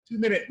2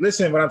 minute.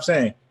 Listen, what I'm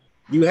saying.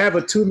 You have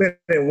a 2 minute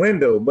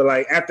window, but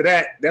like after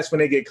that, that's when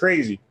they get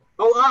crazy.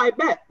 Oh, I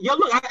bet. Yo,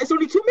 look, it's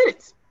only 2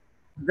 minutes.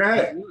 Go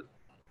ahead.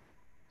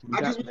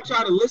 I just want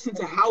y'all to listen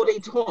to how they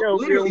talk. Yo,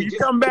 Literally, you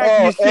just come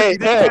back. Hey, we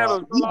grew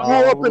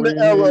up in the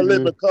era of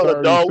living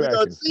color, dog. We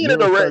done seen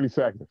it already. 30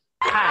 seconds.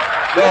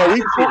 No, we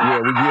grew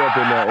up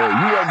in that era.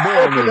 You weren't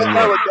born in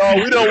era, dog.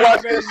 We done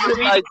watched this shit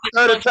like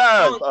 30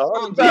 times.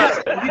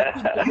 100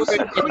 times. You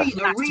secrete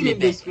a reading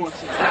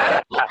dysfunction.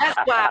 That's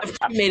why I've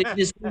created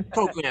this new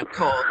program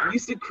called You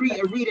secrete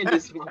a reading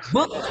dysfunction.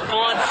 Book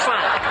on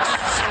Fire.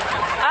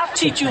 I'll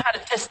teach you how to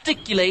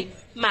testiculate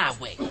my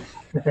way.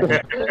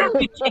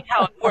 You check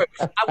how it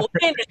works. I will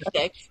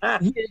intersect.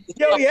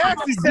 Yo, he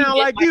actually sound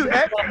like you.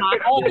 X. My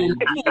own You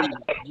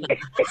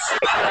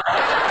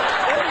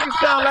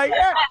sound like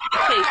that.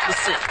 Okay,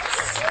 listen.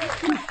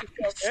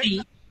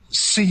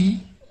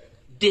 C,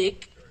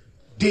 dick,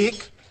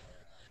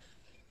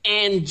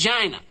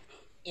 angina.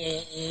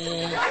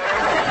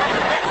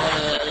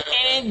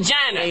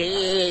 Angina.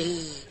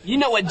 You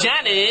know what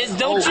Johnny is,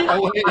 don't you?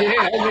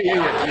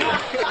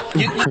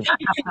 You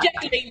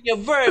ejaculating your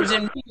verbs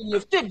and reading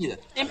your fibula.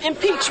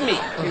 Impeach me.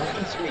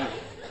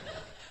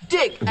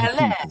 Dick, at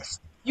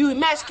last. You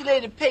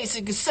emasculated pace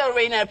and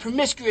accelerating at a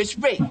promiscuous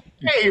rate.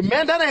 Hey,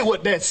 man, that ain't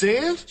what that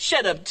says.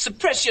 Shut up.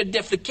 Suppress your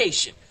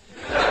defecation.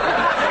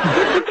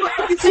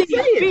 What See,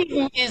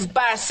 beating is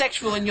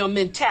bisexual in your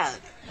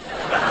mentality.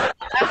 I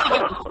think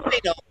it was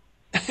Plato,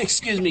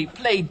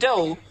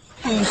 Plato,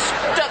 who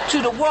stuck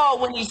to the wall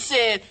when he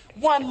said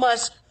one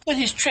must put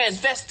his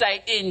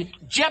transvestite in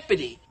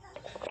jeopardy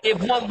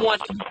if one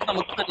wants to become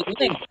a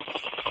cunnilingus.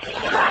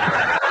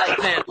 Like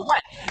Van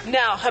White.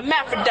 Now,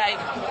 hermaphrodite,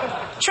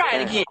 try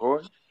it again.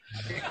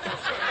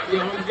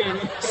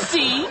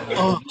 See?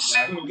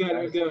 I'm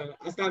good.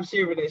 I stopped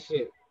sharing that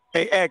shit.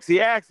 Hey, X, he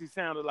actually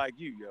sounded like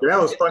you, yo. That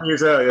was funny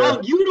as hell, yeah.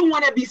 Oh, you the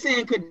one that be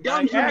saying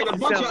conundrum and a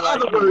bunch of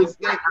other words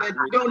that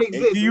don't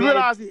exist. Hey, do you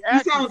realize he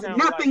sounds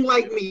nothing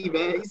like me,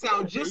 man. He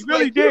sounds just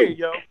like you. He really did,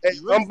 yo. Hey,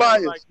 I'm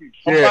biased.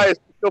 I'm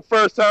biased. Your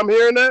first time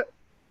hearing that?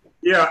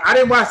 Yeah, I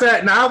didn't watch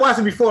that. Now I watched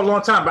it before a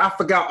long time, but I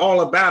forgot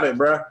all about it,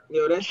 bro.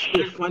 Yo, that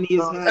shit funny as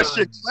hell. That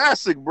shit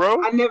classic,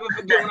 bro. I never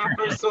forget when I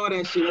first saw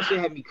that shit. That shit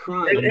had me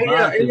crying.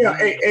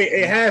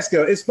 Hey,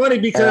 Haskell, it's funny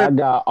because I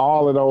got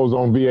all of those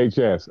on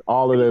VHS.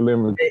 All of their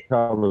limited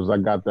colors. I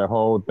got the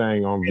whole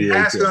thing on VHS.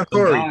 Haskell and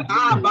Corey.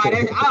 I'll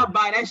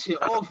buy that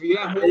shit off you.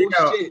 That whole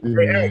shit.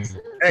 Hey,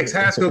 X,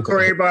 Haskell,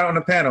 Corey, everybody on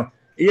the panel.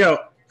 Yo, all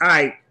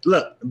right,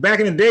 look,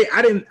 back in the day,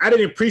 I didn't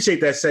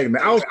appreciate that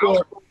segment.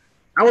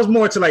 I was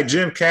more to like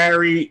Jim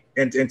Carrey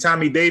and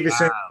Tommy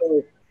Davidson.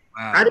 Wow.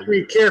 I didn't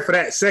really care for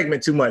that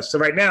segment too much. So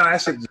right now,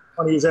 that shit's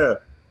funny as hell.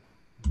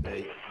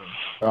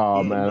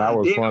 Oh man, that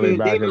was funny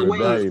back in the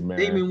day, man.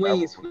 Damon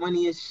Wayans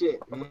funny as shit,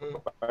 man.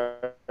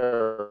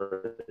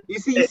 You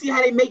see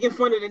how they making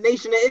fun of the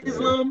Nation of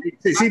Islam?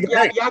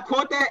 Y'all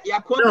caught that?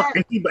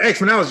 that?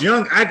 X, when I was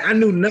young, I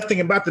knew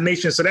nothing about the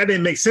Nation, so that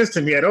didn't make sense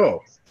to me at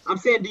all. I'm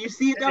saying, do you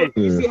see it though?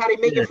 Do you see how they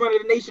making fun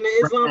of the Nation of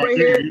Islam right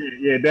here?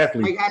 Yeah,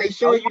 definitely. Like how they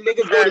show you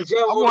niggas go to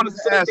jail. I want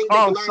to ask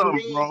Paul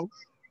something, bro.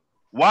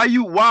 Why?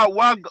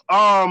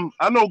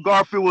 I know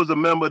Garfield was a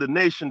member of the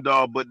Nation,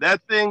 dog, but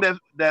that thing that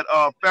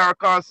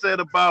Farrakhan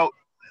said about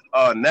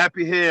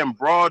nappy hair and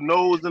broad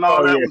nose and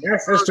all that. Yeah,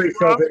 that's straight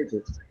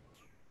self-hatred.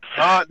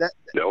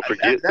 Don't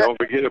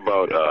forget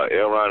about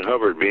L. Ron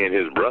Hubbard being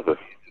his brother.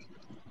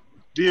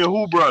 Being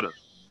who brother?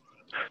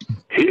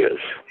 His.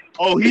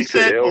 Oh, he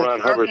said L.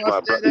 Ron Hubbard's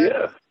my brother.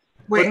 Yeah.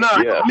 But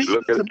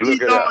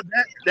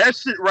that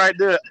shit right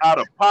there out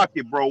of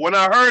pocket, bro. When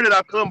I heard it,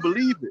 I couldn't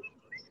believe it.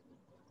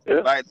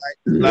 Yeah. Like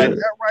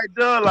that right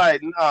there,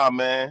 like, nah,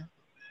 man.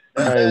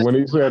 Hey, when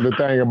he said the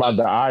thing about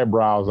the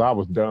eyebrows, I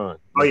was done.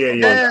 Oh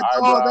yeah.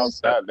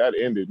 That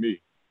ended me.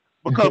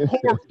 Because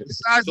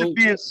besides it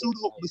being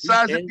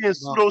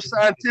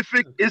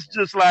pseudo-scientific, it's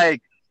just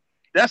like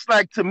that's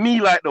like to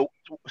me like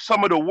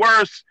some of the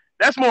worst.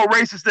 That's more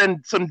racist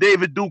than some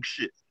David Duke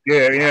shit.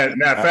 Yeah,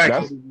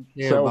 that's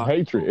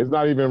self-hatred. It's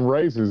not even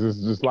racist. It's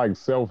just like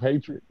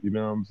self-hatred. You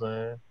know what I'm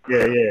saying?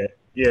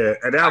 Yeah.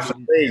 And that was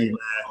crazy,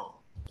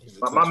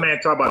 man. My man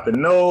talked about the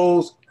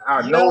nose,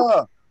 our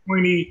nose,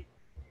 pointy.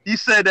 He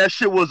said that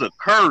shit was a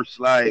curse.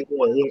 Like,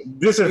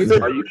 this is.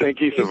 Why you think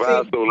he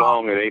survived so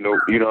long and ain't no?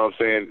 You know what I'm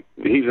saying?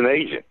 He's an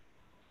agent.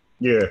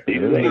 Yeah, he's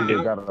an agent.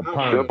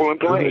 Simple and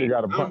plain. Is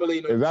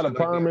that a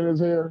perm in his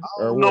hair?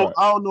 I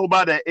don't know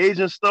about that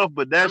agent stuff,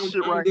 but that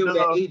shit right there.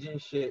 That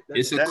agent shit.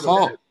 It's a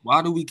cult.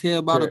 Why do we care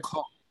about a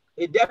cult?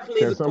 It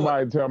definitely is a cult. Can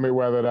somebody tell me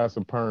whether that's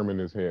a perm in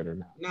his head or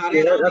not? Nah,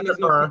 that's a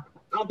perm.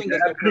 I don't think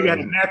that's a perm. He had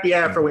a nappy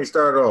afro when he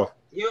started off.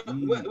 We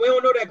don't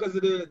know that because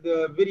of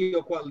the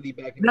video quality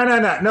back in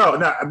No,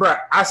 bro.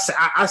 I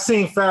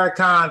seen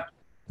Farrakhan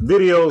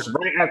videos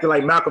right after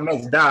like Malcolm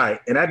X died,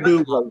 and that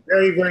dude was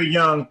very, very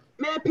young.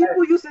 Man,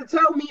 people used to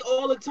tell me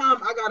all the time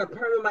I got a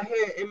perm in my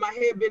hair, and my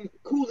hair been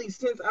coolie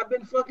since I've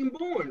been fucking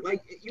born.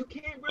 Like you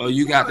can't. Really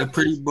you got the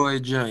pretty boy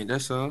joint.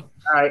 That's all.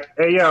 All right,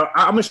 hey yo,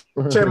 I'm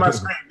gonna share my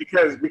screen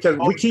because we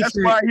keep. That's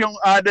why he don't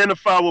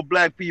identify with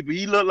black people.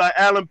 He look like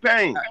Alan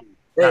Payne.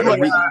 Hey,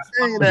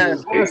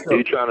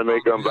 He trying to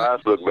make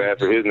Unbiased look bad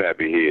for his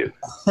nappy head.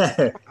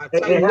 I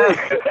tell you this.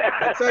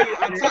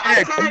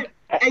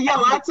 Hey, yo,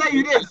 I tell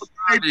you this.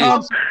 Klay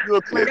Thompson, you're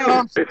a Klay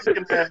Thompson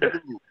looking ass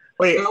dude.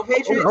 Wait,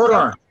 Self-hatred. hold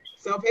on.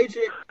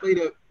 Self-hatred. Play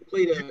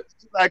the.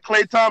 Like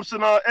Klay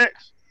Thompson on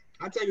X.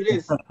 I tell you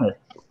this.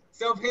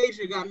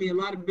 Self-hatred got me a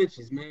lot of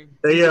bitches, man.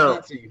 Hey, yo.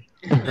 To you.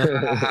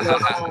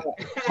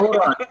 Hold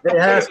on. Hey,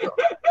 Haskell.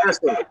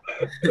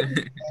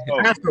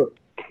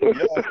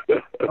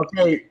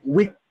 Okay,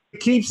 we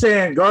keep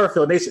saying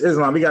Garfield, Nation of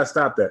Islam. We gotta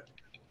stop that.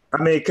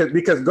 I mean,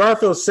 because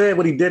Garfield said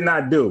what he did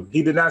not do.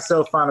 He did not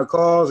sell final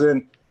calls,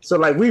 and so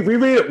like we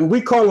read it,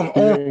 we call him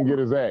He on. didn't get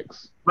his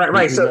ex.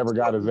 Right. He So never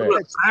got his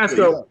ex.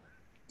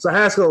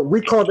 Haskell,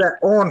 we call that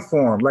on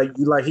form. Like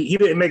he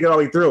didn't make it all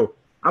the way through.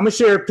 I'm gonna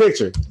share a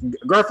picture.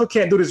 Garfield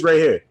can't do this right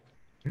here.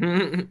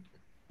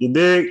 You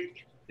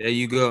dig? There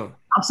you go.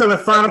 I'm selling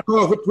final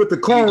calls with the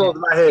cornrows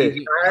in my head.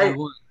 All right?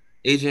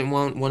 Agent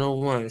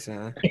 101,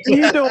 son.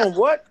 You doing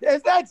what?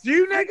 Is that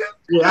you, nigga?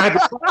 Yeah, I had to.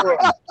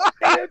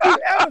 If you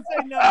ever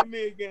say nothing to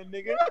me again,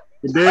 nigga.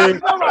 You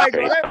dig? All right,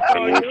 go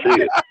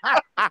ahead.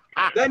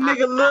 That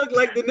nigga looked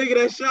like the nigga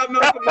that shot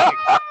Malcolm X.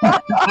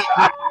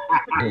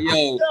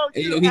 Yo,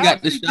 he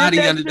got the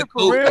shotty under the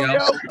coat,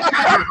 yo.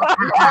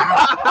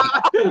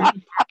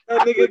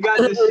 That nigga got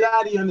the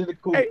shotty under the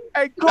coat.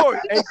 Hey, Corey.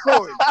 Hey,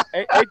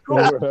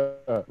 Corey.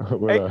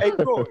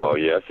 Oh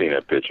yeah, I seen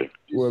that picture.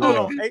 What's Hold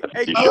up? on. Hey,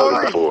 You showed it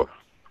Corey. before.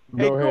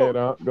 Go ahead,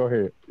 Go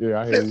ahead. Yeah,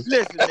 I hear you.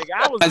 Listen, nigga,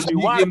 I was Let's be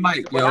mute your watching,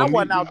 mic, but yo. I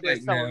wasn't Mute out there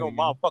your mic selling no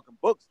now, motherfucking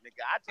books,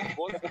 nigga. I just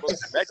bought some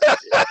books and read that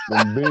shit.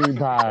 Them bean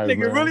pies, Nigga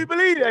man. really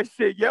believe that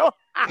shit, yo.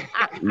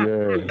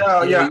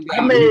 Yeah.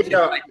 I made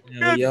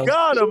Good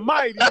God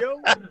Almighty,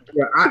 yo.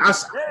 Yeah,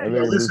 And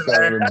they was listen,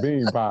 selling man. them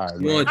bean pies.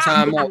 You Man. want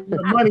time out?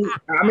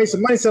 I made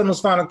some money selling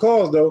those final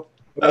calls though.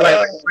 Like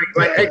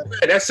hey,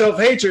 that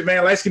self-hatred,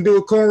 man. Lights can do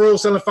with cornrows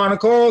selling final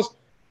calls.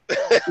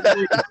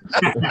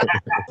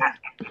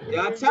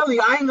 Yeah, I tell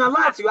you, I ain't gonna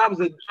lie to you. I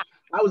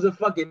was a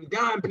fucking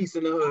dime piece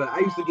in the hood. I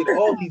used to get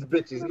all these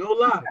bitches. No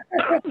lie.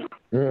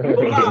 No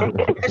lie.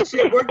 That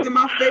shit worked in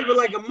my favor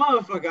like a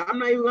motherfucker. I'm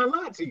not even gonna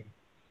lie to you.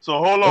 So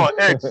hold on,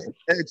 X,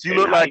 you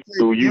look like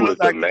you was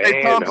the man,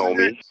 Klay Thompson,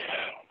 homie.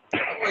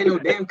 I ain't no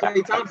damn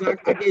Klay Thompson.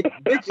 I get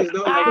bitches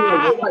though.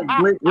 Like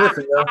Blake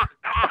Griffin, yo.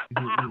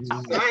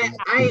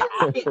 I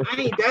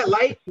ain't that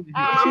light.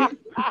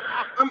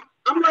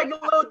 I'm like a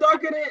little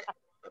darker than.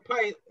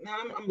 Probably,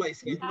 I'm light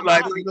skinned.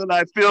 You look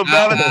like Phil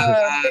Valentine.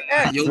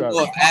 Yo,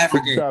 North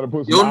African. Try to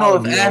put some Yo,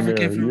 North allergy on African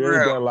there. for You ain't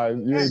real. that like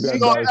you ain't that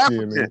North dark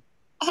skin, man.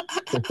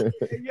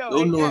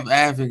 Yo, North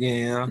African,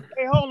 yo.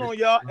 Hey, hold on,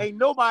 y'all. Ain't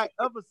nobody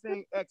ever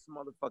seen X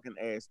motherfucking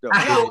ass though.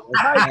 Hey,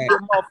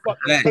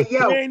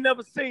 yo. You ain't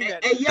never seen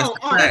that. Hey, yo,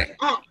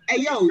 hey,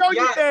 yo, show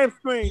your damn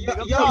screen,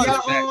 nigga. Y'all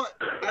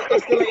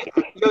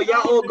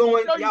all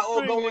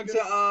going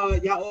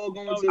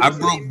to. I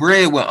broke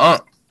bread with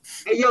Unc.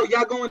 Hey, yo,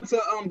 y'all going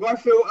to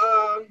Garfield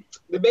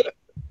debate?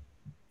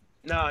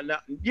 Nah.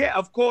 Yeah,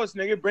 of course,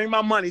 nigga. Bring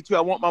my money too.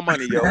 I want my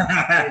money, yo.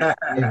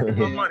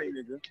 My money,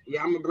 nigga.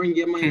 Yeah, I'm gonna bring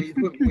your money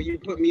when you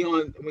put me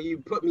on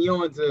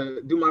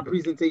to do my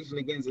presentation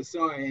against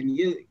Asar and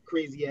your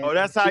crazy ass. Oh,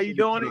 that's how you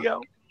doing it,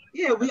 yo?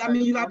 Yeah,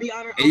 you gotta be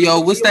honored. Hey, yo,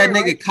 what's that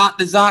nigga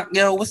Katazak,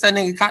 yo? What's that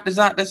nigga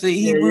Katazak? That's a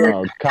Hebrew.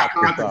 Oh,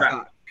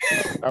 Katazak.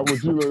 That's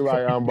what you look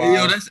like, I'm Hey,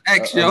 yo, that's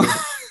X, yo.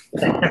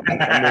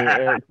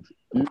 X.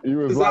 You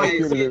was like,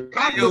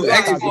 yo,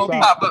 X gonna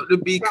pop up to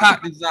be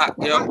Katazak,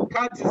 yo.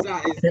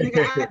 Katazak is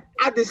nigga.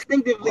 I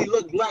distinctively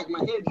look black. My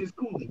hair just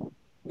coolie.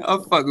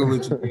 I'm fucking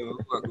with you, yo.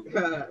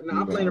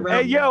 I'm playing around.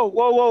 Hey, yo,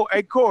 whoa.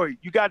 Hey, Corey,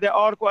 you got that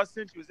article I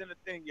sent you? It's in the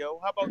thing, yo.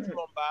 How about you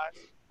on Bias?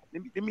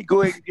 Let me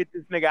go ahead and get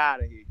this nigga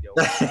out of here, yo.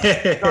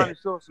 I'm trying to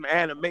show some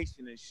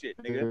animation and shit,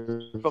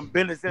 nigga. From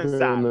Business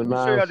Inside. Let me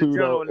show y'all the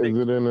journal, nigga. Is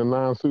it in the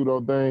non-pseudo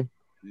thing?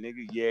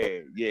 Nigga,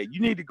 yeah. You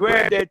need to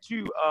grab that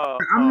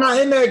I'm not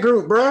in that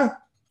group, bro.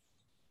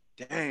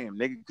 Damn,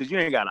 nigga, because you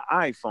ain't got an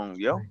iPhone,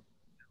 yo.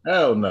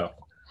 Hell no.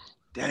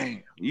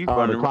 Damn, you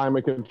the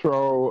climate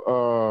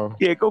control.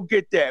 Yeah, go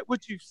get that.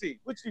 What you see?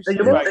 Hey,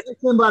 right?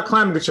 About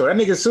climate control. That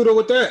nigga pseudo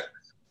with that.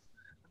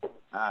 All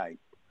right.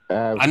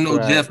 I know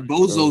Jeff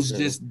Bezos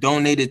just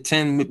donated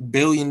 $10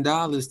 billion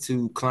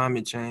to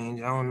climate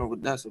change. I don't know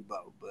what that's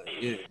about, but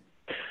yeah.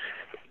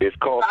 It's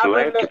called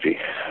philanthropy.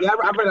 I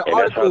read an and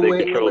that's how article they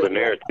where control the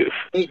narrative.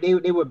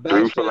 They were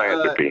bashing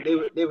philanthropy.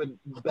 They were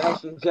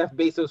bashing Jeff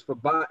Bezos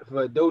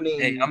for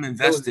donating. Hey, I'm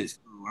invested.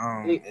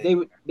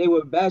 They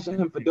were bashing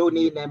him for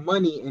donating that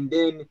money, and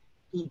then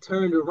he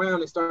turned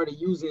around and started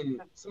using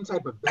some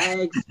type of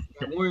bags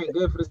that weren't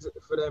good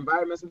for the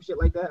environment, some shit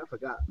like that. I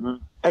forgot.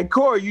 Hey,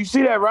 Corey, you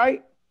see that,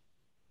 right?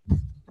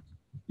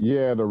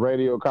 Yeah, the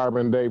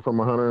radiocarbon date from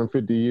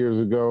 150 years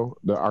ago,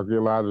 the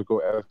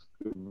archaeological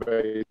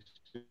excavation.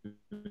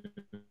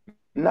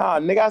 Nah,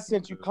 nigga, I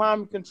sent you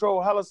climate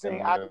control,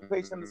 Holocene,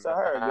 occupation of the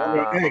Sahara,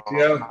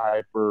 yo.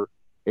 Hyper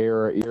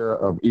era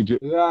of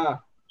Egypt. Yeah.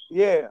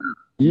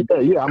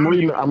 I'm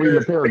reading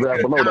the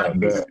paragraph below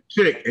that.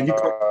 Chick, and you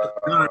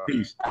call it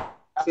piece.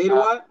 Say the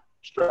what?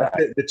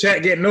 The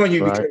chat getting on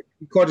you because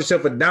you called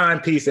yourself a dime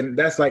piece, and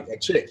that's like a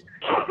chick.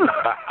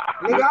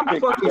 Nigga, I'm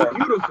fucking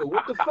beautiful.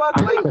 What the fuck?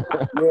 Like,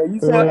 yeah, you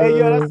sound. Hey,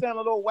 yo, that sound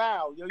a little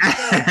wild. Yo, you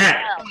sound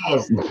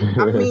wild.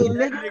 I mean,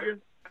 nigga.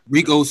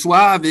 Rico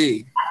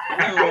Suave.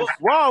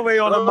 Suave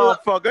on the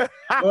motherfucker.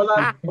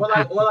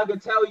 all I can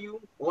tell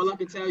you,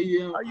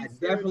 yo, I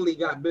definitely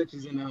got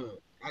bitches in the hood.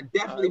 I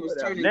definitely was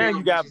turning now down. Now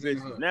you got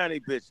bitches. Now they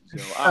bitches,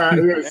 yo.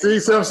 See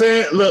what I'm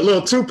saying?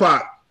 Little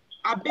Tupac.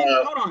 I've been,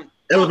 hold on.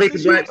 Elevate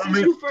the black.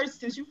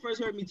 Since you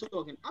first heard me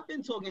talking, I've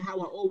been talking how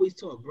I always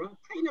talk, bro. I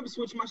ain't never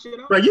switched my shit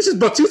up. Right, you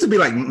used to be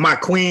like my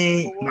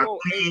queen, my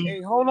queen.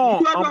 Hey, hold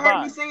on. You ever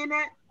heard me saying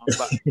that?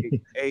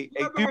 Hey,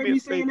 do me a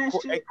favor.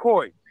 Hey,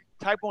 Corey,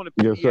 type on the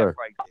PDF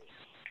right there.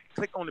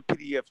 Click on the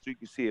PDF so you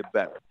can see it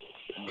better.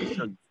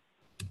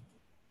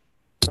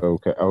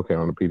 Okay,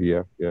 on the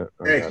PDF. Yeah.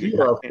 Hey,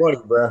 you are funny,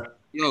 bro.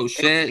 Yo,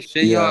 share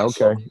y'all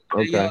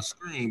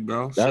screen,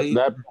 bro.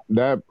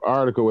 That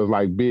article was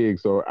like big,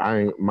 so I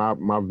ain't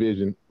my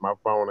vision, my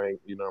phone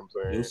ain't. You know what I'm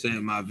saying? You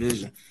saying my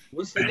vision?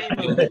 What's the name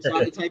of it? So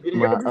I can type it in.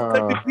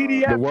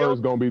 The word's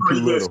gonna be too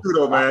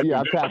little. I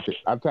tapped it.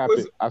 I see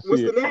it.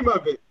 What's the name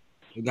of it?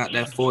 You got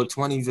that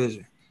 420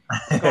 vision.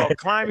 It's called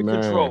climate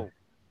control.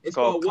 It's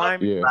called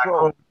climate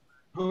control.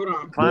 Hold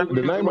on.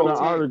 The name of the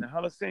article. The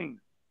Holocene.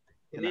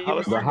 The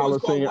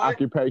Holocene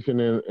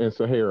occupation in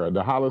Sahara.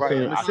 The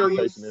Holocene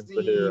occupation in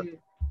Sahara.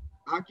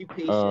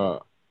 Occupation.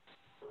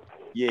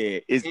 Yeah,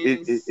 it's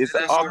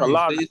an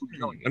archaeological.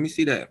 Let me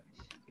see that.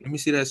 Let me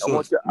see that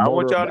source. I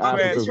want y'all to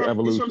grab. It's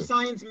from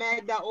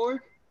sciencemag.org.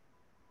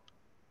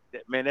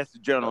 Man, that's the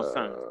Journal of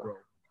Science, bro.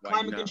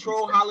 Climate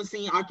control,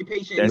 Holocene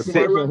occupation. The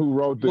person who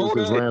wrote this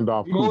is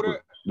Randolph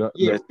Cooper.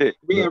 That's it.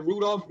 Yeah,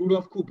 Rudolph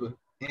Cooper.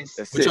 And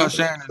what y'all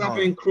sharing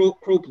Stephen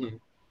Copeland.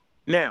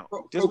 Now,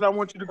 this is what I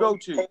want you to go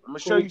to. I'm gonna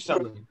show you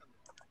something.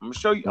 I'm gonna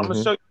show you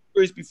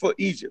first before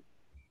Egypt.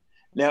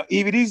 Now,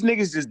 either these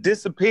niggas just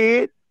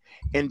disappeared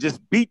and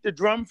just beat the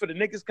drum for the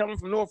niggas coming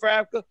from North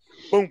Africa.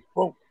 Boom,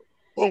 boom,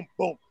 boom,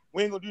 boom.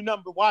 We ain't gonna do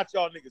nothing but watch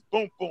y'all niggas.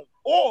 Boom, boom.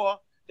 Or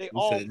they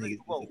all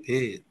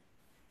disappeared.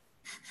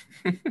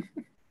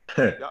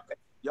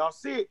 Y'all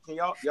see it? Can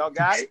y'all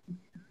got it?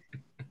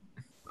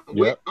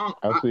 Yeah, I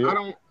see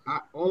it.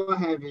 All I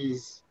have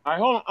is. All right,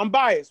 hold on. I'm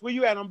biased. Where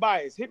you at? I'm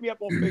biased. Hit me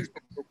up on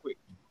Facebook real quick.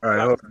 All right,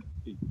 hold on.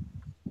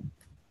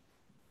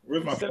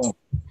 Where's my phone? Real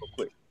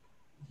quick.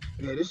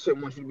 Yeah, this shit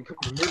wants you to become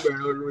a member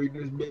in order to read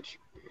this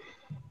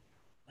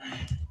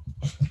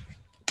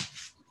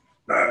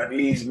bitch.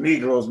 These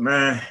Negroes,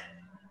 man.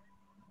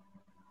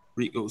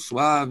 Rico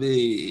Suave.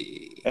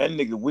 That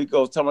nigga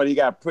Rico's talking about he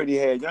got pretty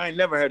hair. You ain't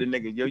never heard a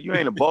nigga. Yo, you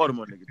ain't a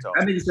Baltimore nigga talking.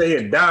 That nigga say he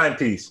a dime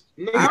piece.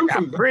 I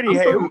got pretty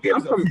hair. Who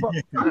gives a fuck what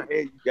kind of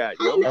hair you got,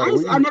 yo?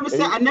 I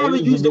never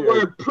used the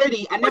word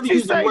pretty. I never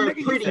used the word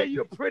pretty. You say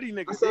you a pretty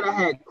nigga. I said I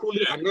had cool.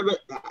 I never.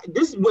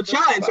 This is what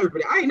y'all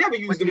interpret. I ain't never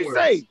used the word.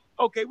 Say?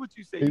 Okay, what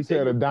you say? He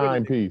said a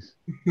dime piece.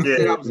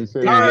 Yeah, he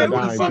said a dime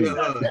piece.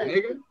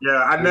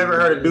 Yeah, I never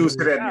heard a dude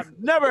say that. I've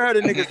never heard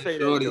a nigga say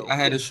that. I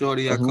had a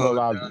shorty. I called.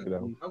 I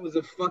was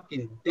a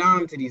fucking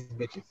dime to these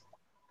bitches.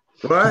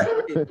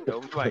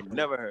 What? Like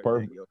never heard.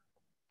 Perfect.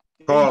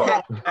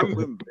 Y'all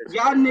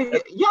nigga,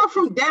 y'all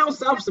from down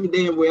south some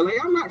damn way. Like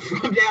I'm not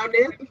from down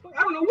there.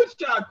 I don't know which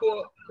y'all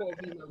call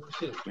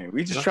shit. Man,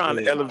 we just trying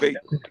to elevate.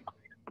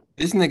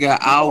 This nigga an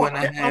hour and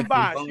a half from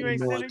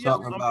Baltimore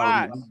talking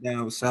about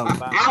down south.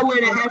 An hour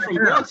and a half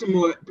from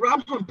Baltimore, bro.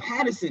 I'm from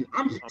Patterson.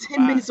 I'm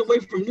 10 minutes away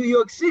from New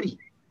York City.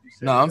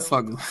 No, I'm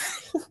fucking.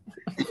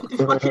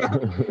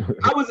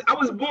 I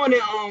was born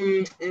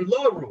in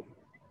Laurel.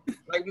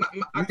 Like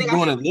I think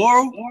born in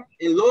Laurel.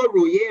 In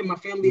Laurel, yeah. My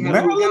family had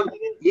Maryland.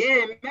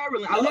 Yeah, in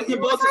Maryland. I lived in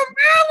Baltimore.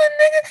 Maryland,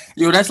 nigga.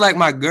 Yo, that's like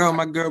my girl.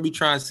 My girl be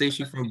trying to say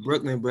she from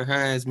Brooklyn, but her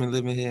ass been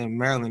living here in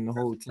Maryland the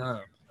whole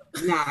time.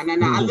 Nah. I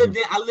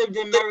lived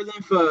in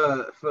Maryland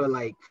for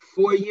like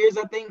 4 years,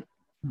 I think.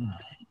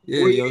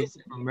 Yeah, yo,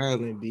 from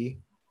Maryland, B.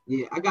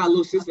 Yeah, I got a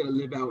little sister that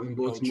live out in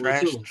Baltimore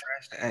too.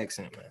 Trash the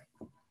accent, man.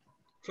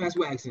 Trash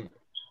what accent?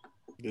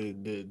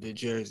 The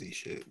Jersey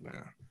shit,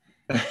 man.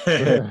 I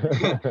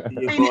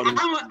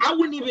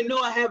wouldn't even know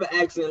I have an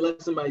accent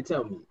unless somebody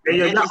tell me. Hey,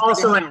 yo, y'all all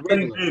sound like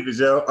Tank Davis,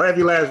 yo.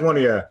 Every last one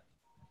of y'all.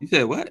 You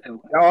said what? Y'all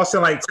all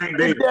sound like Tank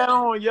Davis. Click that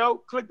on, yo.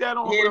 Click that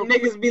on. Yeah,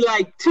 niggas be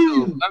like,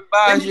 two.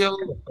 Yo. You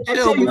can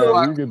tell all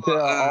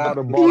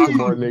the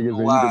Baltimore niggas and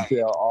you can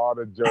tell all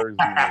the Jersey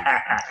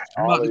niggas.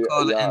 I'm about to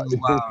call it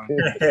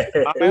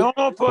hold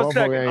on for a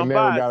second. Ain't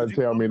never got to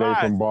tell me they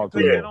from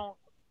Baltimore.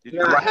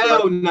 Nah,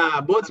 hell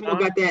nah. Baltimore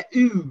got that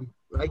ooh.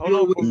 Like you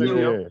always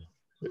know.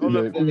 Hold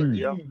up,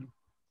 yo.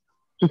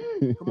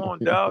 Come on,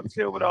 dog.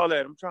 Chill with all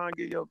that. I'm trying to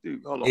get yo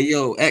through. Hold on. Hey,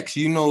 yo, X,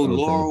 you know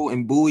Laurel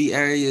and Bowie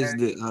areas,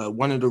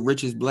 one of the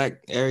richest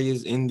black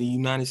areas in the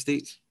United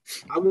States?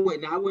 I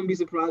wouldn't be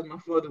surprised. My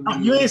father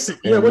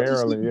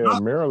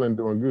would. Maryland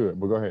doing good.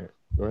 But go ahead.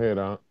 Go ahead,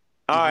 Aunt.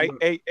 All right.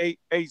 Hey,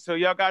 so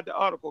y'all got the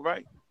article,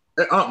 right?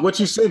 What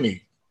you sent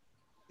me?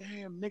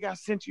 Damn, nigga, I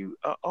sent you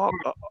an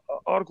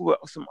article with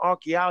some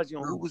archaeology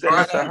on who was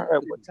at Sahara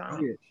at what time.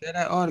 Share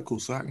that article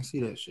so I can see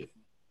that shit.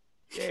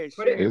 Yeah,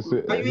 Put it, you ain't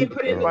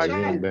put it in the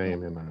chat. They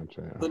ain't in our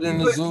chat. Put it in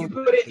the Zoom. You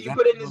put it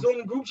in the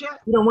Zoom group chat.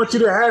 We don't want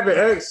you to have it,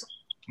 X.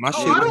 My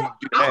shit.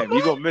 Damn,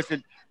 you gonna miss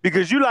it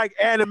because you like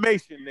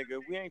animation, nigga.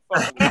 We ain't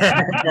fucking with you.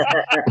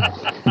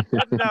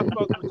 That's not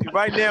fucking with you.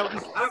 Right now,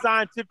 this is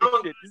scientific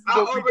shit. This is I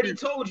already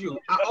told you.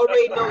 I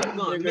already know you're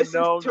gonna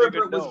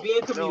misinterpret what's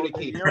being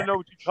communicated. You don't know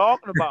what you're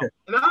talking about.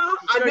 No,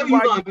 I know you're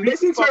gonna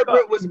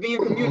misinterpret what's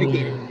being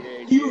communicated.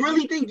 Do you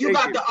really think you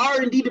got the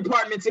R&D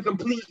department to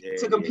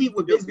compete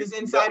with Business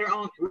Insider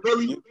on?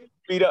 Really?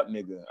 Beat up,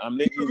 nigga.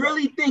 You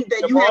really think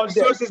that you have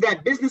sources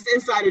that Business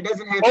Insider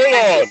doesn't have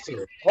access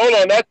to? Hold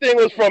on, that thing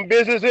was from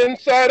Business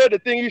Insider, the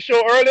thing you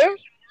showed earlier?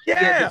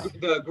 Yeah,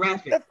 the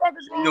graphic.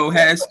 Yo,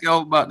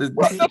 Haskell about to.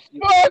 What the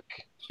fuck?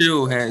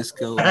 Chill,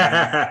 Haskell.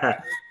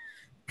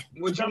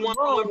 Would you want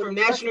one from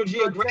National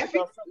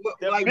Geographic?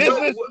 Like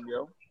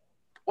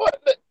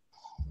what?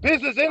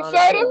 Business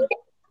Insider?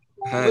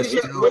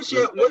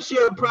 What's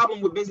your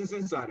problem with Business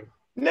Insider?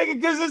 Nigga,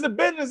 because it's a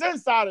Business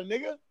Insider,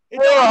 nigga.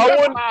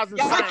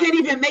 I can't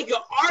even make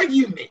an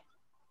argument.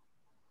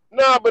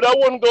 Nah, but I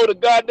wouldn't go to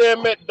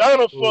goddamn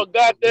McDonald's for a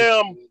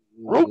goddamn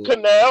root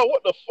canal.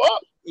 What the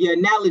fuck? Your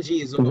analogy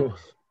is off.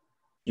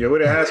 Yeah,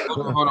 what it has.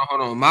 Hold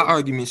on. My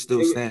argument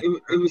still stands.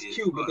 It was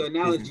cute, but the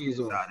analogy is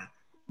off.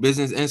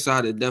 Business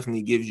Insider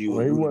definitely gives you.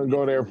 He wouldn't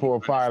go there for a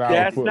 $5.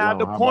 That's not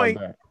the point.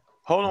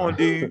 Hold on,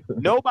 dude.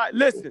 Nobody,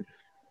 listen.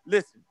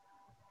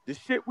 The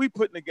shit we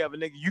putting together,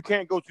 nigga, you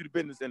can't go to the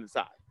Business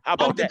Insider. How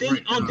about that?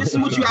 This is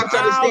what you have to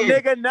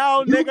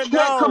understand. You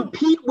can't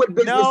compete with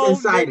Business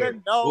Insider.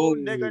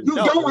 Nigga, you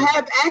don't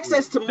have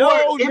access to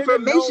more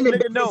information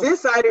than Business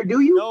Insider,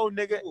 do you? No,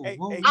 nigga.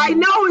 I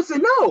know it's a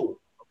no.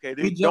 Okay,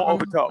 don't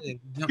overtalk.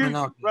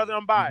 Brother,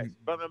 I'm biased.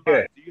 Do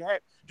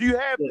you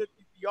have the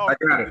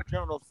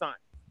Journal of Science?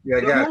 Yeah,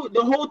 I got it.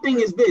 The whole thing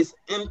is this,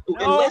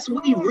 unless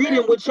we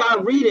reading what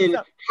y'all reading,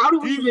 how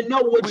do we even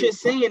know what you're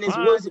saying is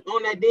what's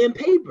on that damn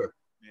paper?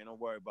 Man, don't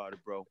worry about it,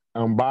 bro.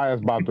 I'm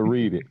biased about to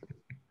read it.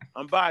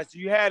 I'm biased.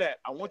 You had that.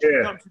 I want you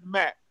to come to the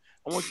map.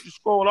 I want you to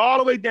scroll all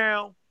the way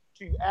down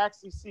to you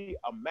actually see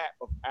a map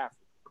of Africa.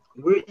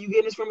 Where you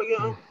getting this from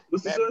again?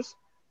 What's the source?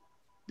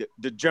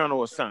 The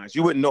Journal of Science.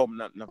 You wouldn't know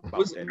nothing about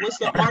that. What's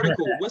the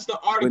article? What's the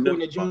article in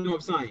the Journal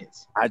of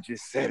Science? I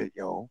just said it,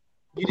 yo.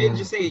 You didn't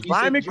just say it. You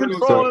Climate said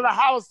control of the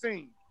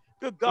Holocene.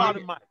 Good God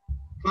Almighty.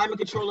 Climate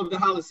control of the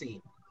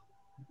Holocene.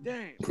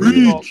 Damn.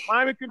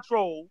 Climate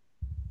control.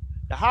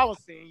 The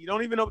Holocene, you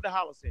don't even know what the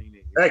Holocene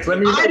is. X, let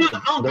me. I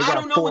don't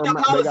know what the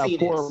Holocene is.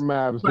 They got 4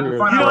 maps here. You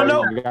don't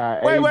know?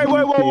 Wait,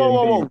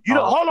 whoa. You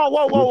don't. Hold on,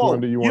 whoa.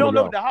 You don't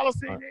know what the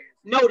Holocene is?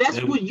 No,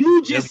 that's what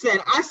you just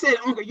said. I said,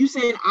 Uncle, you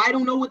saying I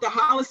don't know what the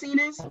Holocene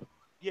is?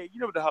 Yeah, you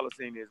know what the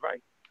Holocene is,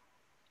 right?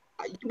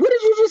 What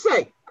did you just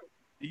say?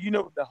 Do you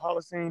know what the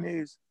Holocene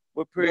is?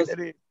 What period that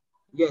is?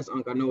 Yes,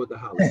 Uncle, I know what the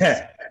Holocene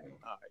is.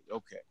 All right,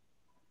 okay.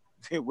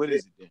 What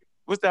is it then?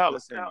 What's the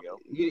Holocene, yo?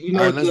 You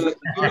know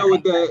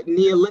what the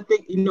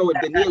Neolithic? You know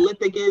what the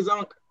Neolithic is,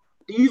 Uncle?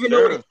 Do you even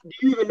know what? Do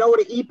you even know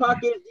what an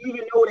epoch is? Do you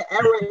even know what an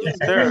era is?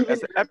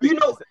 Do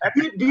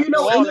you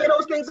know any of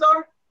those things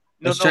are?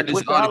 No. What's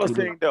the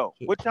Holocene though?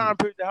 What time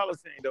period the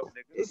Holocene though,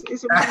 nigga?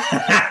 It's about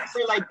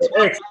like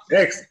 12.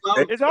 X.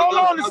 It's hold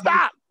on to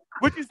stop.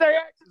 What you say,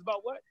 X? It's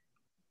about what?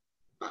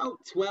 About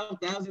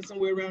 12,000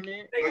 somewhere around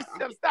there. Nigga,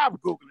 stop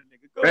googling,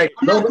 nigga. Go ahead.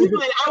 I'm not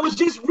googling. I was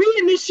just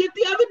reading this shit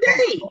the other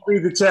day. Don't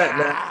read the chat,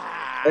 man.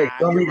 Hey,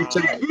 don't read the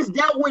chat. This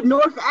dealt with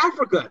North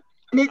Africa,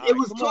 and it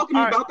was talking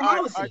about the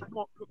Holocene.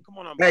 Come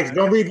on, X,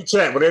 don't read the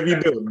chat. Whatever you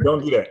do,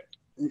 don't do that.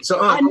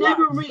 So I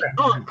never read.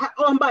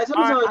 I'm biased.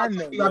 I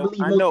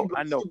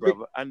know,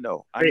 brother. I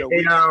know. Hey, Go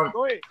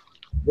ahead.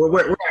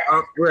 Where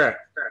at?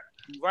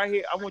 Right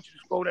here. I want you to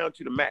scroll down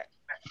to the map.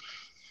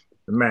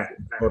 The map.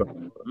 Hold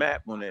on.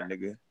 Map on that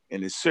nigga.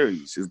 And it's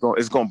serious. It's gonna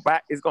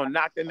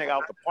knock that nigga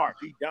out the park.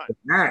 He done. It's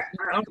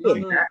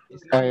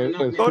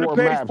go to 4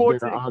 page maps 14.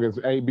 there, August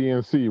A, B,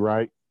 and C,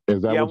 right?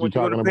 Is that I what you're want you to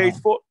talking go to page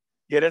about? 4.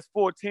 Yeah, that's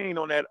 14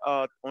 on that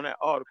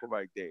article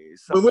right there.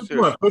 But which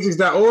one?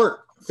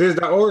 Physics.org?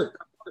 Phys.org?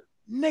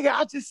 Nigga,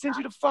 I just sent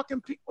you the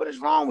fucking what is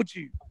wrong with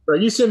you? Bro,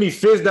 you sent me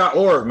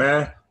phys.org,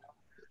 man.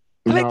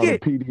 Click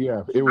it. The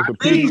PDF. It was a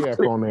PDF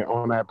on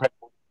that page.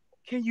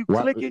 Can you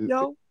click it,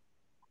 yo?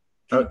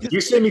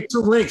 You sent me 2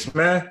 links,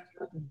 man.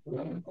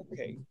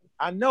 Okay.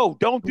 I know.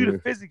 Don't do the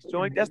physics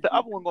joint. That's the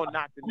other one gonna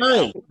knock the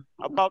nigga out.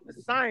 About the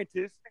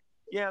scientists.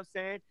 You know what I'm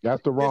saying?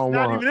 That's the wrong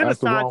one. That's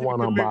the wrong one.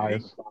 I'm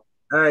biased.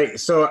 All right,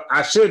 so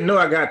I should know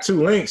I got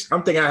 2 links.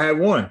 I'm thinking I had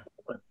 1.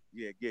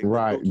 Yeah.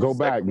 Right. Go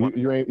back.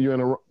 You're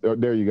in a.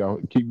 There you go.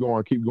 Keep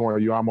going.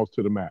 You're almost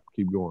to the map.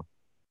 Keep going.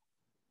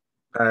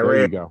 All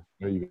right,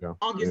 there you go.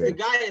 August, the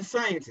guy is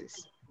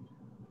scientist.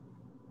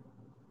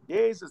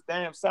 Yeah, he's a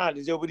damn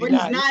scientist, yo, but he's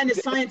not in the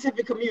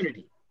scientific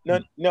community. No,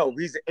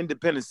 he's an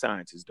independent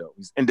scientist, though.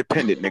 He's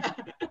independent, nigga.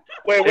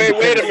 Wait a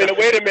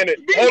minute.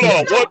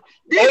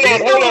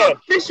 Hold on.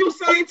 Official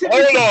scientific.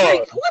 Hold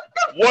on.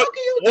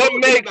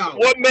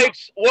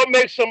 What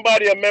makes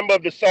somebody a member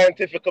of the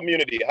scientific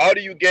community? How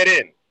do you get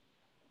in?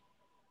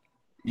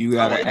 You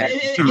gotta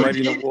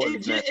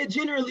it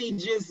generally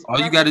just. All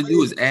you gotta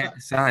do is add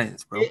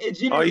science, bro.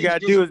 All you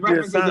gotta do is be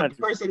a scientist.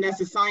 A person that's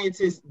a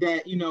scientist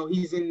that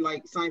he's in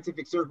like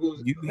scientific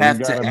circles. You have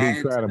to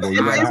add.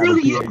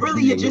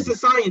 You're just a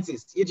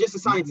scientist. You're just a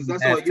scientist.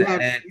 That's all. You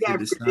have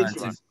the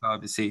scientific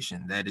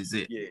conversation. That is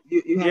it.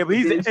 Yeah, but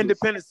he's an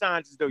independent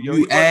scientist though.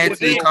 You add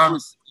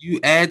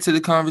to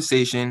the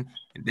conversation,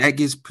 and that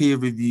gets peer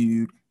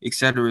reviewed,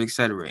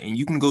 etc., and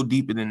you can go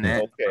deeper than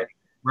that. Okay.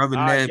 Brother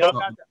Ned.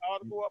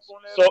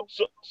 So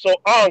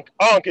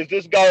Ankh, is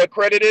this guy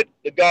accredited?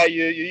 The guy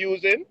you're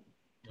using?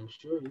 I'm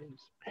sure he is.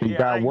 He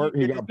got work.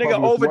 He got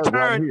nigga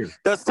overturned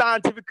the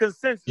scientific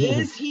consensus.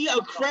 Is he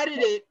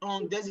accredited?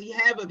 Does he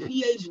have a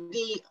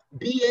PhD,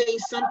 BA,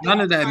 something?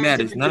 None of that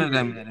matters.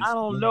 I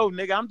don't know,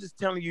 nigga. I'm just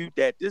telling you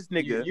that this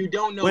nigga you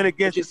don't know went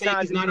against the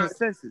scientific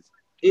consensus.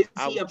 Is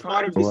he a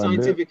part of the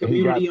scientific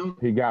community?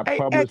 He got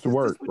published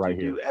work right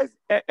here.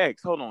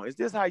 X, hold on. Is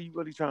this how you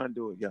really trying to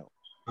do it, yo?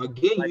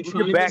 Again, like, you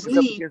trying to back mislead.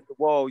 Up against the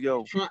wall,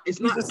 yo. It's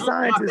not a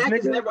scientist, my back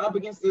is never up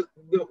against the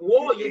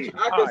wall. You're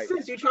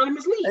trying to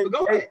mislead. But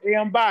go ahead. Hey,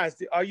 I'm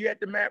biased. Are you at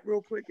the map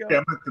real quick, yo? Yeah,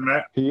 I'm at the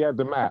map. He at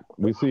the map.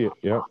 We see it.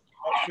 Yep.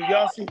 So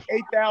y'all see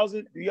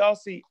 8,000? Do y'all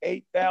see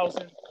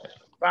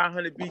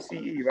 8,500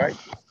 BCE, right?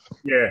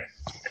 Yeah.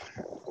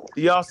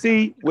 Do y'all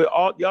see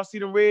y'all see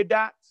them red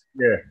dots?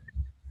 Yeah.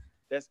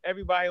 That's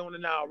everybody on the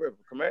Nile River,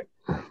 correct?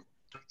 I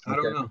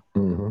don't know.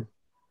 Mm-hmm.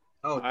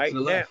 Oh, all right, to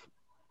the left.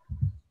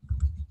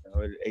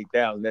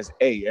 8,000. That's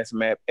A. That's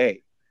map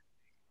A.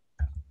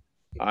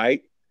 All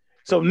right.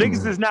 So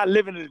niggas is not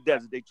living in the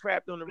desert. They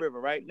trapped on the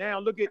river. Right now,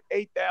 look at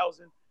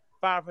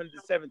 8,500 to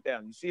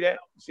 7,000. You see that?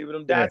 You see what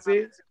them dots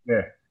is?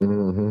 Yeah.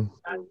 Mm-hmm.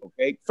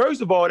 Okay.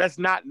 First of all, that's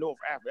not North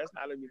Africa. That's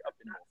not living up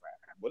in North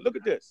Africa. But look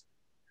at this.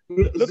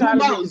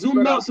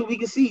 Zoom out so we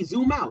can see.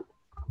 Zoom out.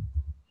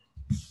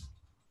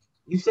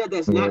 You said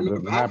that's not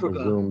North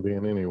Africa. Zoomed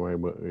in anyway,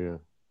 but yeah. Man,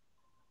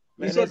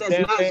 you said that's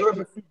not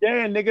North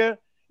Sudan, nigga.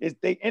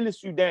 They in the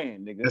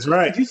Sudan, nigga. That's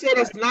right. Did you say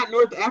that's not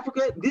North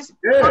Africa? This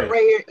part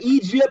right here,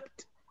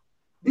 Egypt.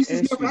 This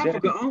is North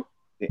Africa, huh?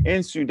 They're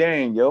in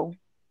Sudan, yo.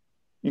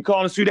 You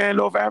calling Sudan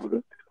North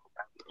Africa?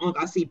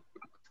 I see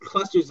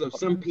clusters of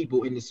some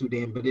people in the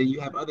Sudan, but then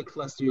you have other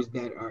clusters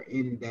that are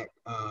in that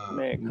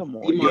man, come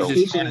on,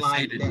 demarcation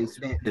line. It's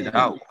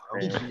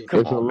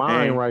a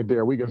line right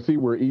there. We can see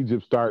where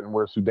Egypt start and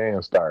where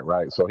Sudan start,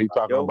 right? So he's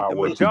talking about the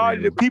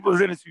majority of the people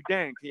is in the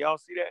Sudan. Can y'all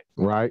see that?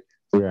 Right.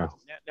 Yeah.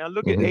 Now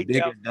look at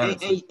 8,000.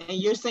 And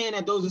you're saying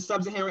that those are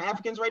sub-Saharan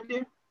Africans right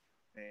there?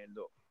 And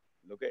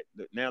look at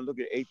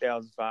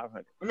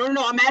 8,500. No.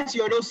 I'm asking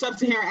you, are those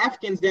sub-Saharan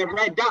Africans that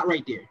red dot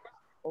right there?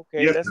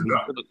 Okay, yes, let's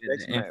look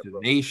at the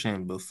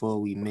information before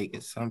we make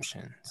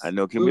assumptions. I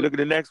know. Can we look at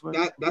the next one?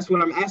 That's what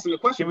I'm asking the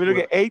question. Can we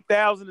look at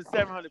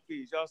 8,700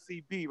 please? Y'all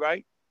see B,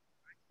 right?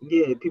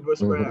 Yeah, people are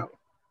spread out.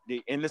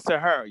 They in the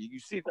Sahara. You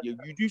see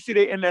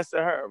they in that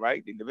Sahara,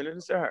 right? They living in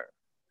the Sahara.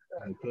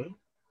 Okay.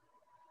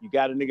 You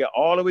got a nigga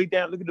all the way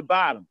down. Look at the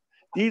bottom.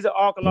 These are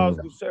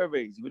archaeological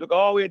surveys. We look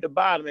all the way at the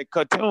bottom at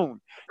Khartoum.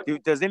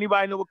 Does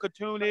anybody know what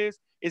Khartoum is?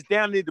 It's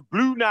down near the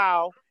Blue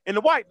Nile and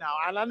the White Nile.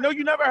 And I know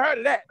you never heard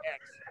of that,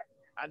 X.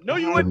 I know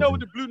you wouldn't know what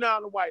the Blue Nile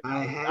and the White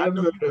Nile.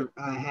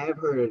 I have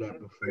heard of that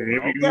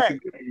before. Okay.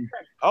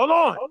 Hold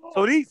on.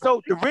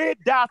 So the red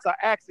dots are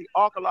actually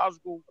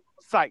archaeological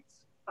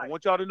sites. I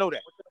want y'all to know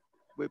that.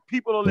 Where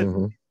people are living.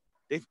 Mm-hmm.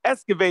 They've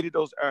excavated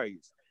those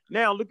areas.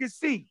 Now look at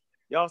C.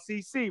 Y'all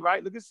see C,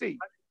 right? Look at C.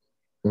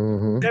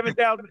 Mm-hmm.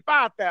 7,000 to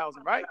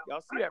 5,000, right?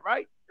 Y'all see that,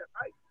 right?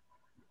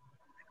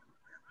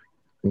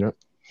 Yep.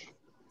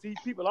 See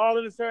people all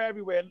in this area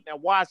everywhere. Now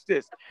watch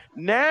this.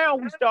 Now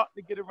we start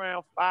to get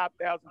around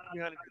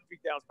 5,300 to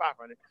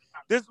 3,500.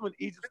 This is when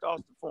Egypt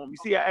starts to form. You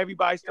see how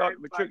everybody started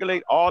to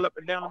matriculate all up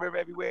and down the river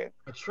everywhere?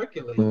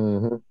 Matriculate?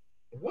 Mm-hmm.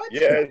 What?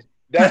 Yeah,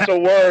 that's a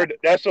word.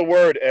 That's a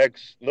word,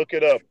 X. Look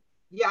it up.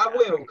 Yeah, I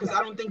will, because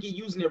I don't think you're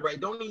using it right.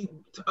 Don't need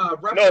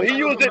reference. No, he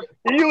used it.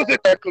 He used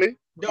it correctly.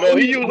 The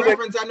only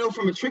reference I know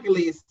for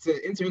matriculate is to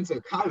enter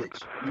into college.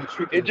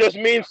 It just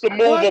means to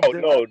move about.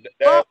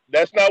 No,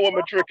 that's not what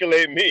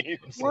matriculate means.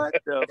 What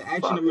the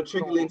action to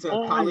matriculate into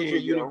a college or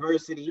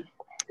university.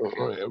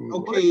 Okay,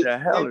 what the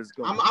hell is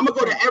going on? I'm gonna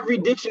go to every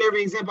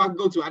dictionary example I can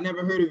go to. I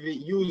never heard of it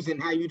using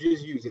how you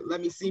just use it.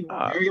 Let me see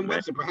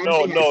Merriam-Webster. Perhaps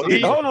hold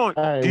on.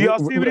 Hey, do y'all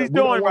see what he's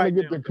doing right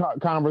now? Get the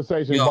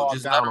conversation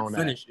bogged down on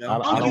finish,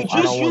 that. You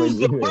just used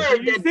the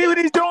word. You see what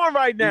he's doing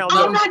right now?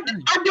 I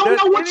don't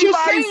know what you're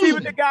saying. See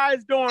what the guy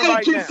is doing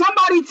right now? Can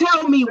somebody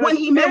tell me what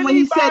he meant when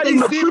he said they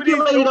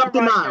matriculated up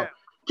the Nile?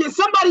 Can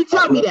somebody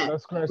tell me that?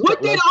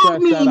 What did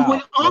Unc mean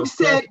when Unc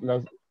said?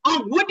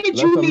 What did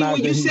you mean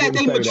when you said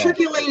they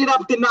matriculated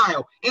up the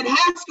Nile? And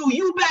Haskell,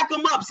 you back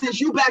them up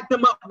since you backed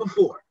them up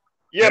before.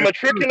 Yeah,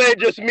 matriculate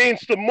just means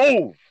to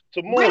move.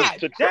 To move. Right.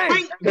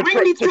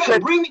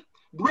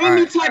 Bring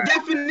me to a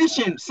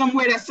definition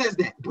somewhere that says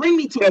that. Bring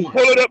me to one.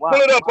 Pull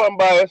it up,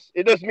 unbiased.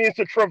 It just means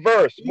to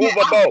traverse, move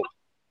about.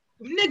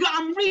 Nigga,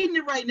 I'm reading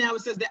it right now.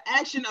 It says the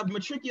action of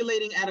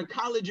matriculating at a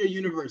college or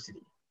university.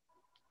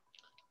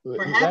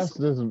 That's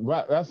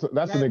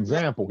an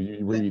example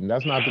you're reading.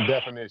 That's not the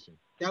definition.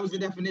 That was the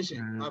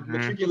definition of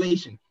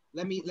matriculation.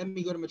 Let me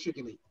go to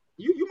matriculate.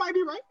 You might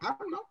be right. I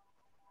don't know.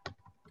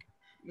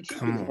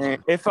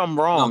 If I'm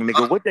wrong,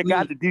 nigga, what they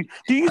got to do?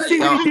 Do you see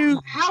what you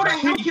do? How the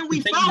hell can we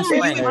follow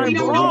you if we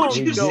don't know what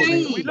you're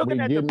saying? We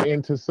getting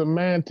into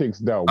semantics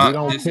though. We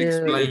don't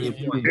care if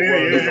you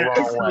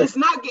it's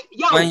not.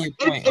 Yo,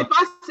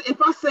 if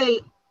I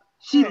say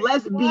she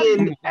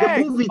lesbian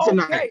the movie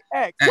tonight,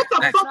 what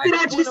the fuck did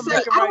I just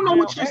say? I don't know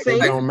what you're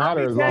saying. It don't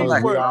matter as long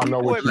as we all know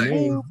what you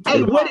mean.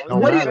 Hey,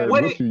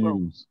 what you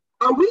use?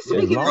 Are we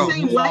speaking the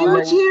same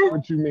language here?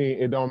 What you mean?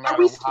 It don't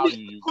matter how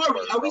you use.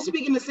 Corey, are we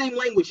speaking the same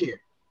language here?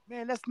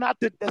 Man, that's not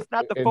the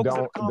focus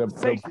of the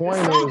conversation. The point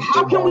is,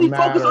 how can we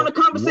focus on the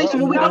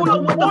conversation when we don't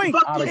know what the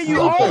fuck you're saying? saying?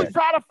 You always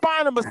try to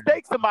find a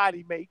mistake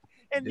somebody make,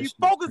 and you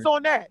focus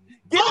on that.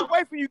 Get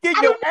away from you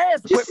getting your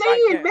ass whipped. Just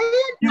saying, man.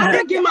 I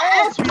didn't get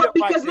my ass whipped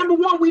because number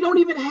one, we don't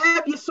even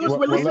have your source.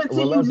 We're listening to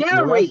you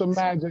narrate. Let's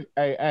imagine,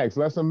 hey, X.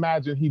 Let's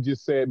imagine he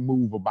just said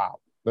move about.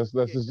 Let's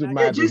just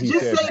imagine. Just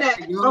say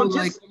that. Yo,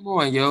 come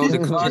on, yo. The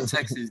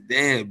context is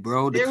there,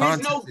 bro. There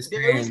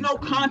is no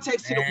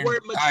context to the word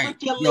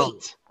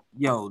matriculate.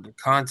 Yo, the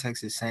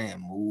context is saying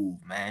move,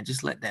 man.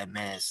 Just let that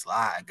man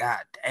slide. God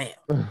damn.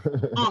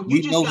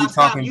 You just gotta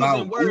stop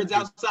using words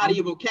outside of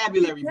your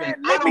vocabulary, man.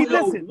 I don't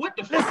know what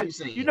the fuck you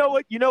saying. You know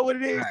what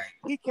it is? Right.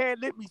 He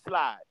can't let me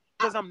slide.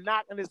 Because I'm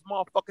knocking this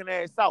motherfucking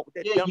ass out.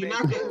 That you're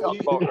knocking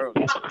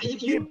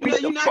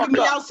me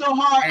out so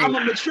hard. Hey. I'm a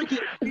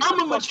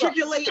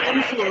matriculate in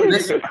the floor.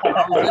 Listen,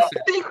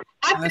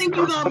 I think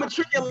you're gonna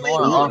matriculate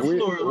on the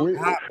floor.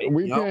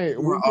 We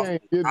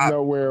can't get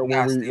nowhere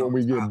when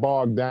we get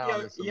bogged down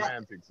in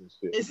semantics and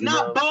shit. It's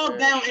not bogged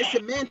down in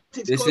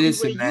semantics. This is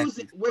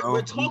semantics.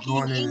 We're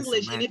talking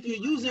English, and if you're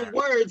using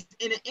words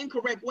in an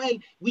incorrect way,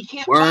 we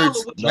can't follow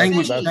what you're saying.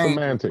 That's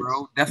semantics,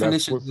 bro.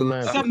 Definition.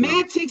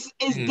 Semantics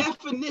is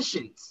definitions.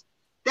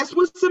 That's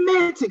what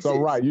semantics is. So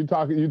right, you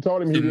told him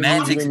he didn't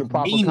use it in the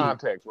proper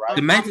context, right?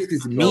 Semantics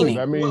is meaning.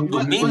 That means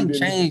the meaning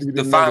changed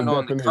defined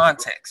on the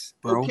context,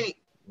 bro. Okay.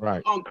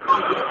 Right.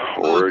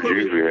 Words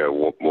usually have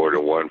more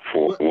than one.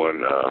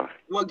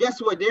 Well, guess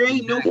what? There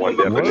ain't no one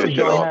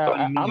definition.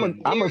 I'm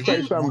gonna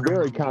say something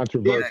very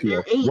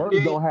controversial.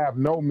 Words don't have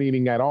no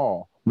meaning at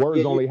all.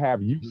 Words only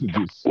have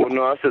usages. Well,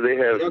 no, I said they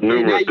have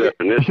numerous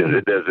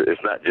definitions.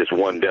 It's not just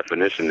one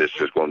definition that's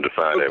just going to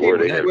define that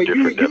word. They have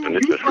different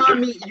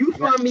definitions. You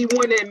find me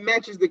one that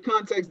matches the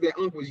context that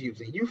Unc was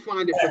using. You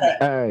find it for me.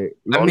 Hey,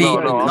 the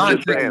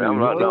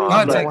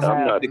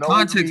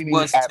context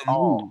was to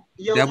move.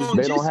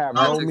 They don't have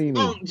no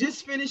meaning.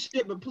 Just finish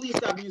it, but please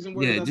stop using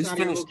words outside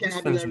of your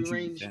vocabulary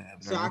range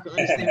so I can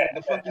understand what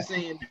the fuck you're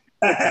saying.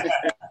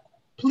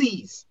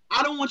 Please.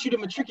 I don't want you to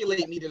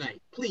matriculate me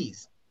tonight.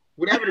 Please.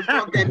 Whatever the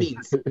fuck that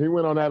means. He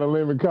went on that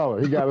 11 color.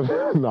 He got a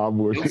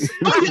bullshit.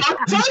 I'm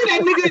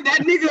telling you that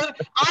nigga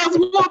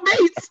Oswald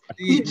Bates.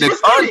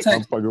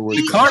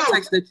 The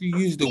context that you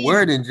used the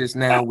word in just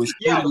now was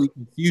totally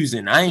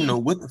confusing. I didn't know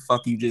what the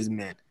fuck you just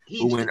meant.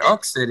 But when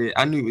Unc said it,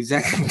 I knew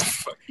exactly what the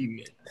fuck he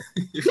meant.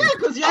 Yeah,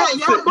 because y'all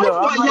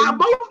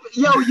both,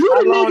 you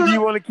the nigga. Do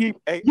you want to keep?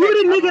 You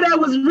the nigga that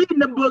was reading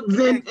the books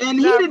and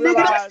he the nigga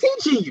that's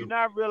teaching you. Do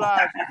not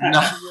realize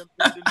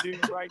you're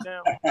right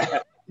now.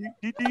 Do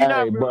you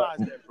not realize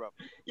that, bro?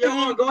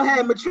 Yo, go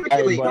ahead,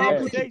 matriculate.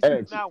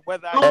 X, I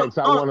want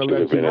to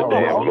let you know.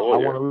 I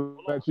want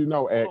to let you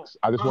know, X.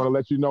 I just want to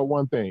let you know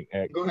one thing,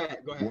 X. Go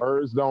ahead.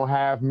 Words don't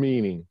have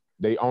meaning.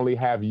 They only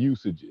have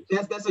usages.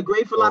 That's a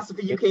great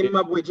philosophy you came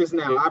up with just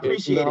now. I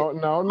appreciate it.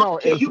 No.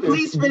 Can you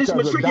please finish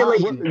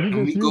matriculating?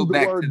 You just used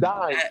the word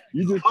dying.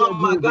 You just oh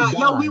my God,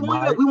 yo, we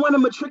want to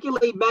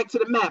matriculate back to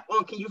the map.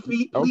 Can you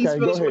please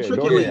finish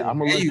matriculating? I'm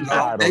gonna let you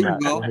slide on that.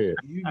 Go ahead.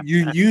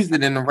 You used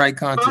it in the right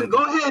context.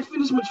 Go ahead,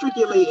 finish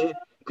matriculating.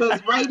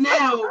 Because right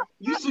now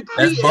you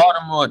secrete.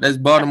 That's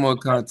Baltimore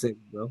context,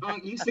 bro.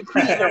 You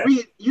secrete a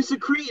reading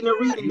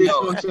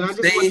dysfunction.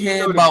 Stay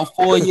here about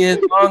 4 years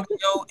longer,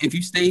 yo. If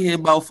you stay here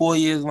about 4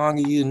 years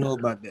longer, you know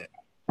about that.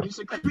 You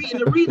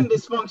secreting a reading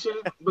dysfunction,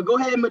 but go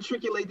ahead and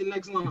matriculate the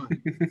next line.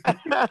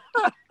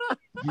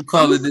 You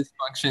call it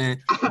dysfunction.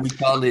 We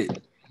call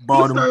it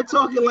Baltimore. You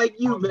start talking like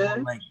you,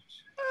 man.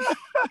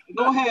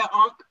 Go ahead,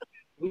 Unc.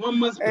 One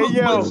must put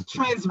one's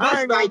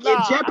transvestite in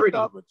jeopardy.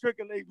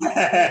 Matriculate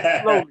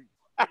slowly.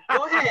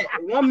 Go ahead.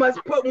 One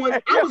must put one.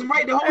 I was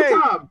right the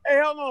whole time. Hey,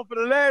 hold on. For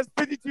the last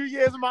 52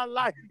 years of my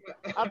life,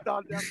 I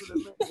thought that was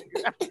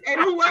the Hey,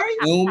 don't worry.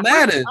 It don't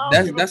matter.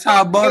 That's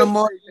how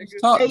Baltimore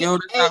talk, yo.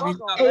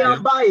 Hey,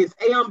 I'm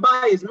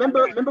biased.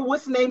 Remember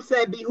what's the name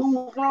said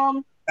behoove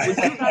wrong? Was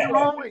you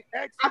wrong?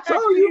 I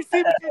told you.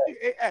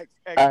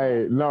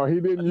 Hey, no,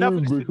 he didn't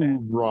use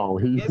behoove wrong.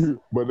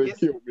 But they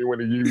killed me when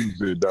he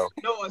used it, though.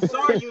 No,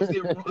 Asar used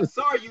it wrong.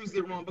 Asar used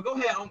it wrong. But go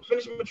ahead.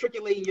 Finish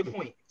matriculating your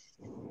point.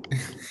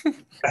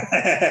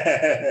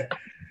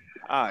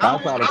 I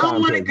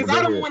don't want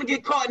to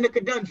get caught in the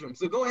conundrum.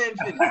 So go ahead and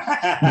finish.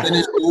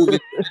 Finish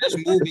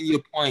moving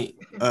your point.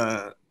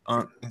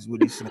 That's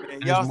what he said.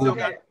 And y'all still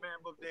got the man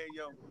up there,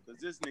 yo,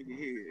 because this nigga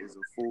here is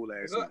a fool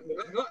ass.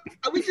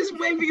 We just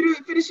wait. waiting for you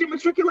to finish your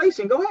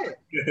matriculation. Go ahead.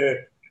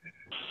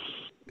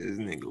 This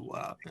nigga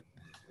wild.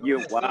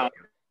 You're wild.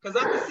 Because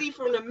I can see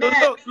from the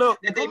map look,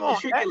 that they come on,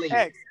 matriculated.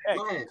 X,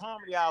 Go ahead.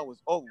 comedy hour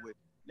was over with.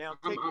 Now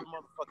take your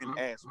motherfucking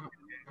ass.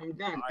 I'm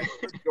done. All right,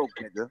 good joke,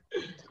 nigga.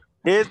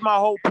 Here's my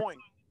whole point.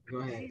 Go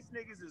ahead. These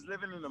niggas is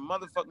living in the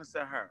motherfucking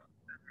Sahara.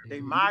 They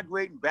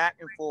migrating back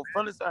and forth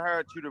from the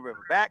Sahara to the river,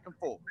 back and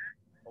forth.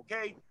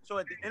 Okay? So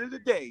at the end of the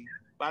day,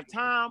 by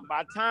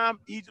time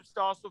Egypt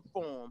starts to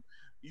form,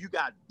 you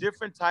got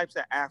different types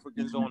of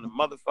Africans on the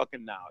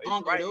motherfucking Nile.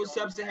 Are those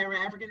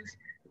sub-Saharan Africans?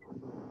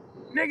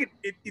 Nigga,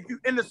 if you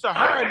in the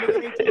Sahara,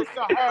 nigga, into the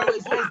Sahara.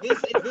 Is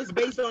this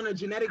based on a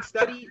genetic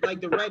study, like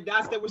the red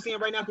dots that we're seeing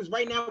right now? Because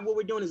right now what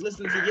we're doing is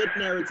listening to your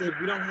narrative.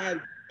 We don't have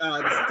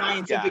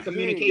scientific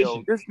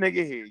communication. This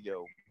nigga here,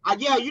 yo.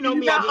 Yeah, you know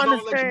me. I just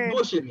don't let you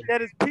bullshit me.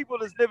 That is people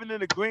that's living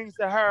in the Green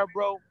Sahara,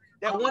 bro.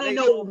 I want to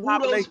know who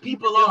those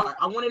people are.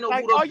 I want to know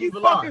who those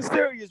people are. Are you fucking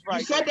serious right now?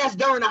 You said that's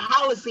during the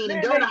Holocene,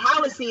 and during the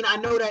Holocene, I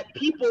know that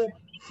people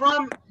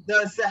from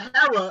the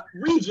Sahara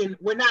region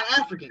were not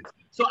Africans.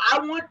 So I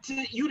want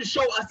you to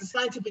show us the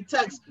scientific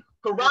text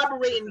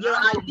corroborating your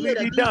idea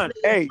that done.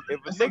 Hey, if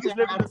a nigga's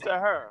living in the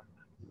Sahara,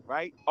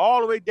 right,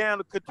 all the way down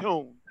to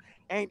Khartoum,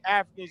 ain't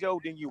Africans, yo,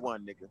 then you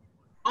won, nigga.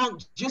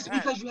 Just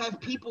because you have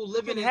people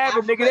living in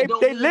Africa, Africa,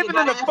 they living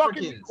in the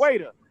fucking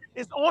equator.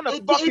 It's on the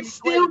fucking It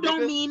still equator,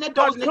 don't nigga. mean that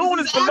those niggas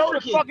is below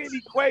Africans. the fucking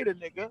equator,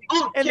 nigga.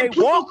 And they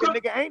people walking, come,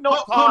 nigga. Ain't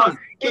no cars,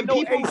 ain't no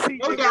people, AC.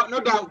 No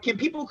doubt. Can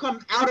people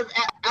come out of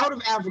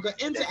Africa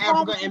into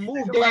Africa and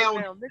move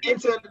down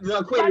into the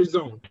equator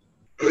zone?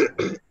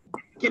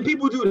 Can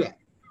people do that?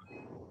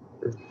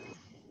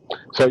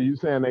 So you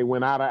saying they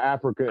went out of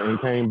Africa and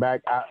came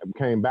back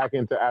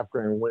into Africa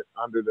and went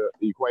under the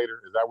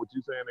equator? Is that what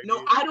you saying?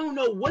 No, I don't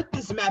know what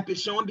this map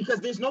is showing because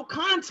there's no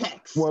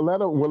context. Well,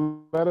 let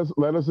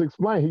us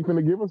explain. He's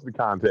gonna give us the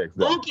context.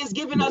 Monk is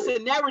giving us a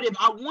narrative.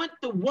 I want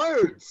the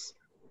words.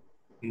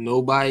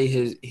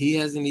 He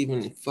hasn't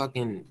even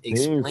fucking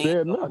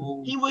explained.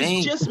 He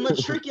was just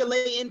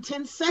matriculating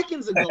 10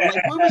 seconds ago.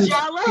 Like, where was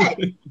y'all at?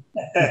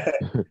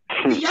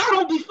 Y'all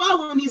don't be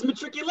following these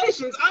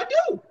matriculations. I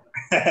do.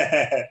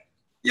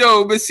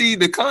 Yo, but see,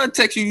 the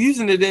context you're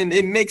using it in,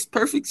 it makes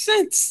perfect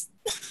sense.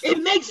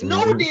 It makes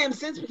no damn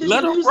sense because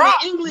let you're him using rock.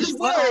 an English Just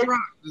word.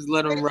 Just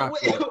let him rock.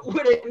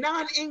 With a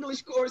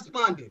non-English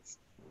correspondence.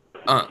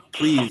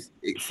 Please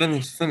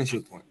finish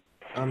your point.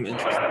 I'm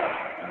interested.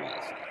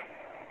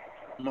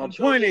 My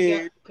point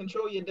is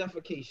control your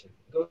defecation.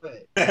 Go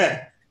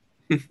ahead.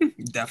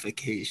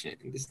 Defecation.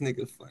 This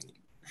nigga funny.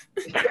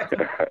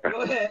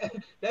 Go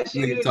ahead. That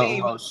shit nigga talking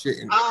about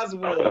shit.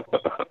 Oswald.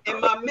 And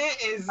my man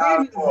is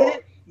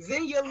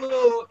Zen your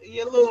little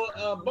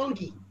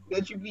bunkie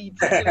that you be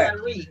teaching how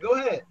to read. Go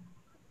ahead.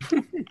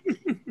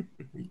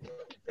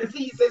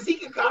 Since he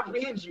can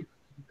comprehend you,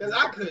 because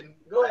I couldn't.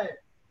 Go ahead.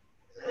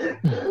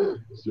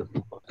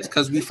 It's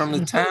because we from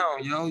the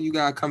town, yo. You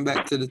gotta come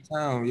back to the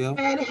town, yo.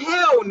 And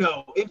hell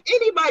no. If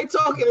anybody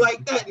talking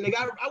like that, nigga,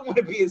 I want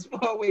to be as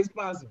far away as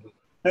possible.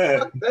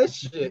 Fuck that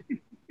shit.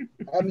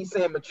 Had me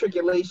saying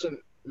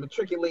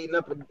matriculating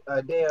up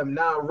a damn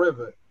Nile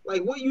River.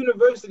 Like, what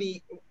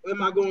university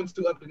am I going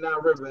to up the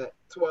Nile River at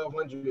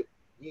 12,000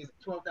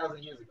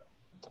 years ago?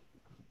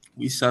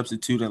 We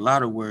substitute a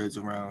lot of words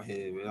around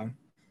here, yo.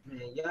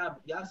 Man,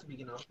 y'all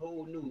speaking a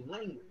whole new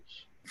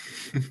language.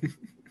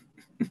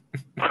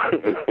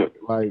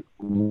 Like,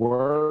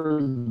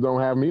 words don't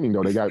have meaning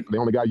though. They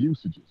only got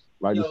usages.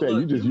 Like you said,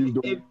 you just used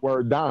the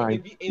word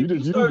dime. You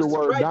just used the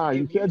word dime.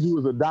 You said you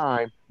was a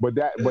dime, but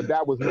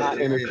that was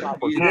not in its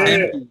proper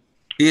context.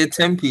 He a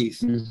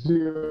 10-piece.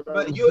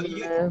 But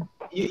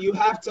you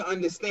have to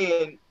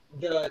understand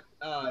the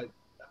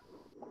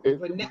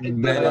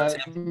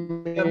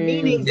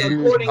meanings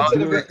according to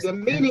the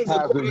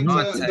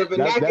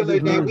vernacular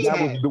that we have.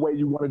 That was the way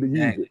you wanted to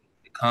use it.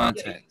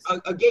 Context.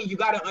 Again, you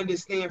got to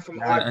understand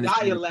from our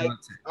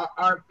dialect,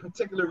 our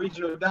particular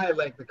regional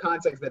dialect, the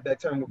context that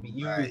term would be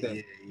used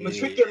in.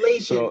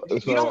 Matriculation. You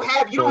don't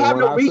have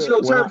no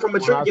regional term for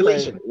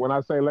matriculation. When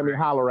I say let me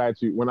holler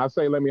at you,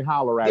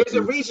 there's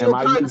a regional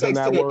context to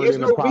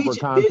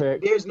that.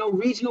 There's no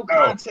regional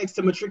context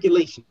to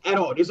matriculation at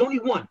all. There's only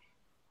one.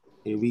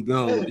 Here we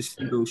go. This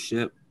single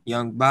ship.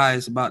 Young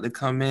Bias about to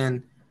come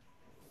in.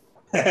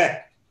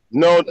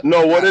 No.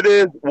 What it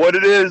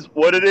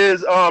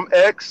is.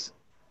 X.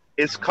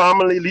 It's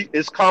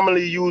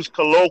commonly used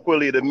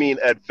colloquially to mean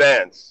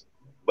advanced,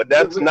 but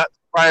that's not the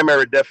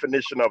primary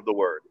definition of the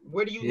word.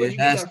 Where do you get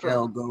that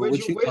from? Where'd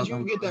you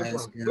get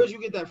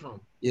that from?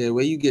 Yeah,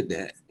 where you get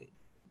that?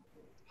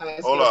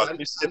 Hold on, let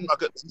me see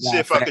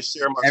if I can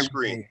share my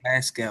screen.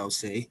 Haskell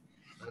say.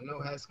 I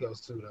know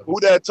Haskell's too. Who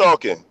that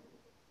talking?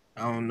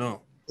 I don't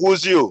know.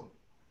 Who's you?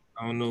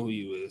 I don't know who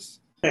you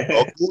is.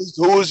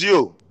 Who's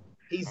you?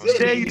 He's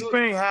in.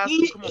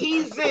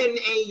 He's in,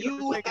 and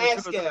you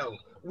Haskell.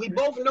 We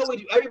both know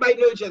it. Everybody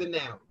know each other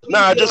now. Please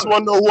I just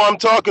want to know who I'm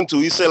talking to.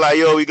 He said like,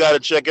 yo, we got to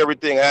check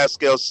everything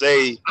Haskell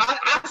say.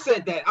 I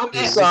said that. I'm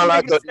you sound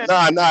like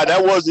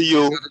that wasn't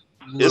you.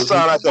 It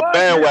sounds like a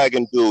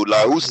bandwagon dude.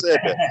 Like, who said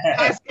that?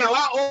 Haskell,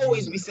 I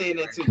always be saying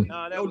that too.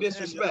 No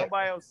disrespect.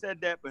 Nobody else said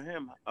that but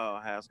him,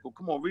 Haskell.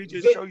 Come on, read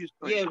your show your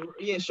screen.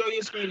 Yeah, show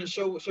your screen and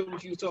show what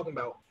you was talking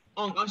about.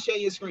 I'll share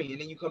your screen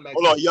and then you come back.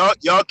 Hold on,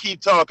 y'all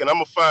keep talking. I'm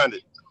gonna find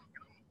it.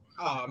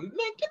 Oh man,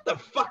 get the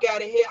fuck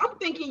out of here. I'm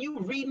thinking you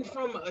reading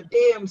from a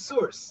damn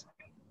source.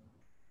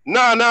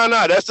 No.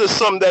 That's just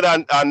something that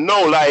I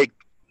know. Like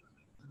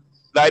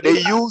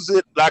they use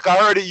it. Like I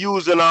heard it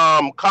used in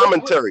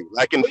commentary,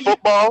 like in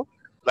football.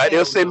 Like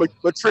they'll say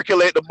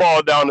matriculate the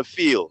ball down the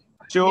field.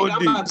 Sure do.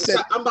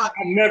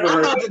 You've never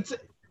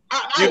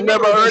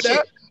heard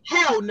that?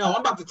 Hell no.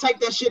 I'm about to type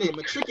that shit in.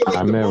 Matriculate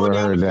I the never ball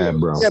down heard the that,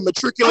 field. bro. Yeah,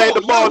 matriculate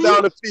the ball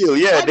down the field.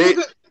 Yeah,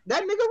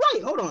 that nigga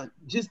right. Hold on.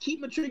 Just keep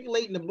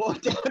matriculating the ball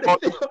down the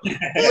field.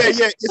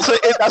 Yeah.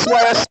 That's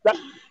why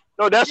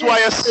that's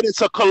why I said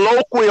it's a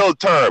colloquial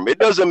term. It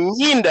doesn't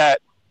mean that,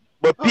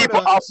 but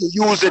people often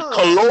use it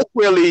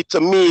colloquially to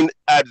mean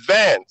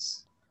advance.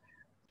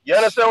 You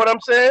understand what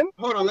I'm saying?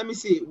 Hold on, let me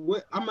see.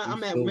 I'm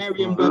at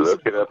Merriam-Webster.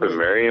 Look it up in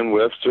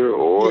Merriam-Webster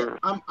or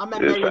I'm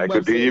at Merriam-Webster.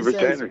 Encyclopedia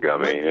Britannica. I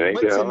mean, it ain't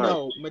that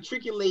hard.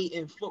 Matriculate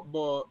in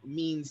football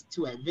means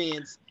to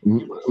advance.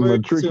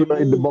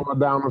 Matriculate the ball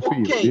down the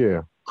field. Okay.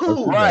 Yeah.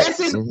 Cool. Right. That's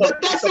in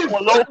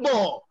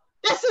football.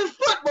 That's in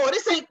football.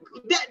 This ain't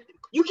that.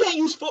 You can't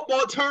use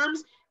football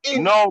terms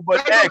in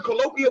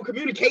colloquial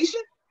communication.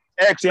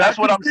 X, that's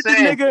what I'm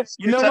saying.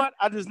 You know what?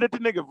 I just let the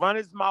nigga run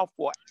his mouth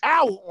for an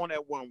hour on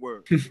that one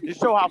word to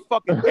show how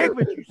fucking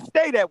ignorant you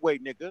stay that way,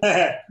 nigga.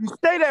 You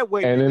stay that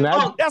way, and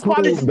nigga. That's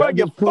why they run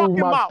your fucking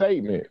mouth.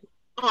 Statement.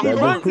 He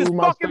runs his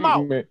fucking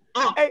mouth.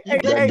 Hey,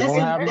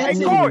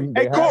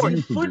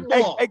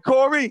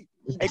 Corey,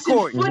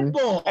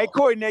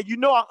 now you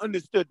know I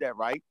understood that,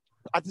 right?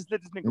 I just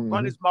let this nigga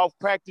run his mouth,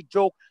 crack the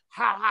joke.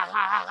 Ha, ha, ha,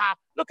 ha, ha.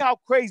 Look how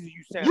crazy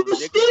you sound. You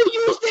still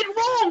used it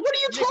wrong. What are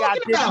you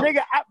talking about?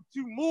 Nigga,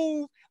 to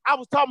move. I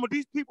was talking about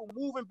these people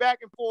moving back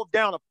and forth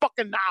down a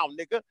fucking Nile,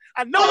 nigga.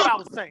 I know what I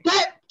was saying.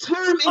 That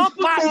term in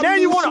football now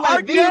you want to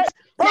argue that?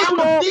 First of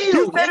all,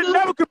 you said it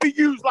never could be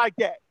used like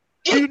that.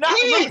 Do you not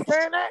remember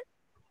saying that?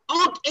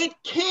 It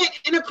can't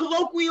in a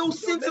colloquial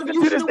sense of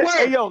using the word.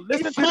 Hey, yo,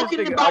 listen to this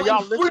nigga. Are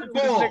y'all listening to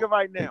this nigga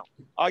right now?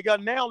 Are y'all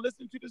now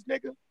listening to this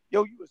nigga?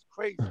 Yo, you was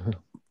crazy.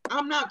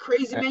 I'm not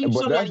crazy, man. You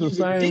still use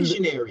a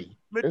dictionary.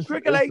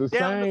 Matriculate it's the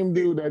down same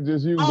the dude that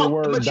just used the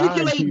word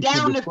matriculate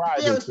down the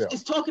field.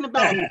 It's talking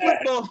about a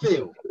football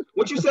field.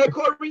 What you said,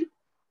 Corey?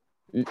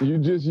 You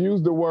just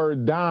used the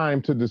word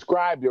dime to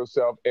describe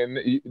yourself, and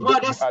a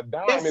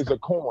dime is a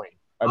coin.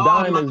 A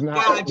dime is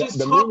not. God,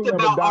 the meaning of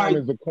a dime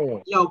is a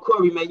coin. Yo,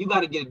 Corey, man, you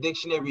got to get a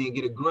dictionary and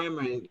get a grammar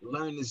and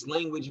learn this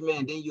language,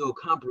 man. Then you'll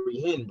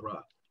comprehend,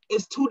 bro.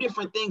 It's two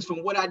different things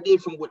from what I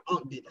did from what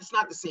Unc did. That's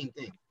not the same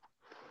thing.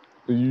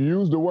 You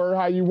used the word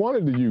how you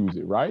wanted to use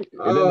it, right?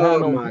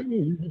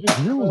 You just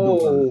used the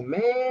word.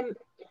 Man.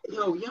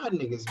 Yo, y'all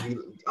niggas be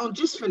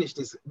just finish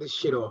this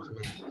shit off,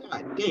 man.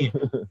 God damn.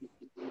 You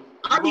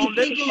won't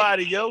let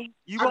nobody, yo.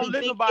 You won't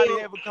let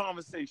nobody have a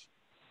conversation.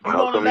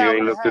 How come you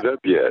ain't looked it up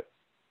yet?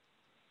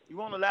 You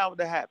won't allow it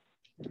to happen.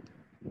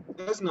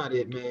 That's not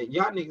it, man.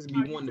 Y'all niggas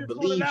be wanting to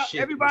believe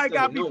shit. Everybody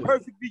got to be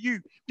perfect for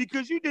you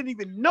because you didn't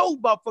even know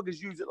motherfuckers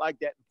use it like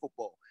that in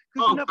football.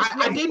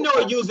 I didn't know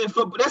it using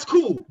football. That's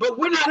cool, but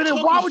we're not.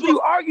 Then why would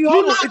you argue?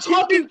 You're not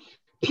talking.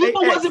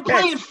 People wasn't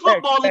playing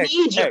football in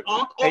Egypt,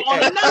 or on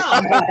the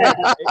Nile.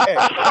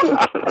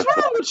 What's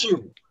wrong with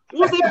you?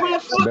 What was they playing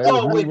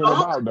football with?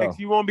 X,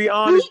 you won't be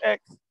honest,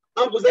 X.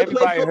 Was they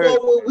playing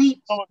football with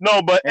wheat?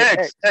 No, but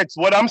X.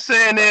 What I'm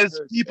saying is,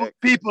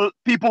 people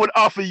would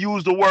often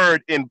use the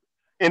word in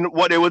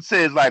what they would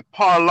say is like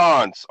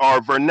parlance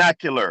or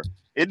vernacular.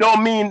 It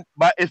don't mean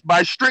by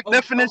strict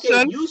definition.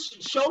 Okay, you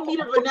show me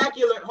the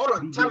vernacular. Hold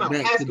on, time out.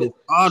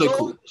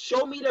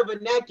 Show me the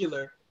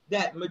vernacular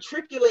that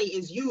matriculate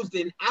is used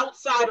in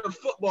outside of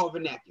football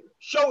vernacular.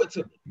 Show it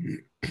to me.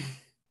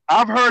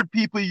 I've heard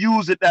people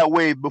use it that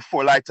way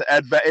before, like to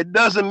advance. It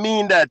doesn't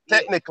mean that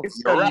technically.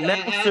 I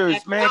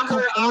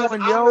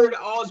heard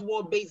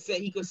Oswald Bates say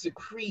he could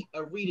secrete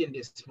a reading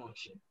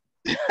dysfunction.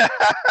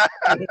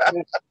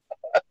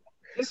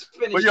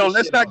 But yo,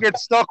 let's not get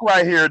stuck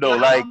right here though.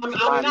 Like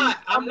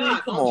I'm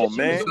not. Come on,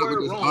 man.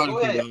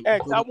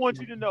 X, I want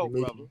you to know,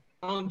 brother.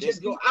 I've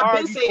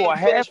been saying for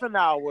half an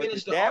hour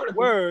that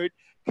word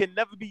can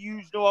never be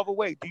used no other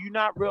way. Do you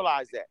not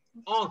realize that?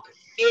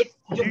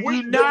 Do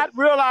you not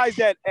realize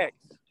that, X?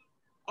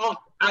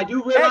 I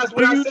do realize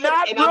what I said,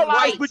 and I'm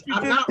right.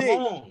 I'm not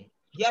wrong.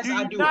 Yes,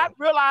 I do. Do you not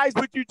realize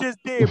what you just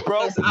did,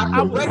 bro? Yes,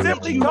 I was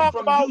simply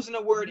talking about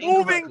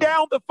moving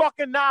down the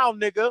fucking Nile,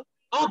 nigga.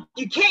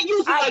 You can't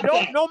use it like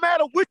that. No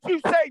matter what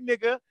you say,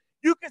 nigga,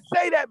 you can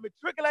say that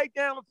matriculate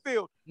down the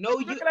field.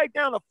 Matriculate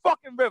down the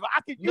fucking river.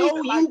 I can use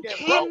it like that,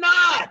 you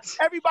cannot.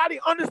 Bro.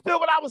 Everybody understood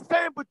what I was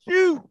saying, but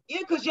you. Yeah,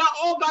 because y'all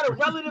all got a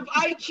relative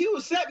IQ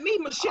except me.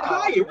 My shit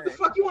higher. Man. What the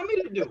fuck you want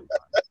me to do?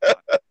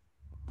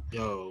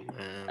 Yo,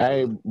 man.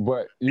 Hey,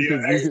 but you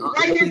can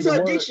right into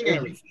a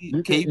dictionary.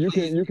 You can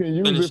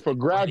use it for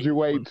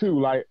graduate too.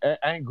 Like,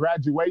 ain't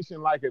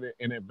graduation like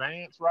an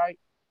advance, right?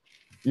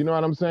 You know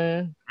what I'm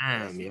saying?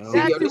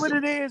 Exactly what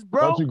it is,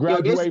 bro. Don't you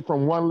graduate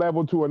from one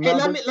level to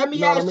another? Hey, let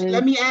me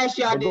ask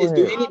y'all this.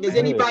 Does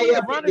anybody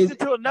up run this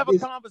into another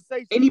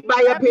conversation?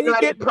 Anybody up here know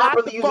how to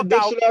properly use a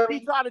dictionary?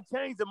 He try to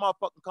change the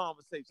motherfucking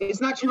conversation. It's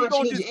not trying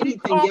to change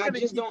anything. Y'all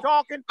just don't.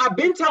 I've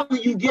been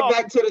telling you get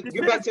back to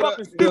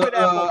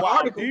the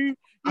article.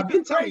 I've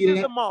been telling you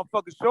that.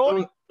 Motherfucker,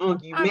 shorty. You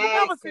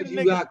mad because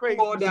you got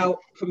called out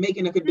for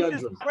making a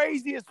conundrum.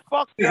 Crazy as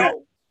fuck,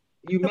 yo.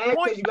 You mad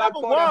because you got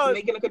called out for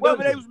making a conundrum.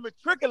 Whether they was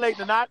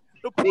matriculating or not,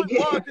 the point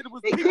was that it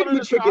was people in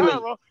the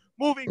Sahara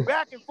moving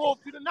back and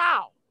forth to the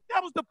Nile.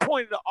 That was the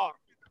point of the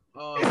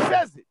article. It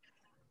says it.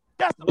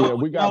 That's the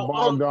we got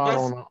bogged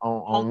down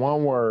on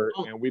one word,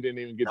 and we didn't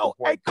even get the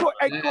point.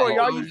 Hey, Corey,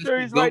 are you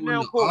serious right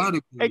now,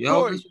 Corey? Hey,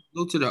 Corey,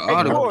 go to the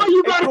article. All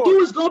you gotta do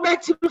is go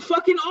back to the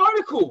fucking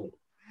article.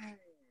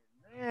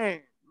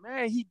 Man,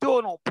 he do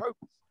it on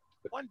purpose.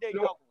 One day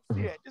y'all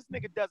gonna see that. This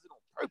nigga does it on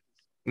purpose.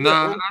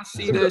 Nah, I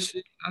see that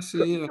shit. I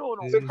see it.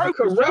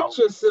 Correct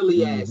your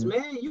silly ass,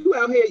 man. You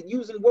out here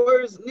using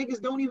words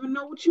niggas don't even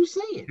know what you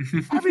saying.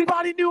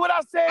 Everybody knew what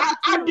I said.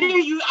 I dare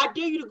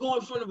you to go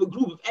in front of a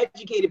group of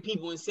educated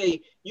people and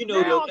say, you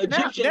know, the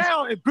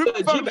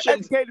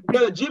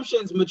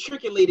Egyptians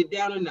matriculated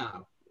down the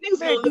Nile. Niggas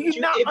gonna look at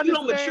you if you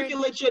don't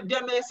matriculate your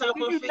dumb ass out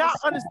my face. Do you not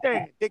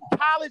understand the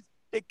college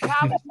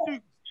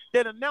students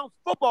that announce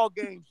football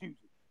games use it?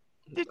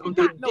 They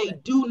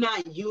do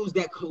not use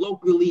that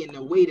colloquially in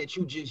the way that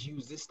you just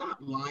used it. Stop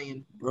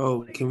lying,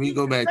 bro. Can we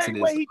go back to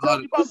this? He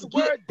told you about the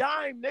word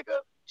dime, nigga.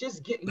 It's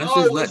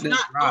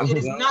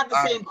not the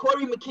same.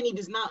 Corey McKinney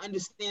does not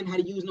understand how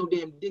to use no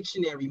damn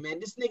dictionary, man.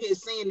 This nigga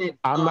is saying that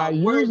I'm not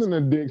using a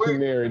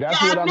dictionary.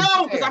 That's what I'm saying.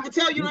 I know, because I can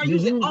tell you don't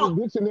use it. You use a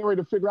dictionary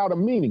to figure out a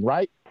meaning,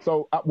 right?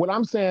 So what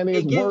I'm saying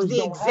is words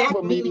don't have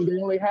a meaning.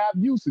 They only have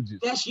usages.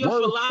 That's your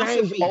words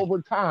philosophy. Change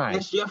over time.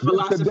 That's your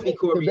philosophy,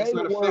 Corey. It's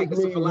not a fact.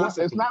 It's a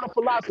philosophy. It's not a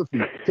philosophy.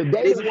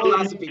 Today's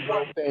philosophy,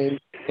 bro.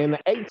 In the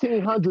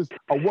 1800s,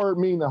 a word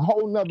means a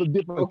whole nother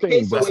different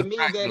thing. So it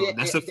means that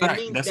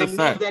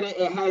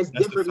it has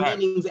different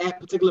meanings at a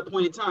particular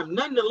point in time.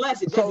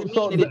 Nonetheless, it doesn't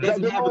mean that it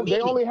doesn't have a meaning.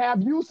 They only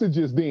have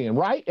usages then,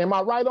 right? Am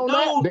I right on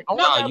that?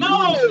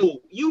 No,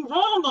 you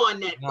wrong on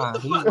that. What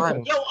the fuck?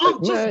 Yo,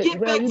 just get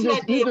back to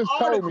that damn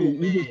article.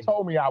 You just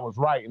told me I was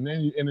right, and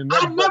then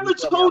I never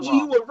told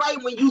you were right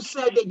when you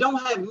said they don't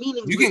have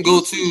meanings. You can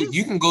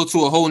go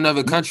to a whole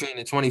nother country in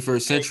the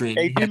 21st century.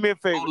 Hey, do me a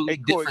favor.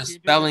 Different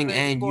spelling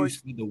and use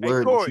for the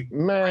word.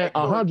 Man,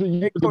 100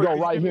 years ago,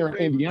 right here in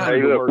Indiana.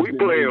 Hey, look, we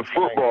playing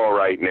football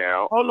right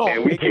now,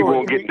 and we keep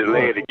on getting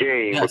delayed the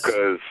game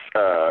because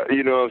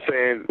you know what I'm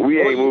saying.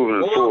 We ain't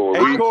moving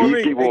forward. We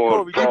keep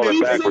on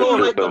falling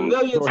backwards. Like a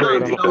million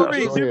times. Go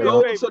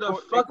to the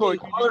fucking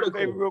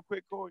article real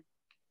quick, Corey.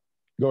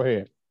 Go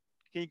ahead.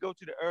 Can you go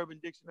to the Urban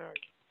Dictionary?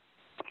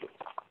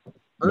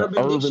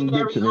 Urban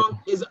Dictionary.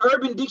 Is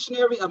Urban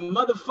Dictionary a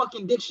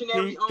motherfucking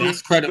dictionary?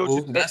 That's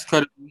credible. That's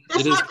credible.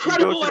 That's not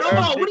credible at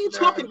all. What are you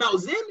talking about,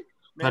 Zen?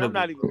 Man, I'm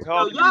not even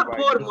talking. Y'all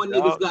Baltimore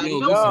niggas got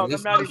no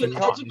fucking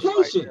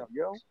education.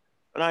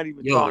 I'm not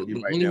even talking to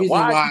you right now.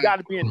 Why you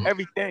gotta be in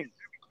everything?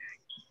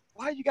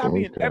 Why you gotta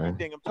be in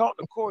everything? I'm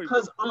talking to Corey.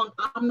 Because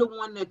I'm the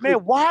one that. Man,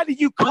 why do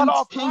you cut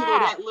off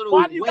that little?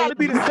 Why do you gotta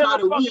be the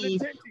center of fucking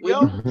attention,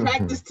 yo?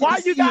 Why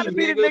you gotta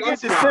be the nigga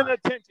at the center of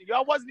attention? Yo,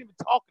 I wasn't even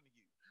talking to you.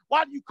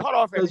 Why do you cut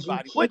off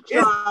everybody? What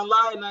is?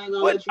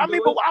 I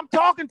mean, but I'm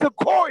talking to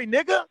Corey,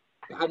 nigga.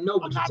 I know,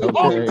 but you're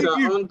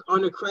talking to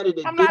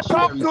unaccredited. I'm not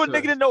talking to a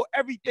nigga that know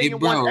everything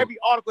and wants every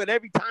article at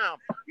every time.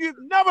 You've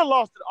never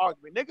lost an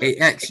argument, nigga. Hey,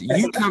 X,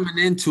 you coming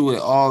into it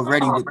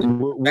already with the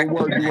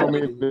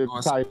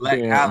black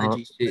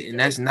allergy shit, and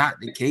that's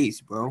not the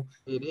case, bro.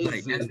 It is.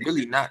 Like, that's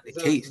really not the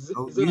case,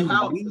 bro.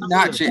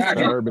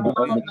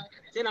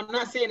 Then I'm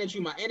not saying that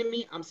you're my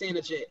enemy. I'm saying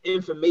that your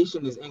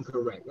information is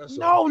incorrect. That's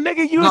all. No,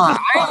 nigga, you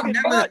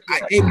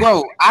hey,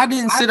 bro, I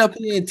didn't sit up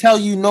here and tell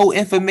you no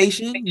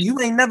information. You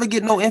ain't never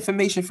get no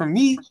information from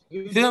me.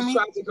 You feel me?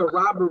 Tried to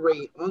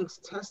corroborate Unc's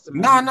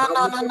testimony. No. I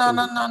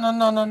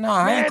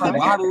ain't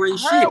corroborate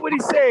shit. I heard what he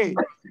said.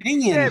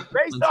 He said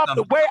based off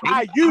the way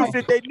I used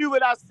it, they knew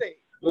what I said.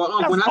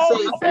 Well, when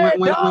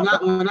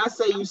I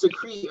say you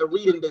secrete a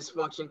reading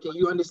dysfunction, can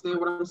you understand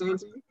what I'm saying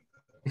to you?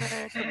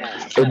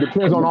 It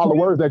depends on all the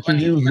words that you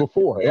used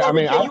before. I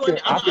mean, I'm gonna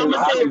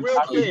say it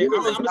real clear.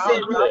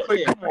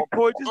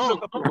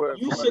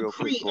 You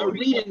secrete a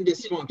reading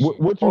dysfunction.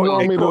 What you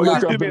want me to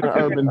look up in the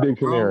Urban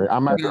Dictionary?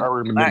 I'm at the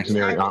Urban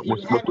Dictionary.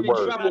 What's the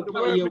word?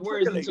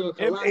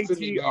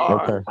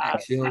 Okay.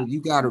 You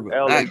gotta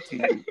relax.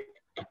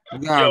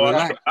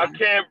 I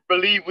can't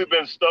believe we've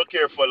been stuck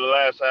here for the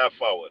last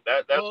half hour.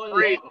 That's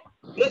crazy.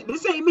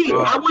 This ain't me.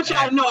 I want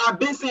y'all to know I've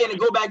been saying to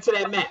go back to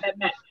that map.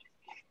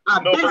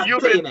 But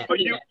you've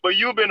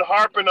been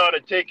harping on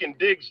it, taking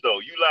digs though.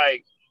 You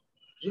like.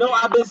 No,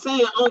 I've been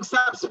saying,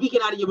 stop speaking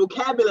out of your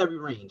vocabulary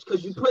range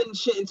because you're putting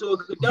shit into a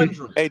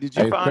conundrum. Hey, did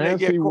you find that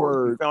fancy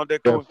word?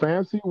 A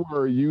fancy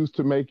word used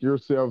to make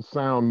yourself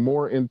sound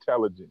more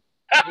intelligent.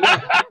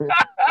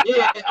 Yeah,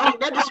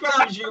 that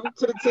describes you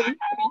to the T.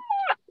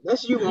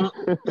 That's you, Unc.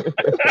 Let's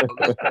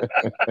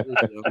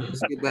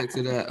get back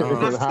to that.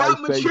 Now stop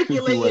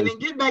matriculating and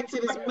get back to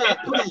this map,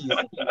 please.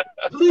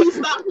 Please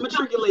stop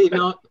matriculating,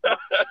 Unc.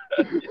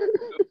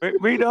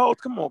 Read the whole.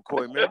 Come on,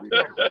 Corey, man.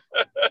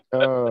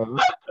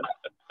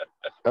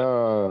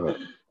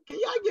 Can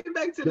y'all get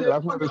back to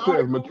that's what it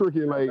says.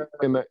 Matriculate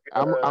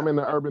I'm in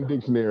the Urban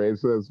Dictionary. It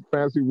says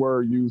fancy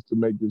word used to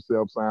make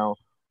yourself sound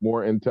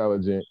more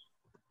intelligent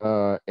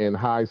in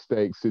high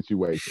stakes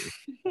situations.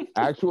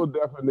 Actual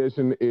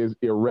definition is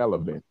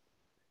irrelevant.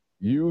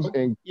 Use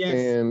and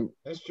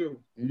that's true.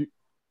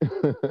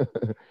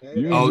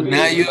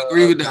 Now you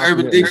agree with the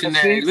Urban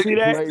Dictionary. See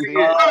that?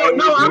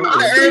 No, I'm the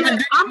Urban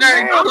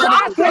Dictionary.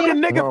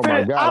 Oh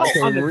my God, I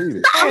can't read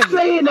it. I'm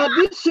saying that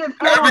this shit.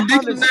 Urban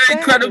Dictionary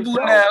incredible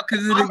now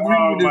because it agrees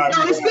with No,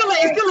 it's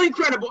still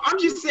incredible. I'm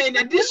just saying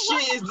that this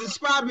shit is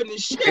describing the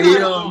shit.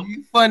 Yo,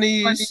 you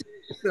funny as shit.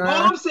 All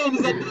I'm saying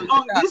is that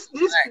this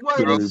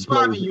word is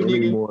describing you,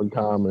 nigga.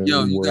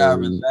 Yo, you gotta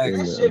relax.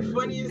 That shit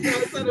funny as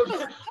hell. Instead of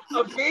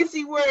a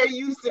fancy word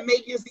used to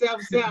make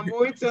yourself sound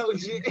more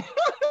intelligent.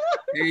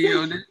 Hey,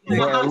 yo, this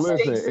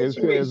listen, it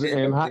says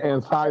in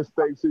high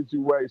stakes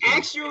situations.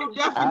 Actual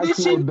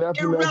definition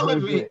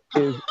irrelevant.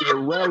 Is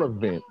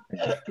irrelevant.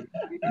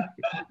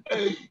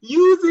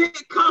 Use it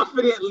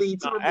confidently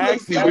to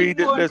replace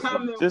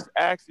just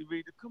actually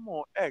read it. Come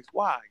on, X.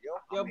 Why, yo?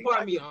 Yo,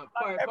 pardon me,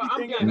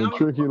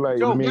 Matriculate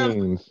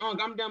means.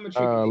 I'm done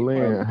matriculating.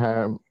 Lynn,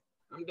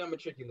 I'm done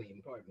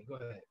matriculating. Pardon me. Go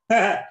ahead.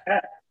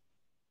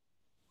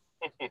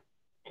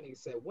 He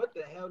said, "What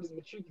the hell does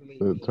matriculate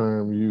mean?" The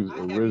term used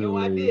originally. I have no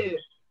idea,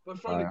 but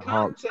from the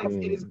context,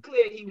 it is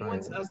clear he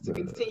wants us to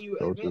continue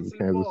advancing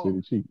the ball.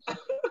 Kansas City Chiefs.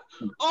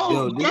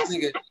 Oh, yes.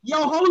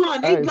 Yo, hold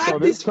on. They got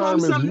this from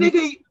some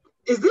nigga.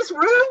 Is this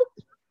real?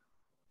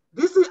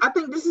 I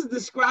think this is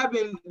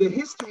describing the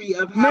history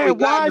of how. Man,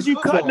 why is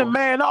you cutting the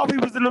man off? He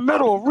was in the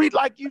middle. Read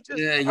like you just.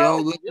 Yeah, yo,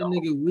 let the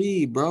nigga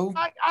read, bro.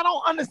 Like, I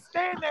don't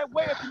understand that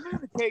way of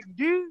communicating,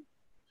 dude.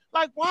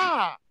 Like,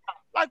 why?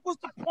 Like,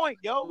 what's the point,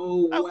 yo?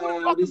 Like, what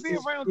the fuck is be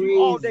around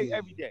you all day,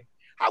 every day?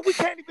 How we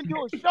can't even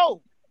do a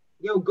show?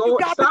 Yo, you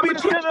got to be the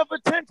center of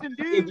attention,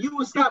 dude. If you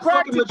would stop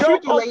fucking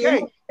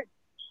matriculating. Okay.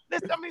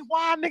 Listen, I mean,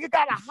 why a nigga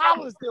got a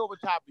holler still over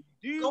top of you,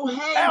 dude? Go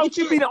ahead. Else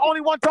you be the only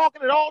one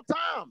talking at all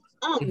times.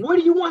 Where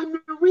do you want him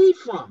to read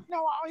from?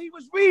 No, he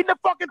was reading the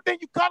fucking thing.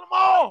 You cut him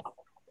off.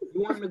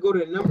 You want him to go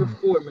to number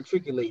 4,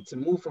 matriculate, to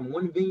move from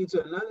one venue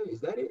to another? Is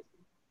that it?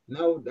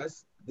 No,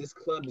 this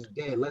club is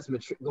dead. Let's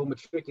go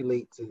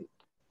matriculate to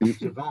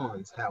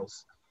Javon's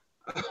house.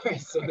 All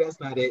right, so that's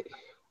not it.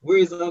 Where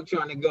is Unc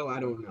trying to go? I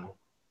don't know.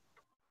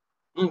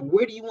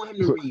 Where do you want him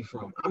to read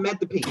from? I'm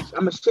at the page. I'm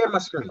gonna share my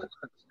screen.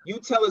 You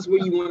tell us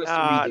where you want us to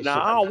read this.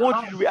 I don't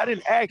want you to read. I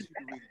didn't ask you to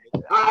read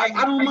it.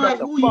 I don't mind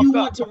who you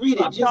want to read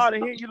it. I'm tired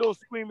of hearing your little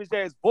squeamish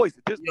ass voice.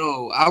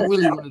 Yo, I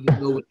really wanted to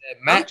know what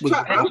that map was.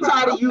 I'm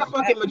tired of you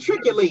fucking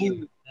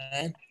matriculating.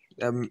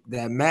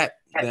 That map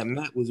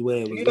was where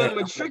it was. You done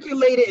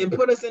matriculated and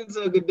put us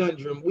into a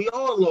conundrum. We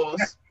all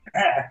lost.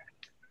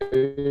 What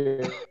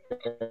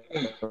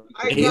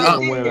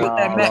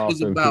that map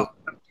was about.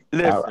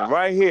 Listen,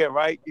 right here,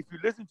 right? If you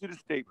listen to the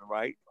statement,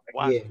 right?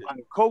 Watch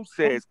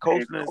this.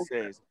 Coach Lynn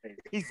says,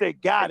 he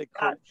said, got it,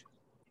 coach,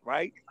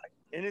 right?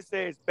 And it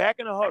says, back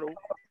in the huddle,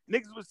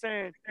 niggas was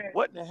saying,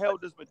 what in the hell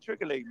does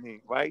matriculate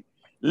mean, right?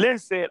 Lynn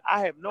said,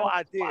 I have no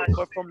idea,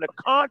 but from the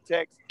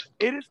context,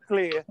 it is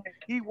clear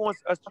he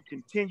wants us to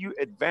continue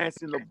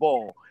advancing the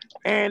ball.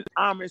 And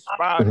I'm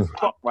inspired as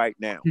fuck right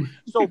now.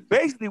 So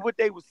basically what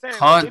they were saying,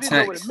 they didn't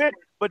know what it meant,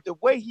 but the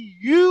way he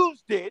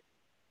used it,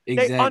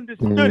 they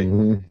understood it.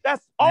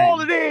 That's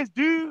all it is,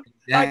 dude.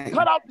 Like,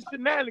 cut out the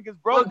shenanigans,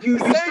 bro. You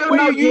still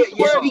know you're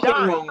speaking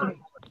wrong.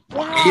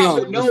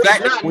 Wow. No,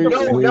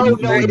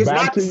 it is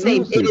not the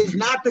same. It is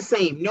not the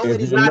same. No, it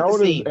is not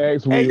the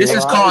same. This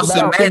is called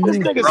semantics, this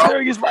nigga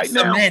serious right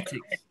now.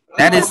 Semantics.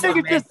 That is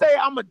nigga just say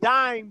I'm a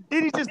dime.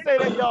 Did he just say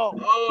that, y'all?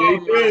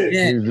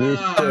 Yeah.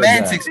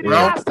 Semantics,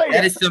 bro.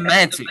 That is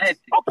semantics.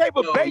 Okay,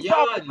 but based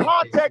off the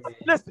context,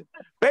 listen.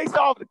 Based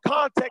off the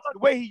context, the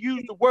way he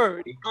used the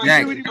word, this is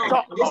coming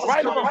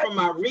from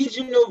my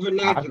regional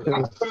vernacular.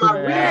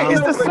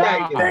 It's the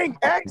same thing,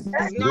 X.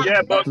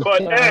 Yeah, but X,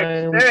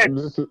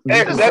 that's the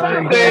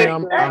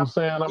thing. I'm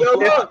saying, yo,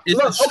 look,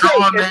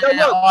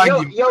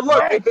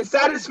 if it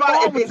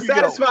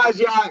satisfies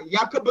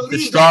y'all could believe the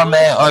straw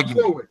man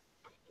argument.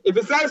 If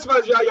it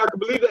satisfies y'all can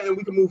believe that and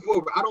we can move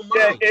forward. I don't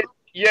mind.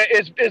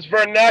 It's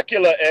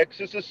vernacular,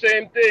 X. It's the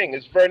same thing.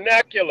 It's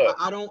vernacular.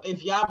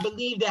 If y'all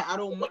believe that, I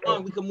don't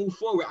mind. We can move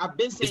forward. I've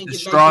been saying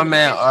it's a straw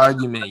man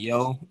argument,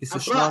 yo. It's a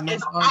straw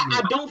man argument.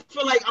 I don't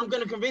feel like I'm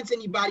gonna convince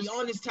anybody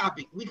on this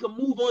topic. We can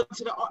move on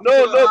to the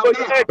but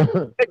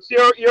X,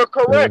 you're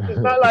correct. It's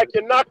not like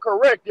you're not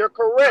correct. You're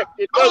correct.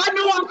 I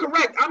know I'm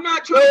correct. I'm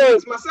not trying to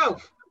convince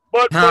myself.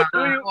 But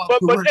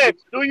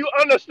X, do you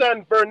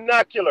understand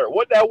vernacular?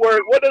 What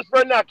does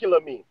vernacular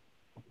mean?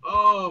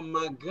 Oh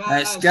my God!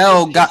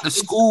 Pascal got the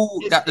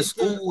school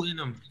in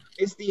him.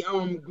 It's the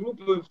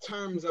group of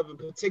terms of a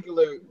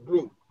particular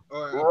group.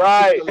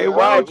 Right. Hey,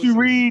 why don't you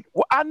read?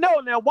 Well, I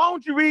know now. Why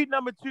don't you read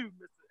number 2,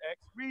 Mr. X.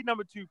 Read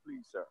number 2,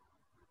 please, sir.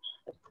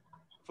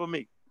 For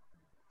me.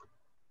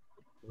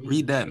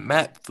 Read that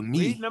map for me.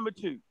 Read number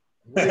 2.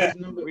 Where's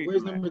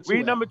number 2?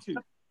 Read number 2.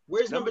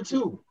 Where's number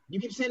 2? You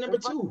keep saying number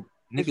 2.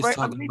 Niggas right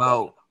talking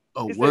about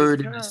a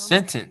word in a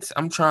sentence.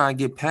 I'm trying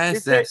to get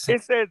past that. It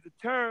says the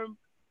term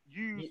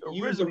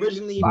used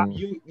originally.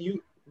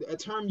 A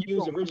term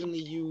used originally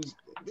used.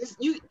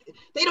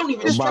 They don't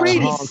even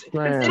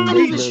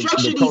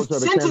structure these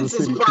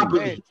sentences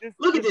properly.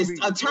 Look at this.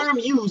 A term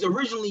used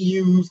originally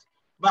used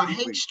by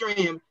Hank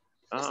Stram.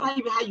 That's not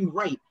even how you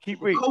write.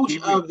 Coach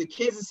of the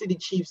Kansas City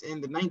Chiefs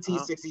in the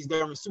 1960s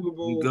during Super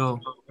Bowl.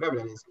 Whatever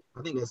that is.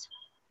 I think that's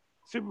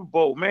Super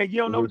Bowl. Man, you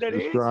don't know what that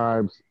is?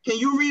 Can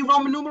you read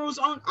Roman numerals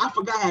on? I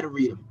forgot how to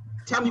read them.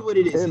 Tell me what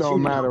it is. It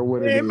don't matter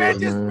what it is. Man,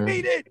 just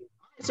read it.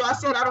 So I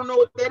said I don't know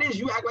what that is.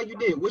 You act like you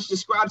did, which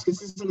describes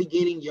consistently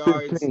gaining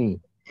yards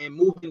 15. And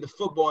moving the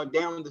football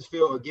down the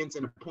field against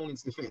an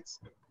opponent's defense.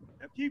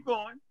 Now keep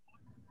going.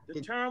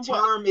 The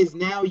term is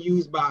now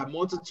used by a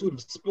multitude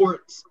of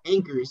sports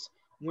anchors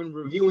when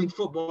reviewing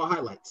football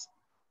highlights.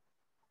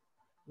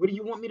 What do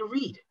you want me to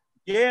read?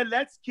 Yeah,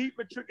 let's keep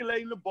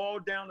matriculating the ball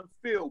down the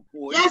field,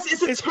 boys.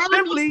 Yes, it's term.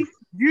 Simply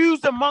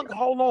used amongst.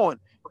 Hold on.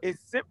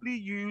 It's simply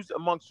used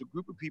amongst a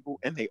group of people,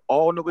 and they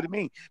all know what it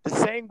means. The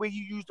same way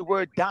you use the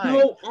word dime.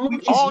 No,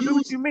 we all know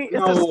what you mean.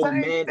 It's the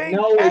same thing.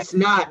 No, it's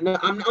not. No,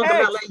 I'm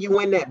not letting you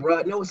win that,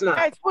 bro. No, it's not.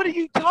 X, what are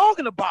you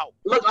talking about?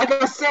 Look, like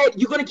I said,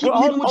 you're gonna keep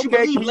believing what you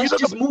believe. Let's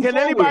just move forward. Can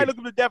anybody look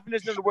at the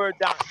definition of the word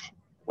dime?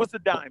 What's a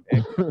dime,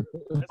 X?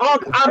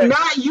 I'm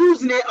not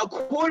using it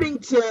according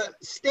to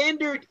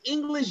standard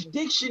English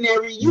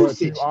dictionary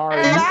usage.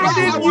 I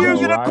didn't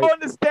use it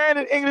according to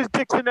standard English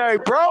dictionary,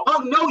 bro.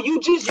 Oh no, you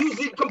just used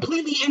it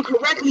completely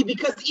incorrectly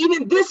because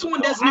even this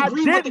one doesn't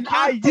agree with the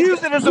context. I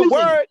used it as a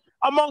word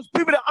amongst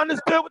people that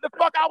understood what the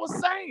fuck I was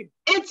saying.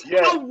 It's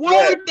a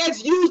word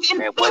that's used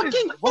in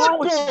fucking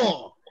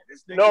football.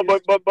 No,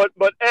 but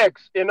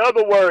X. In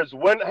other words,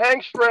 when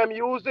Hank Stram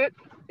used it,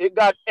 it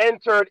got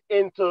entered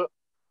into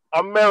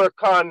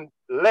American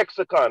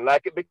lexicon,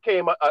 like it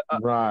became a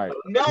right.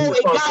 No,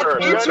 it got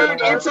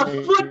entered into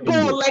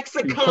football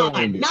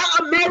lexicon, not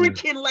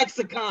American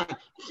lexicon.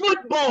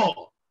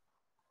 Football.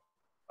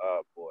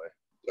 Oh boy.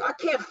 I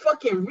can't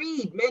fucking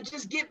read, man.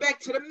 Just get back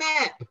to the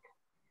map.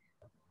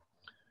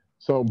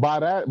 So by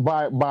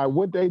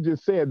what they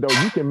just said though,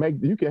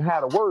 you can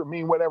have a word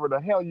mean whatever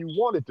the hell you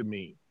want it to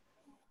mean.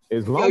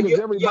 As long as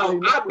everybody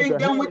knows I've been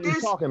done with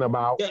this. Talking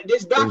about.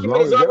 This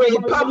document is already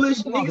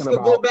published. Niggas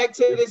can go back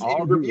to this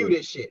and review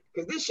this shit.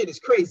 Because this shit is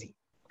crazy.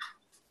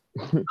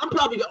 I'm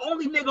probably the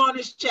only nigga on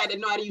this chat that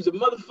know how to use a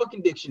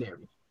motherfucking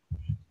dictionary.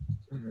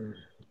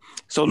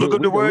 So look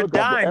up the word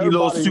dime, you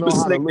little super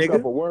slick nigga.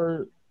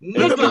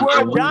 Look up the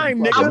word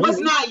dime, nigga. I was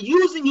not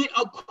using it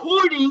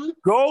according.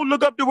 Go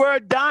look up the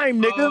word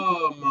dime, nigga.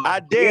 I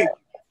did.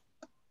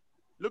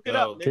 Look it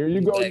up. Here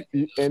you go. And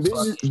then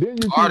you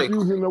keep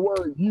using the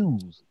word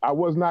use. I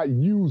was not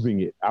using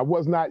it.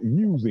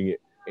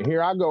 And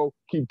here I go,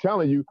 keep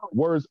telling you,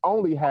 words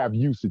only have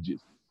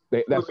usages.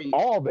 That's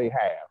all they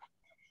have.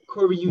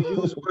 Corey, you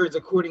use words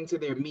according to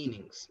their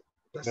meanings.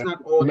 That's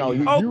not all. No,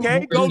 go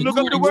look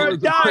up the word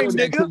dime,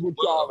 nigga.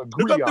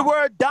 Look up the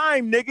word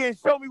dime, nigga, and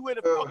show me where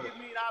the fuck it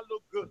mean I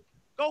look good.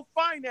 Go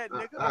find that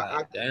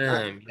nigga.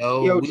 Damn,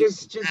 yo. Yo,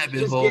 just get.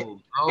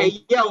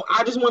 Hey, yo,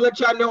 I just want to let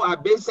y'all know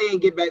I've been saying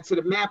get back to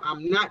the map.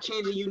 I'm not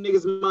changing you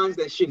niggas' minds.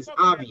 That shit is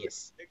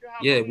obvious.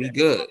 Yeah, we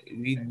good.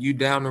 You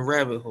down the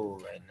rabbit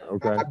hole right now.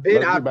 Okay.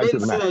 I've been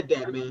said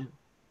that, man.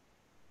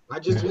 I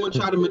just want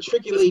y'all to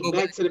matriculate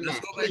back to the map.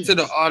 Let's go back to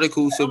the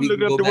article so we can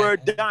go back. Look up the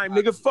word dime,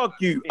 nigga. Fuck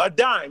you. A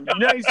dime.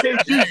 United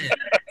States uses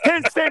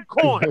 10-cent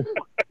coin.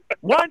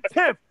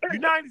 1/10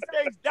 United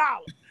States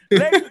dollar.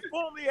 Labeled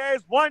formerly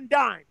as one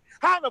dime.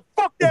 How the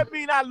fuck that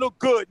mean I look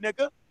good,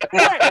 nigga?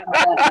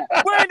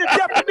 Where in the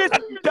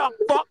definition, you dumb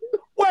fuck?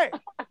 Where?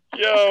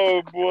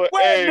 Yo, boy.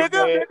 Where,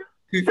 nigga?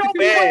 Show me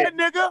where,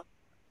 nigga.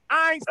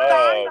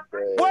 Einstein.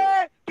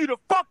 Where do the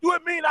fuck do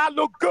it mean I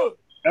look good?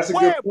 That's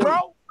where,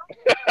 bro?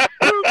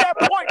 Prove that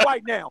point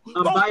right now.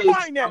 Go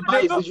find that,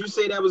 nigga. Did you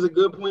say that was a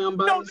good point,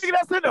 Unbiased? No, nigga,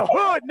 that's in the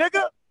hood,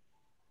 nigga.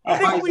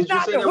 Nigga, we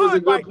not in the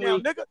hood right now,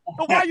 nigga.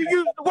 So why you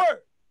using the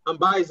word?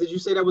 Unbiased, did you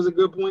say that was a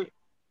good point?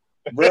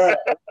 Bruh.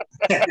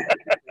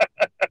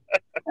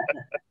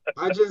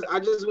 I just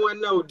want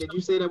to know, did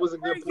you say that was a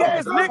good point?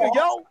 Yes, nigga,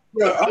 yo.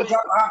 I'm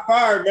hot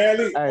fire,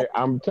 man. Hey,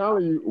 I'm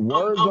telling you,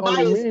 words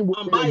only mean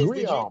what we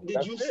agree on.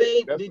 Did you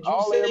say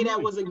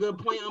that was a good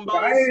point,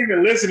 Unbiased? I ain't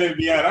even listening,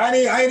 Beyond. I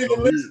ain't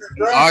even listening,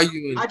 bro.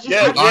 Arguing.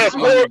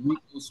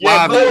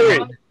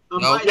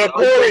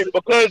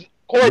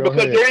 Corey,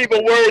 because there are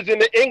even words in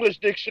the English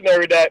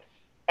dictionary that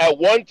at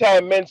one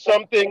time meant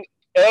something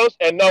else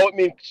and now it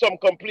means something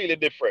completely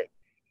different.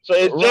 So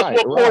it's just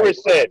what Corey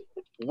said.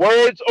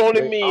 Words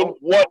only mean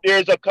what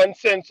there's a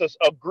consensus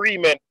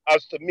agreement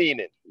as to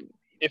meaning.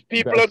 If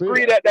people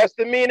agree that that's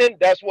the meaning,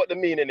 that's what the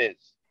meaning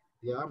is.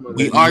 Yeah,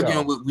 we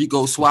arguing with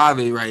Rico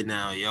Suave right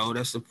now, yo.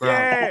 That's the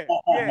problem.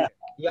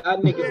 Yeah.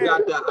 Y'all niggas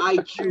got the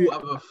IQ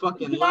of a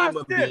fucking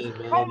lima bean,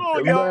 man. Hold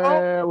on,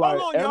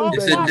 y'all.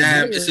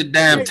 It's a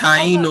damn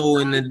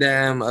Taino in the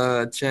damn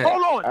chat.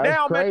 Hold on.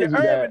 Now I'm at the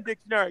Urban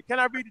Dictionary. Can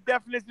I read the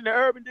definition of the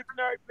Urban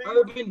Dictionary, please?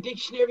 Urban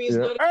Dictionary is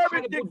not a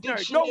credible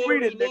dictionary, Go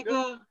read it,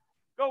 nigga.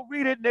 Go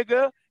read it,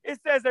 nigga. It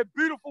says a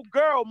beautiful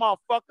girl,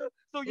 motherfucker.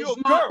 So you're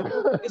a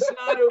girl. It's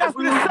not a That's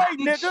what it say,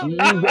 nigga.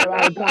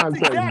 That's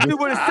exactly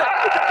what it says.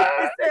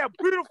 It says a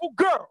beautiful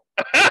girl.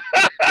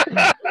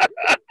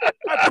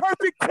 A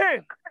perfect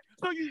 10.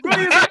 So you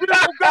really is a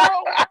beautiful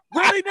girl?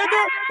 Really,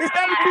 nigga? Is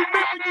that what you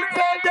meant when you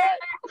said that?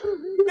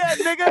 Yeah,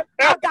 nigga.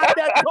 I got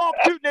that talk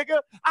too, nigga.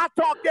 I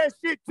talk that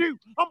shit too.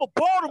 I'm a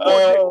Baltimore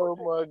nigga. Oh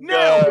my God,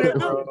 now,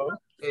 nigga.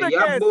 Hey,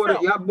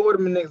 y'all bored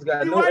of me niggas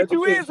got you no right, education.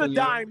 You is a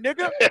dime,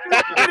 nigga.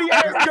 Pretty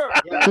ass girl.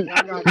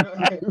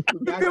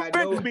 You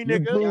convinced me,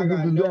 nigga. Y'all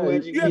got no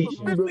education. You have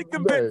officially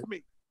convinced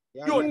me.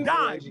 You're a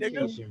dime,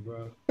 nigga.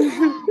 Bro.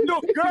 You're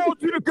a girl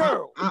to the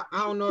girl. I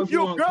don't know if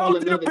you want to call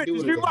another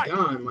dude a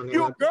dime, my nigga.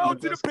 You're a girl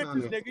to the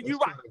bitches, nigga. You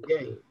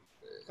right.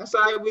 That's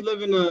how we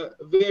live in a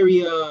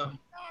very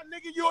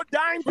nigga, you're a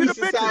dime to the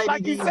bitches,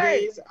 like you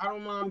said. I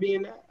don't mind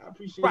being that. I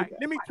appreciate that.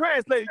 Let me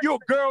translate it. You're a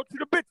girl to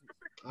the bitches.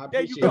 I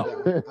appreciate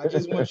that. I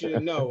just want you to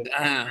know,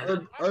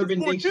 Urban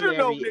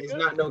Dictionary is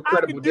not no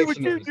credible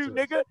dictionary. I can do what you do,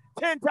 nigga,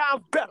 10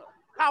 times better.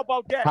 How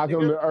about that? How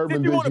come the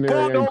Urban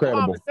Dictionary ain't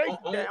credible?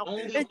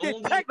 And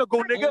get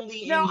technical,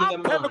 nigga. Now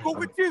I'm technical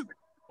with you.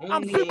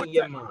 I'm super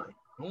technical.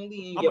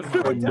 Only in your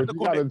mind. But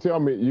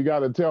you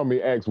gotta tell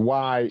me, X,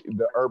 why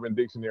the Urban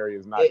Dictionary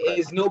is not.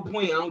 It's no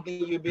point. I don't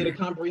think you'll be able to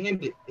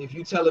comprehend it if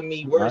you telling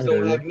me words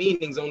don't have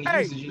meanings, only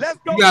usages. You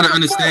gotta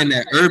understand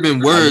that urban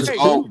words.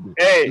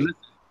 Listen.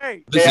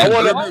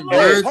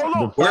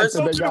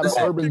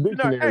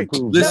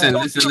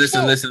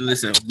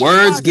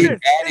 Words get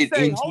added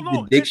into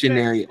the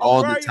dictionary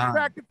all the time.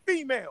 Attractive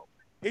female.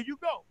 Here you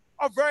go.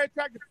 A very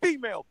attractive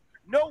female.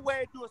 No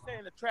way to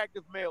saying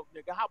attractive male,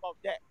 nigga. How about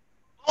that?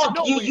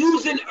 Oh, you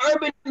using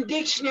Urban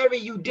Dictionary,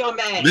 you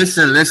dumbass.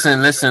 Listen.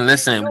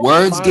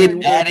 Words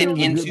get added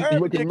into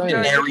the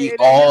dictionary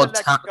all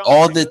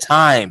the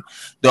time.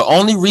 The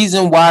only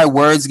reason why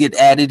words get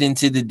added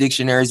into the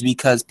dictionary is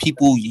because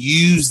people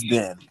use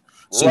them.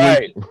 So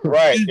right.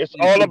 It's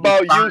all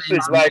about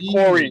usage, like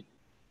Corey.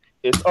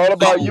 It's all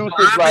about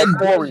usage, like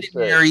Corey said.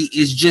 Dictionary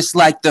is just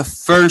like the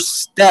first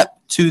step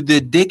to the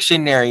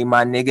dictionary,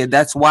 my nigga.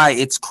 That's why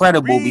it's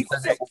credible,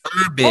 because it's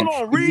urban.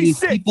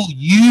 People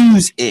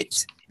use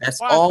it. That's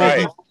all.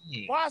 Right.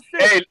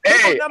 Hey,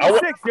 number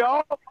 6,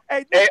 y'all.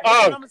 Hey,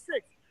 number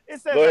 6.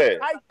 It says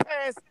tight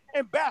pass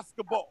in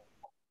basketball.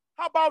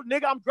 How about,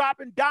 nigga, I'm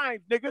dropping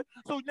dimes, nigga.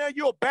 So now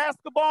you a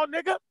basketball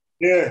nigga?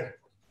 Yeah.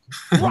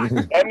 Right.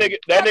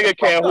 That nigga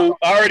can't hoop.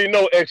 I already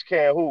know X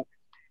can't hoop.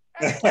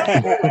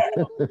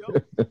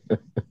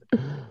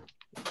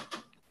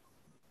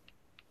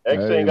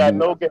 X ain't got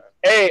no game.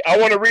 Hey, I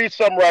want to read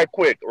something right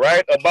quick,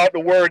 right? About the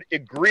word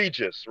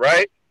egregious,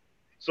 right?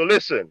 So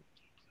listen,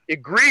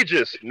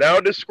 egregious now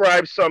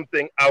describes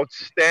something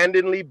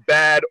outstandingly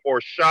bad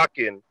or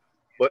shocking,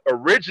 but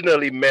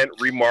originally meant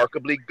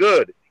remarkably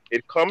good.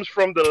 It comes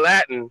from the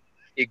Latin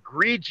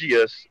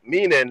egregious,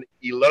 meaning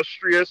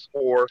illustrious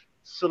or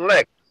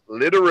select,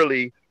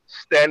 literally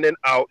standing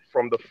out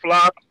from the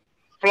flock,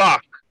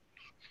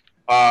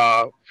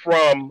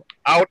 from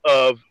out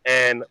of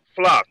and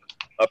flock.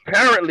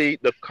 Apparently,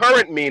 the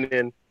current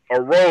meaning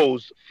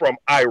arose from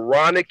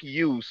ironic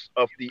use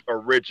of the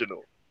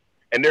original.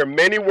 And there are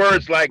many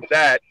words like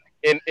that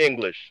in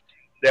English.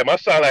 Damn, I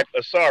sound like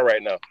Asar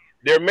right now.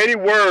 There are many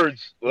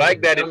words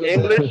like that in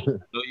English.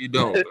 No, you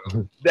don't.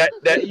 That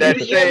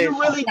say, you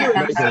really do.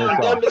 You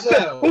sound dumb as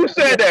hell. Who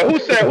said that? Who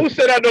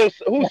said I don't?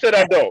 Who said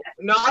I don't?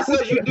 No, I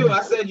said you do.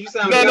 I said you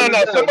sound No. dumb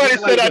as hell. Somebody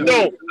said I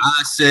don't.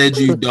 I said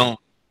you don't.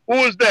 Who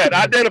is that?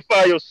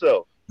 Identify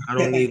yourself. I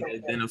don't need to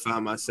identify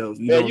myself.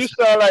 You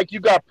sound like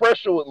you got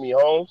pressure with me,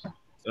 Holmes.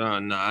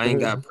 No, I ain't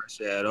got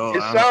pressure at all.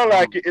 It sound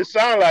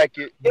like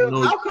it.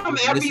 How come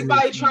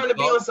everybody trying to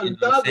be on some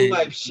thug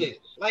life shit?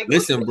 Like,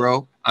 listen,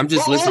 bro. I'm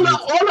just listening.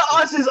 All of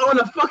us is on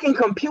a fucking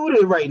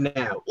computer right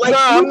now. Like,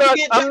 I'm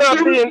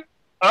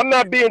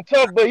not being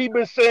tough, but he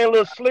been saying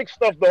little slick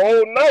stuff the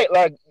whole night.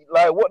 Like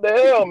what the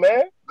hell,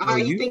 man?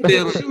 You think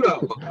that's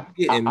pseudo?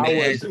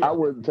 I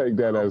wouldn't take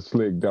that as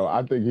slick though.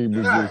 I think he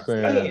was just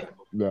saying,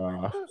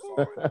 nah.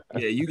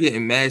 Yeah, you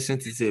getting mad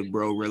sensitive,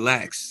 bro.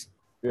 Relax.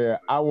 Yeah,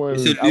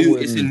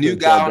 it's a new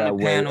guy on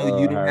the panel.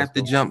 You don't have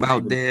to jump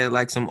out there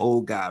like some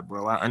old guy,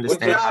 bro. I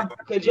understand.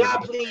 Could y'all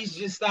please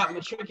just stop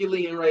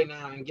matriculating right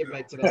now and get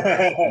back to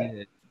that?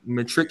 Yeah,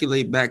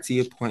 matriculate back to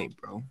your point,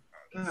 bro.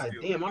 God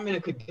damn, I'm in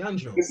a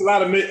conundrum. It's a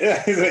lot of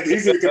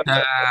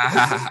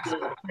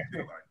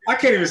I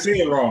can't even see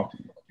it wrong,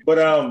 but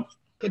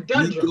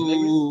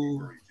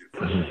conundrum.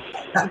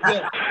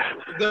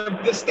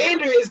 The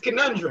standard is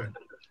conundrum,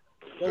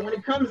 but when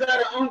it comes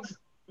out of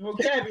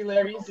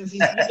vocabulary, since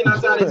he's speaking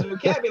outside his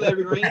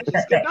vocabulary range,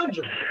 it's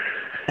conundrum.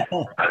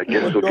 I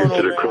guess we'll get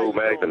to the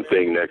Cro-Magnon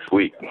thing next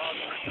week.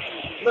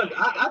 Look,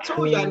 I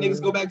told y'all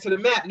niggas go back to the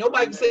map.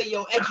 Nobody can say,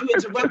 yo, X, you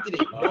interrupted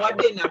it. No, I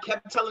didn't. I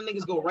kept telling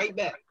niggas go right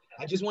back.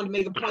 I just wanted to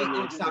make a point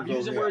and stop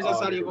using words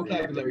outside of your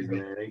vocabulary,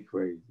 man. They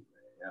crazy, man.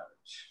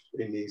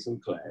 They need some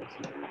class,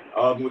 man.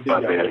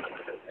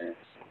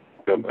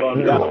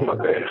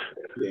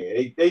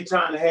 Yeah, they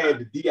trying to have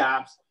the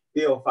Diops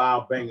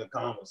file banger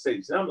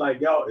conversation. I'm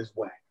like, y'all is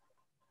whack.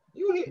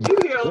 You hear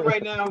him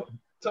right now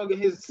talking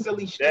his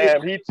silly shit.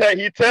 Damn,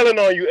 he telling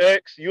on you,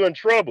 X. You in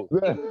trouble.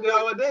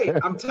 All day.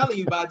 I'm telling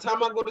you, by the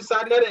time I go to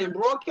Sarnetta and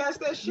broadcast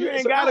that shit, you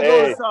ain't gotta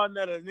go to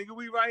Sarnetta, nigga.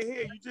 We right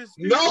here. You just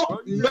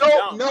no,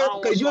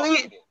 because you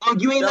ain't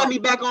let me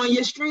back on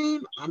your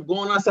stream. I'm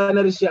going on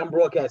Sarnetta shit. I'm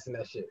broadcasting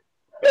that shit.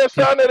 Man,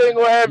 Sarnetta ain't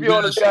gonna have you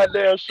on the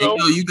goddamn show.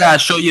 Hey, yo, you gotta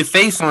show your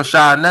face on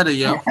Sarnetta,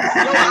 yo.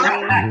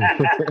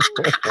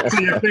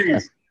 See your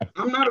face.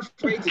 I'm not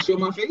afraid to show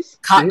my face.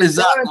 Cock the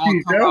Zoc.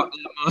 You want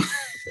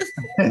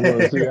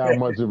to see how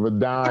much of a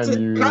dime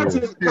you that's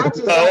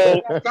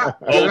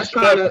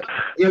kind of,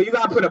 you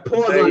gotta put a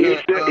pause on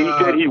that. He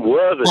said he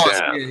was a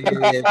dime.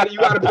 You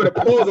gotta put a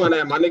pause on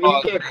that, my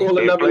nigga. You can't call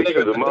another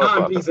nigga a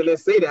dime piece and then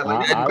say that.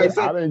 Like, I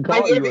didn't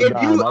call you a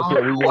dime. I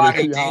said we want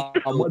to see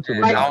how much of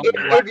a dime.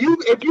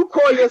 If you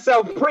call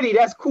yourself pretty,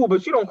 that's cool,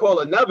 but you don't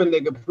call another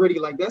nigga pretty.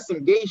 Like, that's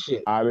some gay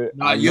shit.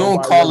 You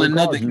don't call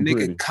another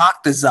nigga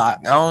Cock the Zoc.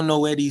 I don't know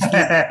where these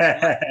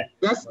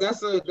that's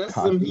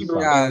some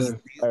Hebrew guys.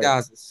 These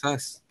guys are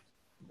sus.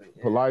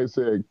 Polite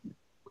said,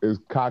 "It's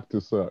cock to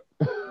suck."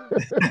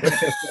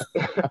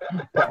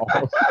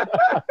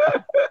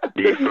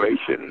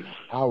 Deflation.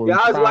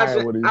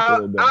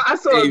 I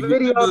saw a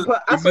video.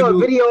 I saw a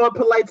video on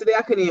Polite today.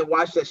 I couldn't even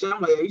watch that shit.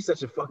 I'm like, you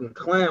such a fucking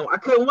clown. I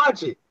couldn't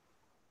watch it.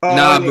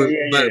 But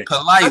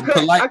Polite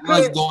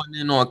was going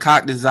in on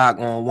Cock the Zoc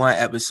on one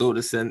episode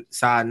of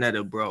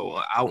Sarnetta, bro.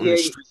 Out in the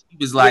street, he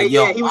was like, he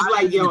was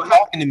like, yo,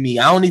 talking to me.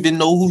 I don't even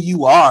know who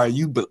you are.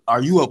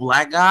 Are you a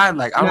black guy?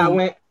 Like, I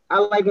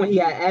like when he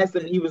had asked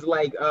him. He was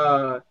like,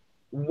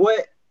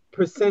 what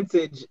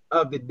percentage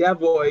of the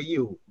devil are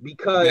you?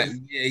 Because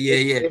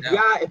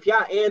if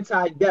y'all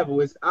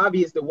anti-devil, it's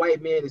obvious the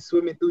white man is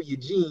swimming through your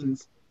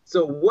genes.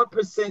 So what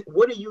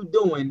are you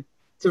doing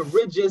to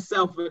rid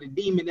yourself of the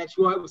demon that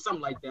you are? It was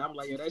something like that. I'm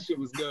like, yo, that shit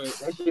was good.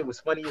 That shit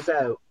was funny as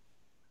hell.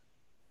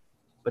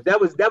 But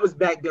that was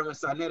back during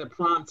Sarnetta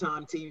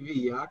primetime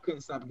TV. Yo. I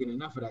couldn't stop getting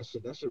enough of that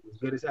shit. That shit was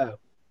good as hell.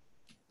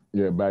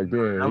 Yeah, back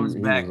then. That was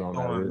back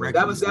on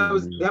that was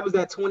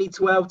that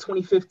 2012,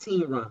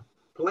 2015 run.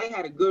 Play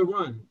had a good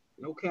run.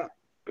 No cap.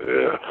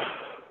 Yeah.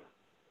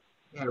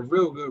 He had a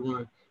real good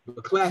run.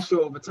 But Clash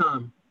show over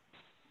time.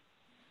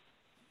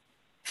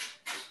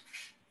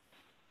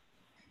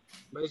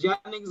 But is y'all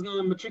niggas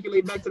gonna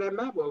matriculate back to that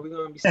map, or are we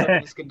gonna be stuck in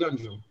this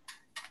conundrum?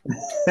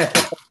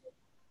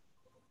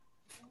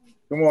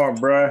 Come on,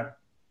 bruh.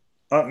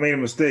 Unc made a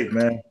mistake,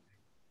 man.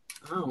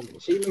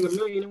 She made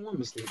 1,000,001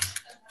 mistakes.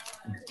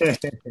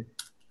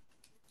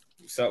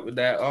 What's up with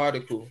that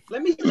article?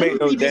 Let me read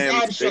this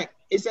abstract.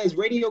 It says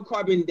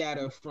radiocarbon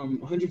data from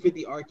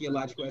 150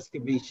 archaeological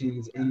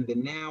excavations in the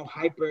now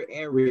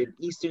hyper-arid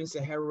Eastern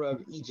Sahara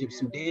of Egypt,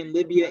 Sudan,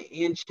 Libya,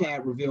 and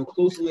Chad reveal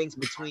close links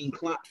between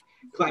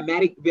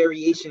climatic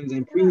variations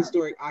and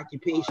prehistoric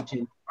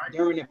occupation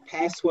during the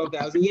past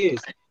 12,000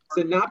 years.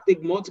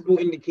 Synoptic multiple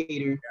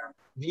indicator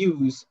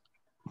views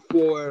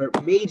for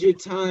major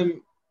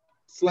time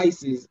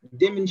slices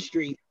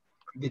demonstrate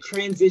the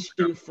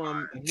transition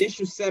from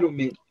initial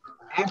settlement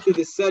after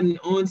the sudden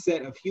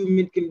onset of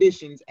human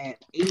conditions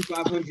at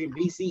 8500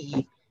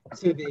 BCE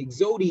to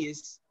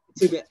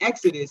the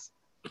exodus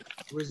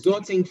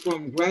resulting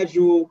from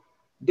gradual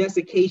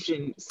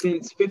desiccation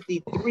since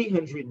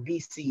 5300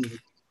 BCE.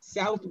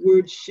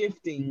 Southward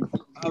shifting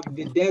of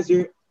the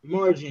desert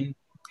margin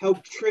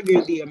helped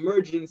trigger the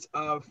emergence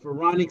of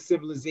pharaonic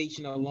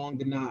civilization along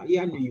the Nile.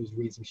 Yeah, I knew you was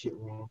reading some shit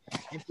wrong.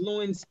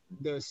 Influenced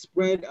the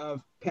spread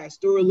of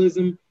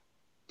pastoralism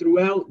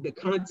throughout the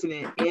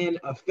continent and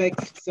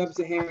affects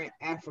sub-Saharan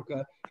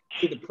Africa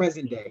to the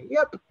present day.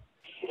 Yep.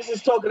 This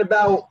is talking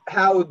about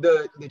how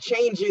the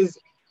changes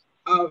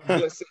of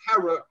the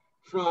Sahara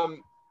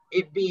from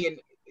it being,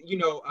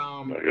 tropical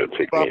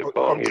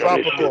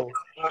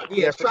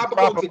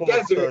to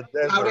desert,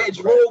 how that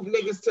drove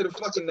niggas to the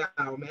fucking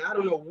Nile, man. I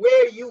don't know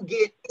where you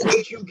get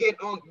what you get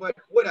on, but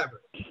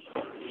whatever.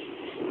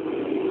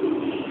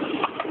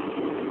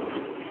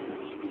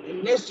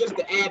 And that's just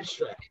the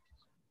abstract.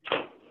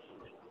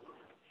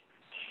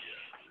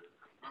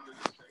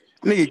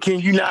 Nigga, can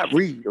you not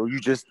read, or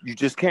you just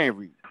can't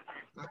read?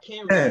 I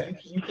can't read.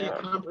 You can't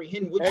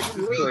comprehend what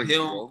you read.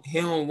 He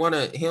don't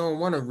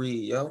wanna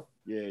read, yo.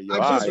 Yeah, yo. I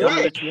just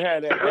read. You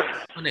had that.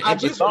 I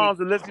just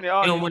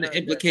don't want to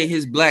implicate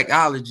his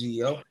blackology,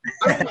 yo.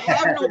 I don't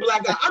have no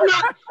black eye. I'm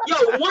not.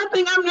 Yo, one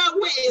thing I'm not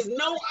with is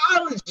no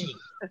ology.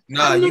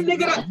 Nah, you with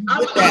that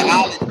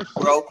ology,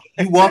 bro.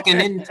 You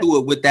walking into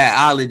it with that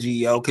ology,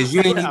 yo, because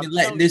you ain't even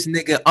letting this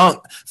nigga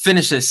Unc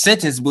finish a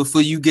sentence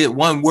before you get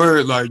one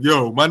word like,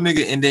 yo, my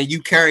nigga, and then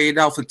you carry it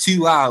out for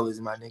 2 hours,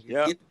 my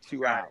nigga. Yep,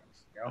 2 hours.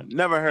 Yo.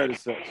 Never heard of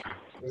such.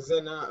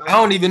 I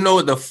don't even know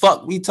what the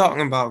fuck we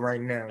talking about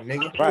right now,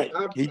 nigga. Right.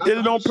 He did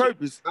it on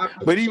purpose,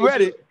 but he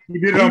read it. He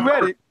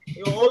read it.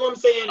 All I'm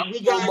saying,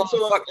 we got into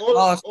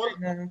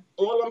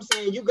all I'm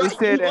saying, you got. He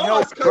said it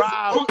helped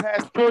drive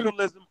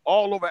pastoralism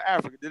all over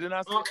Africa. Did it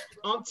not say?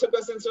 Took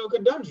us into a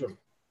conundrum.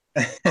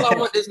 All I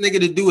want this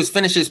nigga to do is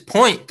finish his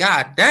point.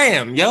 God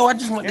damn, yo. I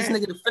just want this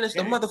nigga to finish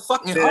the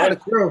motherfucking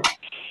article.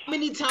 How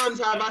many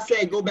times have I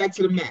said go back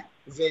to the map?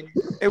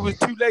 It was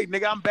too late,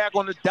 nigga. I'm back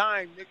on the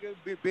dime, nigga.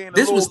 Being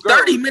this was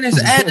 30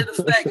 minutes after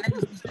the fact.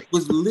 Nigga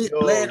was lit.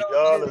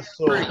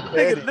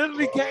 Nigga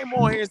literally came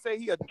on here and say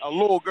he a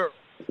little girl.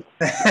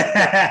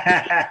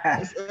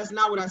 That's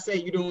not what I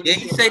said. You don't. Yeah,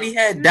 he said he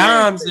had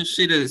dimes and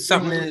shit or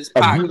something in his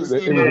pocket. I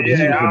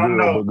don't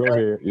know. But go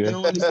ahead. Yeah. You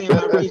don't understand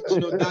my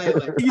regional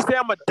dialect. You said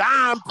I'm a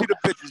dime to the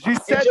bitches. You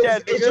said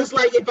that. It's just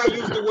like if I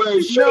use the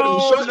word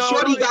shorty.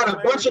 Shorty got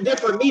a bunch of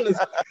different meanings.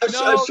 A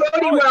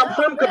shorty where I'm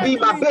from could be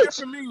my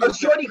bitch. A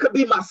shorty could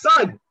be my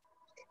son.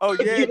 Oh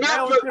yeah. If you're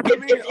not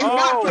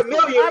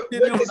familiar with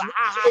this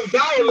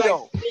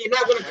dialect, you're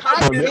not gonna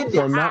comprehend it.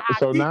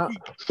 So now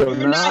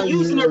you're not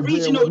using a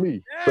regional.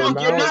 You're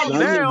not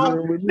using.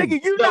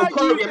 Nigga, you not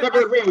using. I'm never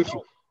agreeing with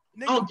you.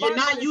 You're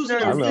not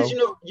using a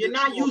regional. You're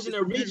not using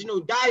a regional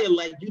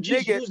dialect. You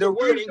just use the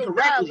word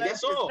incorrectly.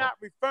 That's all. It's not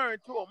referring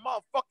to a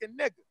motherfucking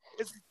nigga.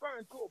 It's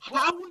referring to a.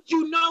 How would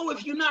you know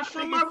if you're not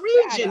from my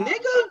region,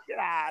 nigga? Get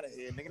out of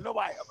here, nigga.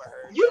 Nobody ever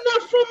heard. You're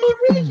not from my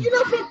region. You're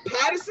not from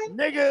Patterson,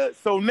 nigga.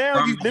 So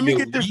now let me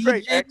get this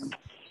straight, X.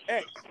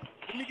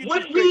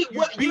 What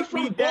you're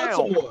from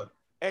Baltimore?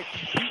 X,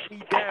 you beat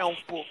me down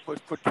for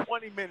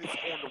 20 minutes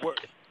on the word.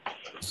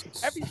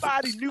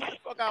 Everybody knew what the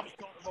fuck I was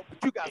talking about,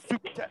 but you got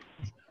super technical.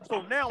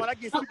 So now when I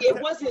get super technical,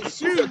 it wasn't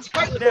super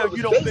technical. Now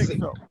you don't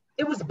think so.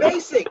 It was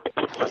basic.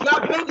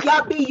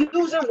 Y'all be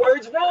using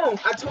words wrong.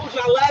 I told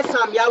y'all last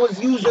time y'all was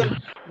using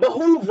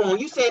behoove wrong.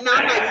 You said, nah,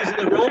 I'm not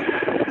using it wrong.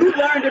 You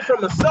learned it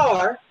from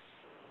Asar.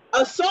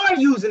 Asar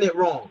using it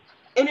wrong.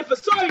 And if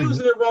Asar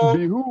using it wrong,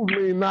 behoove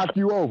mean knock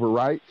you over,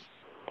 right?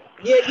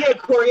 Yeah,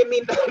 Corey, it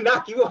mean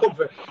knock you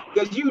over.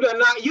 Because you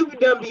done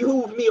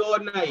behoove me all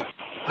night.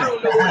 I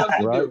don't know what else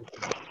to do.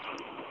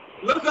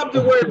 Look up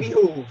the word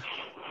behoove.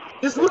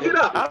 Just look it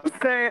up. I'm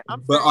saying,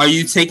 are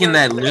you taking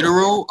that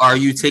literal or are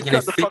you taking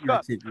it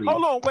figuratively?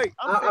 Hold on, wait.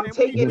 I'm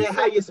taking it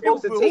how you're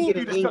supposed to take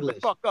it in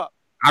English.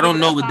 I don't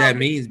know what that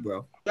means,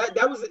 bro.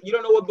 That was you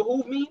don't know what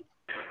behoove means?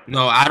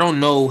 No, I don't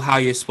know how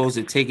you're supposed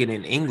to take it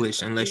in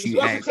English unless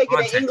you ask. You're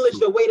supposed to take it in English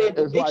the way that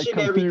the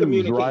dictionary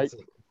communicates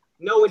it.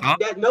 No,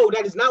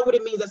 that is not what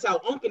it means. That's how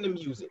Uncle them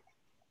use it.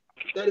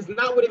 That is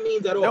not what it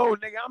means at all. No,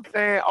 nigga, I'm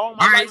saying all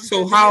my. All right,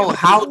 so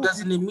how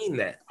doesn't it mean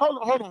that?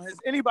 Hold on. Has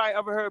anybody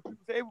ever heard people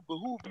say it would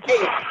behoove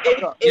you?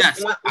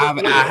 Yes, I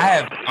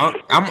have.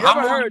 I'm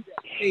heard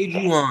that. Page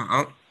you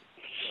on.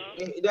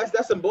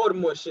 That's some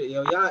Baltimore shit,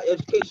 yo. Y'all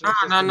education.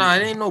 No,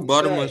 it ain't no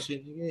Baltimore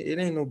shit. It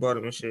ain't no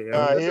Baltimore shit.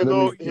 Here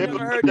go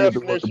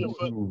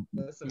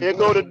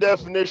the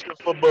definition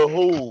for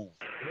behoove.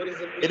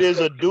 It is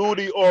a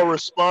duty or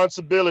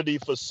responsibility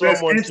for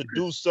someone to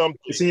do something.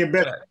 It's in your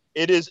bed.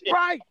 It is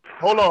right.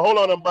 Hold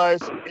on, I'm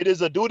biased. It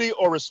is a duty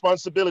or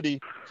responsibility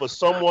for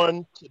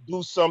someone to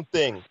do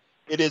something.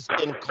 It is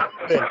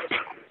incumbent.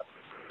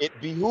 It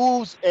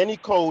behooves any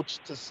coach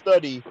to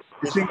study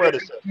his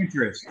predecessor.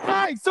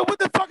 Right. So what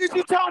the fuck is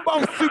you talking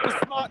about, super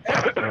smart?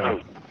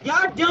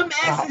 Y'all dumb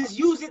asses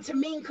use it to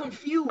mean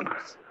confused.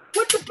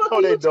 What the fuck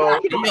are you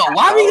talking about? Yo,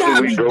 why we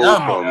gotta be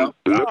dumb?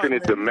 Looking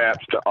at the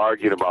maps to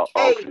arguing about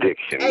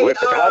diction.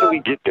 How do we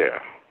get there?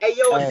 Hey,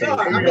 yo,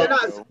 Asar,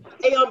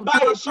 I'm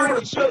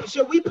biased.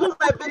 Should we pull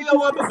that video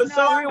up of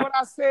Asar? What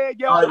I said,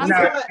 yo. I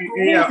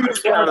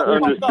kind of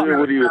understood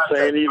what he was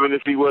saying, even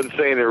if he wasn't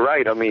saying it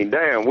right. I mean,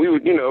 damn, we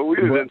was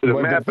into the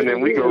map, and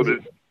then we go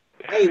to.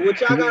 Hey, what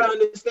y'all gotta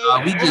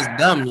understand? We just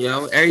dumb,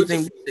 yo.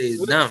 Everything we say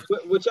is dumb.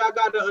 What y'all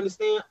gotta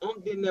understand?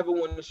 didn't never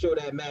want to show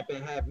that map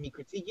and have me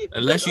critique it.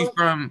 Unless you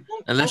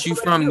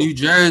from New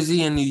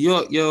Jersey and New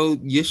York, yo,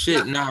 your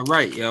shit not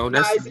right, yo.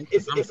 That's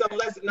it's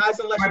unless you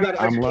got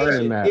I'm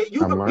learning that.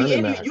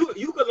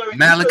 You could learn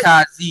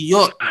Malachi Z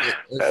York.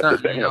 That's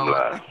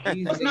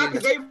not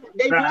because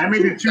they I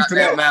mean the truth to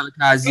that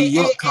Malachi Z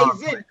York.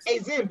 Hey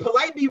Zen,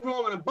 polite be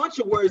wrong on a bunch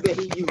of words that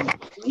he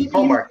used.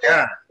 Oh my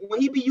god. When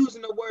he be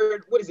using the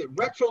word, what is it,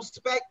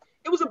 retrospect?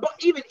 It was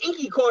even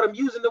Inky caught him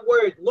using the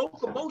word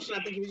locomotion.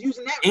 I think he was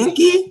using that.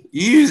 Inky?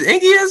 You use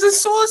Inky as a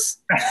source?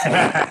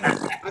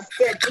 I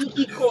said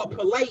Inky caught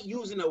polite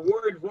using a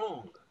word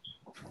wrong.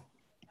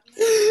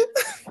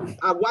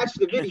 I watched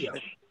the video.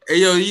 Hey,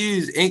 yo, you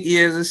use Inky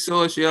as a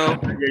source, yo.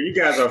 Yeah, you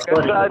guys are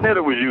funny.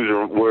 Sarnetta was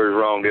using words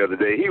wrong the other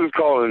day. He was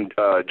calling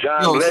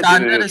John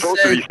Legend and was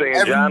supposed to be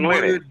saying John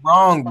Lennon.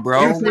 Wrong,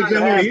 bro. He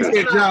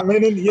said John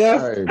Lennon,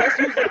 yes. That's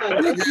a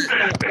name.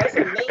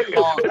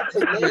 That's a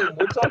name.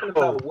 We're talking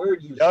about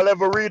word use. Y'all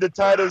ever read the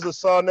titles of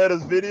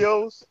Sarnetta's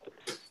videos?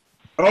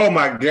 Oh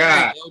my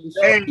god.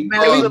 Hey,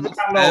 man,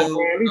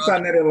 leave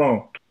Sarnetta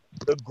alone.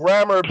 The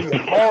grammar be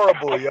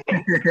horrible, yo.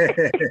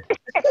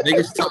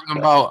 Niggas talking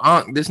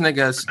about this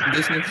nigga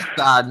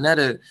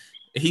Sarnetta.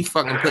 He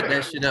fucking put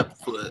that shit up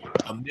for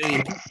a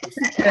million people.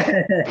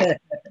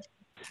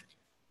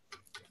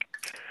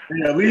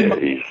 Yeah, leave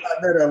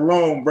Sarnetta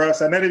alone, bro.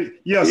 Sarnetta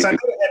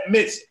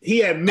admits.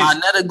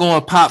 Sarnetta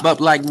gonna pop up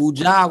like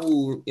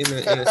Wujawu in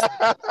a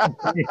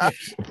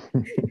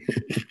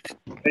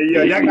Hey,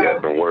 yo, y'all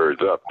got some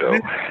words up though.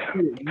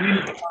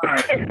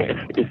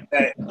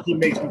 That he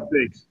makes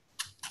mistakes.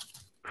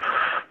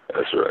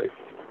 That's right.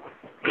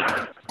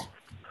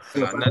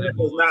 Sarnetta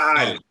was not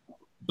hiding.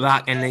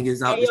 Blocking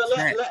niggas out. Hey, yo,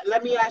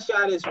 let me ask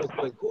y'all this real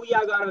quick. Who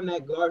y'all got on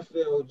that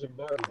Garfield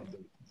Jabari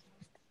debate?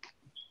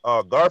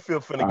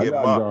 Garfield finna get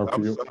mocked.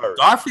 I'm sorry.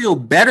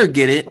 Garfield better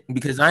get it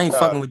because I ain't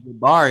fucking with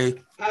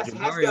Jabari.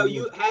 Haskell,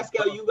 you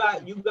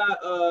got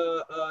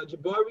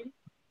Jabari?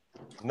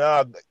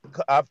 Nah,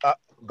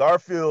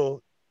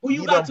 Garfield. Who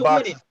you got to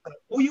win it?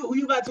 Who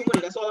you got to win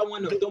it? That's all I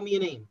want to know. Throw me a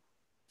name.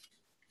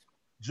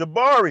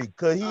 Jabari,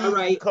 cause he. All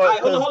right.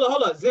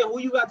 Hold on. Zen, who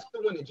you got to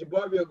win it?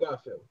 Jabari or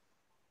Garfield?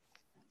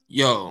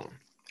 Yo,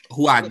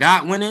 who I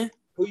got winning?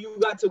 Who you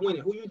got to win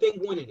it? Who you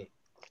think winning it?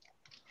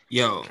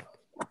 Yo,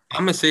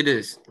 I'm gonna say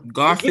this.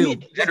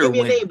 Garfield better win.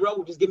 Give me a name,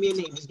 bro. Just give me a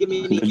name.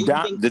 The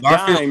Garfield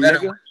dime,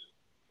 nigga.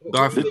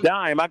 Garfield. The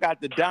dime. I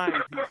got the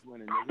dime piece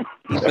winning, nigga.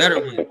 He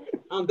better win.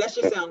 That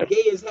shit sound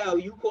gay as hell.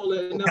 You call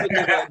it another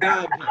nigga a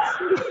dime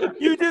piece.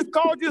 You just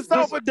called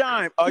yourself a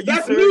dime.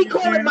 That's me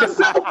calling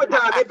myself a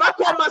dime. If I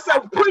call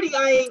myself pretty,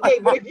 I ain't gay.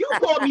 But if you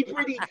call me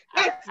pretty,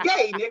 that's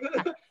gay,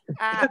 nigga.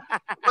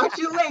 Watch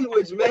your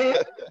language, man.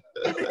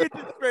 I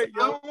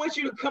don't want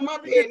you to come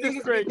up here,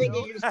 niggas be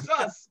thinking you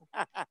sus.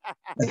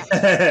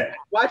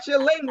 Watch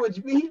your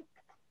language, B.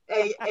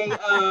 Hey,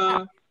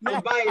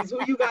 Bias, who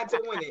you got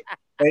to win it?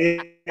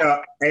 Hey,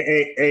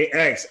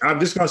 X. I'm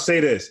just gonna say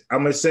this.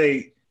 I'm gonna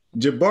say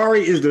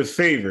Jabari is the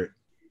favorite.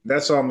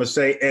 That's all I'm gonna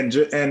say. And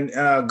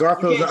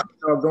Garfield's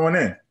going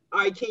in. All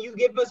right, can you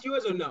give us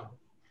yours or no?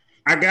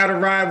 I gotta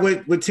ride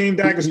with Team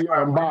Dagger.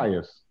 I'm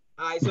biased.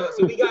 All right, so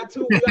we got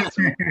two. We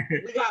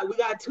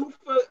got two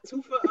for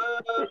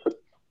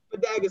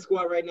Dagger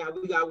Squad right now.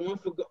 We got one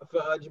for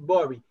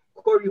Jabari.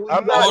 Corey, who you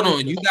got? Hold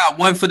on, you got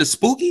one for the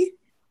spooky?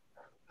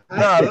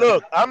 Nah,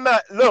 look, I'm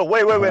not. Look,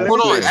 wait.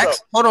 Hold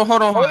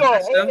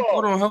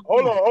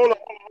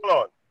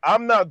on.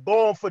 I'm not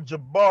going for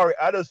Jabari.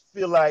 I just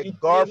feel like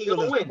Garfield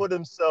has put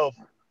himself.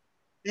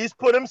 He's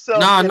put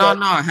himself. No.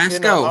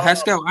 Haskell,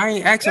 I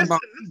ain't asking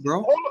about you,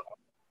 bro.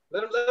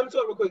 Let him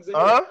talk real quick.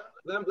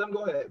 Let him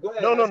go ahead. Go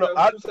ahead. No.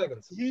 2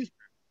 seconds. He's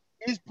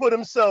put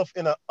himself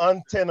in an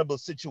untenable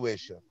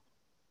situation.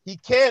 He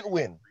can't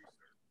win.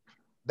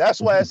 That's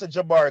why I said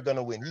Jabari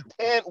gonna win. He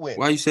can't win.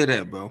 Why you say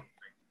that, bro?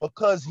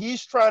 Because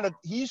he's trying to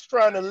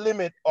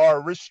limit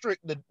or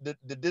restrict the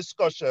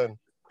discussion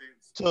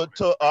to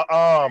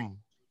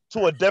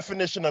a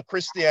definition of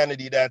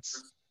Christianity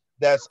that's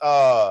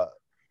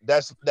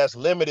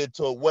limited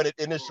to what it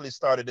initially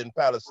started in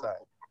Palestine,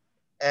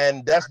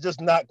 and that's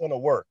just not gonna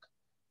work.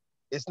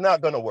 It's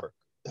not gonna work.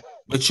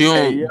 But you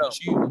don't.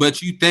 But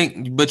you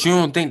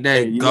don't think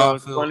that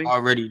Garfield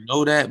already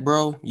know that,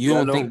 bro? You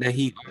don't think that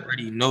he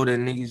already know that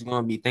niggas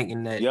gonna be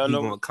thinking that he's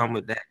gonna come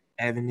with that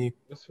avenue?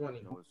 It's funny.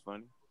 It's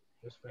funny.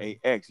 Hey,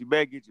 X, you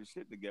better get your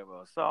shit together.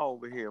 I saw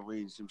over here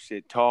reading some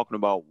shit talking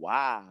about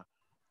why.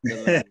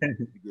 Get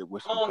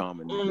what's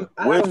common,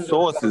 with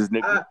sources,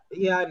 nigga.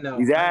 I know.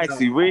 He's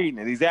actually reading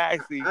it. He's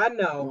actually. I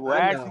know.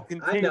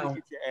 Continue to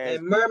get your ass.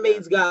 And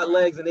mermaids got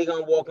legs, and they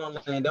gonna walk on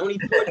land. Don't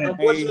even put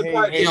unfortunate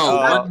part. It's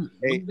not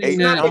the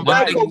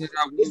Geico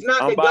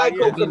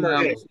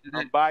commercial.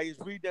 I'm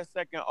biased. Read that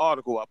second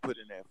article I put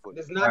in there for you.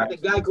 It's not the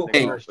Geico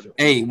commercial.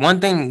 Hey,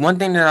 one thing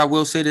that I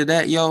will say to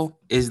that, yo,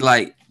 is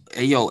like,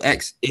 hey, yo,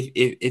 X,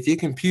 if your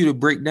computer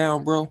break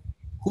down, bro,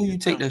 who you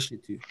take that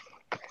shit to?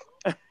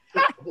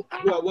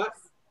 What?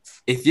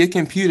 If your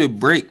computer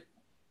break,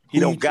 he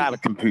don't got a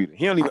computer.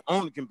 He don't even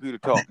own a computer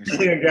talking.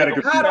 He ain't got a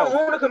computer. I don't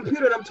own a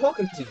computer and I'm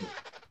talking to you.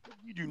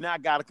 You do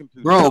not got a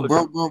computer. Bro.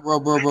 Don't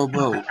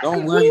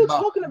worry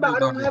about. Talking about? I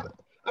don't have.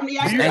 I mean,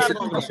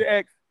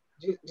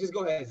 just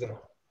go ahead, Zen.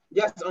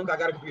 Yes, Uncle, I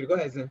got a computer. Go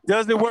ahead, Zen.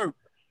 Does it work?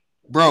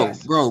 Bro.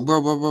 Hold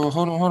on.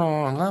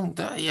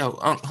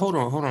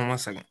 Hold on 1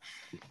 second.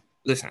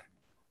 Listen,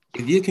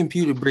 if your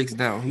computer breaks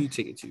down, who you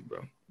take it to,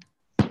 bro?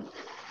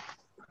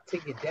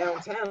 Take it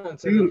downtown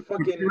to the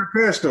fucking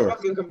repair store.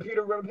 Fucking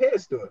computer repair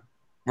store.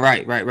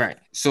 Right.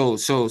 So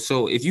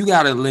if you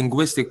got a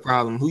linguistic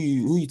problem, who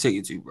you take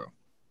it to, bro?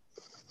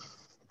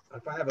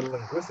 If I have a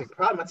linguistic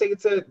problem, I take it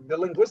to the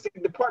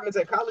linguistic departments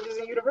at colleges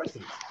and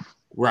universities.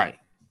 Right.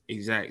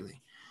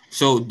 Exactly.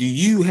 So do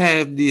you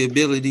have the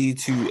ability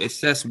to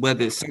assess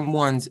whether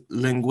someone's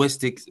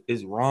linguistics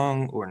is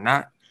wrong or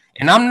not?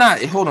 And I'm not,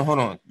 hold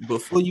on.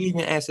 Before you even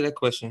answer that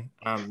question,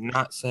 I'm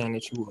not saying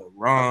that you are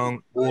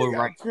wrong or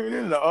right.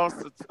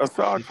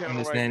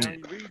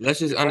 Let's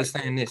just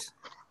understand this.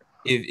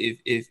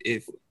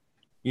 If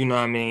you know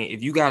what I mean,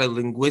 if you got a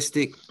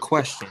linguistic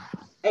question.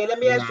 Hey, let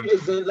me ask you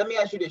this, Zen.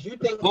 You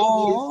think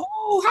I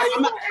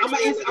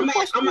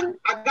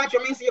got you.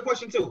 I'm answering your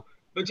question too.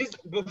 But just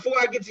before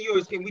I get to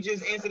yours, can we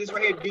just answer this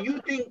right here? Do you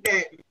think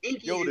that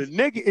Inky the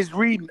nigga is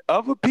reading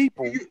other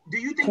people? Do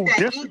you think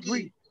that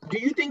Do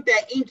you think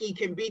that Inky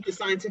can beat the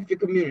scientific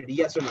community?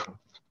 Yes or no?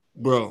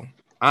 Bro,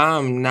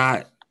 I'm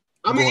not.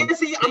 I'm gonna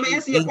answer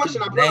your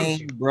question. I promise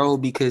you, bro,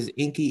 because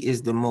Inky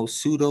is the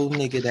most pseudo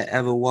nigga that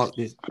ever walked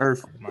this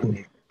earth, my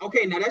nigga.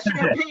 Okay, now that's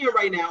your opinion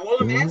right now. All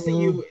I'm asking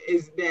you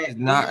is that it's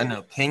not an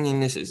opinion.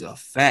 This is a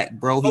fact,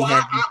 bro. This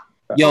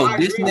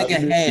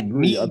nigga had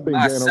me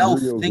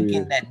myself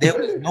thinking that there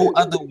was no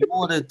other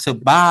water to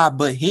buy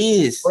but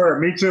his.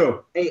 Me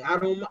too. Hey, I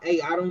don't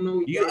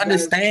know. You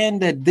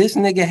understand that this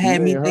nigga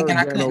had me thinking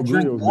I couldn't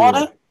drink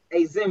water?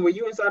 Hey, Zen, were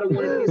you inside of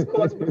one of these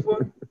courts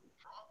before?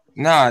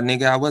 Nah,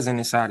 nigga, I wasn't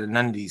inside of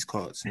none of these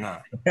courts. Nah.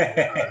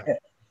 Hey,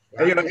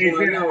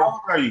 Zen, how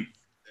old are you?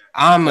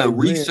 I'm a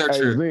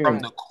researcher from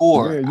the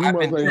core. I've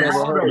been doing this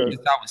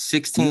since I was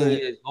 16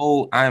 years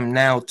old. I am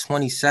now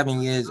 27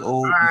 years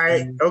old. All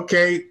right.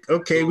 Okay.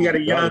 We got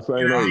a young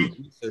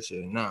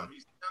researcher. Nah.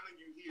 He's telling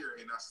you here,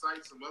 and I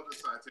cite some other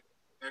scientists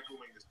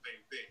echoing the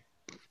same thing.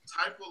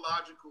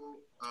 Typological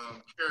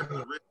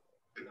characteristics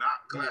are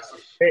not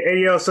classified. Hey,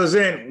 yo, so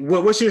Zen,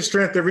 what's your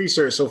strength of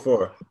research so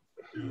far?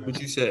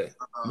 What you said?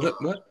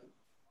 What?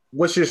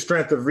 What's your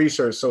strength of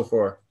research so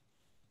far?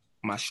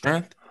 My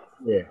strength?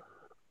 Yeah.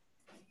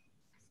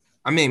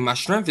 I mean, my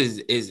strength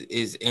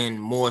is in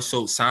more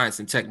so science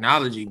and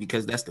technology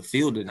because that's the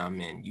field that I'm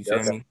in. You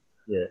feel me?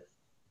 Yeah.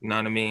 You know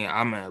what I mean?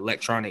 I'm an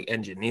electronic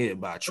engineer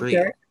by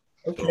trade.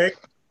 Okay.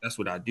 So that's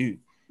what I do.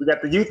 We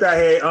got the youth out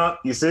here,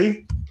 you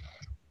see?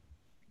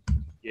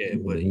 Yeah,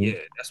 but yeah,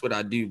 that's what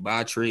I do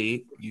by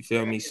trade. You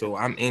feel me? So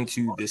I'm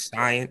into the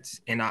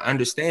science and I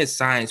understand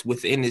science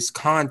within its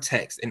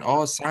context, and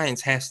all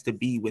science has to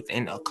be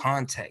within a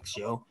context,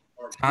 yo.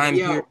 Time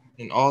here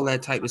and all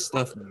that type of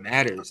stuff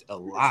matters a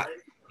lot.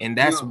 And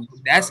that's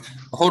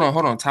hold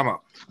on, time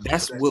out.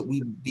 That's what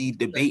we be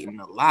debating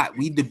a lot.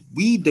 We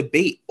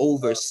debate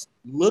over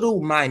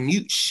little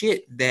minute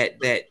shit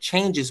that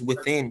changes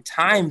within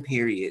time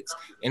periods.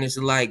 And it's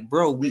like,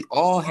 bro, we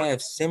all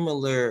have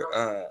similar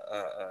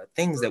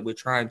things that we're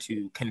trying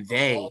to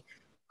convey.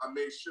 I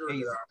made sure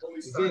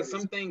that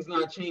some things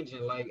not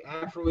changing, like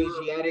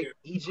Afro-Asiatic,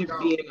 Egypt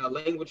being a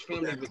language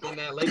family within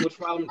that language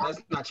problem,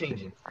 that's not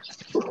changing.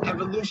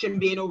 Evolution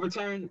being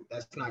overturned,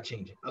 that's not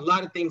changing. A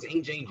lot of things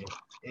ain't changing,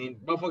 and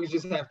motherfuckers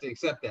just have to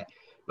accept that.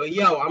 But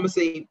yo, I'm gonna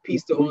say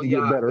peace to all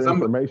y'all. Better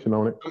information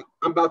on it.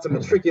 I'm about to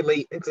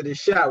matriculate into the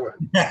shower.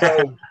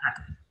 So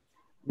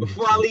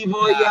before I leave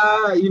all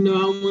y'all, I'm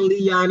gonna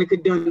leave y'all in a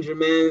conundrum,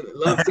 man.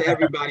 Love to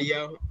everybody,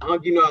 yo. I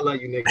love you,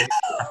 nigga.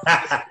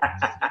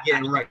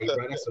 Getting right, bro.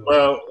 That's all.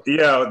 Well,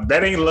 yeah,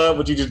 that ain't love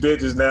what you just did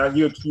just now.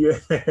 You at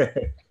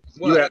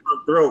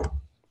throat.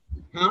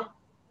 Huh?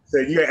 So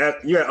you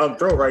at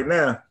throat right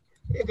now.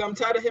 Yeah, I'm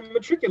tired of him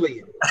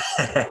matriculating.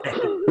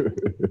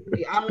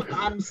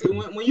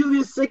 When you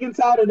get sick and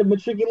tired of the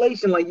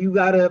matriculation, like, you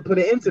gotta put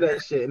an end to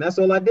that shit, and that's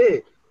all I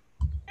did.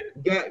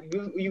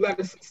 You got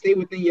to stay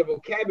within your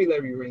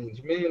vocabulary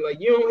range, man. Like,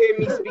 you don't hear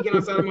me speaking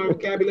outside of my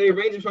vocabulary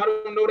range. If I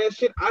don't know that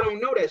shit, I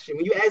don't know that shit.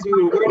 When you ask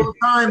me what word,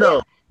 fine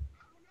though.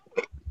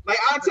 Like,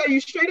 I'll tell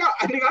you straight out.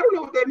 I don't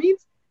know what that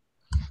means.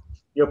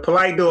 You're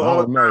polite do it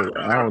all the time.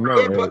 I don't know.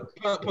 Yeah,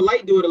 but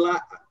polite do it a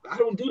lot. I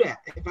don't do that.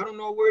 If I don't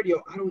know a word,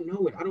 I don't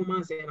know it. I don't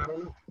mind saying I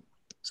don't know.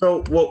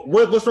 So,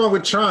 what's wrong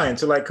with trying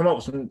to, like, come up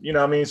with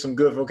some, some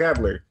good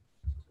vocabulary?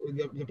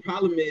 The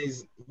problem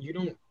is you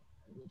don't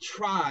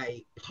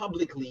try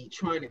publicly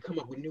trying to come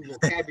up with new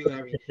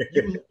vocabulary.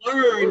 You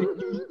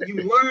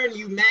learn,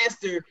 you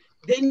master,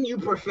 then you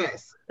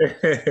profess.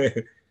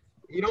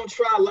 You don't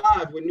try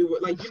live with new,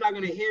 like, you're not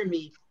gonna hear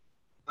me.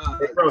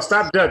 Bro,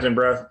 stop judging,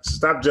 bro.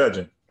 Stop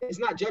judging. It's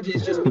not judging.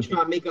 It's just we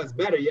trying to make us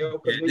better,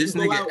 yo. Yeah, this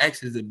nigga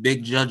X is a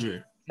big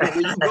judger.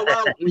 When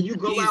you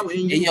go out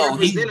and you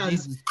represent us,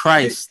 Jesus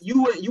Christ.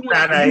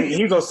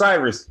 He's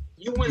Osiris.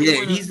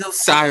 He's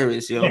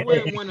Osiris, yo. You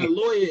wouldn't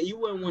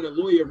want a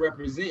lawyer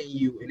representing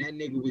you, and that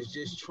nigga was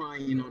just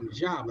trying on the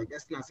job. Like,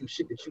 that's not some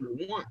shit that you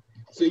would want.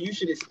 So you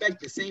should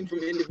expect the same from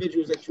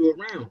individuals that you're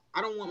around.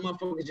 I don't want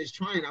motherfuckers just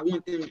trying. I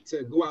want them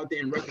to go out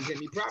there and represent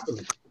me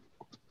properly.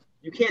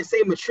 You can't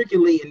say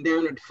matriculating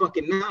down the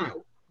fucking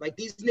Nile. Like,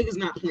 these niggas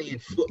not playing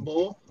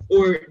football.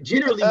 Or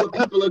generally what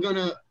people are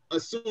gonna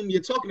assume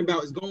you're talking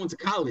about is going to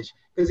college,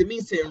 because it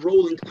means to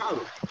enroll in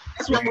college.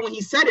 That's why when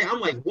he said it, I'm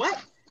like,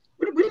 what?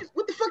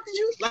 What the fuck did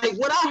you, like,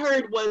 what I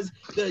heard was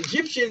the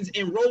Egyptians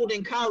enrolled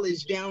in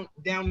college down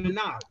the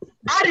Nile.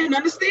 I didn't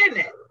understand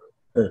that.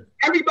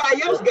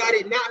 Everybody else got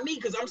it, not me,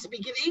 because I'm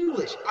speaking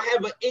English. I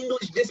have an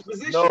English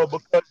disposition. No,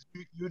 because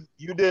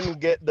you didn't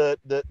get the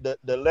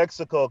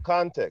lexical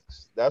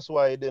context. That's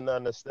why you didn't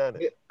understand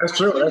it. That's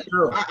true.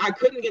 I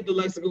couldn't get the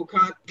lexical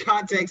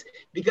context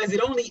because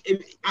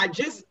I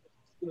just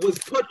was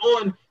put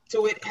on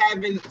to it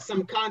having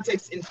some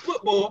context in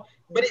football,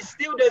 but it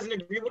still doesn't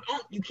agree with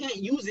you can't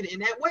use it in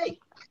that way.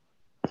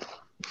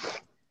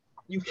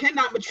 You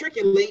cannot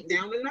matriculate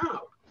down the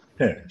Nile.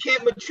 You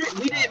can't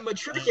we didn't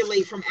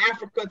matriculate from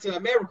Africa to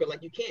America.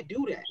 Like, you can't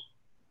do that.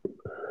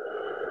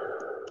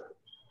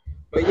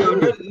 But yo,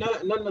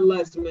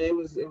 nonetheless,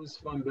 man, it was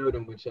fun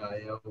building with y'all,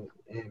 yo.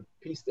 And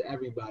peace to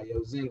everybody,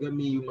 yo. Zen, good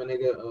meeting you, my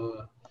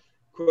nigga.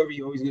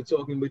 Corey, always good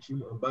talking with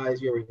you. I'm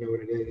biased. You already know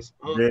what it is.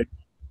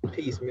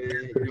 Peace, man.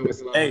 You know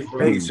it's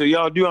hey, so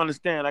y'all do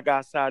understand I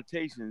got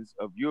citations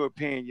of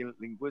European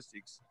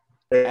linguistics.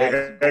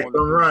 Hey,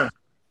 run.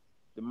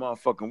 The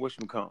motherfucking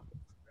whatchamacallit.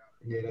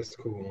 Yeah, that's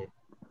cool.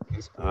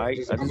 That's cool. All right,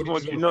 I just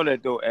want you to know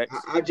that though, X.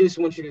 I just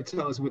want you to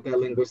tell us what that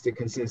linguistic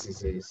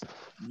consensus is.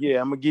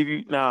 Yeah, I'm gonna give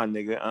you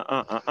nigga.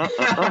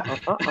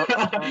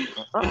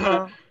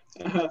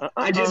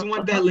 I just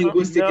want that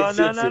linguistic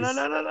consensus.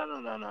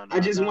 No. I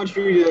just want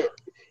you to.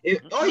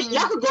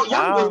 Y'all could go.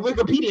 Y'all can go to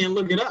Wikipedia and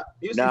look it up.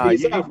 You see for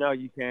yourself. No,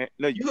 you can't.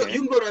 No, you can't.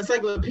 You can go to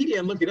Encyclopedia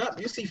and look it up.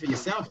 You see for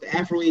yourself the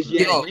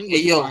Afro-Asiatic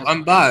language. Yo,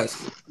 I'm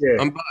biased. Yeah.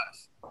 I'm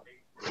biased.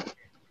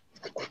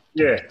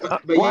 Yeah.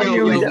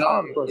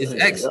 Is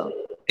X?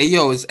 Hey,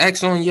 yo, is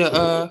X on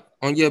your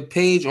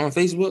page on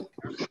Facebook?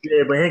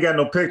 Yeah, but he ain't got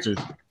no pictures.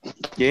 Yeah,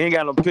 he ain't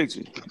got no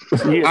pictures.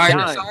 All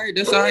right,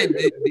 that's all right.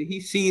 Did he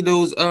see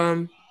those?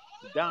 I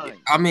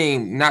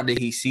mean, not that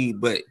he see,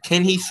 but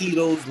can he see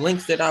those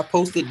links that I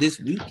posted this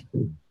week?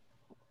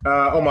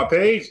 On my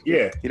page?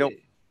 Yeah. You don't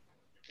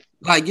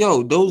like,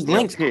 yo, those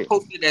links I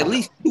posted at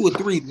least 2 or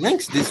 3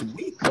 links this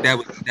week.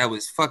 That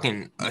was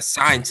fucking a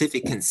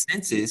scientific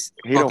consensus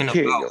talking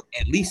about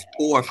at least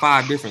 4 or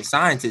 5 different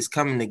scientists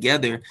coming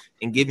together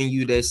and giving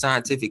you their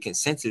scientific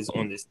consensus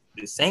on this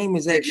the same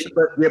as X.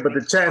 But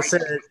the chat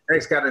said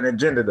X got an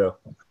agenda though.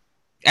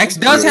 X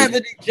does have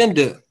an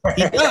agenda.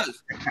 He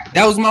does.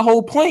 That was my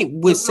whole point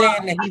with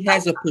saying that he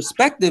has a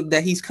perspective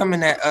that he's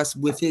coming at us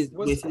with his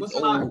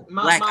old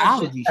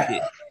blackology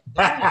shit.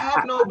 I don't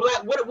have no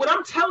black. What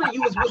I'm telling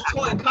you is what's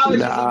taught in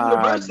colleges and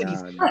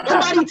universities.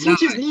 Nobody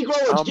teaches Negro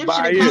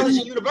Egyptian in college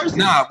and universities.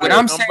 Nah, what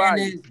I'm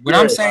saying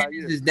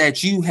is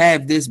that you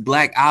have this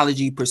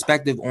blackology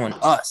perspective on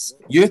us.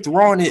 You're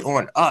throwing it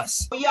on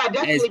us. Well, yeah, I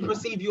definitely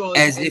perceive you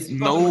as if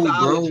bro,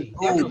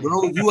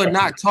 you are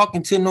not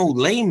talking to no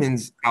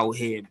layman's out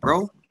here,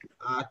 bro.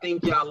 I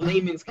think y'all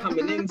layman's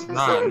coming into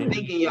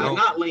thinking y'all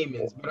not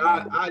layman's, but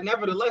I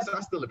nevertheless I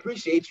still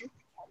appreciate you.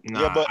 Nah,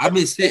 yeah, but I've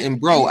been sitting in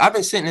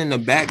the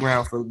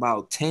background for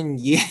about 10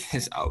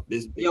 years out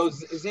this bitch. Yo,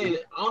 Zen,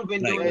 I've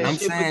been doing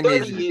this shit for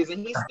 30 years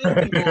and he still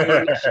be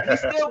doing this shit. He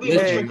still be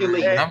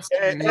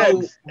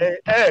matriculating.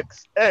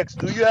 X,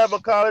 do you have a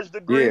college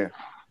degree? Yeah.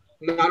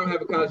 No, I don't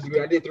have a college degree.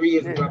 I did 3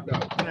 years and dropped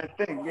out. That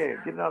thing, yeah,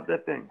 get out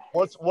that thing.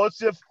 What's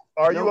your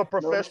Are you a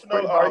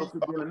professional? Are you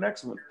the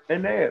next one?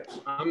 And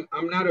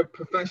I'm not a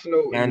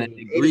professional. Man, a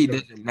degree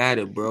doesn't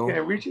matter, bro. You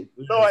can't reach it.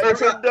 No, it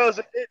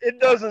doesn't. It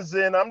doesn't,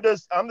 Zen. I'm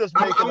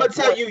gonna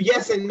tell you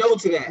yes and no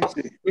to that.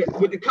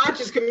 With the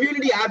conscious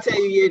community, I tell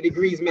you, yeah,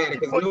 degrees matter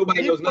because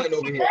nobody knows nothing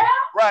over here.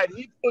 Right.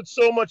 He put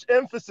so much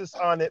emphasis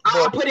on it.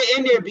 I put it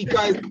in there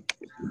because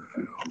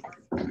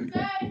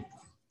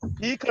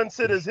he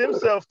considers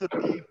himself to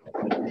be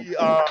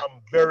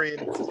very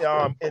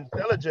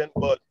intelligent,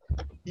 but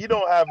he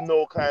don't have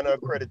no kind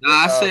of credit.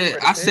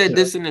 I said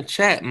this in the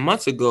chat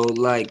months ago.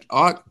 Like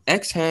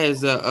X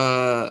has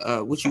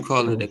a what you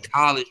call it, a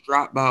college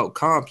dropout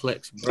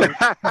complex, bro.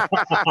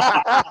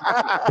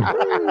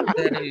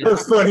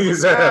 That's funny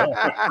as hell.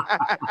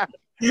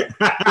 The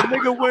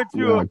nigga went to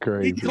you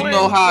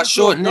know how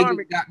short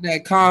niggas got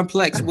that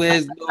complex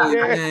where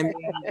man,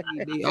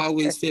 they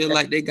always feel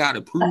like they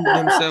gotta prove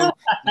themselves.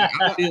 Like,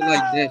 I feel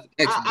like that's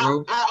X,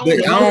 bro.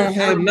 But I don't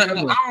have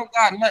nothing. I don't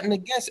got nothing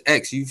against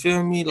X. You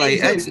feel me?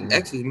 Like X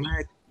is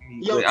mad.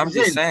 But I'm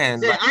just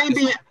saying. Like, I ain't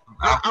being.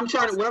 What I'm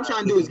trying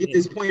to do is get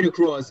this point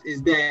across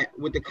is that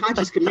with the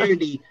conscious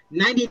community,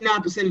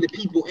 99% of the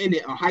people in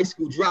it are high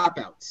school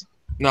dropouts.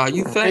 No,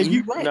 you think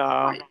you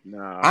right.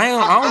 No.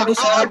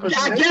 I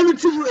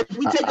guarantee you, if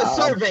we take a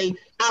survey,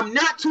 I'm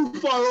not too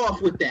far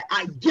off with that.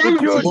 I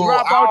guarantee you.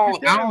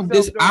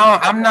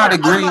 I'm not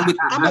agreeing with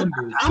the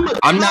numbers.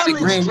 I'm not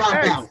agreeing with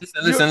that.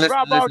 Listen.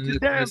 I'm not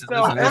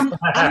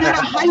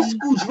a high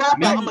school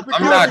dropout. I'm a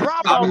college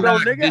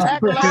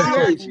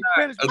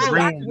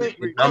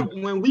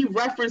dropout. When we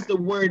reference the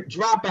word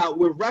dropout,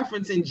 we're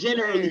referencing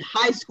generally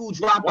high school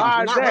dropouts.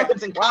 We're not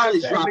referencing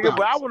college dropouts.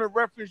 But I want to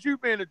reference you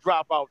being a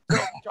dropout.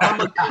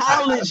 I'm a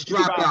college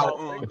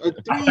dropout. A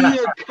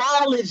 3-year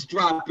college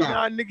dropout.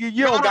 Nah, nigga,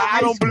 I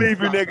don't believe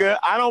you, nigga.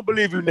 I don't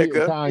believe you,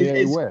 nigga.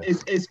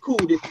 It's cool.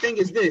 The thing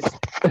is this: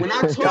 when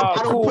I talk,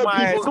 I don't put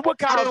people. So what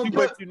college you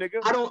went to,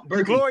 nigga? I don't.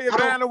 Berkeley. Gloria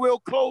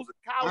Vanderbilt close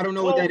college. I don't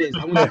know what that is.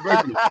 I went to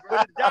Berkeley.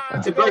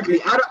 To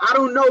Berkeley. I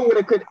don't know what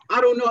it could. I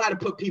don't know how to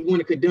put people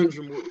in a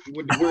conundrum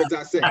with the words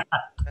I say,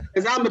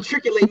 because I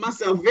matriculate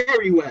myself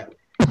very well.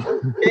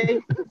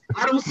 Okay,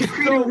 I don't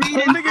secrete a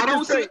reading. I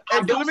don't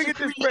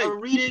secrete a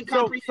reading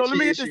comprehension. So let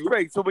me get this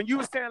straight. So when you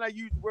were saying I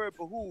used the word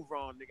behoove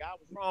wrong, nigga, I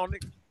was wrong,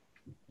 nigga.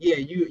 Yeah,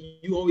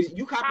 you always copy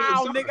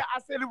it. Nigga, I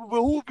said it would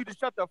behoove you to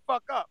shut the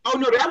fuck up. Oh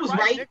no, that was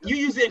right. You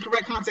used it in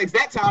correct context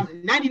that time.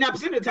 99%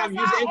 of the time, you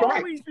used it incorrect.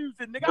 Always use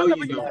it, nigga. No,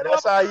 you don't.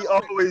 That's how you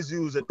always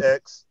use it,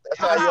 X. That's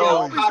how you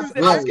always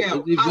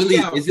use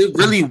it. Is it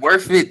really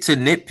worth it to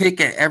nitpick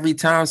at every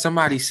time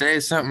somebody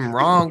says something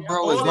wrong,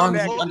 bro? As long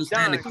as you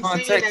understand the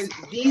context.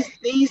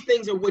 These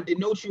things are what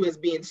denote you as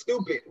being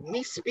stupid.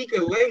 We speak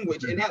a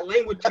language, and that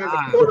language has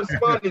a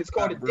correspondence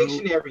called a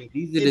dictionary.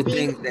 These are the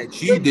things that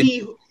you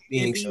did.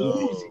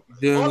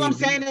 All I'm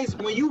saying is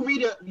when you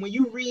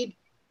read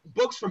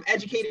books from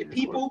educated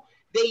people,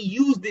 they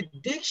use the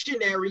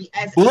dictionary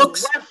as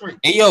books. A reference.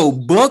 Hey yo,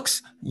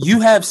 books, you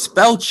have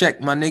spell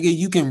check, my nigga.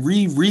 You can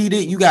reread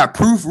it. You got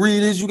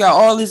proofreaders. You got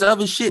all this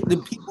other shit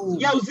that people.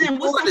 Yo, Zen,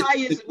 what's the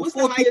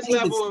highest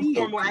level of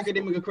formal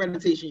academic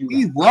accreditation you got?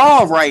 We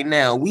raw right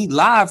now. We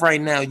live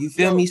right now. You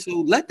feel me?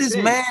 So let this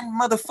man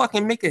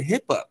motherfucking make a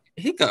hiccup.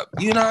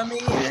 You know what I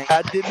mean?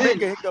 I did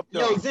make a hiccup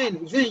though. Yo,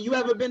 Zen, you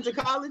ever been to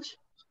college?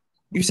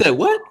 You said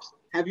what?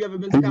 Have you ever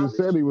been to college? He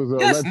said he was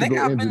yes,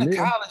 nigga. I've been to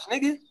college,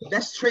 nigga.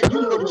 That's trade. You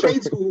can go to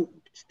trade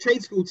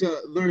school to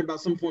learn about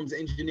some forms of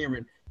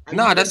engineering.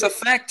 Nah, that's a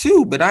fact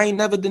too. But I ain't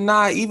never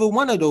denied either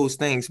one of those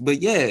things.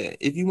 But yeah,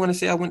 if you want to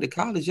say I went to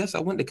college, yes, I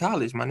went to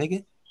college, my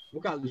nigga.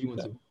 What college you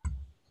went to?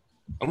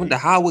 I went to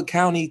Howard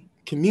County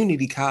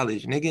Community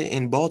College, nigga,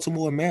 in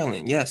Baltimore,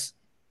 Maryland. Yes.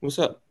 What's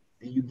up?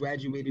 And you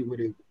graduated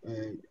with a.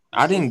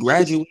 I didn't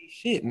graduate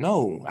shit.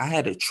 No, I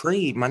had a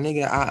trade, my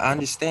nigga. I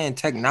understand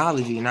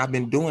technology, and I've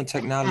been doing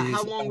technology.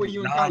 How long were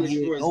you in college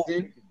for?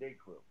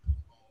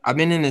 I've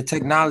been in the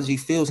technology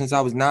field since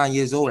I was 9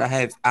 years old. I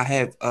have. I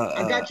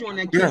got you on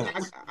that.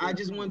 Case. I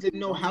just wanted to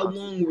know how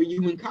long were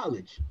you in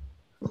college?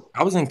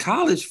 I was in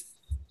college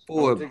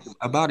for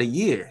about a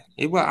year.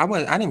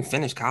 I didn't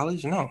finish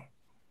college. No.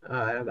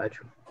 I got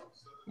you.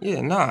 Yeah,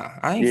 nah.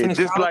 I ain't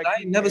finished college.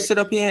 I ain't never sit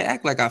up here and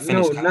act like I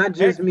finished. No, not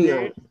just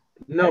me.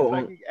 No,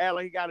 like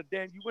he got a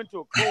damn. You went to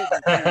a clothing.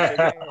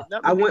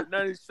 I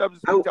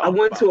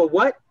went to a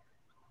what?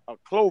 A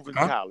clothing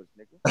college,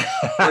 nigga.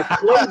 A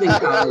clothing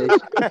college.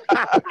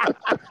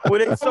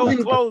 Where they sold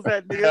clothes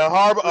at, nigga.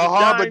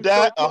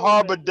 A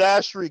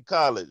haberdashery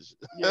college.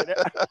 Yeah,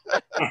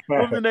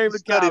 what's the name of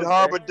the college?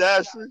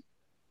 Haberdashery.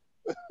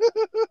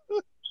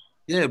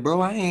 Yeah,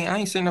 bro. I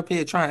ain't sitting up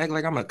here trying to act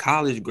like I'm a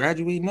college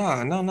graduate. No.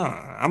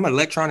 I'm an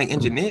electronic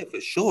engineer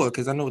for sure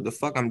because I know what the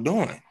fuck I'm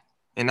doing.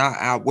 And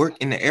I work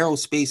in the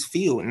aerospace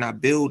field and I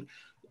build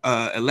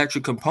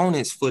electric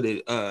components for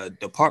the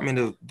Department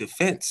of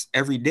Defense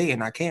every day.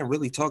 And I can't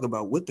really talk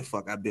about what the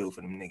fuck I build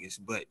for them niggas.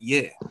 But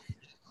yeah,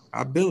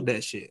 I build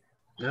that shit.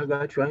 I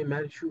got you. I ain't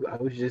mad at you. I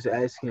was just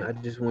asking. I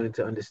just wanted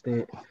to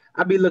understand.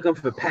 I be looking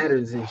for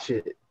patterns and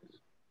shit.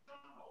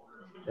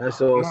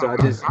 That's all. So I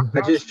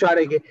just try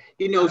to get,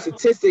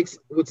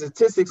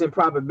 statistics and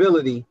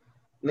probability,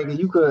 nigga,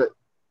 you could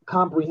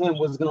comprehend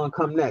what's gonna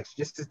come next.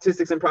 Just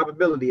statistics and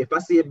probability. If I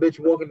see a bitch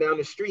walking down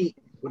the street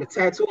with a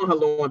tattoo on her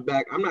lower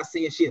back, I'm not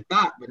saying she a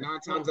thought, but 9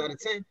 times out of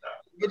 10,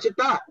 get your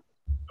thought.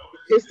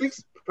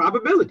 Statistics,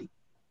 probability.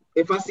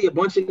 If I see a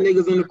bunch of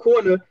niggas in the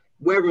corner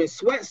wearing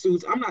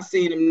sweatsuits, I'm not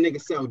saying them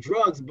niggas sell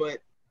drugs, but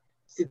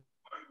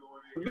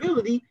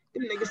probability,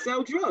 them niggas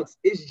sell drugs.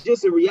 It's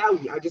just a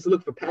reality. I just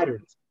look for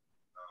patterns.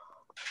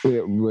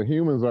 Yeah, but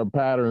humans are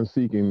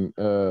pattern-seeking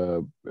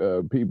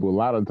people. A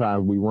lot of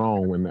times we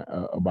wrong when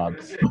about.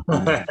 You see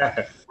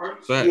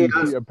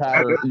a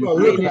pattern.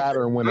 You see a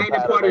pattern when I ain't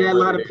a part of that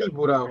lot of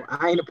people, though.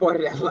 I ain't a part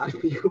of that lot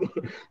of people.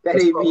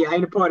 That ain't me. I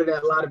ain't a part of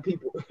that lot of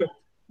people.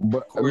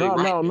 But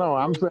no.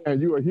 I'm saying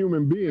you're a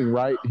human being,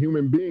 right?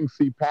 Human beings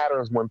see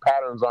patterns when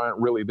patterns aren't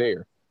really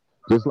there.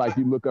 Just like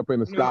you look up in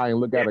the sky and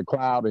look at a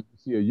cloud and you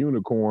see a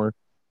unicorn.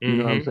 You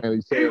know what I'm saying?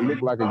 They say it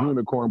looked like a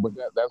unicorn, but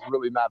that's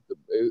really not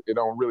it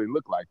don't really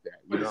look like that.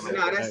 You know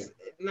what I'm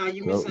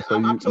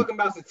saying? I'm talking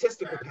about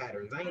statistical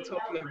patterns. I ain't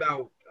talking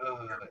about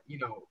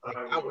like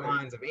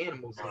outlines of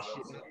animals and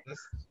shit.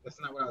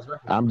 That's not what I was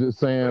referencing. I'm just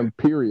saying,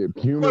 period.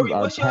 Humans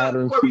are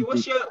patterns. Corey,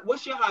 what's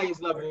your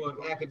highest level of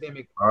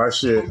academic?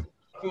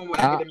 Formal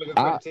academic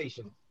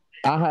accreditation?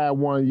 I had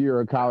 1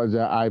 year of college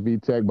at Ivy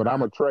Tech, but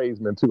I'm a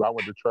tradesman too. I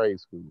went to trade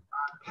school.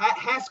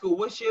 Haskell,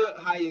 what's your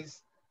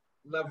highest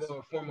level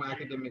of formal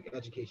academic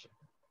education?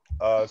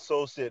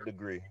 Associate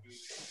degree.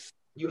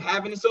 You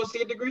have an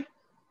associate degree?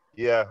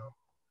 Yeah.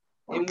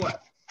 In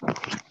what?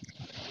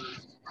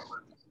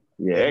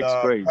 Yeah, X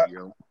crazy,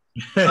 yo.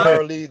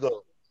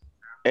 Paralegal.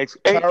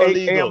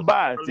 I'm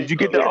biased. Did you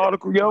get the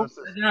article, yo? I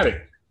got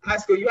it. High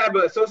school, you have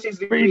an associate's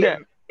degree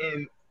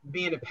in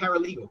being a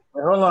paralegal.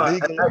 Hold on.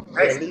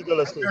 Legal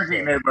assistant.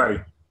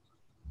 Everybody.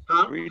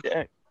 Huh? Read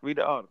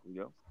the article,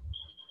 yo.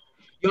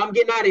 Yo, I'm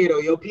getting out of here, though.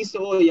 Yo, peace to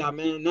all y'all,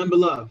 man. None but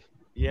love.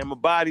 Yeah, I'm a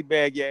body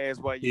bag your ass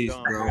while you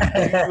gone. You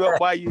up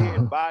while you here.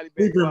 Body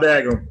bag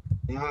them.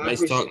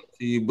 Nice talking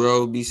to you,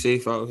 bro. Be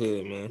safe out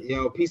here, man.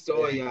 Yo, peace to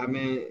all y'all,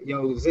 man.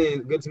 Yo,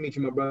 Zen, good to meet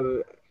you, my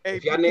brother. Hey,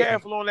 be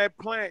careful on that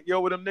plant, yo,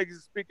 with them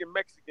niggas speaking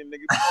Mexican,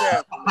 nigga. Be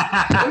careful.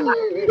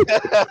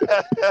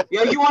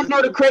 Yo, you want to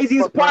know the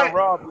craziest part?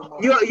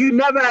 You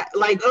never,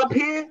 like, up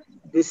here,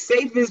 The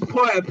safest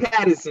part of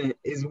Patterson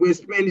is where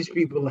Spanish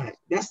people at.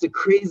 That's the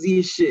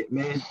craziest shit,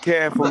 man.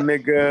 Careful,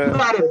 nigga. You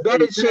got a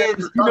better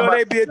chance. You know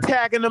they be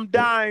attacking them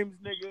dimes,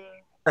 nigga.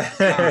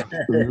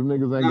 These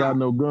niggas ain't got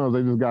no guns.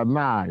 They just got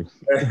knives.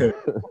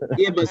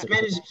 Yeah, but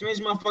Spanish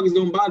motherfuckers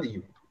don't bother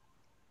you.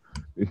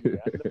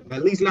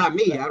 At least not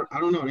me. I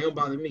don't know. They don't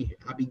bother me.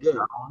 I'll be good.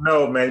 I don't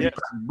know, man. You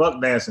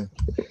buck dancing.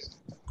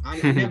 I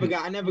never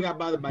got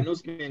bothered by no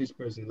Spanish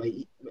person.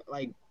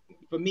 Like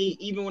for me,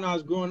 even when I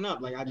was growing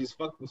up, like I just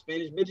fucked with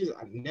Spanish bitches.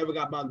 I never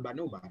got bothered by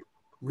nobody.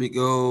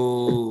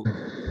 Rico.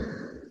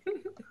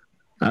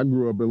 I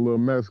grew up in Little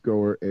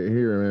Mexico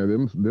here,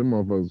 man. Them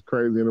motherfuckers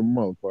crazy in the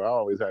motherfucker. I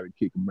always had to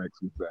kick a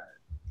Mexican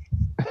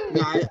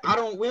side.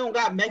 No, we don't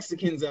got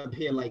Mexicans up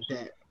here like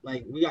that.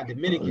 Like we got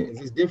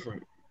Dominicans. It's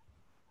different.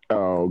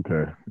 Oh,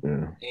 okay.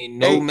 Yeah. Hey,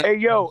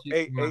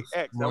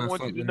 X, I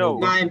want you to know.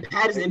 Nah, in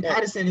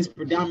Patterson is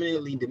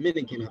predominantly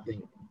Dominican, I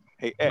think.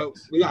 Hey, X. But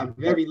we got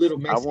very little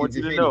Mexicans. I want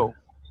you to know,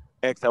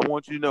 X, I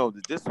want you to know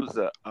that this was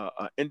a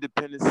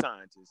independent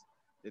scientist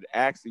that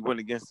actually went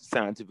against the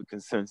scientific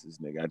consensus,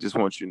 nigga. I just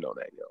want you to know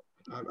that, yo.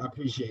 I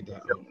appreciate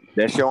that.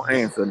 That's your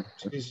answer.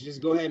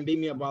 Just go ahead and beat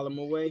me up while I'm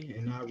away,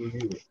 and I'll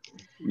review it.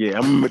 Yeah,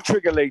 I'm gonna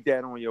matriculate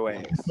that on your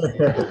ass.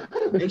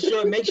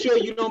 Make sure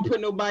you don't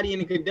put nobody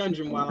in a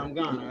conundrum while I'm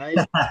gone. All right.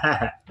 All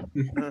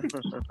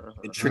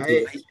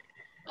right?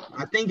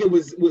 I think it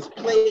was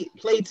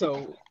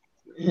Plato.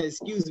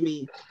 Excuse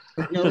me.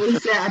 No, what he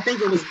said. I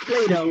think it was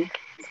Plato.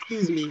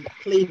 Excuse me,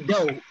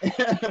 Play-Doh.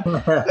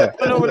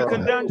 You know what a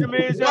conundrum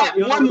is?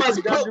 One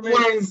must put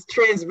one's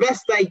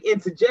transvestite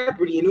into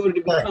jeopardy in order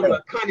to become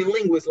a cunning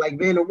linguist like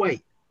Vanna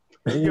White.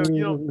 You don't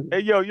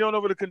know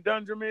what a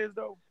conundrum is,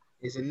 though?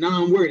 It's a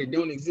non-word. It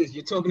don't exist.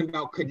 You're talking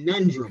about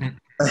conundrum.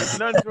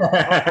 Conundrum.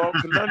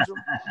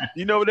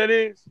 You know what that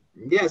is?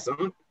 Yes,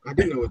 I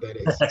do know what that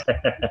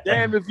is.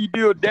 Damn if you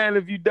do, damn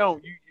if you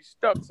don't. You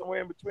stuck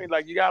somewhere in between.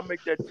 Like you gotta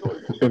make that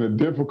choice. In a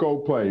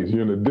difficult place.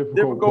 You're in a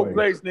difficult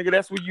place, nigga.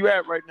 That's where you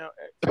at right now.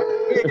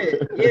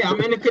 Yeah, I'm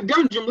in a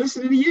conundrum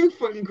listening to you,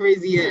 fucking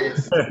crazy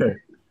ass.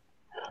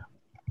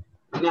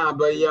 Nah,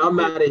 but yeah, I'm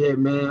out of here,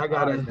 man. I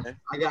gotta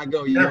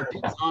go. Yo,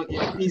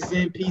 peace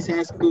in, peace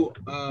high school.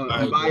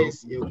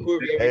 Bias. Yo,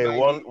 Corey, everybody. Hey,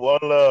 one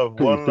love,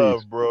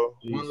 bro.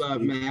 One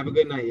love, man. Have a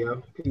good night,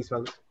 yo. Peace,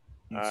 fellas.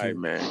 All right,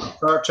 man.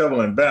 Start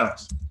trouble and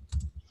bounce.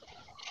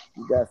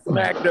 You got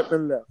smacked up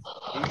and left.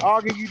 He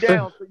arguing you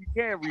down so you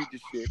can't read the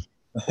shit.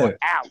 Or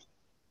out.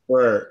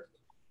 Word.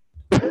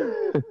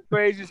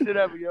 Crazy shit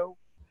ever, yo.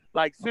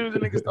 Like, as soon as a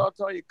nigga start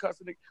telling you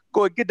cussing,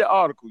 go ahead, get the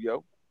article,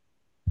 yo.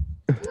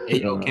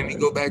 Hey, yo, can we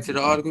go back to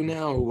the article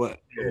now or what?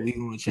 Or we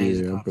gonna change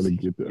the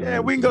conversation? Yeah,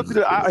 we can go to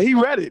the. He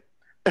read it.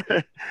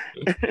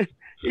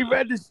 He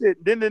read the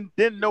shit, didn't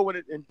know what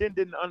it, and then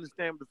didn't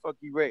understand what the fuck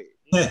he read.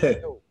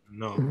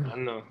 No, I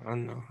know.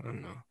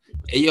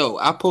 Hey, yo,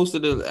 I'm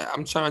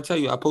trying to tell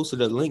you, I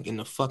posted a link in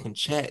the fucking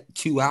chat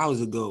 3 hours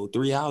ago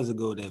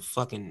that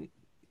fucking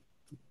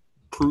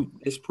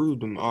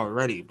disproved him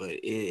already, but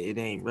it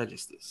ain't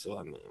registered. So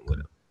I mean,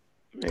 whatever.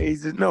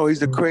 He's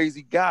a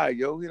crazy guy,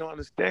 yo. He don't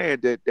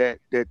understand that the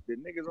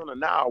niggas on the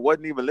Nile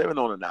wasn't even living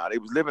on the Nile. They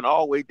was living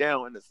all the way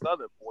down in the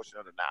southern portion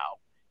of the Nile.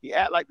 He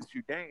act like the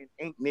Sudan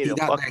ain't near the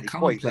fucking that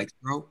complex,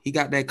 bro. He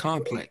got that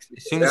complex.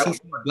 As soon as he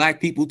see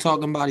black people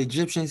talking about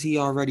Egyptians, he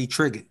already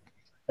triggered.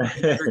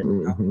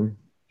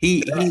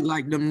 He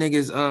like them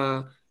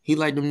niggas. He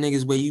like them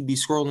niggas where you be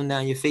scrolling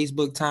down your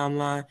Facebook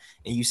timeline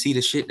and you see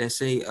the shit that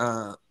say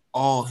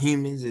all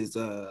humans is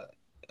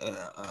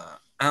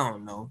I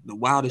don't know, the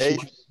wildest shit.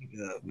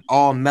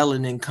 All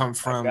melanin come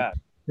from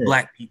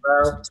black people.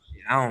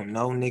 I don't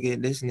know,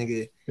 nigga. This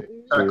nigga.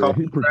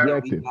 He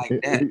projecting.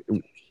 Like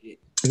that.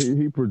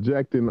 He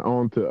projecting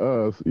onto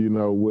us,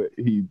 what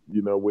he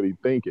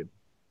thinking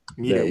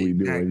that we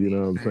doing. You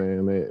know what I'm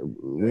saying? That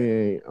we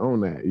ain't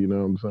on that. You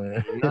know what I'm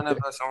saying? None of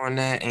us on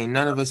that. Ain't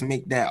none of us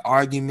make that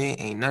argument.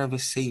 Ain't none of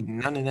us say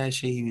none of that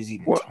shit he was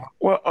even talking.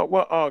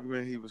 What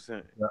argument he was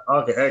saying?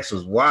 Uncle X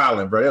was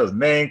wilding, bro. It was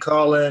name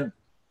calling.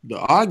 The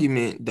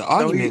argument.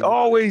 No, he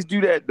always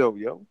do that though,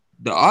 yo.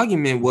 The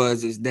argument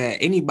is that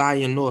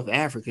anybody in North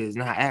Africa is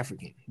not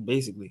African,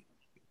 basically.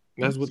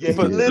 That's what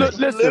for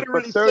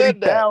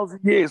 30,000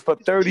 years. For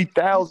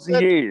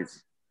 30,000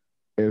 years.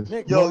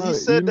 Yo, he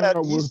said that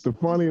was the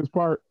funniest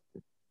part.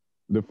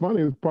 The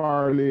funniest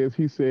part is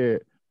he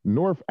said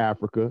North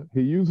Africa.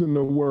 He using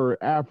the word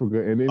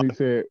Africa, and then he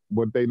said,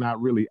 "But they not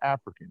really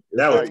African."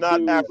 That was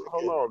not African.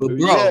 Hold on,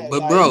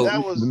 bro,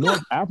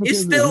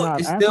 it's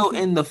still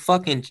in the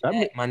fucking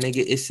chat, my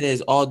nigga. It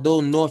says,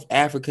 although North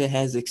Africa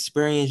has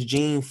experienced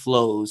gene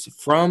flows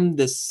from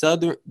the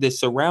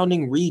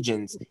surrounding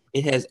regions,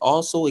 it has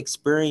also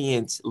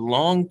experienced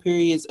long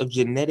periods of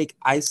genetic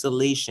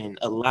isolation,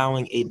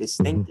 allowing a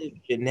distinctive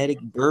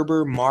genetic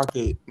Berber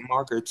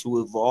marker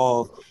to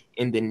evolve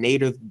in the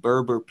native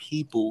Berber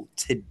people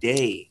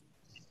today.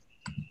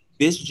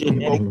 This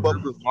genetic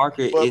Berber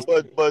marker is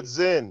but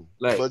Zen,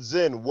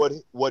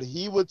 what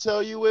he would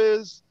tell you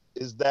is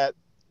that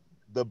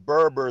the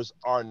Berbers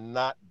are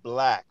not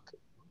black,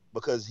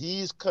 because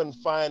he's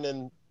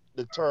confining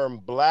the term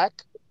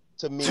black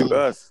to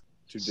mean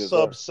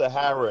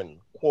sub-Saharan,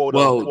 quote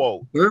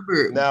unquote.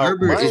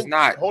 Berber is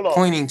not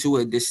pointing to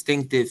a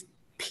distinctive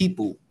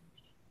people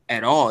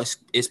at all.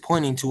 It's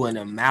pointing to an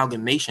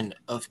amalgamation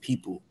of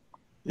people.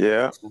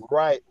 Yeah.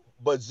 Right.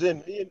 But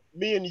Zin,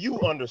 me and you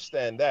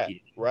understand that,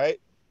 right?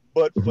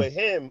 But for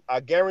him, I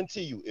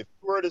guarantee you, if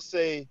you were to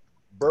say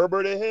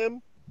Berber to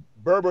him,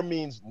 Berber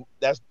means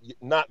that's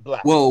not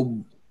black.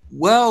 Well,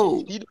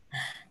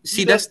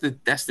 see, that's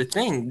the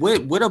thing.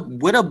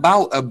 What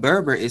about a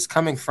Berber is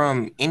coming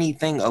from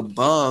anything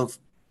above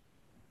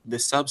the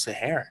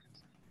sub-Saharan,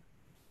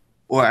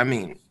 or I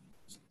mean,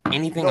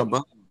 anything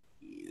above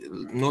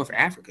North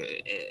Africa?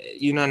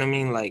 You know what I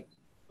mean? Like,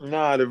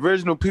 nah, the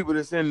original people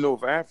that's in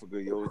North Africa,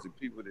 is the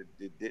people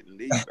that didn't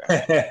leave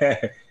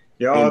Africa.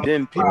 And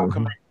then people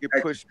come and get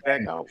pushed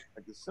back out.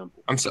 Like it's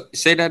simple. I'm sorry.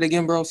 Say that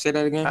again, bro. Say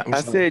that again. I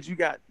said you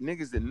got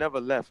niggas that never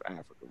left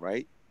Africa,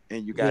 right?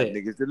 And you got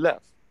niggas that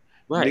left.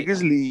 Right.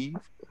 Niggas leave,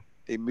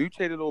 they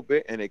mutate a little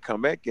bit, and they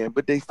come back in,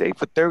 but they stay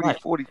for 30,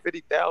 40,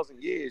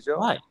 50,000 years, yo.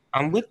 Right.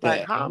 I'm with that.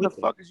 Like, how the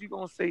fuck is you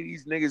gonna say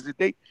these niggas that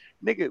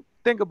nigga,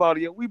 think about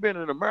it, yo. We've been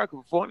in America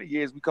for 400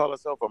 years. We call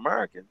ourselves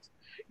Americans.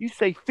 You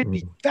say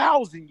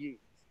 50,000 years.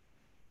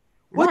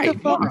 What the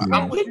fuck is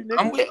wrong with you, niggas?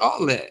 I'm with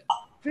all that.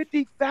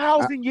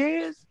 50,000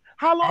 years?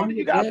 How long do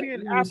you gotta be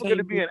in Africa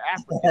to be in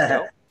Africa,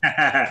 yo?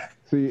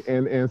 See,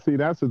 and see,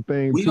 that's the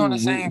thing. We on the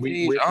same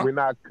page. We're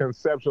not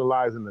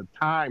conceptualizing the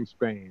time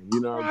span.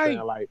 You know what I'm saying?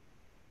 Like,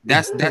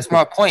 that's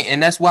my point,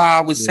 and that's why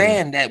I was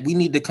saying that we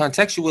need to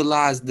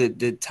contextualize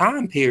the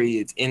time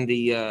periods in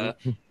the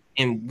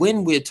and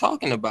when we're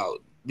talking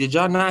about. Did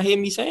y'all not hear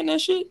me saying that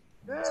shit?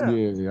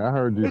 Yeah, I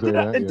heard you say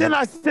that. And then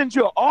I sent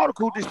you an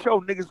article to show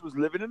niggas was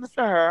living in the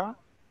Sahara,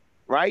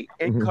 right?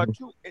 And cut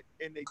you,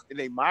 and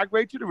they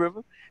migrate to the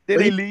river. Then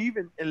they leave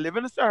and live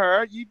in the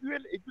Sahara. If you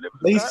live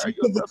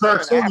in the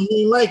Sahara, you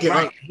ain't like it,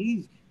 right?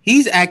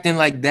 He's acting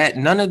like that.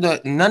 None of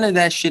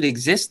that shit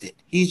existed.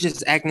 He's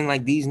just acting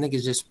like these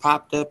niggas just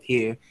popped up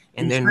here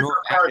and they're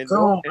fucking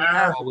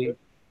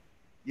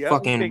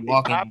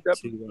walking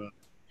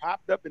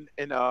popped up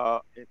in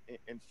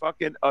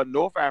fucking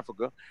North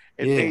Africa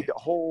and made the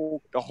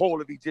whole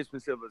of Egyptian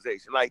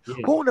civilization. Like,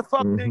 who in the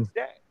fuck thinks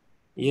that?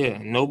 Yeah,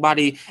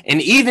 nobody,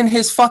 and even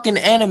his fucking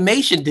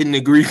animation didn't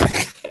agree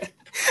with that.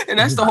 And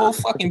that's the whole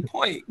fucking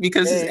point,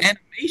 because his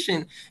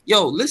animation,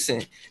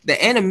 listen,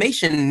 the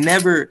animation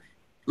never,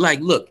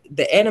 look,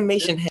 the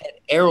animation had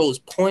arrows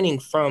pointing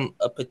from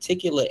a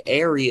particular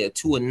area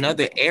to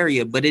another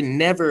area, but it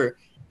never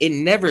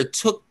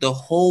took the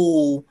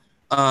whole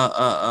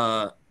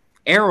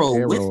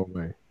arrow with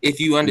it, if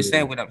you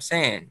understand what I'm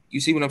saying. You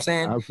see what I'm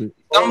saying?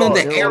 Some of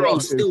the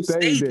arrows still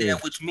stayed there,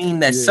 which means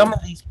that some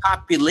of these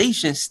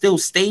populations still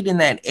stayed in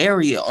that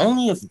area.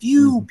 Only a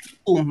few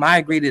people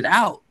migrated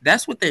out.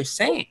 That's what they're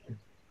saying.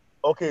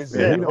 Okay,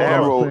 saying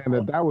that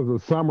was a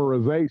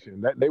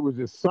summarization. That they were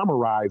just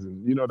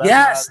summarizing.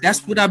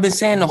 That's what I've been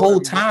saying the whole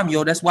time,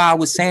 yo. That's why I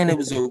was saying it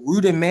was a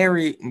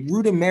rudimentary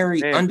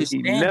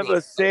understanding. He never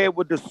said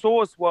what the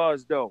source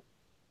was, though.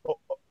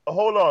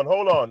 Hold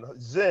on,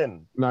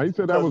 Zen. No, he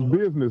said that was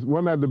business.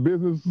 Wasn't that the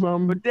business or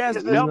something? But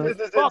that's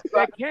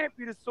that can't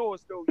be the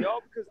source, though,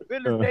 y'all, because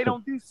business, they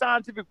don't do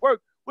scientific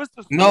work. What's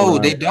the source? No,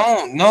 they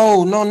don't.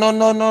 No,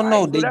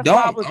 right, they that's don't.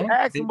 Why I was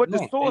asking what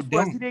the source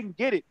was. He didn't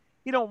get it.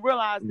 He don't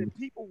realize that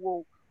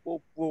people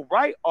will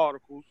write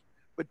articles,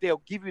 but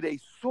they'll give you their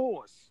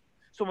source.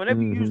 So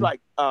whenever you use like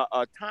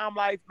a Time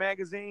Life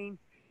magazine,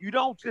 you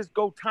don't just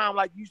go Time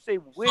Life. You say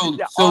where did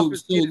the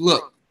authors get it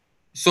from?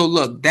 So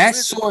look, that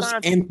source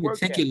in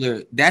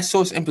particular,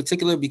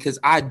 because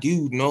I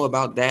do know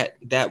about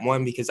that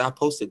one because I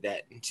posted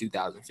that in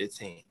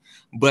 2015.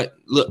 But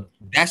look,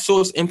 that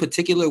source in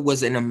particular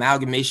was an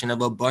amalgamation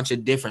of a bunch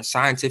of different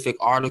scientific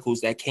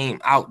articles that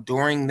came out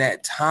during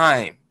that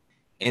time.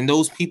 And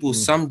those people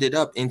summed it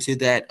up into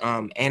that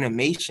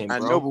animation, bro. I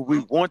know, but we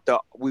want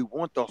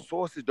the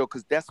sources though,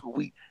 because that's what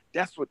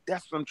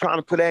I'm trying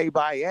to put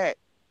everybody at.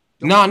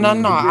 No.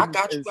 I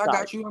got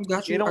you.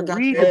 You don't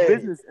read the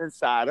Business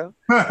Insider.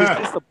 It's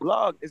just a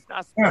blog. It's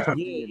not supposed to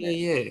be.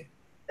 Yeah.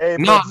 Hey,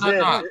 no.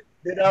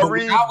 Did I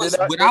read?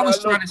 What I was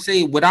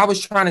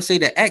trying to say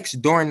to X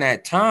during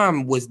that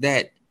time was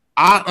that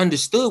I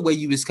understood where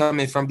you was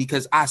coming from,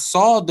 because I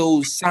saw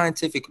those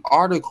scientific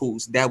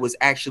articles that was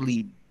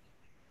actually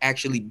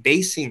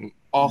basing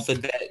off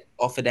of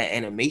that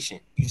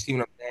animation. You see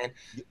what I'm saying?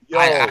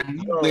 I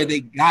knew where they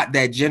got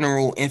that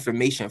general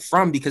information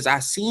from, because I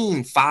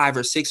seen 5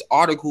 or 6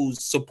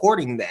 articles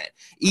supporting that,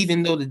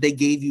 even though that they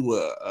gave you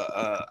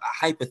a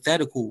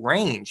hypothetical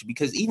range,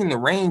 because even the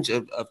range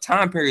of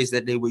time periods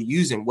that they were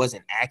using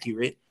wasn't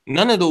accurate.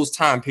 None of those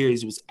time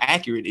periods was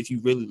accurate if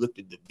you really looked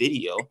at the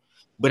video.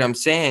 But I'm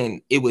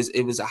saying it was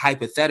a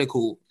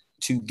hypothetical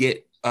to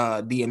get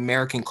the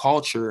American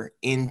culture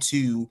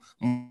into.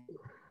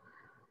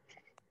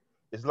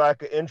 It's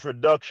like an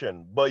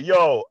introduction, but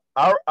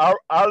I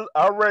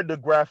read the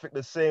graphic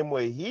the same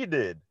way he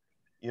did.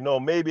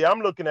 Maybe I'm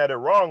looking at it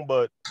wrong,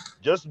 but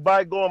just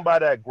by going by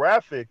that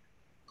graphic,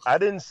 I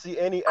didn't see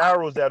any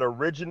arrows that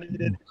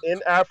originated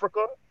in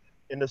Africa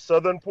in the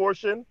southern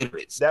portion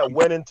that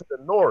went into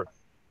the north.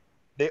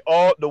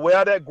 The way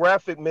how that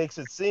graphic makes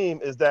it seem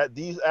is that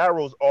these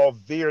arrows all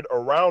veered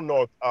around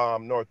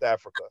North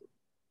Africa,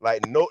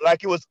 like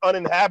it was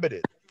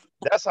uninhabited.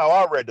 That's how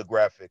I read the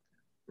graphic.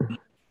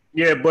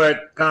 Yeah,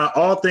 but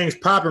all things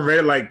popping read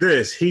it like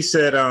this. He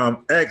said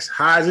X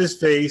hides his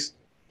face,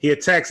 he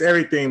attacks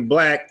everything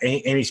black,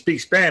 and he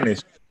speaks Spanish.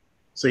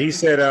 So he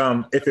said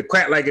if it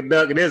quack like a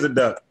duck, it is a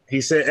duck.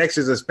 He said X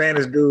is a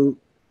Spanish dude,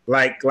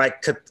 like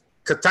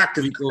Kataka.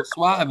 Rico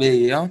Suave,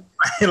 yo.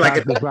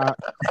 Like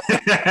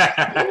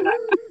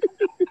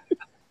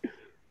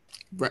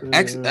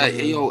X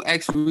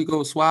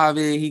Rico Suave.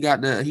 He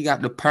got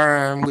the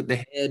perm with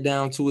the head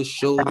down to his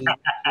shoulders.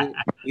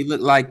 He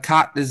looked like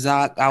Cot the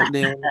Zoc out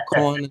there on the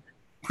corner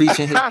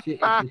preaching his shit with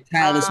the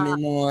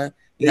talisman on.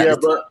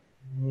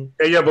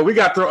 But we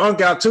got to throw Unc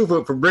out too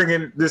for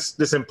bringing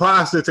this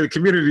imposter to the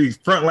community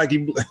front like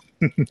he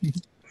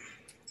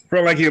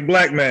a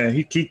black man.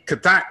 He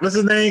Katak. What's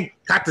his name?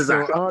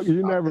 Katazak.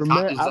 You never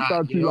met. I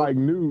thought you like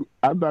knew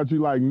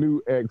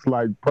X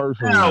like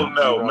personally. Hell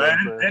no, man.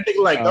 That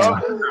nigga like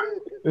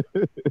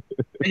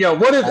yo,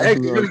 what if X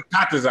really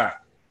Katazak?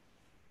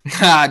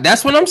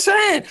 That's what I'm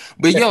saying.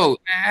 But yo,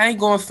 I ain't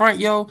going front,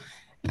 yo.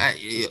 I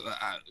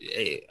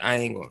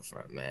ain't going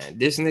front, man.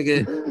 This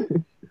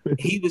nigga,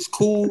 he was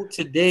cool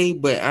today,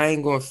 but I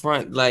ain't going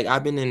front. Like,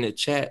 I've been in the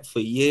chat for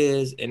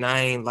years, and I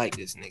ain't like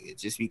this nigga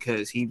just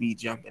because he be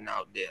jumping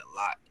out there a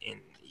lot.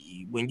 And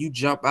when you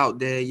jump out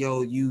there,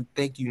 yo, you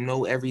think you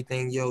know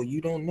everything, yo.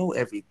 You don't know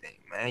everything,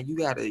 man. You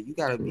gotta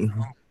be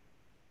humble.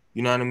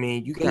 You know what I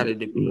mean? You gotta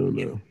be.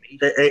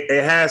 Hey,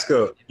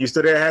 Haskell, you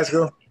still there,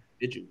 Haskell?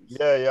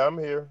 Yeah, I'm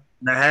here.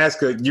 Now,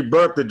 Haskell, you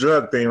brought up the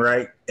drug thing,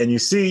 right? And you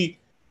see,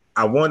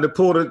 I wanted to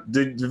pull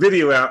the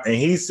video out, and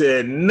he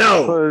said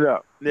no. Pull it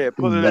up. Yeah,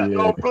 pull it up.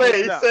 Don't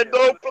play. He said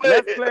don't play.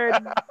 Let's play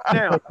it now.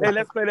 Hey,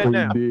 let's play that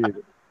now. All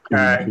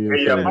right.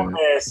 Hey, my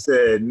man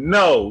said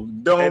no.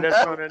 Don't. Hey,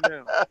 let's run it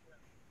now.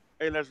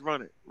 Hey, let's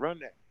run it. Run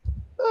that.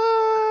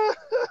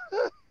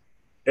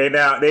 Hey,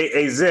 now,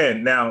 hey,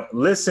 Zen, now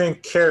listen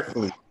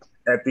carefully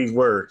at these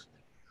words,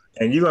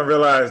 and you're going to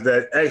realize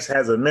that X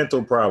has a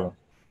mental problem.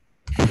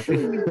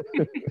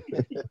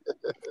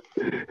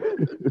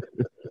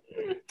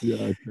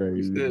 Yeah,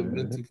 crazy.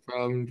 Mental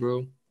problem,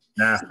 bro.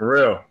 Nah, for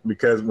real.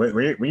 Because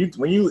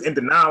when you in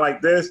denial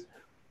like this,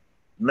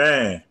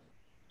 man.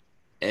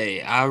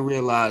 Hey, I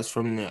realized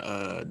from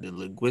the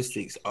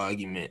linguistics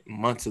argument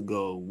months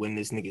ago when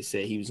this nigga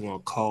said he was gonna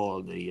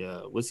call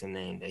the what's the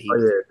name that he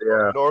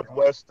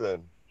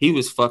Northwestern. He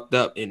was fucked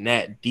up in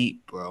that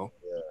deep, bro.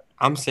 Yeah.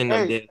 I'm sitting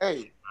up there.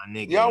 Hey, my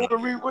nigga, y'all want to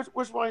read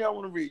which one y'all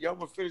want to read? Y'all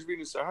want to finish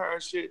reading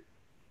Sahara shit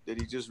that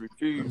he just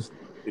refused?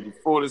 Did he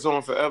forward his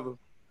on forever?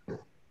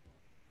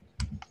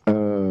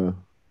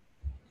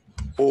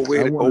 Or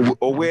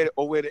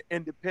where the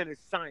independent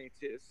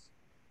scientists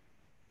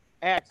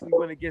actually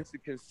went against the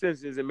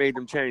consensus and made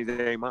them change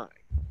their mind.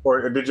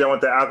 Or did y'all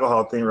want the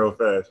alcohol thing real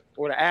fast?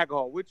 Or the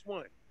alcohol? Which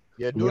one?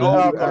 Yeah, do the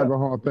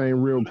alcohol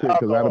thing real quick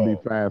because that'll be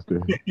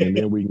faster, and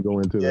then we can go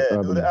into the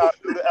other.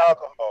 Do the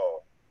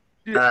alcohol.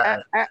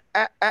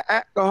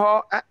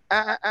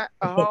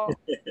 Alcohol.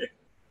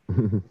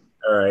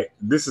 All right,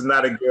 this is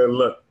not a good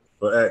look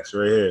for X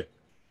right here.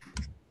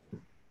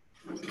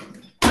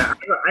 Now,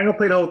 I ain't gonna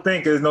play the whole thing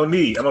because there's no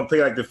need. I'm gonna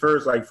play like the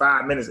first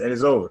 5 minutes and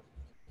it's over.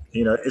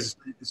 You know, it's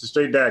a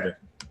straight dagger.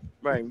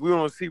 Right. We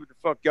want to see what the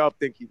fuck y'all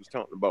think he was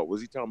talking about.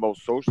 Was he talking about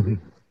social?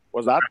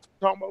 Was I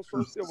talking about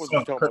social? Was he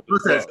talking about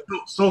what's that?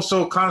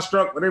 Social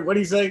construct? What did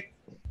he say?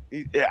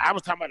 I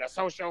was talking about a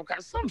social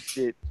some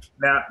shit.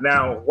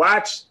 Now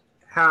watch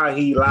how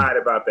he lied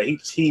about that. He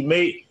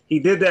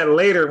did that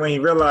later when he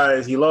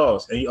realized he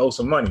lost and he owed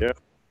some money. Yep.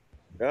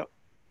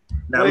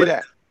 Now look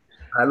at that.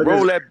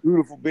 Roll that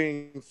beautiful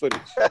bean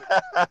footage.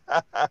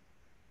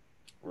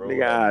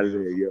 Nigga out of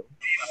there, yo.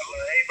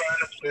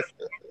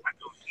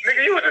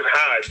 Nigga, you were just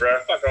high, bro.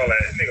 Fuck all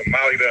that. Nigga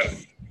mollied up.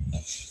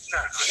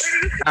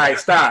 All right,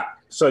 stop.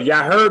 So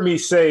y'all heard me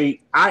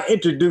say I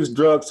introduced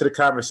drugs to the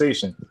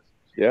conversation.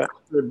 Yeah.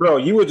 Bro,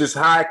 you were just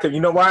high because you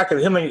know why?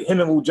 Because him and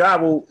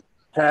Mujabu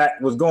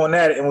was going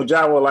at it, and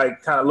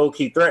Mujabu kind of low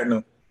key threatened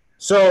him.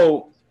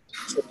 So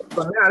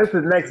now this is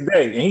the next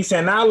day, and he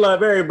said, "Now I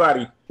love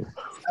everybody."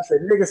 I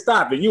said, "Nigga,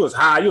 stop it! You was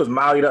high, you was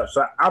mollied up."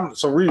 So all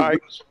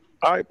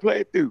right,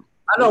 play it through.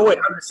 I know. Wait,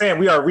 I'm just saying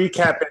we are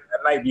recapping the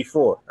night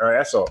before. All right,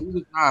 that's all. He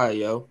was high,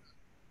 yo.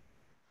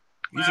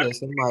 You said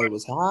somebody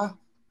was high.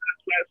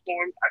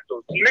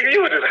 Nigga,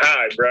 you were just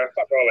high, bro.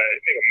 Fuck all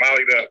that. Nigga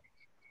mollied up.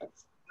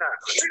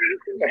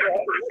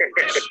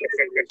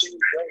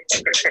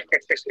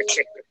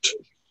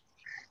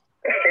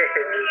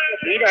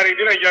 You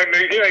know young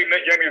niggas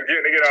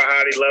get all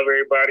high, they love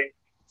everybody.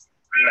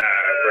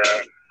 Nah,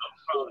 bro.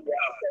 I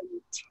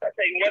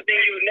tell you one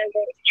thing, you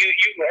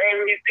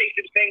always take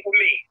this thing with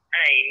me. I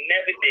ain't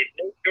never did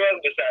no drug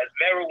besides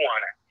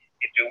marijuana.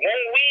 If it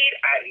won't weed,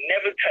 I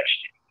never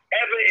touched it.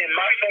 Ever in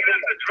my fucking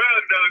life. That's a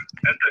drug,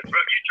 though. That's a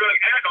drug. You drunk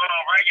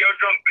alcohol, right? You're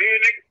drunk beer,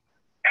 nigga.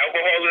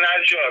 Alcohol is not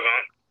a drug,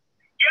 huh?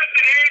 Yes,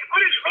 it is.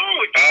 What is wrong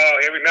with you? Oh,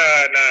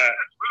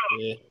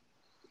 Yeah.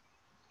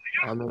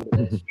 I remember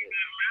that shit.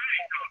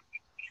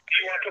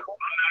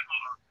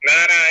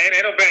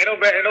 Ain't no bad.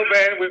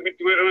 We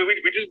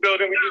just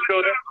building.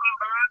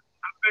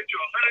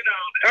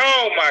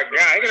 Oh my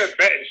God, you gonna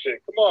bet and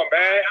shit. Come on,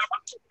 man.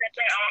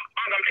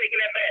 I'm taking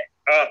that bet.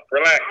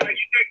 Relax. You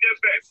take that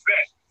bet.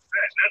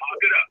 Let's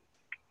look it up.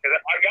 I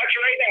got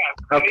you right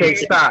now. Okay,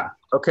 stop.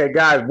 Okay,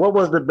 guys, what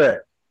was the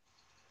bet?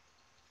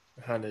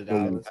 $100.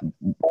 On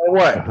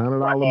what?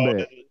 $100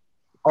 bet.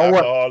 On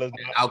what?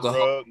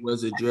 Alcohol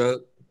was a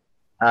drug.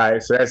 All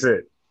right, so that's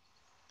it.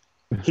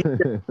 He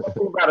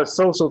about a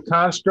social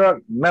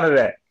construct. None of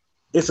that.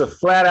 It's a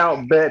flat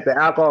out bet that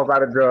alcohol is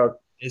not a drug.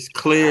 It's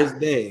clear as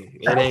day.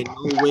 It ain't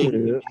no way to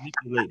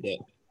manipulate that.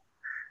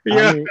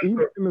 Yeah. I mean,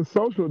 even in the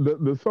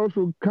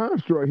social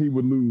construct, he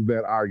would lose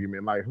that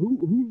argument. Like,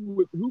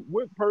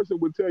 what person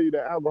would tell you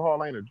that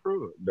alcohol ain't a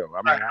drug, though?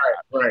 I mean,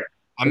 right.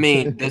 I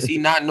mean, does he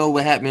not know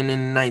what happened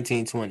in the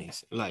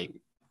 1920s? Like,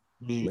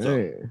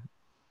 man,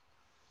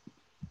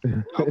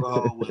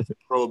 alcohol was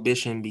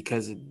prohibition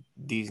because of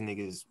these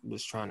niggas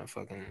was trying to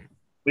fucking.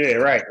 Yeah,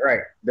 right.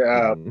 You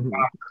know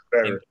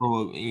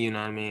what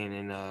I mean?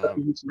 And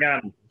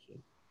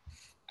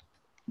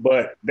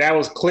but that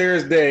was clear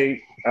as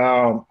day.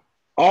 All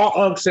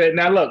Unc said.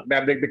 Now look.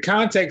 Now the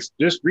context.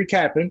 Just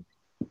recapping.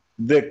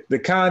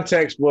 The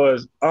context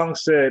was Unc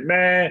said,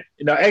 "Man,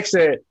 X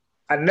said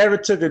I never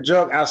took a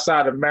drug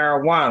outside of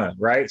marijuana."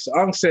 Right. So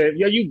Unc said,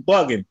 "Yo, you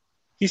bugging."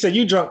 He said,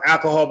 "You drunk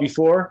alcohol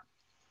before?"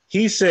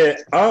 He said,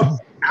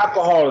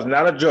 alcohol is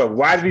not a drug.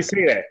 Why did he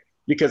say that?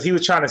 Because he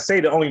was trying to say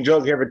the only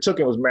drug he ever took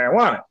was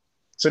marijuana.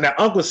 So now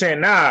Unc was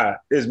saying, nah,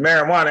 it's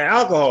marijuana and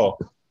alcohol.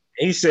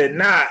 And he said,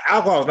 nah,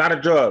 alcohol is not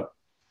a drug.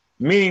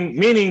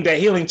 Meaning that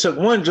he only took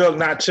one drug,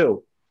 not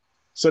two.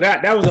 So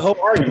that was the whole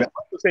argument.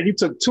 Unc said you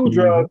took two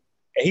drugs,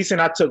 and he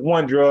said I took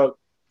one drug,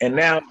 and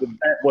now the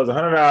bet was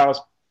 $100.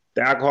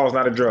 The alcohol is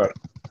not a drug.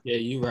 Yeah,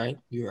 you're right.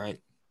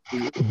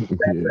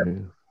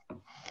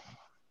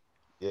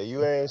 Yeah,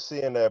 you ain't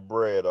seeing that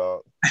bread,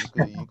 you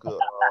could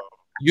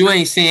you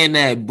ain't seeing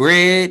that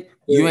bread.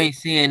 You ain't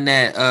seeing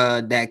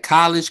that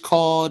college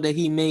call that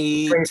he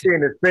made. You ain't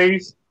seeing his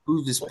face.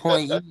 Prove his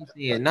point. You ain't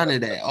seeing none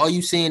of that. All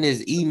you seeing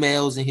is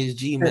emails in his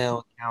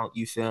Gmail account.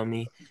 You feel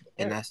me?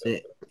 And that's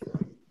it.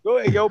 Go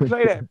ahead, yo,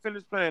 play that.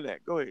 Finish playing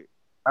that. Go ahead.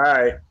 All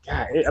right.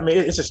 God,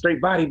 it's a straight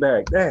body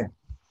bag. Dang.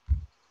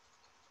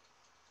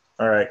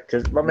 All right,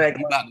 because my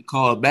man about to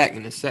call back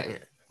in a second.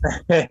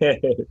 He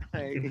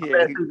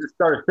just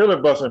started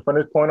filibustering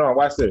from this point on.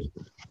 Watch this.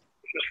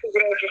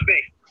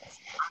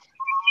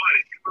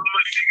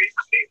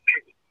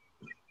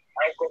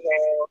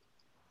 Alcohol,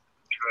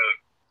 drug.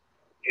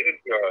 It is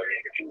drug.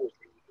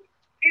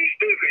 He's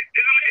stupid.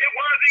 It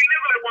was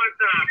illegal at one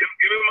time.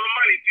 Give me my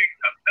money, too.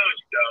 I'm telling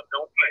you, dog.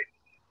 Don't play.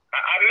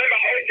 I remember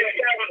I heard that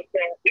guy on the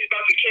phone. He's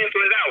about to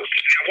cancel it out.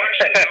 Now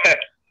watch it, dog. All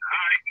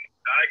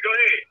right, go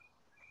ahead.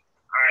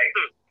 All right.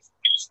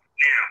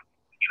 Now,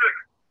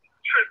 trigger.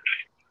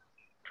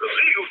 The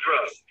legal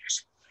drug.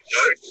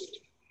 Not a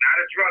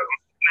drug.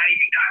 Not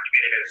even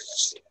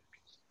documented.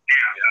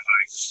 Now,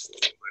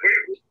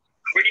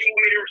 where do you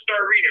want me to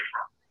start reading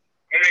from?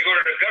 Want me to go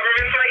to the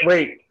government site?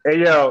 Wait, hey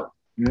yo,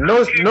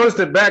 notice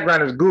the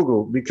background is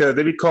Google because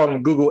they be calling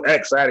him Google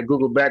X. I had a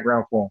Google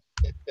background for him.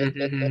 Yeah, I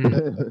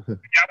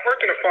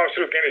worked in the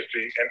pharmaceutical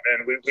industry,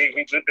 and we did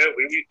with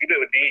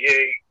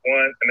DEA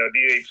 1,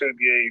 DEA 2,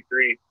 DEA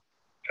 3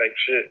 type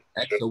shit.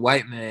 That's a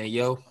white man,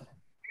 yo.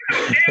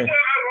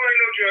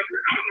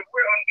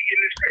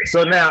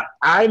 So now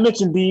I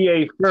mentioned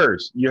DEA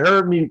first. You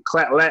heard me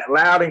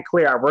loud and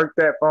clear. I worked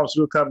at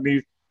pharmaceutical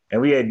companies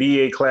and we had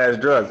DEA class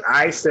drugs.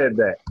 I said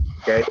that.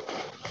 Okay.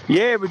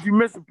 Yeah, but you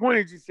missed the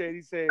point. You said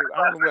he said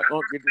I don't know what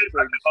Unc get this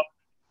crazy.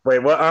 Wait,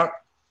 what Unc?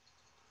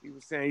 He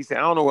said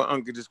I don't know what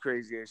Unc get this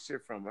crazy ass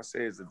shit from. I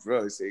said it's a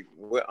drug. He said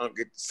what Unc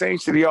get the same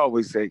shit he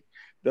always say.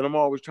 That I'm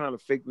always trying to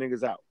fake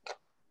niggas out.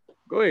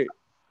 Go ahead.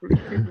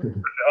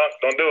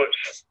 Don't do it.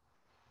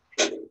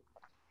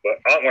 But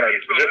I want to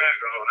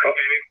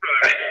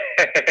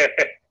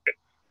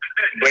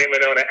blame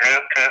it on the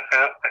app.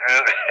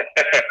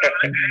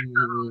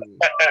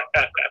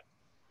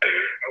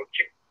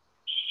 Okay.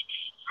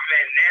 I'm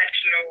at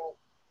National.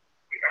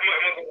 I'm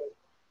gonna go.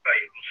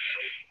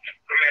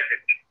 I'm at the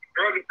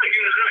drug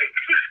abuse.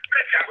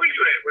 Where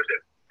you at? Where's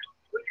it?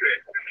 Where you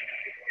at?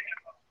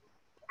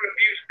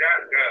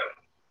 Abuse.gov.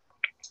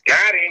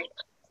 Got him.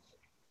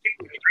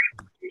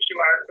 We should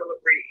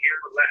celebrate here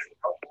for less.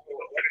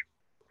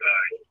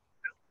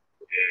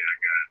 Yeah, I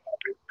got it.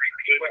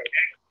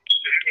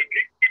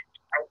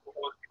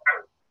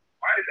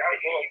 Why does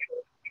alcohol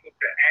people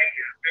to act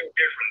and feel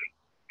differently?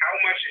 How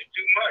much is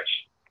too much?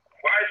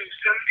 Why do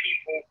some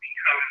people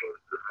become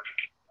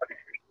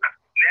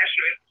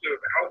National Institute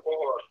of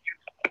Alcohol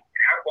Abuse?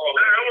 Alcohol.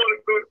 I want to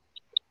go to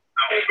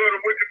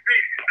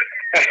Wikipedia.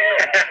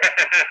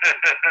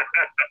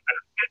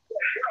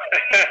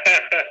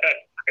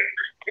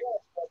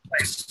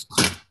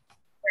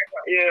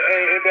 Yeah,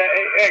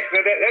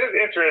 that is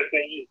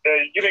interesting. You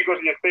didn't go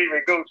to your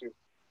favorite go-to.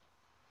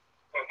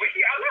 Well,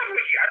 Wiki, I love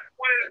Wiki. I just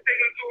wanted to say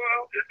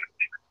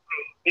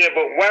Yeah,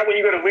 but why when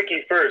you go to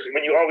Wiki first?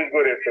 When you always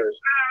go there first?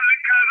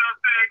 Because I'm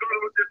saying go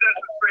to the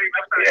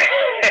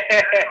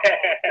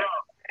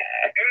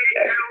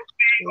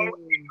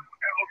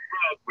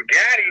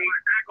got him.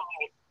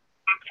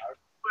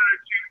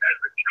 As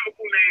a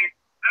chemical name,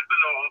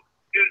 ethanol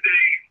is a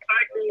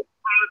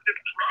psychoactive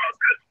drug.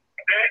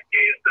 That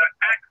is the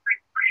active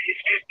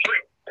ingredient in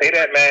drink. Pay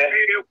that, man.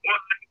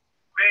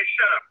 Man,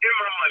 shut up. Give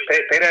me my money.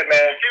 Pay that,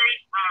 man. Give me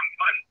my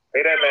money.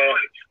 Pay that, man.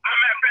 I'm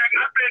at back.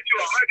 I've been to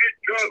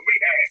 100 drug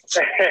rehabs.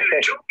 The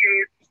joke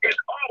is,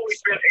 it's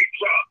always been a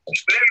drug.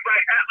 But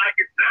everybody act like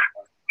it's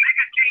not.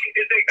 Nicotine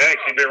is a drug.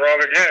 Thanks, you've been wrong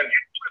again.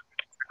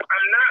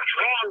 I'm not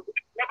wrong.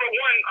 Number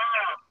one,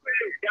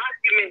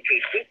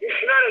 documented.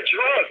 It's not a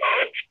drug.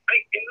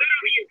 Like,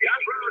 literally,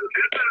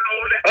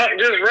 I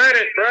just read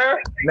it, bro.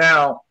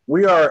 Now,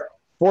 we are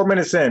 4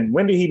 minutes in.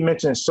 When did he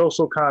mention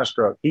social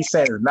construct? He's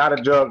saying it's not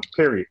a drug,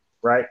 period.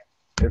 Right?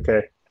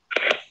 Okay.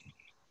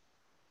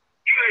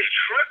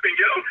 Tripping,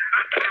 yo.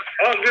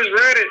 I just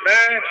read it,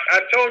 man. I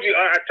told you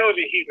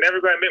he's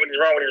never going to admit when he's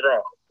wrong Let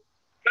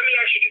me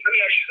ask you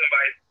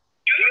somebody.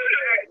 Do you know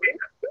that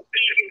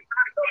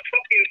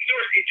fucking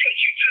source, it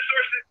takes you to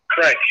sources?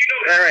 Right. You know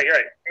that.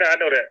 Right. No, I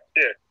know that.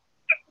 Yeah.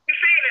 You're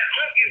saying that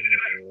Hunk is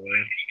like,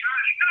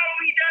 no,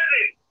 he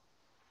doesn't.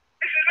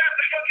 This is not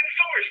the fucking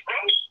source, bro.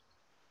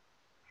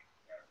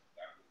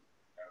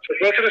 So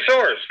go to the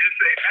source. It's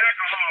a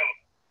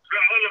alcohol.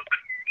 Hey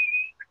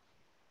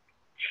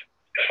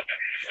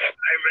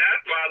man,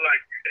 that's why I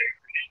like you.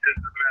 It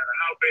doesn't matter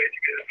how bad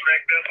you get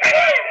smacked up.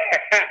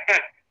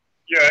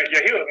 Yeah,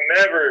 he was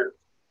never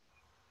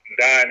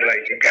dying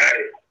like you got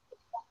it.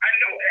 I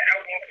know that.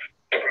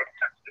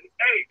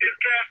 Hey, is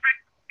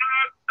caffeine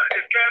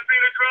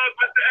a drug,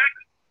 Mr. X?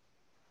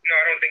 No,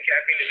 I don't think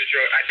caffeine is a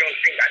drug. I don't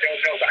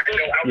know. But I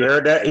know. You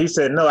heard that? He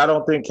said no. I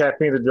don't think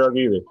caffeine is a drug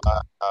either.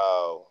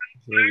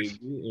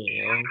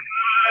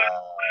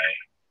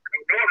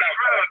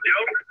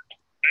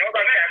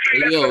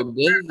 Yo,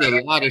 there's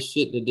a lot of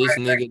shit that this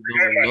nigga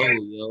don't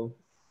know, yo.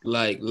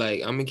 Like,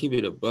 I'm gonna keep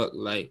it a buck.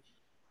 Like,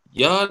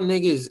 y'all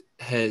niggas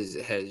has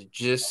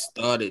just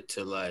started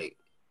to like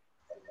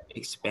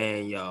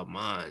expand y'all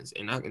minds,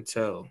 and I can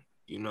tell.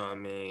 You know what I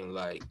mean?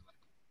 Like,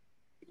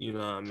 you know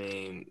what I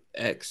mean?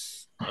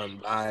 X,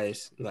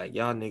 unbiased. Like,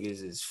 y'all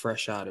niggas is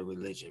fresh out of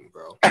religion,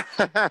 bro.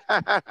 What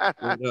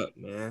up,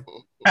 man?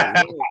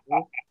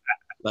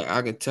 Like,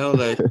 I can tell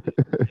that.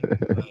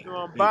 You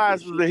know,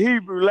 Unbiased was the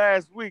Hebrew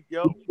last week,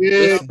 yo.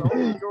 Yeah.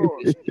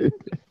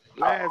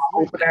 Last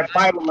week. Open that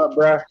Bible up,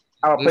 bro.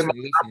 I'll play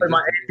my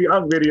AP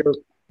Hunk video.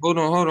 Hold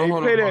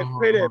on. Play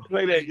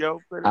that, yo.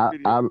 Play that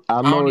video.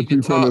 I know what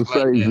you're trying to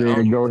say,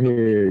 Zen. Go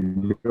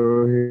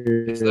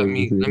ahead. Just let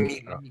me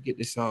get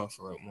this off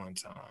for one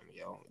time,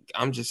 yo.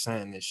 I'm just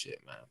saying this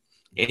shit, man.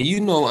 And you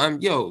know,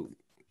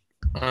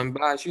 I'm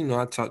biased. You know,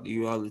 I talk to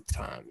you all the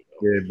time. Yo.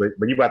 Yeah,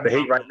 but you about to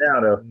hate right now,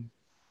 though.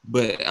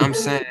 But I'm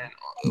saying,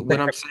 what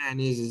I'm saying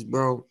is,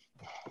 bro,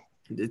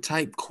 the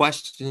type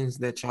questions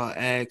that y'all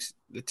ask,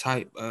 the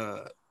type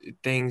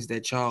things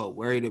that y'all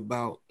worried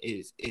about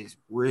is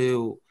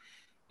real.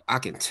 I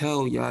can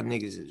tell y'all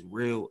niggas is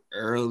real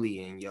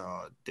early in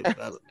y'all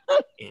development.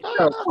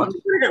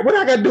 What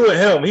I gotta do with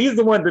him? He's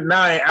the one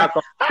denying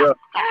alcohol.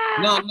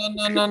 No.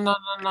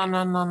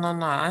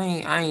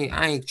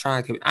 I ain't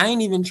trying to. I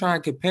ain't even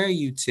trying to compare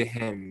you to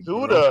him.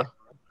 Judah.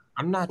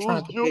 I'm not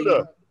trying to compare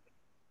you.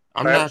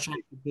 I'm not trying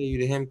to compare you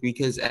to him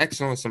because X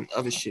on some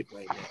other shit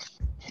right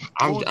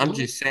now. I'm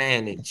just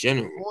saying in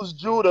general. Who's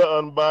Judah,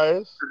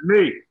 Unbiased? It's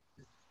me.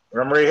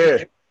 I'm right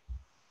here.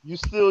 You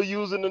still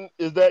using?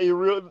 Is that your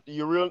real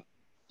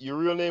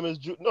name is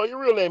Judah? No, your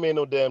real name ain't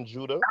no damn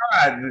Judah.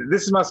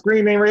 This is my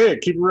screen name right here.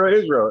 Keep it real,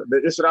 Israel.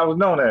 This is what I was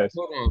known as.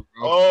 Hold on,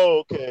 bro. Oh,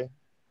 okay.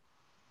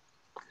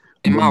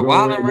 Am I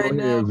wilding right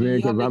now?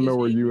 Because I know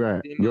where you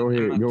at. Go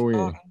ahead, go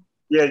in.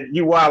 Yeah,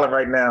 you wilding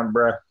right now,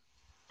 bro.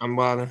 I'm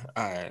wilding.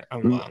 All right,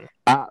 I'm wilding.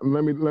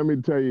 Let me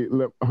tell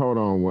you. Hold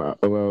on.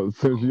 Well,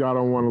 since y'all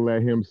don't want to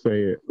let him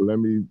say it, let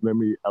me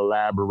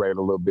elaborate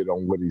a little bit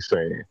on what he's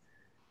saying.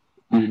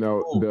 You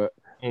know, the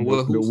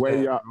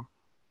way y'all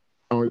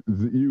on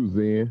you,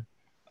 Zen.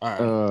 All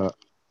right.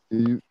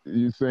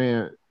 You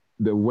saying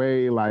the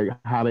way like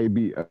how they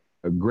be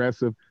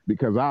aggressive,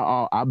 because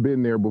I've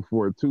been there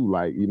before too.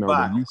 Like, you know,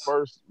 when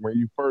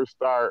you first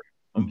start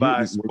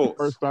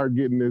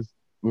getting this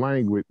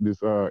language, this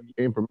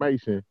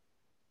information,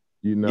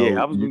 you know.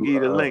 Yeah, I was gonna give you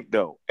the link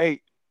though.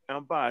 Hey,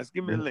 I'm biased.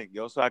 Give me the link,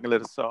 yo, so I can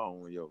let a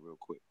song on yo real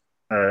quick.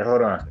 All right,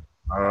 hold on.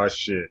 Oh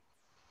shit.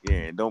 Yeah,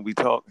 and don't be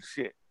talking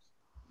shit.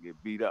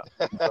 Get beat up.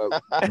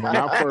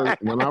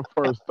 when I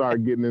first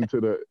started getting into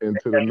the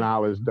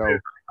knowledge though,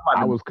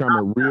 I was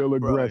coming real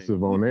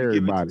aggressive on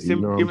everybody. Give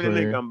me the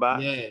link, I'm by.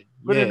 Yeah.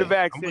 Put in the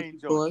vaccine,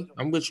 Joe.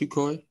 I'm with you,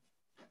 Corey.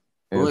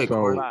 And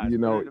so, you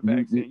know,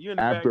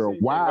 after a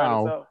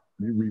while,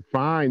 you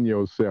refine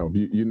yourself.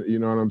 You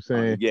know what I'm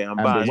saying? Yeah, I'm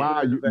after a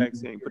while, you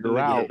figure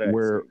out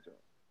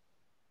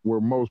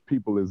where most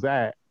people is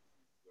at,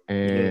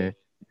 and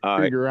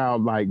figure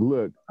out like,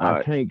 look,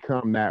 I can't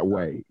come that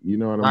way. You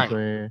know what I'm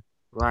saying?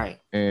 Right.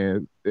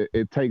 And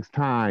it takes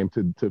time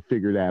to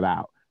figure that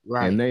out.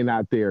 Right. And they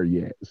not there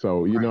yet.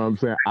 So, you know what I'm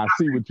saying? I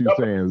see what you're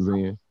saying,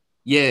 Zen.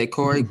 Yeah,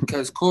 Corey,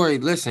 because Corey,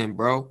 listen,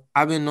 bro,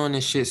 I've been on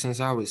this shit since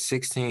I was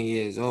 16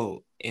 years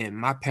old. And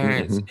my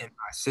parents and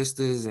my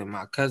sisters and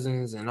my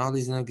cousins and all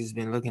these niggas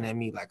been looking at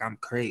me like I'm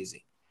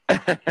crazy.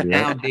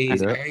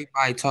 Nowadays,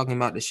 everybody talking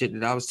about the shit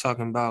that I was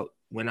talking about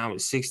when I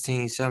was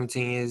 16,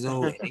 17 years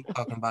old. And they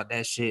talking about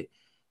that shit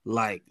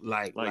like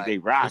they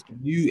rock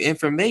new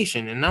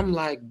information. And I'm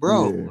like,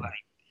 bro,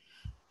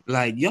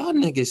 like y'all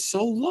niggas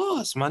so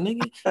lost, my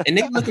nigga. And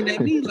they looking at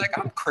me like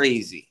I'm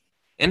crazy.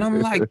 And I'm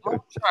like, bro, I'm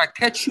trying to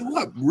catch you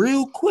up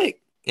real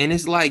quick. And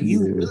it's like,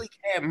 you really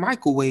can't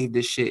microwave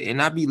this shit.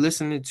 And I be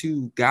listening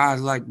to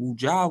guys like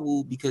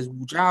Wujawu because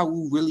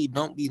Wujawu really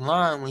don't be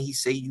lying when he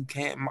say you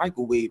can't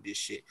microwave this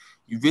shit.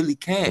 You really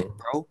can't,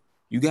 bro.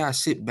 You gotta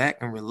sit back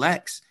and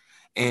relax.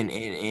 And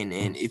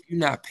if you're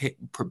not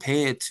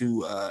prepared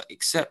to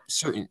accept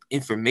certain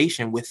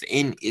information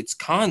within its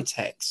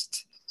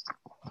context,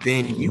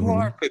 then you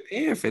aren't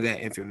prepared for that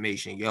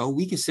information, yo.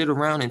 We can sit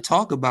around and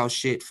talk about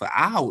shit for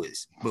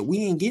hours, but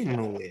we ain't getting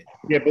nowhere.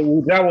 Yeah, but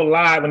that was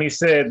live when he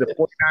said the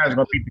 49ers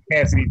gonna beat the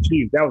Kansas City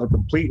Chiefs. That was a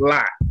complete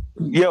lie.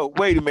 Yo,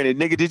 wait a minute,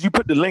 nigga. Did you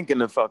put the link in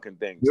the fucking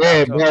thing?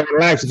 Yeah, bro,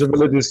 relax your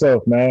religious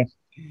self, man.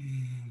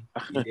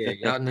 Yeah,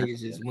 y'all niggas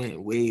just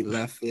went way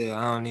left field.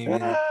 I don't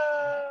even.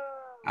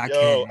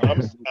 Yo,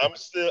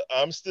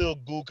 I'm still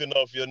gooking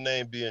off your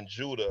name being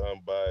Judah.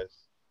 I'm biased.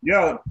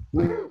 Yo,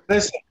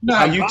 listen.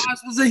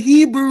 Abbas was a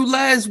Hebrew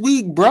last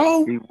week,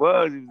 bro. He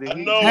was. I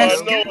know. I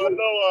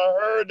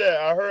heard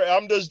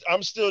that.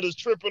 I'm still just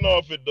tripping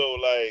off it though.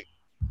 Like,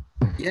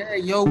 yeah,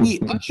 yo, we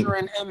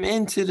ushering him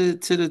into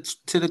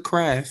the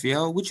craft,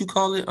 yo. What you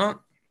call it,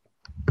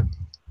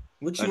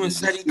 What you and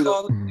Seti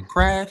call it? The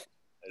craft.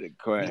 The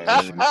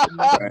craft.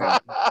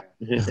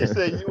 He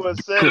said you and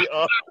Seti.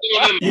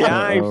 Yeah,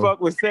 I ain't fuck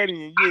with Seti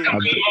in years.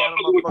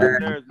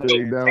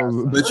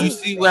 But you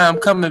see where I'm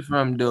coming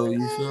from, though.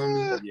 You feel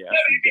me? Yeah.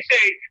 Let me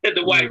say that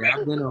the white man.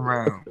 I've been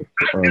around.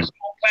 I'm just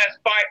gonna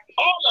classify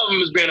all of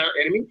them as being our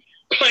enemy.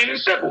 Plain and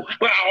simple.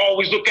 But I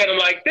always look at them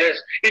like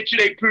this until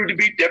they prove to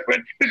be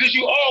different, because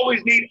you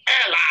always need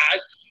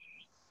allies.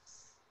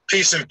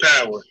 Peace and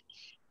power.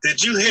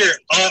 Did you hear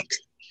Unc?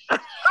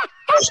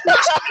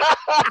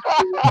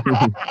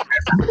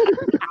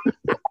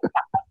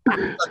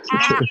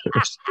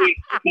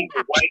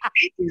 White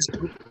atheist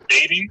group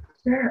dating.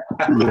 And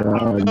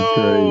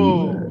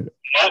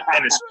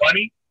it's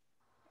funny.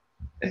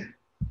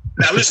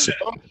 Now listen,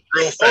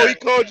 real fast. Oh, he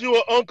called you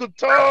an Uncle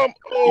Tom.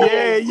 Oh.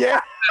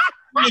 Yeah.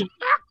 You've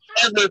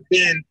ever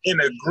been in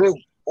a group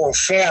or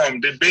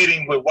forum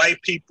debating with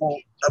white people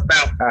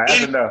about?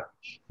 That's enough.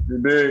 You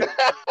big.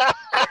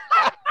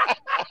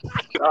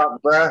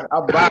 Bro,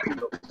 I'm buying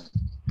them.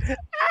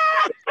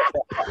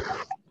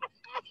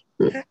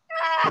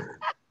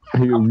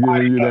 He was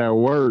giving you that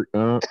work,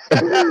 huh?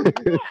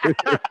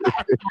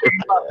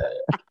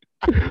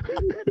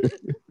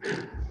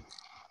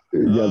 He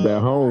got that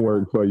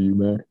homework for you,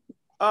 man.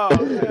 Oh,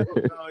 man.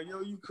 No,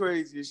 yo, you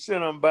crazy as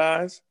shit, I'm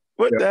biased.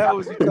 What the hell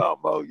was you talking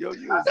about? Yo,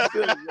 you was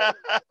silly, yo.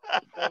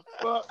 What the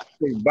fuck?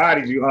 He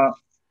bodied you, huh?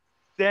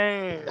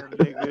 Damn,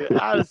 nigga.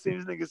 I done seen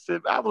this nigga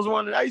sit. I was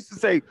wondering, I used to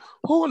say,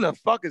 who in the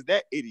fuck is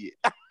that idiot?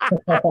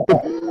 Like,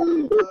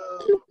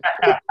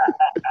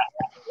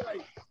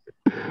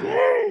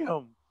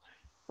 damn.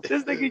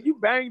 This nigga, you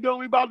banged on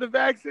me about the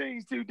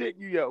vaccines too,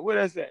 didn't you, yo? What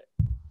that's that?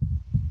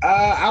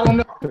 I don't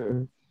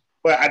know.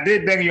 But I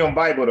did bang you on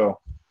Bible though.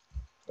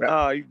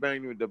 Oh, you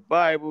banged me with the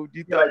Bible.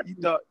 You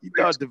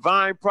thought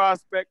Divine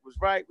Prospect was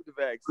right with the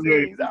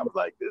vaccines. I was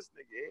like, this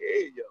nigga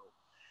here, yo.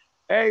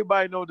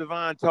 Everybody know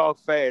Divine talk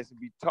fast and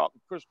be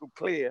talking crystal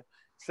clear,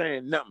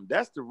 saying nothing.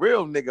 That's the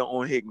real nigga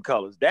on Hidden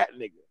Colors. That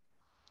nigga.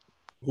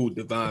 Who,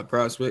 Divine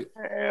Prospect?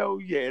 Hell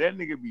yeah, that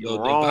nigga be wrong.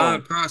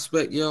 Divine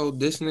Prospect, yo,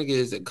 this nigga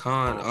is a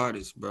con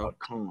artist, bro. A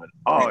con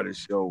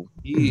artist, yo.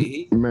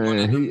 He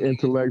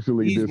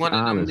intellectually he's one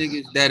of them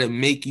niggas that'll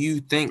make you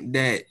think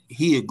that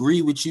he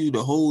agree with you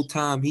the whole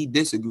time he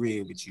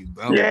disagreeing with you,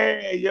 bro.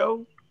 Yeah,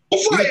 yo.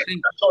 Before I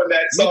on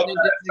that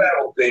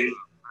battle thing.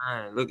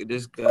 Man, look at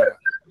this guy.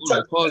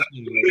 I'm going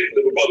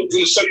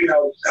to show you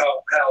how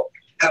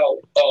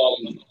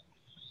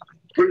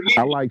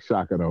I like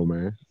Shaka though,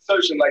 man.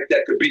 Assertion like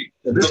that could be.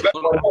 That's what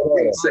I'm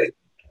going to say.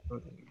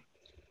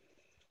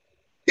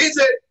 He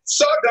said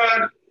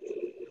Sargon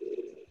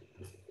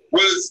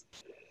was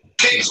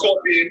King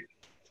Scorpion,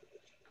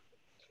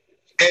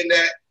 and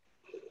that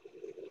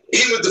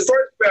he was the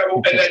first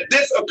pharaoh, and that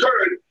this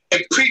occurred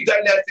in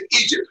pre-dynastic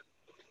Egypt.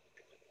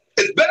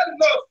 It's bad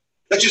enough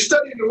that you're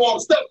studying the wrong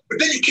stuff, but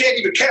then you can't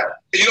even count,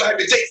 and you don't have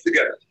your dates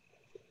together.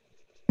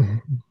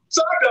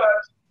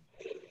 Sargon.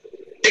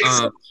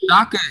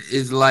 Shaka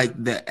is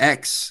like the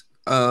ex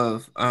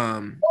of that's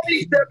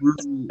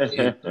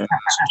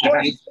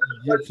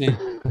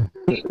him.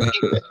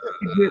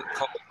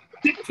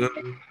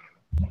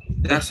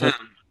 That's ex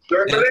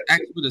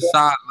with a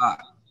side lot.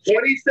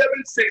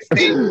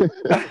 2760.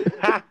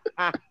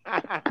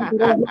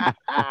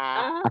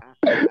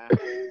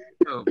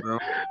 Yo, bro.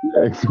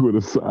 X with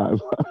a sideline.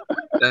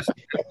 That's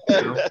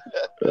that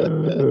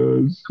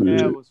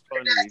was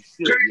funny as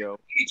shit, yo.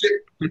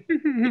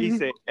 He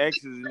said X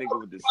is a nigga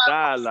with the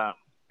sideline.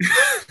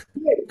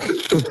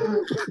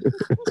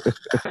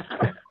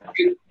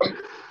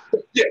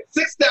 Yeah,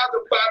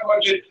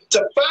 6,500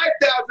 to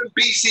 5,000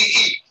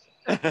 BCE.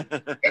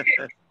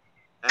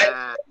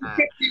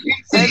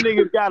 That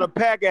nigga got a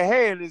pack of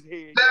hair in his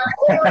head.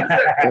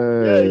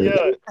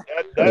 Yeah.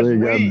 That's They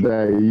got weed.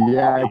 that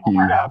yaki. He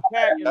got a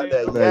pack in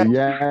his That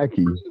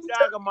yaki.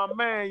 Shaka, my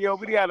man, yo,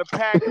 but he got a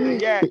pack in the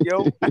yak,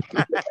 yo. Wait,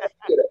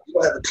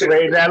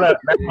 that up.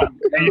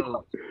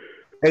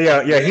 Hey,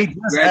 yo, yeah, he just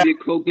grab your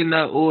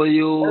coconut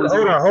oil.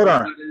 Hold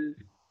on.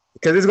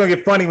 Because it's gonna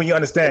get funny when you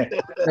understand.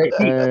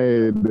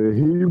 Hey, the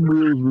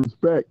Hebrews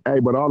respect. Hey,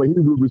 but all the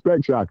Hebrews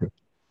respect Shaka.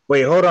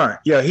 Wait, hold on.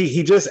 Yeah,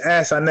 he just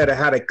asked Arnetta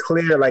how to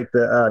clear like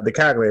the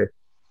calculator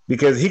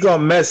because he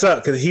gonna mess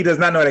up because he does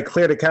not know how to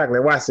clear the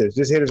calculator. Watch this.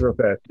 Just hear this real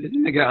fast. This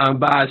nigga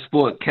unbiased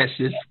sport catch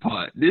this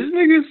part. This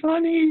nigga's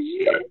funny as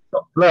shit.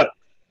 Look.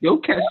 Yo,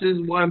 catch this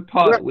one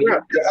part with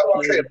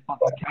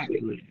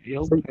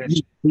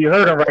You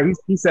heard him right.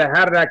 He said,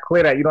 "How did I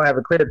clear that? You don't have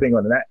a clear thing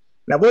on that."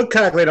 Now, what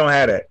calculator don't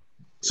have that?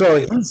 So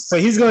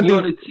he's gonna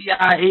do the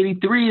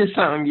TI-83 or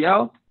something,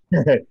 yo.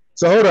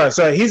 So hold on.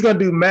 So he's gonna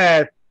do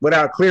math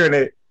without clearing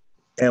it,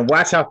 and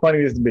watch how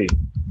funny this be.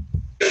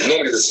 As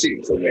long as it's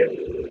seat for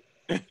me.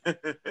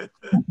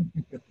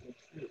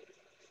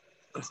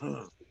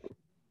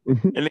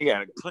 And they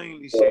got a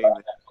cleanly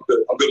shaven.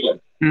 I'm good one.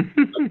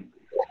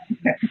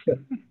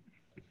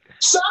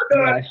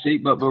 I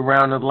shape up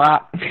around the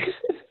lot.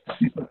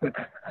 Sargon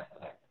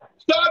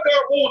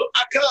ruled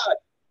Akkad.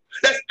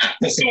 That's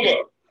after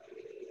Sumer.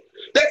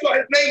 That's why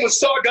his name was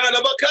Sargon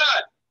of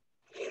Akkad.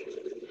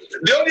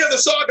 The only other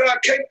Sargon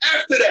came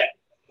after that.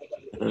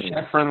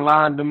 Sheffrin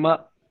lined him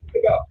up.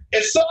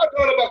 And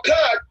Sargon of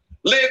Akkad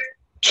lived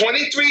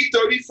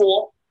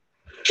 2334.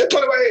 Let's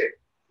put it right here.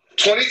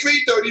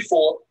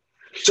 2334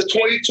 to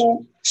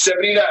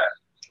 2279.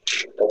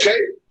 Okay?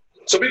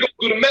 So we're going to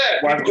do the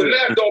math. Because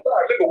math don't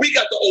lie. Remember, we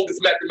got the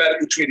oldest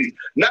mathematical treaty,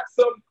 not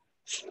some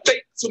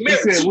fake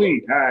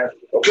Sumerian. All right.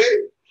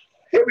 Okay?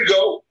 Here we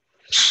go.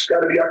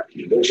 Gotta be out.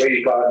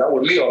 Not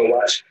with me on the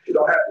watch. It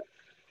don't happen.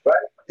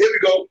 Right? Here we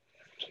go.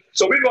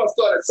 So we're going to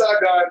start at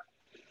Sargon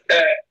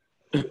at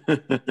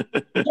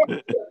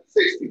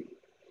 60.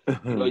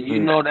 So you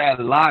know that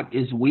lock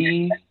is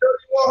weed.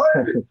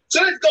 3100.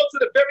 So let's go to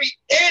the very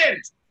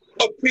end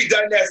of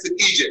pre-dynastic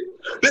Egypt.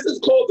 This is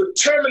called the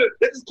terminal.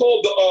 This is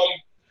called the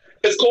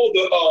It's called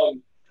the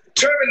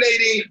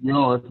terminating.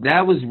 No, if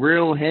that was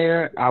real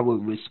hair, I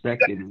would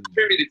respect it.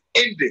 Period is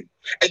ending,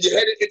 and you're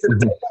headed into the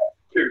dynastic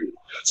period.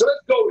 So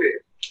let's go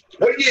there.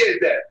 What year is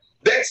that?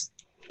 That's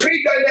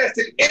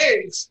pre-dynastic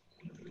ends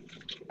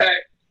at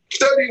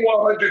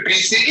 3100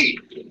 BCE.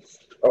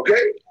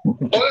 Okay? Or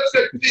let's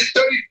say 30.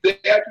 They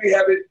actually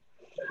have it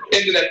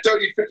ending at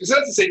 3050. So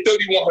let's say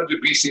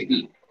 3100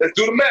 BCE. Let's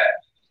do the math.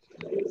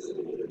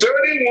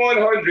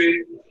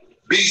 3100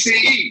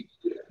 BCE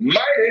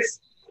minus.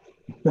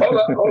 Hold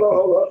up.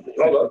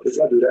 Let's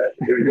not do that.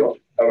 Here we go.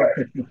 All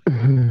right.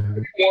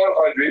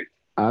 100.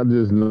 I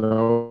just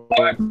know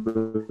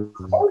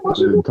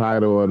the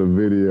title of the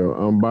video.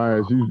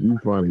 Unbiased. You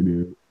funny,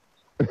 dude.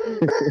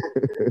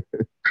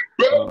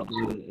 Bro,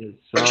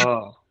 it's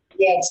long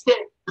stuff,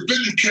 but then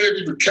you can't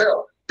even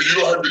count, and you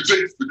don't have the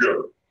dates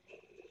together.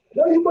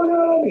 Now you bugging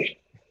on me.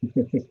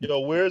 Yo,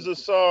 where's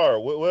Asar?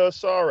 Where's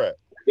Asar at?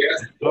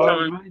 Yes. He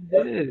on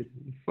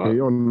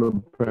the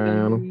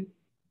panel.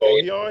 Oh,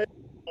 he on here?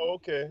 Oh,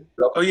 okay.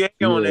 Oh, yeah,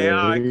 he on there.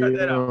 All right, cut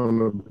that out. On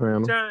the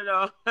panel. Turn it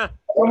off.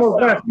 Almost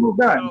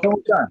done.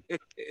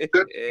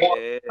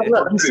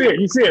 Look, you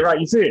see it, right?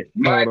 You see it.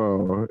 Hold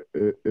on.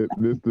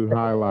 This the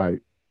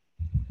highlight.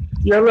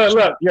 Yeah,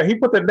 look. Yeah, he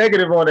put the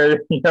negative on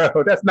there.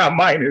 Yo, that's not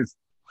minus.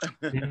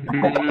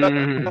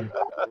 Nigga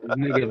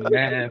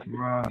mad,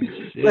 bro.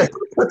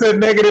 Put the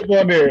negative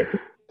on there.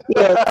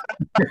 Yeah.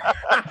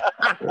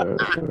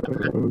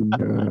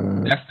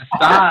 That's the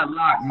side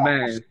lock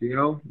math,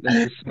 yo.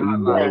 That's the side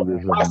lock.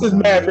 Watch this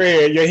math right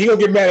here. Yeah, he gonna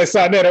get mad at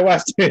Sarnetta.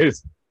 Watch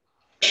this.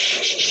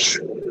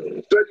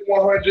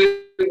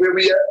 3100. Where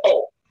we at?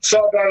 Oh,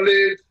 Sargon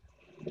lived.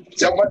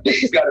 See, my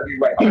dates gotta be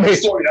right. I'm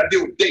sorry, I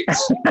deal with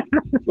dates,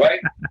 right?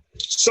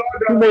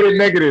 Sargon Who made it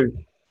negative?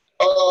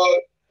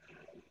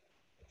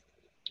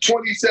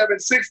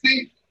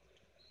 2760.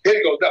 Here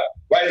you go, Doc.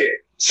 Right here.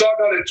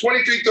 Sargon in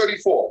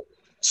 2334.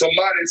 So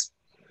minus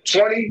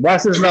 20.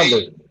 That's his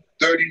number.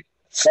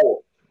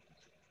 34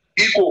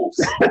 equals.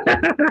 Right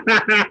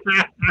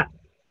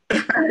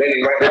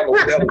now,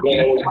 what the hell is going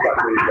on with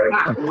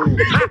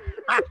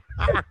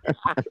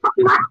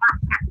the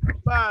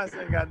Boss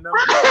ain't got no.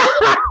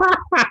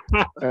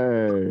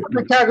 Hey. Put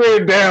the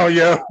calculator down,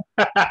 yo.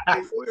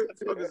 Hey, where the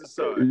fuck is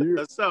Asar?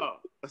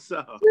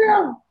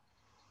 Yeah.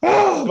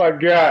 Oh my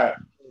God.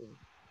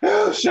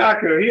 Oh,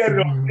 shocker. He had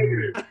no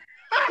negative.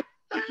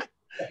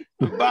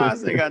 The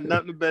boss ain't got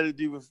nothing better to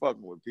do with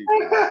fucking with people.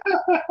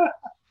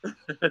 Oh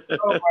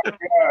my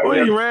God!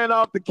 When he ran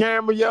off the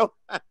camera, yo.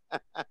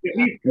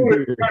 He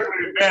put it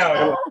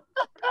down.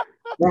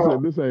 He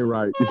said, "This ain't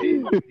right."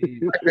 That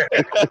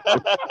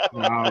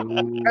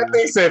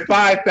thing said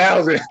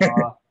 5,000.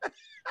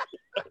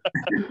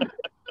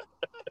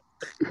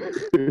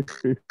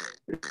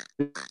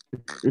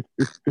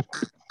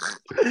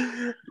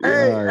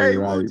 Hey,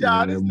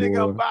 Muja, this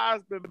nigga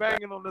Unbiased been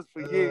banging on this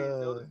for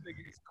years, yo. This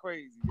nigga is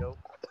crazy, yo.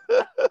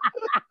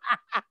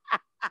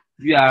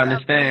 You gotta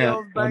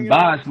understand,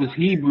 Unbiased was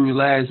Hebrew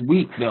last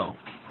week, though.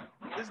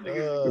 This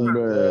nigga is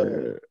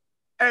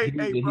hey,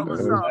 brother,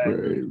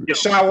 sorry.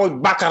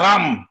 Yeshua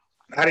Bakaram.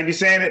 How did you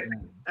saying it?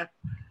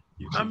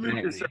 I mean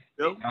yourself,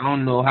 yo. I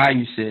don't know how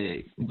you say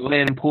it. Go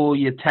ahead and pull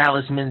your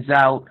talismans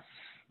out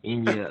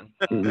in your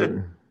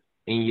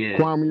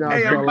Kwame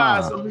Hey,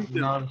 Unbiased.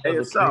 Hey,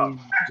 what's up?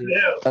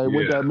 Hey,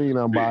 what that mean,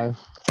 Unbiased?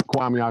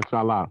 Kwame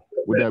Ashala.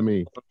 What that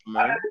mean?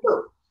 Man.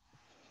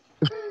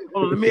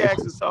 Hold on, let me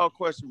ask this all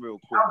question real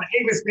quick. I'm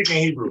English speaking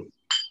Hebrew.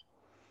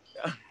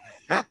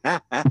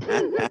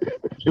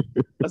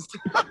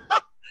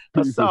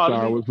 What's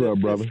up,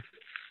 brother?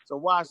 So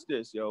watch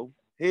this, yo.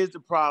 Here's the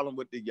problem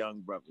with the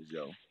young brothers,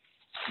 yo.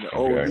 The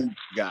old Hebrew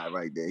guy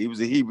right there. He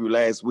was a Hebrew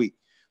last week,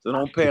 so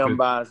don't pay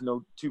Unbiased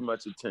too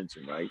much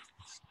attention, right?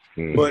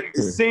 But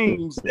it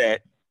seems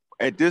that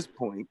at this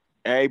point,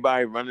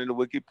 everybody running to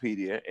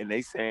Wikipedia and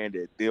they saying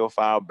that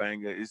Theophile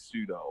Banger is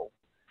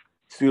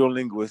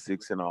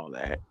pseudo-linguistics and all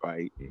that,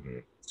 right?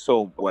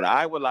 So what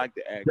I would like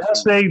to ask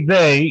Just say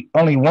they,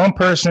 only one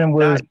person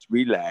was...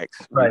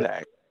 Relax.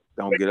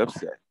 Don't get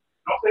upset.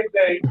 Don't say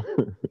they.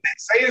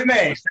 Say his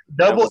name.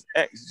 Double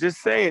X.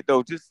 Just say it,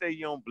 though. Just say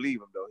you don't believe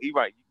him, though. He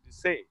right. You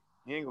just say it.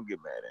 He ain't gonna get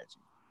mad at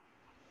you.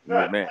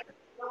 Get mad.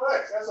 Double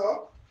X, that's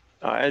all.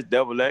 That's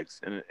Double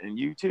X and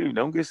you too.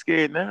 Don't get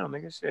scared now,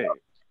 nigga. Shit.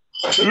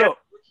 Look,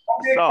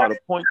 the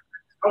point.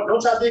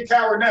 Don't try to be a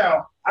coward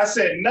now. I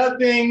said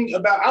nothing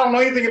about. I don't know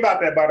anything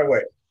about that, by the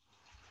way.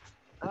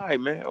 All right,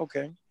 man.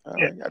 Okay. All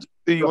right. I just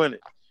see you in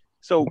it.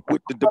 So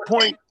with the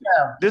point,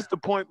 this is the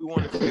point we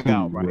want to figure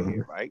out right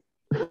here, right?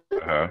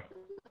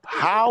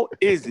 How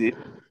is it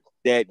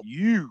that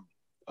you,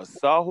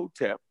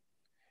 Asahotep,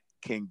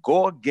 can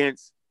go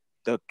against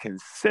the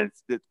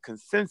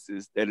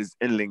consensus that is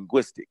in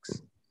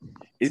linguistics?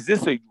 Is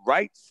this a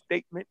right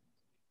statement,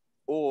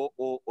 or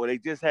they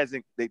just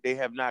they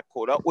have not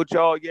caught up with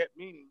y'all yet?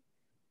 Meaning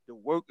the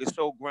work is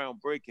so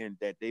groundbreaking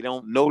that they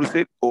don't notice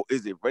it, or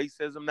is it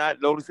racism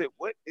not notice it?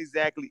 What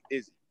exactly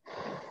is it?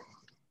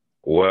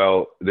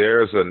 Well,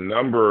 there's a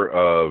number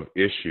of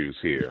issues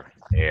here,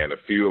 and a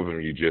few of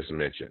them you just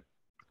mentioned.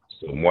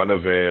 So one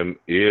of them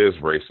is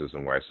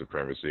racism, white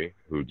supremacy,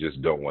 who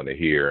just don't want to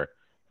hear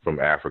from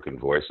African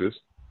voices.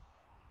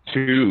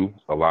 Two,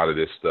 a lot of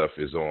this stuff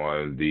is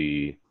on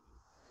the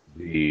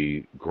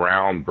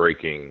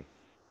groundbreaking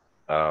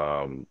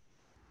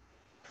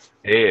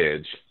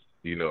edge,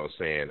 you know what I'm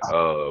saying,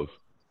 of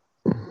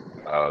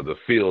the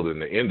field in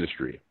the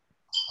industry.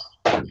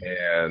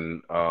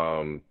 And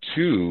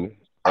two,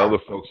 other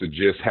folks that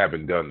just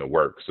haven't done the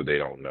work, so they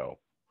don't know.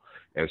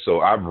 And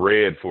so I've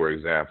read, for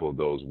example,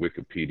 those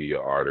Wikipedia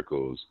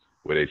articles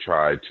where they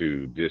try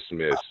to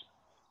dismiss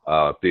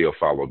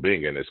Theophile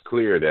Obenga, and it's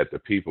clear that the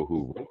people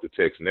who wrote the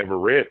text never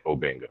read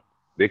Obenga.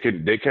 They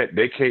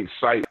can't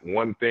cite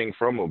one thing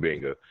from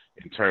Obenga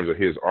in terms of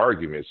his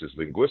arguments, his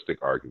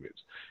linguistic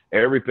arguments.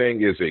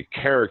 Everything is a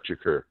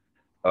caricature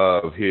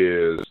of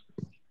his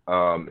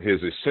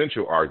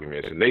essential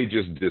arguments, and they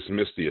just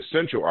dismiss the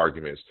essential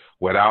arguments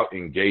without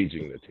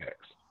engaging the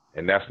text.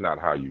 And that's not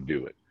how you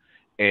do it.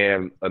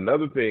 And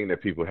another thing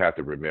that people have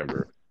to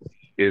remember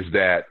is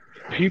that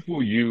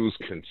people use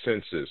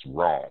consensus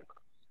wrong.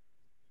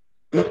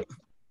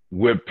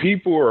 What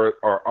people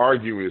are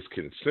arguing is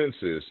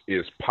consensus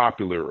is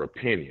popular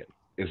opinion.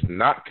 It's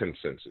not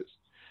consensus.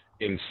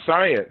 In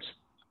science,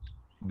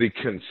 the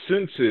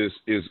consensus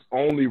is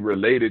only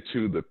related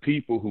to the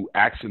people who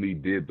actually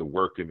did the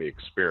work in the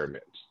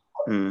experiments,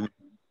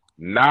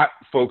 not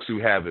folks who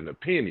have an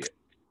opinion.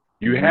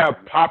 You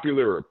have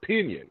popular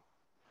opinion,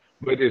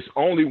 but it's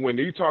only when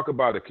you talk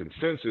about a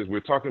consensus, we're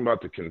talking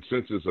about the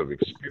consensus of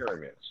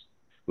experiments.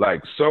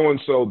 Like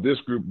so-and-so, this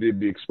group did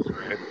the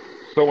experiment,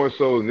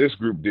 so-and-so in this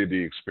group did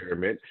the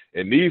experiment,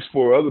 and these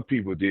four other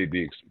people did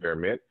the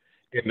experiment,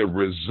 and the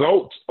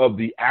results of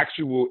the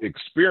actual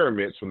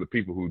experiments from the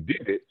people who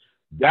did it,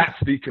 that's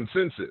the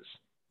consensus,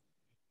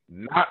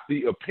 not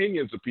the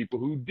opinions of people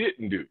who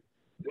didn't do.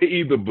 They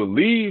either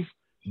believe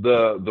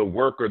the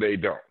work or they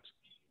don't,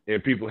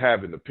 and people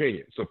have an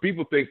opinion. So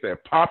people think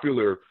that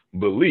popular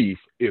belief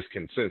is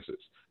consensus.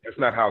 That's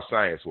not how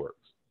science works.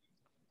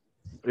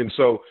 And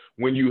so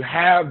when you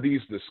have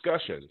these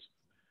discussions,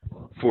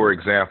 for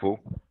example,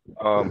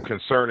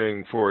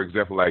 concerning, for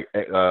example, like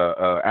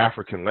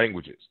African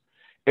languages,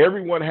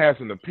 everyone has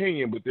an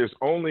opinion, but there's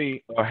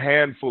only a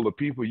handful of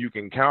people, you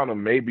can count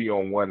them maybe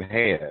on one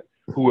hand,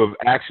 who have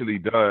actually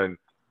done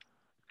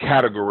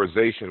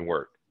categorization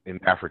work in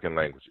African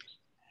languages.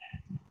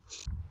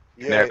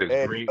 Yeah, that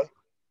is green.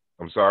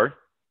 I'm sorry?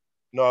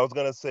 No, I was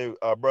gonna say,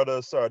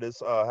 brother, sorry,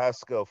 this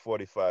Haskell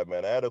 45,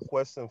 man. I had a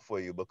question for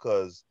you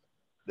because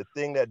the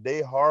thing that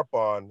they harp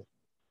on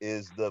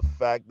is the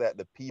fact that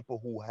the people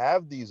who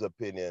have these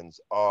opinions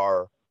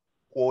are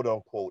quote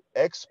unquote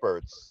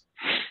experts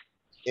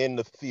in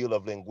the field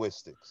of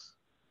linguistics.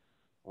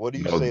 What do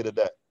you say to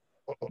that?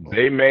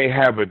 They may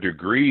have a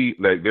degree,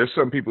 like there's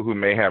some people who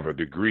may have a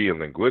degree in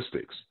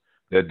linguistics.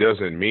 That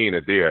doesn't mean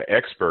that they are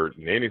expert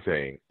in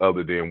anything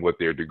other than what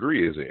their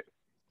degree is in.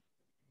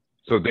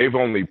 So they've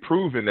only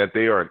proven that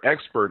they are an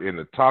expert in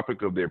the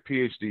topic of their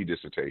PhD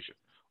dissertation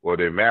or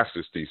their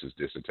master's thesis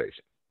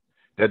dissertation.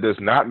 That does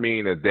not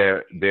mean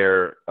that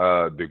their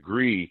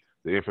degree,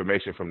 the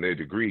information from their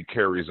degree,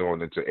 carries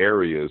on into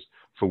areas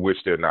for which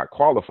they're not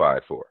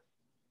qualified for.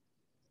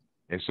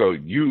 And so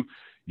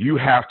you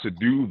have to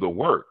do the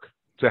work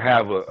to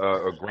have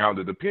a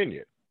grounded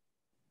opinion.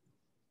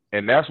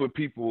 And that's what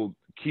people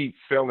keep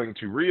failing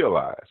to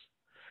realize.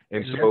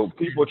 And so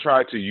people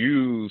try to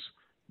use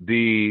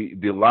the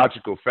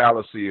logical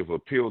fallacy of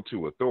appeal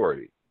to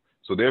authority.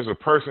 So there's a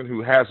person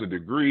who has a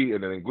degree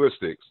in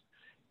linguistics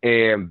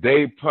and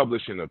they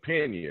publish an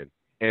opinion,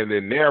 and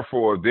then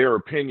therefore their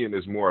opinion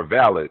is more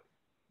valid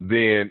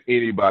than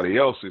anybody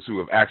else's who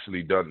have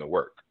actually done the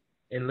work.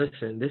 And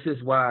listen, this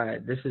is why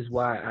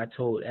I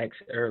told X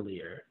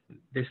earlier.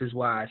 This is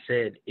why I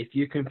said, if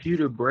your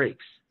computer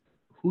breaks,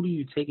 who do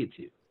you take it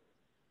to?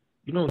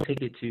 You don't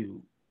take it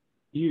to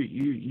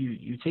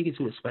you take it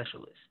to a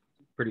specialist,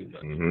 pretty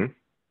much. Mm-hmm.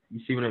 You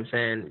see what I'm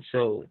saying?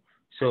 So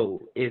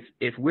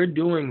if we're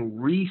doing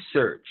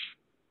research,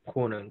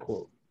 quote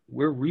unquote,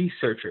 we're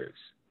researchers.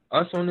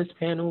 Us on this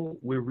panel,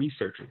 we're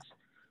researchers.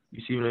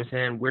 You see what I'm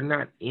saying? We're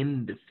not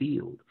in the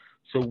field.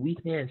 So we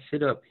can't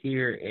sit up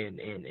here and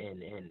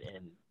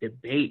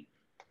debate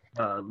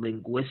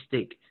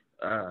linguistic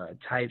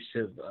types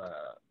of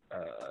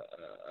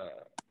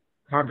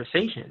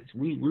conversations.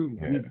 We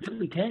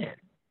really can.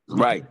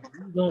 Right.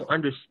 We don't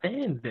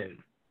understand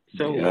them.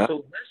 So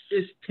let's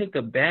just take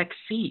a back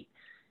seat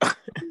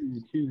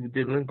to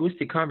the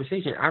linguistic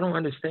conversation. I don't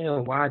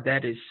understand why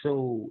that is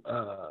so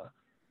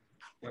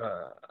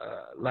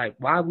like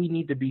why we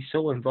need to be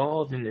so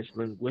involved in this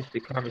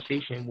linguistic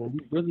conversation when we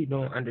really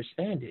don't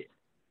understand it.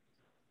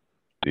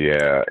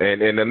 Yeah,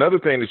 and another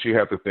thing that you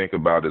have to think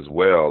about as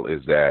well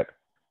is that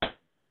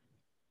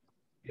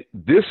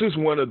this is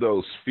one of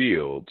those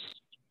fields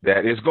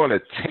that is going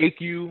to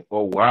take you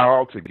a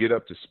while to get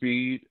up to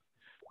speed,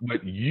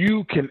 but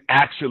you can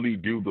actually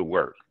do the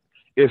work.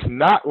 It's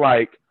not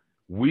like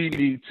we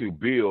need to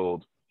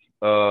build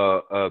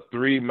a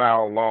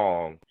 3-mile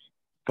long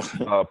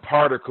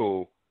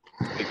particle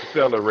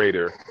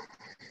accelerator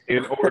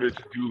in order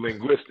to do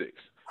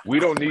linguistics. We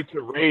don't need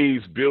to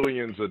raise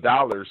billions of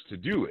dollars to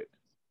do it.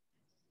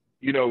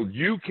 You know,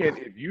 you can,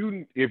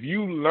 if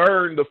you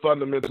learn the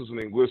fundamentals of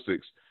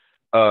linguistics,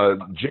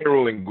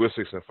 general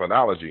linguistics and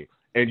phonology,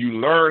 and you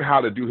learn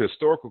how to do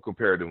historical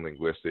comparative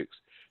linguistics,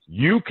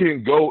 you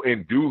can go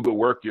and do the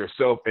work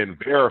yourself and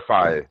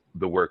verify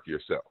the work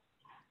yourself.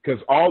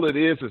 Because all it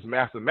is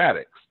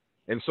mathematics.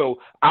 And so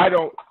I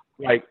don't,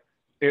 like,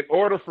 in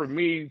order for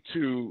me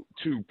to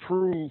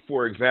prove,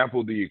 for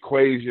example, the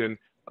equation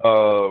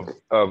of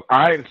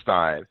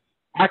Einstein,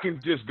 I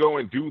can just go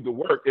and do the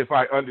work if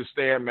I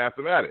understand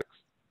mathematics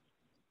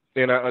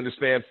and I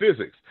understand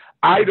physics.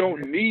 I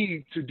don't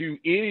need to do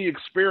any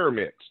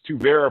experiments to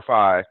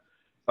verify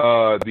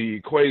the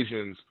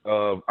equations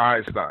of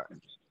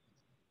Einstein,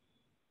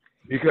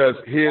 because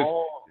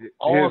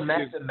all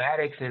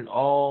mathematics and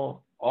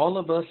all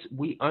of us,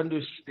 we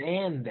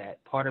understand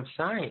that part of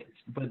science,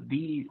 but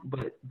the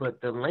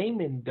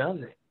layman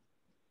doesn't.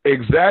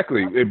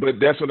 Exactly, but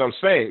that's what I'm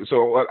saying.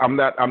 So I'm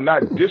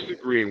not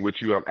disagreeing with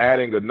you. I'm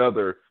adding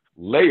another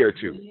layer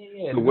to it.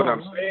 Yeah, so what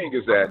I'm saying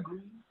is that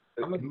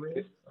I'm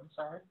agreeing. I'm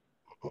sorry.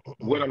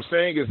 What I'm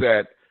saying is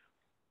that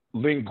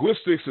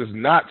linguistics is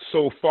not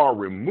so far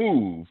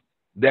removed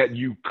that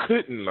you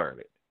couldn't learn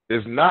it.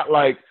 It's not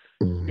like,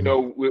 you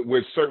know,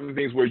 with certain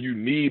things where you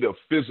need a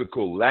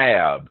physical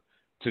lab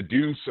to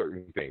do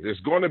certain things.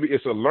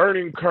 It's a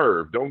learning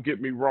curve, don't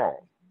get me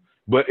wrong,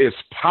 but it's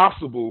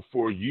possible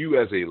for you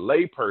as a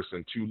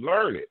layperson to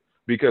learn it,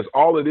 because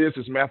all it is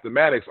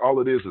mathematics, all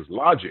it is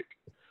logic.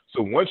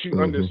 So once you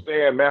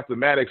understand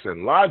mathematics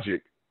and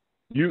logic,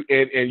 you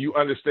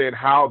understand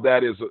how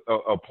that is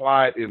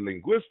applied in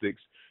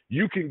linguistics,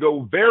 you can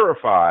go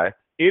verify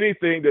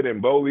anything that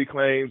Mboli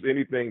claims,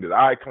 anything that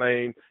I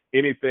claim,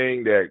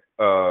 anything that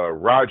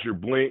Roger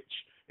Blinch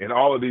and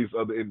all of these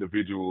other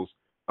individuals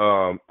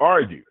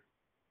argue,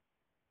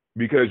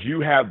 because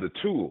you have the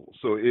tools.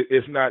 So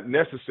it's not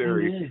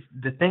necessary.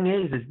 The thing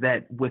is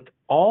that with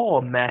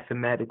all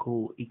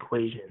mathematical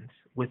equations,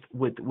 with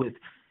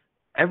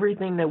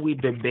everything that we're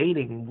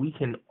debating, we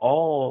can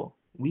all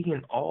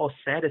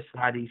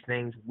satisfy these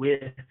things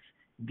with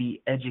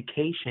the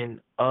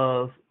education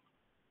of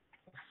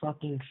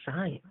fucking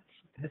science.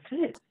 That's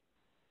it.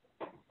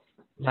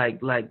 Like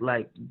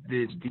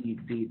the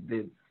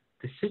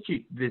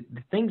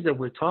things that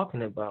we're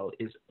talking about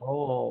is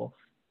all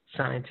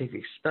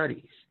scientific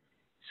studies.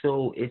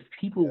 So if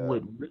people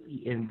would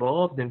really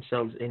involve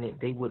themselves in it,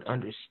 they would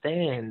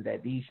understand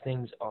that these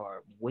things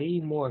are way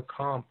more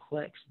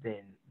complex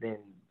than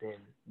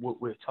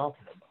what we're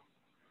talking about.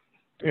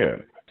 Yeah.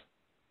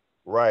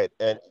 Right.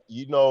 And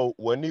you know,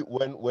 when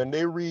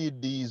they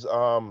read these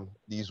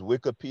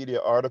Wikipedia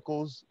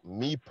articles,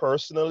 me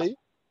personally,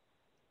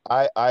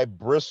 I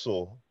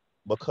bristle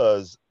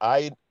because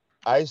I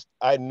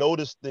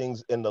notice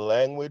things in the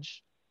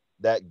language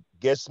that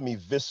gets me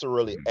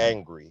viscerally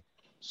angry.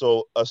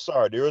 So,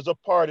 Asar, there is a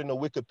part in the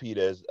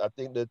Wikipedia, I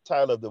think the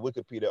title of the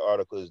Wikipedia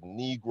article is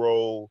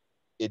Negro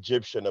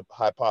Egyptian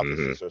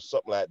Hypothesis or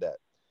something like that.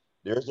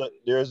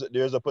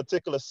 There's a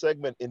particular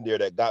segment in there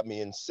that got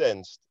me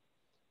incensed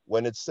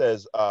when it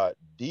says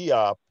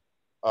Diop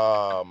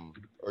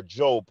or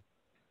Job,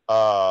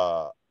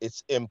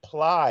 it's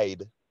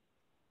implied,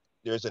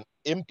 there's an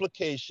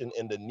implication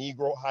in the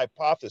Negro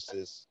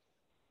hypothesis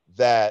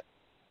that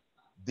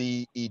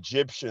the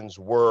Egyptians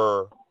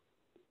were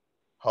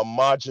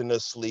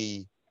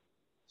homogeneously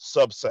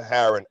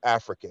sub-Saharan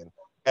African.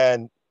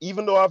 And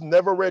even though I've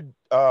never read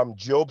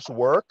Job's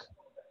work,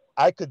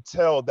 I could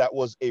tell that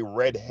was a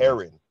red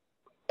herring.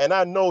 And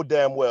I know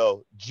damn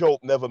well Job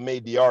never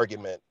made the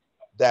argument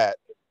that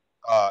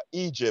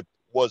Egypt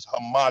was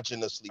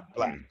homogenously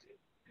black.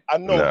 I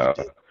know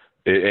he did.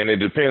 And it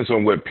depends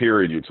on what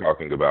period you're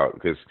talking about,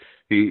 because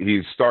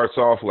he starts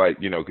off like,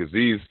 you know, because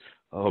these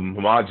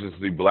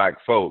homogeneously black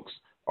folks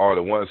are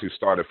the ones who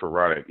started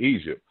pharaonic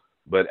Egypt.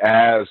 But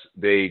as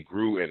they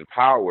grew in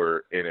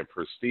power and in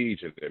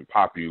prestige and in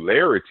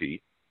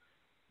popularity,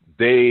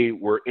 they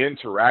were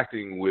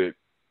interacting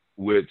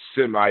with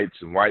Semites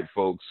and white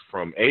folks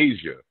from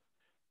Asia,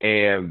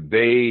 and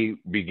they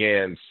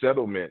began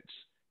settlements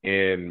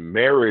and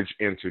marriage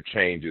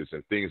interchanges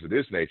and things of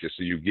this nature.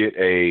 So you get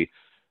a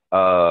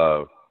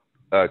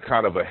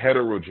kind of a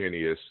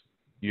heterogeneous,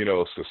 you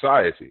know,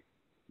 society.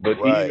 But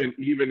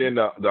even in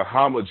the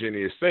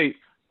homogeneous state,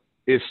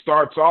 it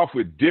starts off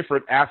with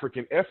different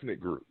African ethnic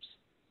groups,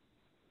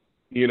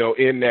 you know,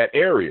 in that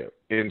area.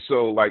 And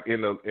so, like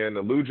in the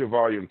Luja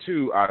Volume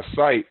 2, I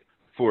cite,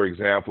 for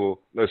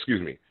example,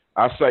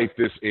 I cite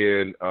this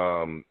in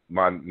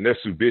my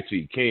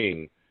Nesubiti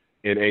King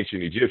in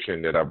Ancient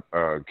Egyptian that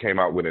I came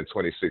out with in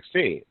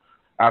 2016.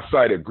 I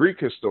cite a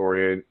Greek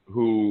historian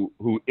who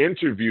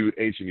interviewed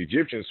ancient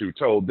Egyptians who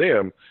told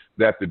them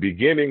that the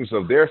beginnings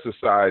of their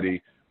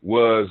society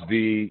was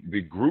the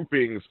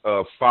groupings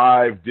of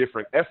 5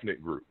 different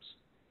ethnic groups.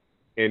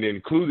 And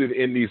included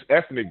in these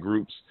ethnic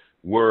groups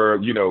were,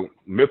 you know,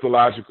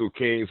 mythological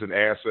kings and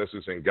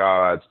ancestors and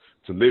gods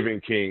to living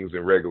kings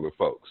and regular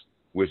folks,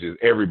 which is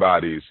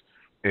everybody's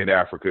in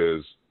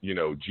Africa's, you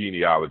know,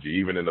 genealogy.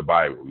 Even in the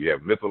Bible, you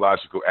have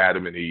mythological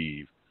Adam and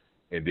Eve,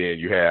 and then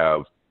you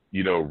have,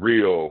 you know,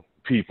 real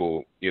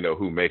people, you know,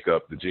 who make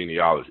up the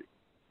genealogy.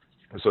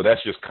 And so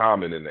that's just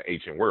common in the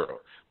ancient world.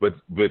 But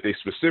they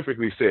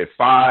specifically said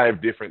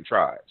 5 different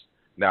tribes.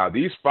 Now,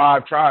 these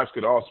 5 tribes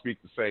could all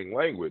speak the same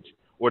language,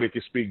 or they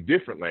could speak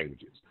different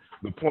languages.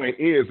 The point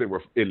is there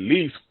were at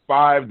least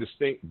 5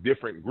 distinct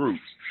different groups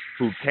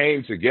who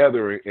came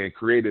together and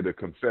created a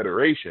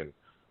confederation,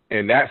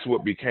 and that's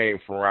what became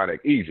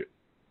pharaonic Egypt.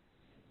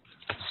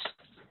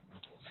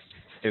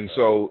 And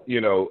so,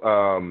 you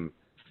know,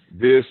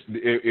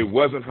 it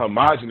wasn't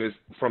homogenous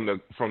from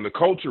the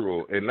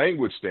cultural and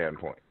language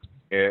standpoint,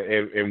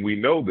 and we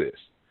know this.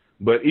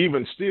 But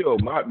even still,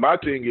 my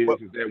thing is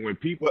that when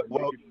people,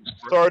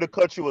 sorry to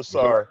cut you,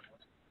 Asar,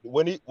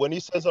 when he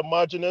says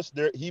homogenous,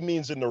 he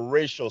means in the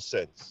racial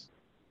sense.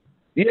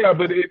 Yeah,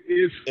 but it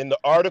is in the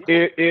article.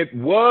 It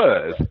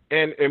was,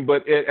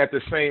 but at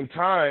the same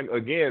time,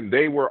 again,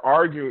 they were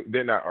arguing.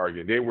 They're not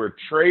arguing. They were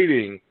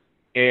trading,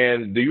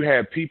 and you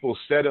had people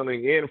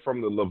settling in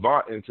from the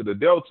Levant into the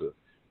Delta.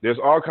 There's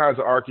all kinds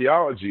of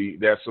archaeology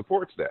that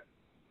supports that,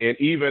 and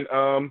even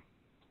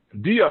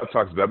Diop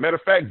talks about. Matter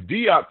of fact,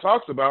 Diop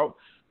talks about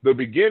the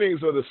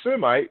beginnings of the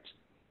Semites.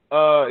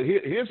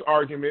 His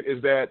argument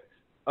is that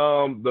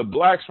the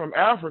blacks from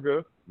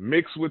Africa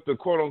mixed with the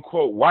quote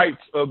unquote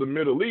whites of the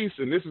Middle East,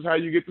 and this is how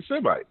you get the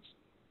Semites.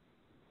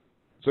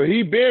 So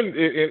he's been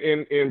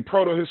in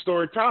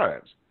proto-historic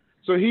times.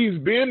 So he's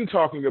been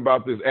talking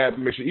about this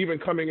admixture, even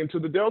coming into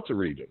the Delta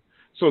region.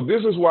 So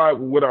this is why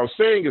what I'm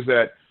saying is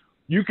that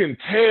you can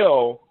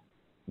tell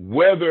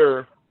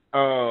whether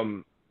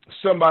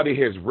somebody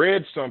has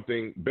read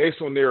something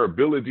based on their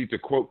ability to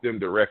quote them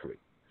directly.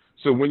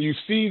 So when you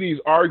see these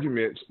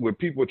arguments with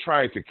people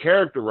trying to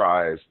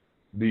characterize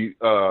the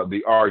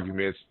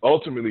arguments,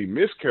 ultimately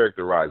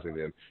mischaracterizing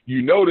them,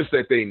 you notice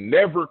that they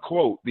never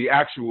quote the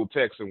actual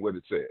text and what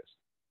it says.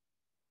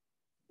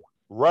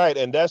 Right,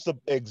 and that's the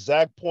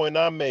exact point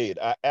I made.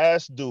 I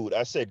asked dude,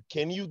 I said,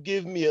 can you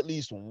give me at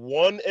least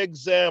one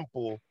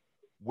example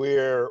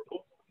where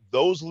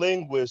those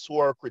linguists who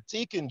are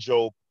critiquing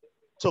Job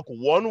took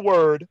one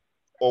word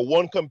or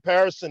one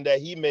comparison that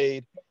he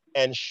made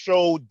and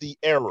showed the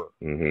error?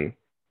 Mm-hmm.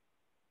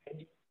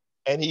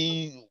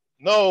 And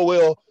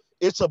well,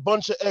 it's a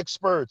bunch of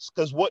experts,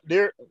 because what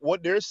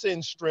they're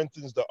saying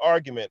strengthens the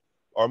argument.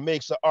 or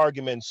makes an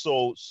argument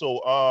so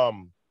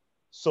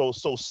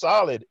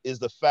solid is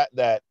the fact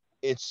that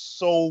it's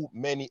so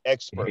many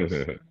experts.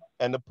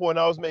 And the point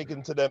I was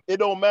making to them, it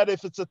don't matter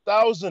if it's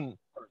 1,000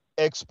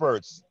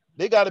 experts.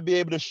 They got to be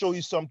able to show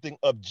you something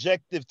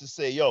objective to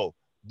say, yo,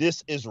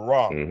 this is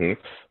wrong.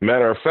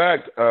 Matter of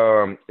fact,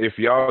 if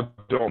y'all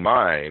don't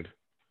mind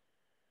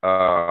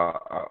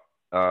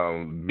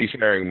me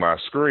sharing my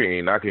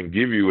screen, I can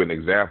give you an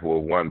example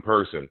of one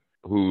person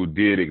who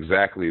did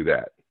exactly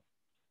that.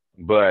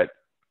 But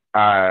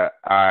I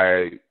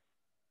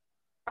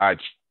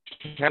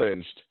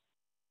challenged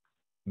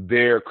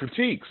their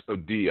critiques of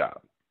Diop.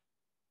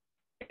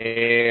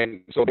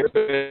 And so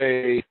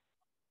there's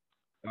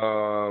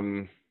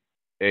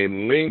a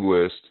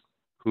linguist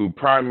who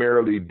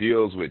primarily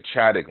deals with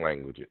Chadic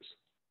languages.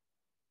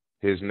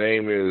 His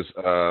name is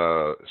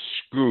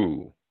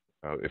Screw,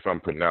 if I'm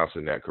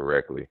pronouncing that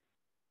correctly.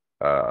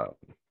 So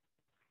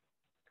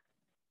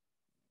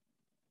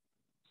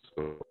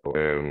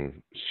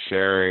I'm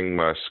sharing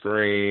my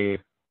screen.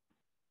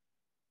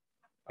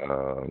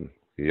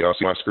 Y'all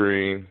see my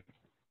screen?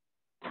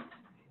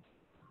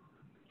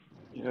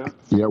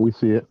 Yeah, we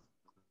see it.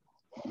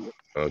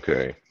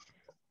 Okay.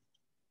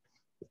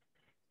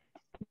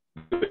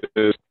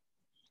 This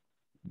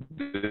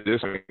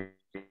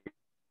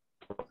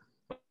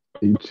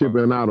You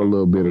chipping out a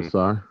little bit,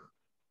 Asar.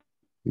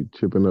 You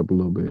chipping up a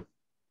little bit.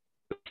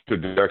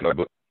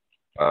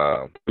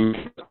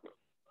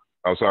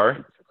 I'm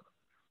sorry?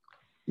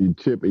 You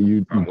chippy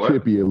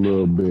a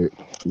little bit.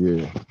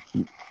 Yeah.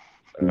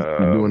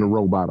 You're doing the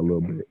robot a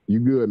little bit. You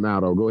good now,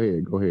 though. Go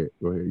ahead.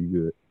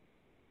 You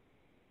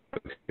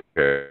good.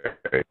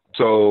 Okay.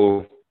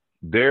 So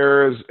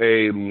there's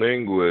a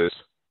linguist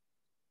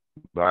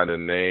by the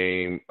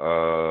name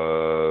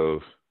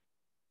of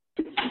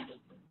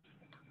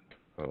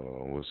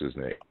what's his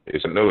name?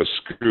 It's another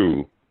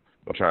Screw.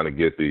 I'm trying to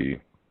get the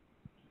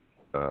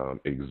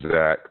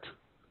exact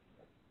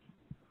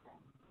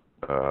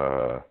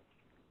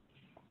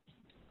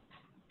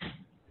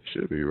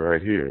should be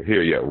right here.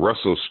 Here, yeah,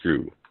 Russell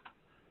Screw.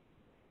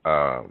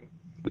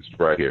 It's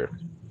right here.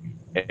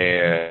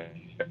 And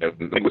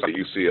it was at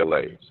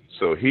UCLA.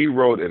 So he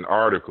wrote an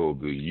article,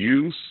 The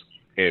Use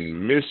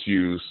and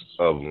Misuse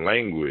of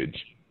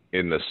Language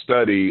in the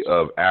Study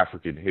of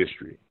African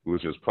History,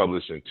 which was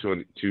published in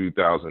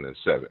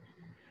 2007.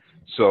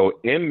 So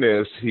in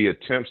this, he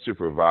attempts to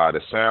provide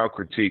a sound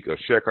critique of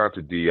Cheikh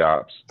Anta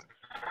Diop's,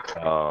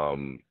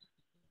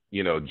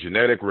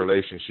 genetic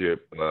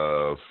relationship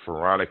of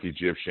Pharaonic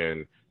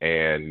Egyptian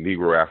and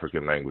Negro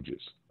African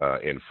languages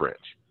in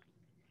French.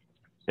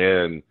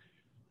 And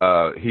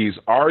he's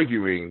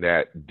arguing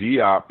that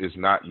Diop is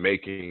not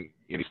making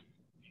any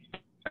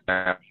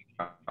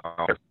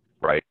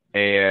right.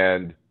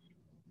 And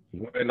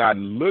when I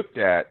looked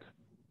at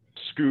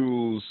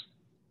Screw's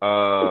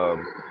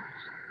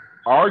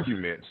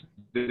arguments,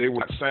 they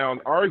were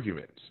sound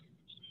arguments.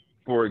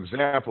 For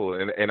example,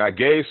 and I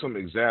gave some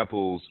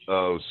examples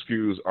of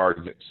Screw's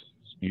arguments,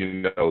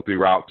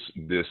 throughout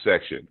this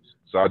section.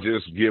 So I'll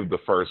just give the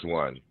first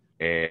one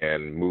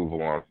and move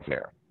on from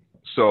there.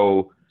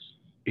 So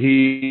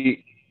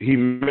he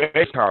made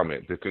a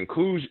comment. The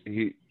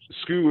conclusion,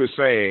 Screw is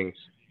saying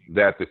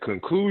that the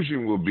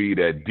conclusion will be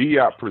that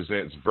Diop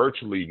presents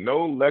virtually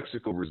no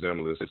lexical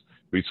resemblances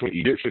between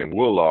Egyptian and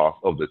Wolof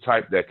of the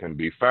type that can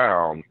be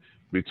found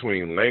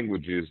between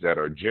languages that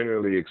are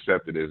generally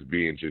accepted as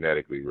being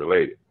genetically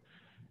related.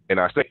 And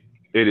I think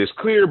it is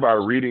clear by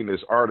reading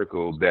this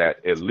article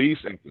that, at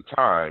least at the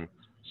time,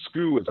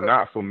 Screw is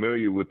not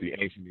familiar with the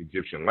ancient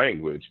Egyptian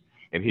language,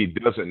 and he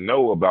doesn't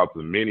know about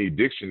the many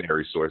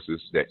dictionary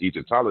sources that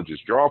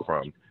Egyptologists draw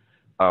from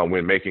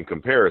when making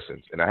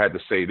comparisons. And I had to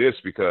say this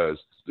because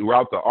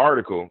throughout the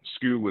article,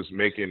 Screw was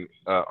making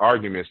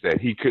arguments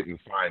that he couldn't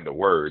find the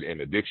word in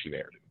the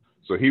dictionary.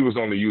 So he was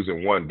only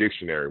using one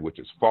dictionary, which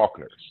is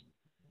Faulkner's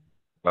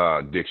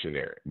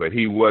dictionary, but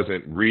he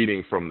wasn't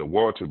reading from the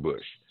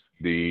Waterbush,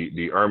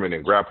 the Ehrman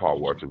and Grappa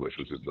Waterbush,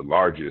 which is the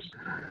largest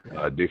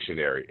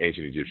dictionary,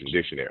 ancient Egyptian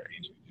dictionary.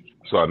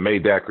 So I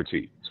made that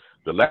critique.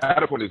 The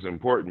latter point is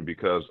important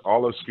because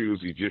all of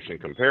Screw's Egyptian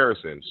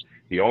comparisons,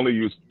 he only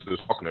used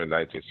Faulkner in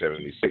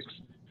 1976.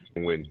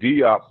 And when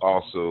Diop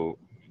also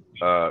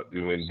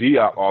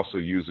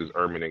uses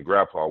Ehrman and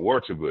Grappa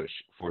Waterbush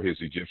for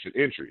his Egyptian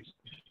entries,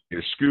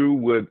 if Screw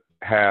would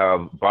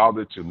have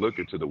bothered to look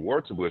into the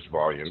Waterbush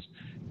volumes,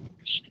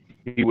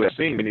 he would have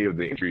seen many of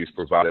the entries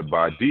provided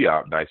by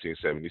Diop,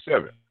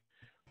 1977.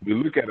 We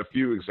look at a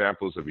few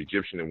examples of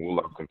Egyptian and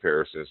Wolof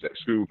comparisons that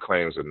Screw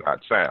claims are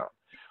not sound.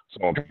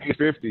 So on page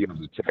 50 of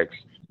the text,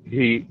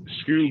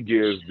 Screw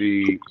gives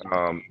the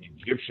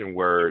Egyptian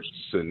word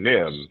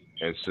sinim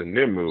and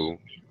sinimu,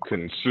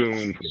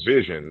 consume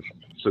provisions,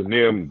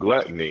 sinim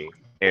gluttony,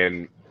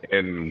 and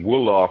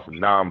Wolof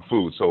nam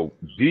food. So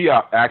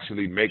Diop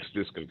actually makes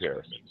this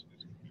comparison.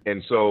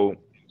 And so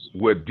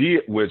what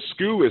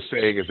Screw is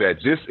saying is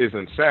that this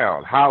isn't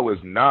sound. How is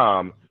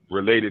nam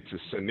related to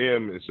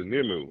sinim and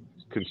sinimu,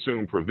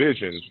 consume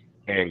provisions,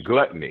 and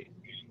gluttony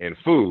and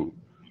food?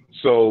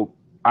 So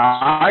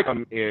I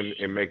come in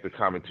and make the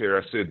commentary.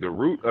 I said the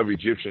root of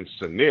Egyptian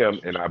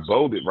sanim, and I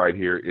bolded right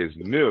here, is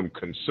nim,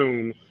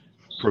 consume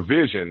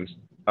provisions,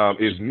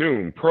 is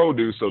noon,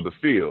 produce of the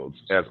fields,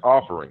 as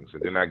offerings.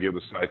 And then I give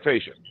the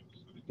citation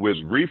with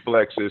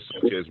reflexes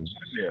such as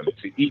winim,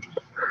 to eat.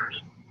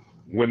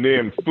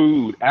 Winim,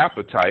 food,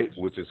 appetite,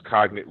 which is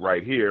cognate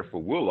right here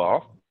for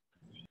Willoff.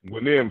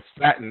 Winim,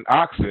 fatten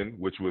oxen,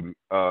 which would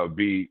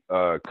be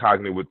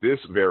cognate with this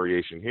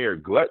variation here,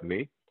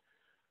 gluttony.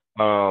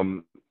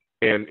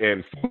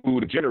 And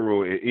food in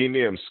general,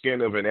 enim, skin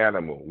of an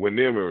animal,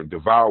 winim,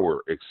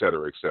 devour,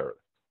 etc., etc.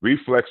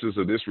 Reflexes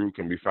of this root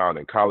can be found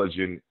in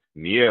collagen,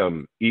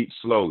 niem, eat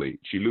slowly,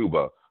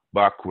 chiluba,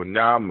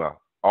 bakunama,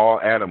 all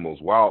animals,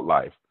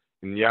 wildlife,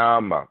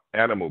 nyama,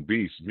 animal,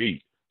 beast,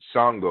 meat,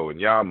 sango,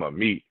 nyama,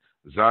 meat,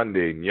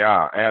 zande,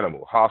 nya,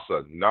 animal,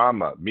 hasa,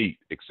 nama, meat,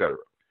 etc.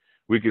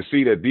 We can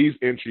see that these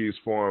entries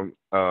form,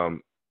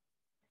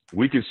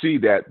 we can see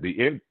that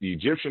the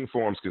Egyptian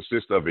forms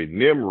consist of a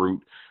nim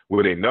root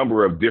with a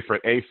number of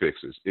different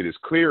affixes. It is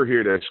clear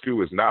here that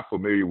Sku is not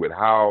familiar with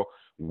how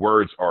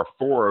words are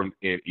formed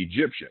in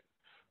Egyptian.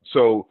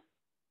 So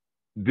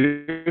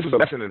this is a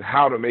lesson in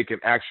how to make an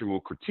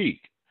actual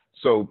critique.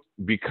 So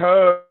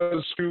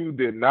because Sku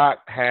did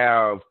not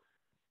have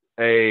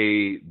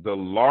the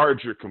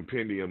larger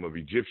compendium of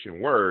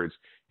Egyptian words,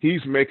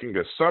 he's making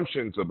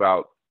assumptions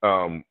about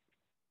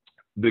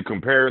the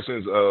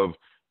comparisons of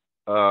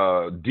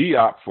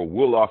Diop for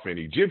Wolof and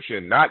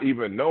Egyptian, not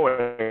even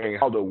knowing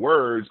how the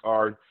words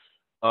are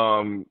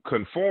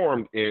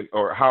conformed in,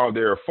 or how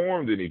they're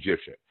formed in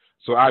Egyptian.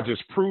 So I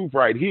just proved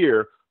right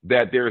here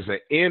that there's an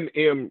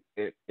N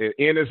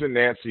as in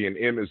Nancy and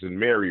M as in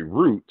Mary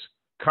root,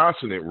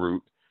 consonant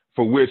root,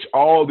 for which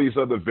all these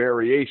other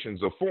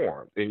variations are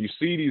formed. And you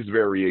see these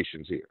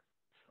variations here.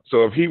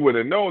 So if he would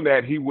have known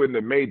that, he wouldn't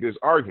have made this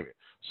argument.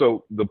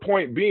 So the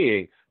point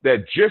being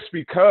that just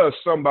because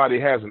somebody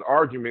has an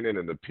argument and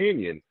an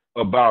opinion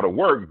about a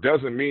work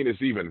doesn't mean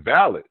it's even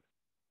valid.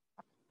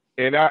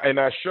 And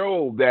I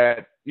showed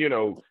that, you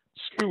know,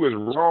 Sku is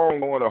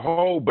wrong on a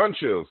whole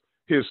bunch of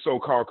his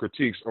so-called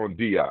critiques on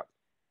Diop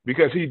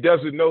because he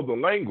doesn't know the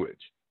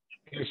language.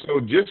 And so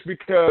just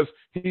because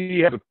he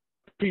has a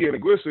P in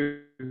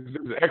linguistics, he's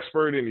an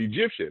expert in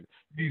Egyptian,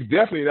 he's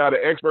definitely not an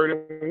expert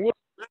in what.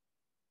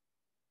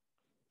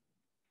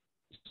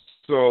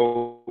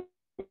 So,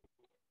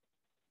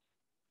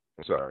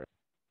 I'm sorry.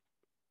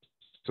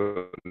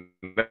 So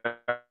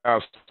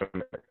now,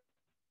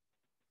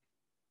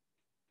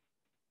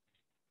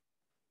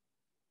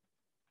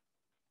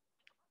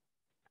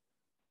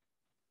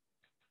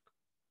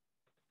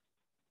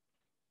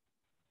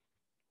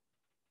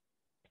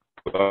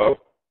 hello?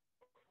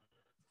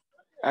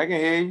 I can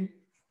hear you.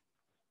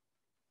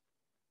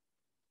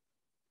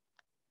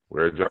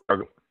 Where's y'all?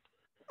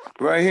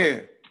 Right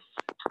here.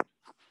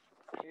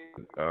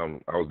 I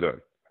was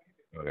done.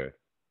 Okay.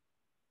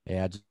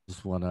 Yeah, I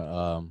just want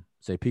to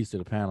say peace to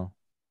the panel.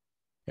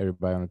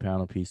 Everybody on the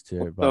panel, peace to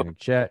everybody in the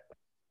chat.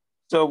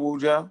 So,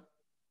 Wuja.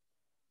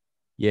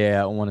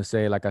 Yeah, I want to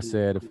say, like I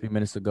said a few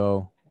minutes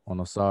ago on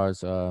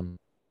Osar's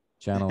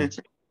channel,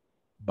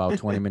 about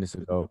 20 minutes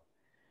ago,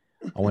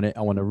 I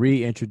want to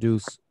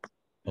reintroduce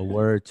a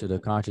word to the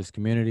conscious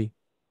community.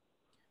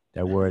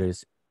 That word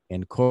is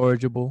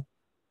incorrigible.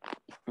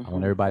 I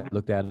want everybody to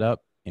look that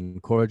up.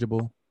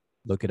 Incorrigible.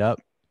 Look it up,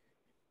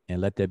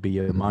 and let that be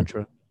your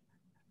mantra.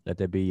 Let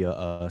that be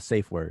a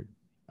safe word.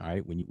 All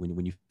right.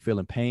 When you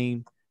feeling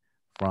pain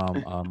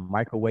from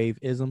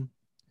microwave-ism,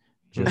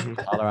 just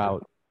holler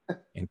out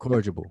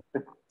incorrigible.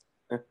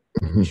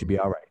 You should be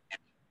all right.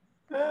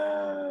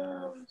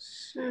 Oh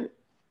shit!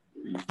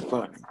 You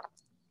funny.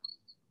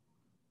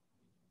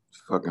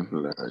 It's fucking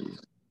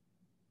hilarious.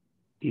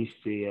 Peace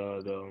to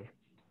y'all though.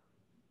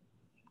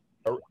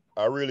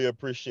 I really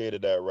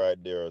appreciated that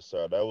right there,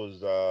 sir. That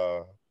was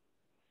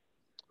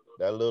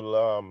that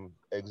little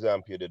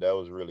example you did. That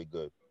was really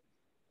good.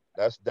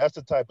 That's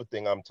the type of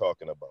thing I'm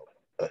talking about.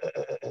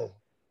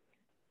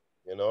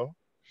 You know,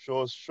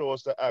 show us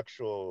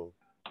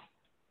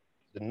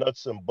the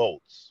nuts and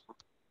bolts.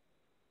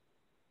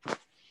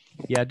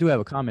 Yeah, I do have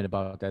a comment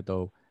about that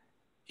though.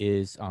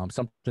 Is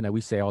something that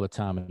we say all the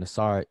time, and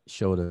Asar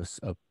showed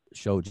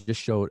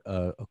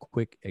a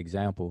quick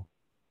example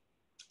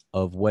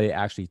of what it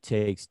actually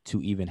takes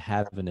to even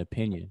have an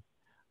opinion.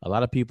 A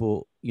lot of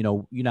people, you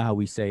know how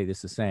we say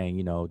this is saying,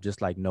 you know, just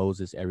like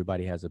noses,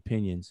 everybody has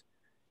opinions,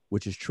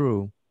 which is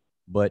true,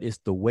 but it's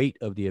the weight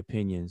of the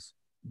opinions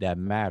that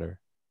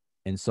matter.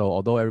 And so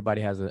although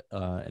everybody has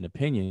an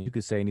opinion, you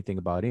could say anything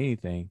about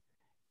anything,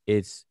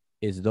 it's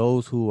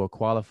those who are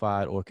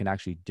qualified or can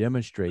actually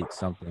demonstrate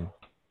something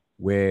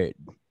where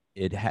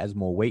it has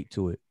more weight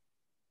to it.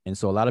 And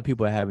so a lot of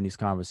people are having these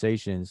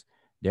conversations,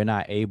 they're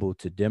not able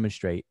to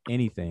demonstrate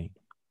anything.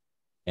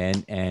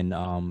 And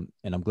I'm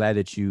glad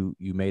that you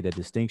made that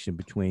distinction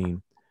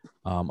between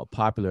a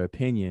popular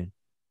opinion,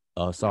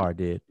 Sarah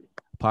did,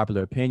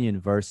 popular opinion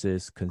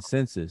versus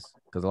consensus,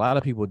 because a lot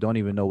of people don't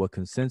even know what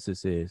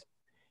consensus is.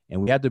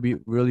 And we have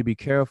to really be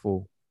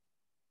careful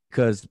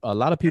because a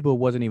lot of people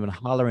wasn't even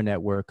hollering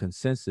that word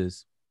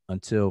consensus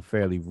until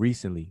fairly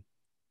recently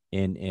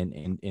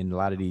in a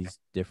lot of these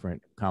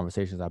different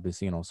conversations I've been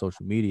seeing on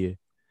social media.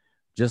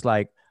 Just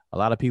like a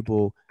lot of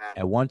people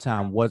at one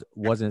time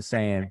wasn't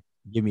saying,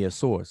 give me a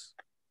source.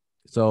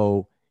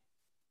 So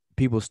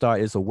people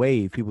start, it's a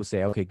wave. People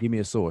say, okay, give me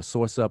a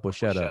source up or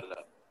shut up.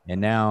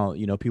 And now,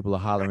 people are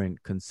hollering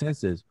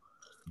consensus.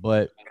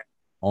 But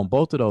on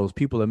both of those,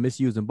 people are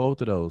misusing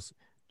both of those.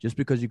 Just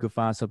because you could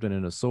find something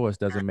in a source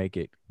doesn't make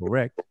it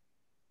correct,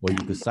 or you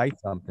could cite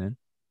something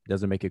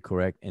doesn't make it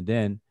correct. And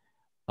then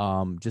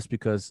just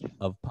because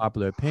of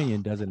popular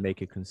opinion doesn't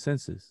make it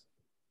consensus.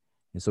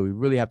 And so we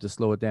really have to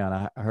slow it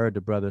down. I heard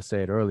the brother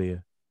say it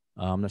earlier.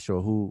 I'm not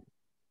sure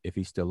if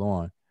he's still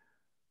on,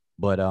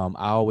 but I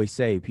always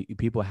say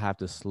people have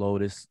to slow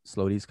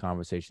these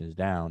conversations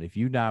down. If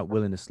you're not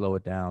willing to slow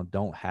it down,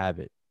 don't have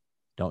it.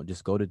 Don't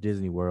just go to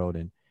Disney World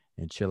and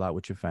chill out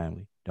with your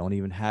family. Don't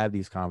even have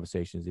these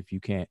conversations if you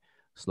can't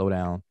slow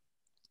down.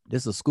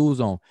 This is a school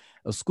zone.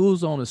 A school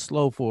zone is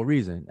slow for a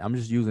reason. I'm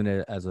just using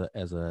it as an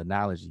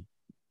analogy.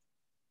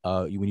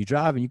 When you're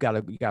driving, you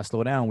gotta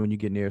slow down when you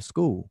get near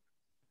school.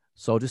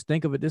 So just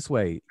think of it this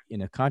way: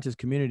 in a conscious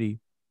community,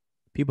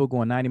 people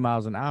going 90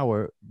 miles an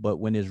hour, but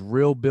when there's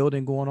real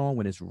building going on,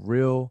 when it's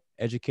real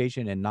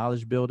education and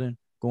knowledge building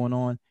going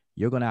on,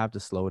 you're gonna have to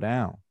slow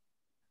down.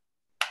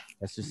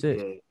 That's just it.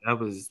 Yeah,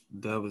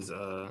 that was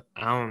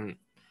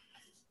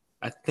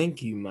I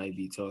think you might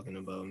be talking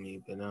about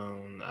me, but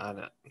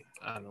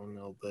I don't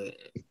know. But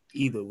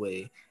either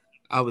way,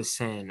 I was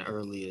saying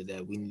earlier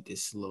that we need to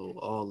slow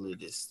all of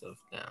this stuff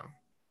down,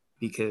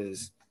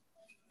 because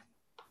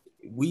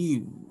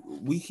we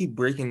keep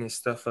breaking this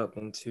stuff up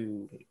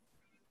into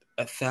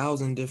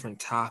 1,000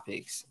 different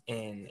topics,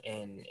 and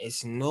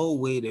it's no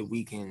way that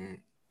we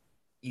can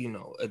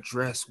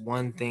address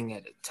one thing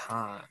at a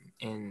time,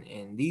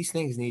 and these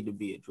things need to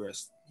be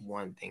addressed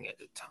one thing at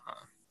a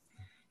time.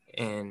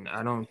 And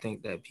I don't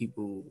think that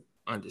people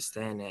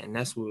understand that, and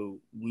that's where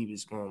we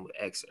was going with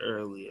X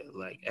earlier.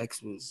 Like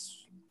X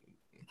was,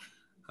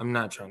 I'm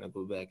not trying to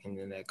go back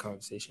into that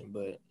conversation,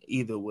 but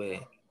either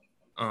way,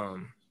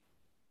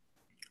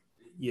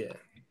 yeah,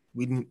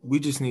 we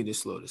just need to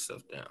slow this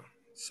stuff down.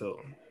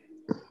 So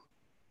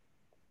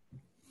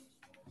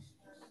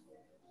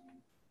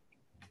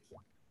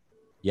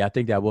yeah, I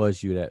think that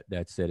was you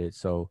that said it.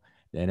 So,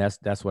 and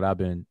that's what I've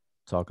been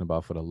talking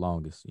about for the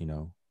longest.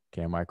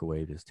 Can't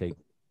microwave this. Take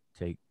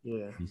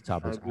these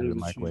topics out of the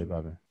microwave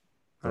oven.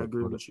 I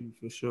agree with you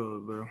for sure,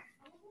 bro.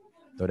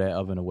 Throw that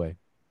oven away.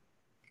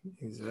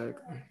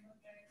 Exactly.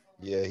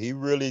 Yeah, he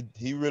really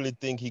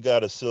think he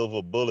got a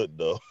silver bullet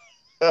though.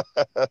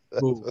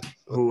 Who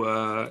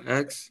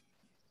X?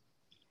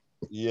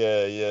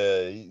 Yeah.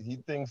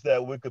 He thinks that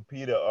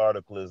Wikipedia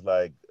article is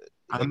like,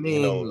 I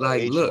mean,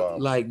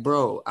 look,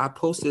 bro, I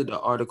posted the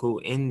article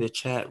in the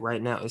chat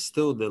right now. It's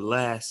still the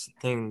last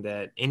thing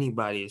that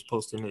anybody is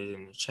posting it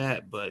in the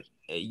chat, but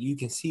you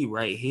can see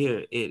right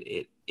here,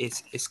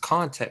 it's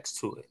context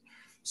to it.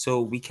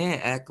 So we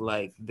can't act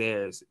like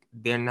they're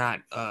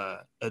not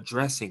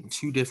addressing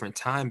two different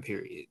time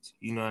periods.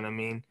 You know what I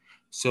mean?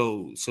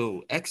 So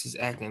X is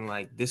acting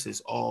like this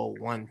is all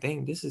one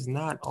thing. This is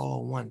not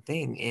all one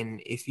thing.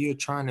 And if you're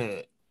trying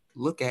to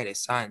look at it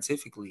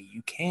scientifically,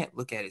 you can't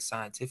look at it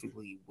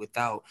scientifically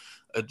without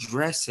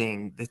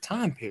addressing the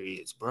time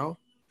periods, bro.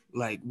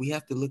 Like, we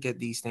have to look at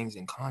these things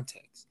in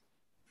context.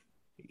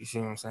 You see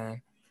what I'm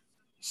saying?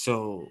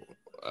 So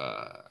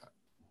I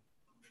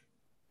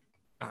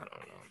don't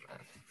know, man.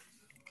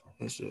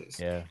 It's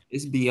just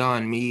it's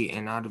beyond me,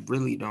 and I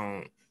really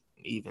don't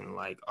even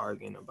like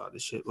arguing about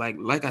this shit.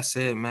 Like I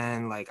said,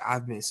 man, like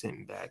I've been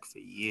sitting back for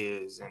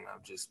years, and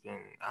I've just been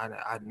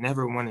I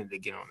never wanted to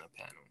get on a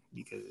panel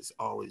because it's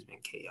always been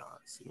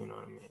chaos. You know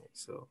what I mean?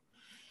 So,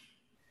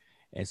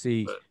 and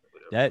see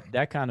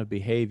that kind of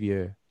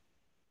behavior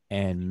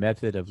and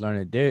method of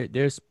learning.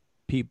 There's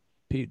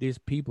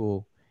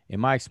people in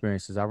my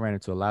experiences. I ran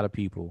into a lot of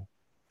people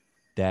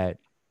that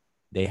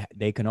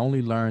they can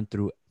only learn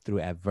through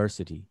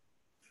adversity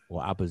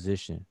or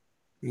opposition.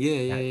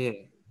 Yeah.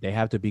 They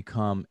have to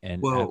become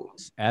an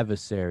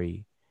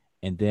adversary,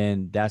 and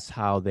then that's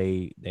how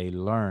they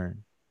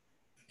learn.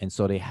 And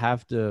so they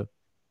have to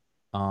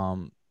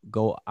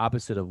go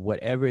opposite of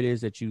whatever it is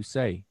that you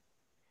say.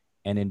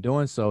 And in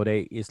doing so,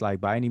 it's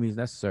like by any means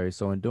necessary.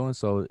 So in doing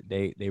so,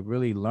 they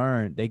really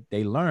learn.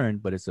 They learn,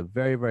 but it's a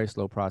very, very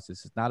slow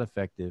process. It's not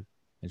effective.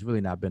 It's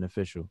really not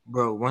beneficial.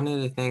 Bro, one of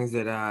the things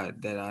that I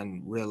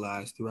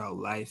realized throughout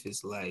life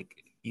is,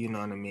 like, you know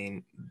what I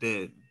mean?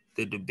 The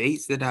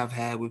debates that I've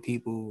had with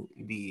people,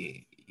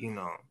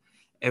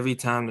 every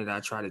time that I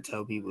try to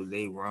tell people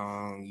they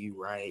wrong, you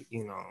right,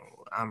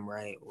 I'm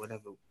right,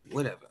 whatever.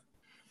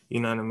 You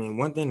know what I mean?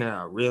 One thing that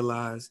I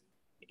realized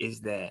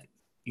is that,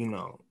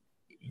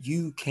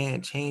 you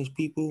can't change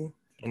people.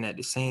 And at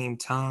the same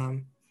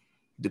time,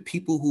 the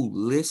people who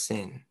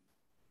listen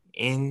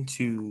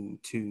into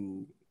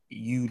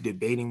you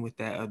debating with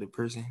that other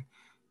person,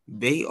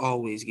 they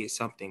always get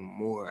something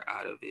more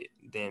out of it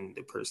than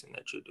the person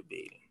that you're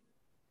debating.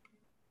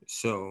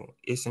 So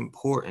it's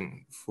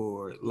important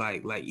for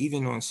like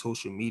even on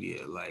social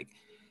media, like,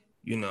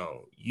 you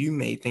know, you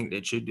may think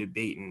that you're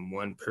debating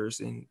one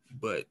person,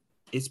 but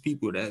it's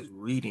people that's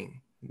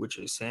reading what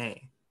you're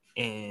saying.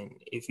 And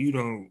if you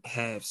don't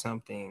have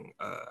something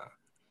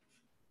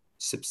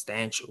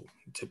substantial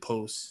to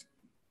post,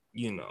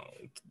 you know,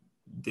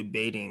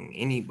 debating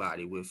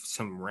anybody with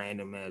some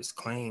random ass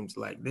claims,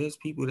 like there's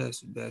people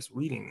that's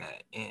reading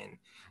that, and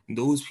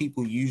those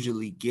people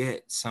usually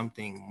get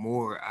something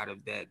more out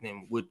of that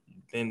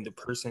than the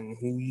person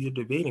who you're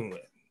debating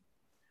with,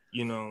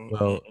 you know.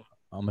 Well,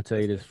 I'm gonna tell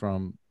you this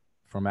from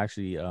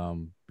actually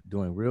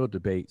doing real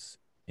debates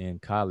in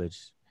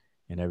college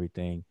and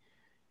everything.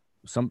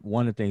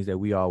 One of the things that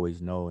we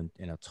always know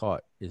and are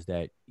taught is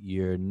that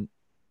you're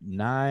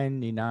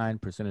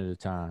 99% of the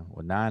time,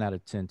 or 9 out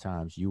of 10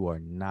 times, you are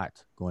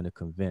not going to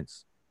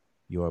convince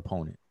your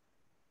opponent.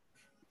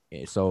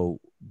 And so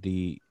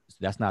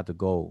that's not the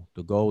goal.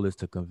 The goal is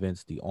to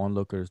convince the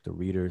onlookers, the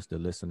readers, the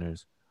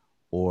listeners,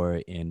 or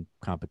in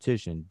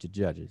competition, the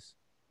judges.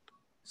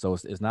 So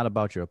it's not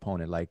about your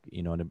opponent. Like,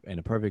 you know, and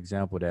a perfect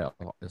example that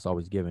is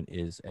always given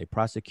is a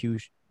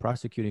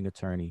prosecuting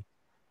attorney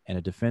and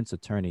a defense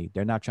attorney.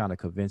 They're not trying to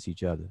convince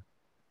each other.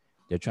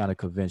 They're trying to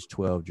convince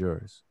 12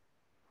 jurors.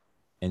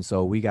 And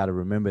so we got to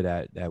remember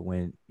that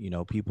when, you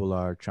know, people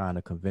are trying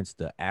to convince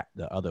the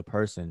other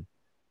person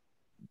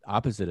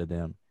opposite of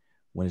them,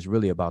 when it's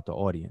really about the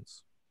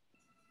audience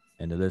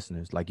and the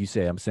listeners. Like you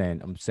said, I'm saying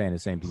the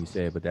same thing you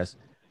said, but that's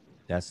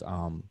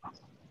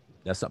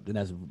something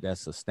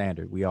that's a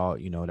standard. We all,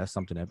 you know, that's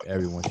something that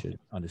everyone should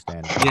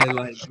understand. Yeah,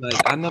 like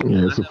I never.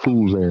 Yeah, it's a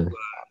fool's errand.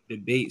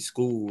 Debate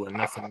school or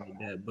nothing like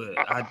that, but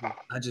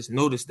I just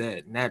noticed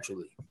that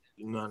naturally.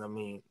 You know what I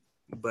mean?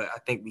 But I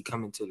think we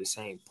coming to the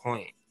same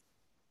point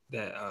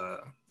that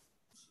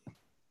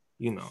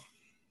you know,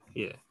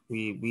 yeah,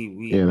 we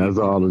yeah, that's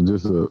all.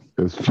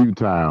 It's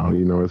futile.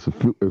 You know, it's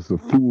a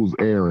fool's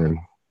errand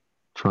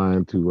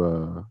trying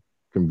to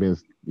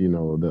convince, you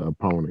know, the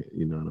opponent.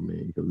 You know what I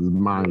mean? Because his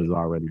mind is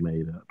already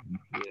made up.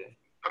 Yeah,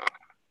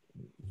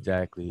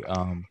 exactly.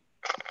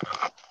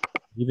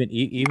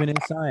 Even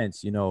in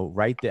science, you know,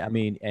 right there. I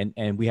mean,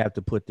 and we have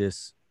to put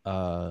this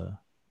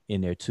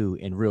in there too,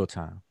 in real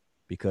time,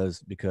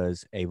 because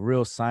a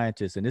real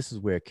scientist, and this is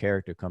where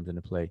character comes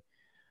into play.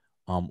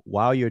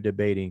 While you're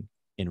debating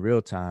in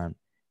real time,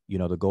 you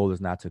know, the goal is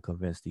not to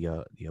convince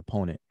the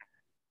opponent,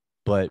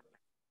 but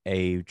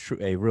a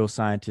real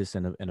scientist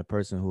and a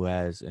person who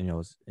has, you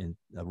know,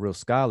 a real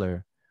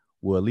scholar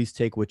will at least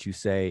take what you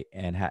say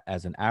and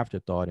as an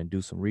afterthought and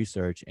do some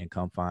research and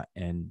come find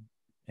and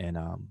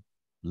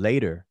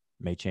later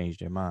may change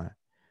their mind.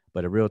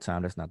 But in real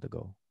time, that's not the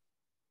goal.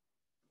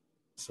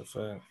 That's a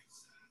fact.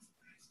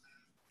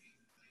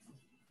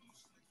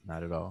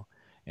 Not at all.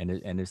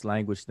 And this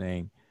language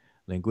thing,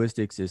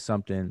 linguistics is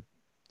something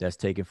that's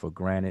taken for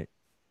granted.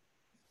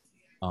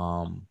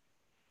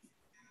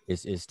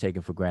 It's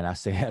taken for granted. I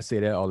say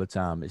that all the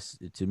time. It's,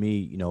 to me,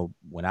 you know,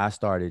 when I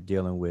started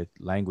dealing with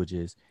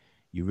languages,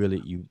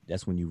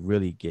 that's when you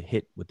really get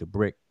hit with the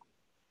brick,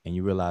 and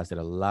you realize that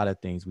a lot of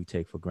things we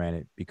take for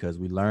granted because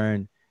we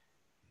learn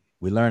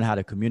how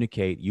to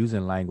communicate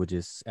using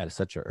languages at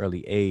such an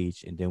early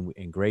age, and then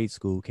in grade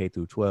school, K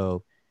through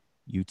 12,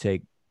 you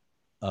take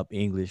up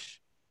English,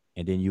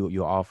 and then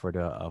you're offered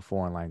a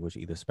foreign language,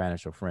 either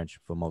Spanish or French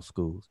for most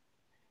schools.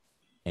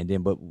 And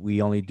then, but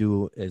we only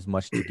do as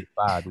much to get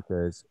by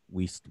because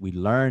we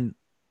learn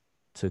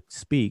to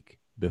speak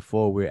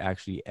before we're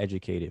actually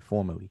educated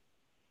formally.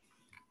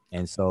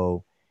 And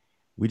so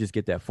we just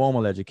get that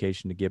formal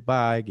education to get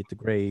by, get the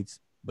grades,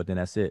 but then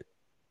that's it.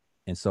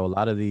 And so a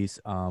lot of these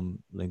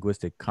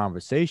linguistic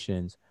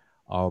conversations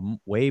are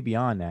way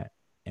beyond that.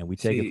 And we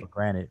take it for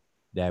granted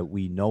that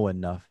we know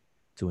enough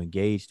to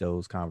engage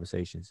those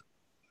conversations.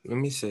 Let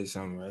me say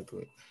something right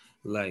quick.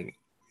 Like,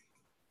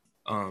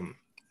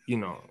 you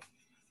know,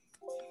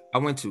 I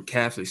went to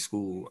Catholic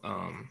school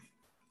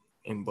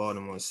in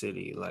Baltimore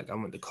City. Like, I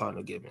went to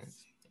Cardinal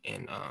Gibbons,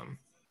 and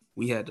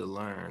we had to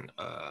learn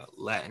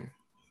Latin.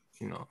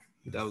 You know,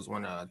 that was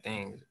one of our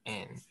things,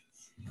 and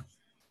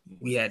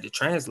we had to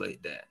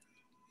translate that.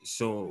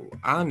 So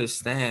I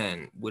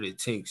understand what it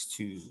takes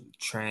to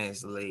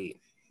translate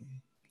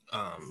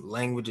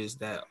languages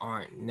that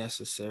aren't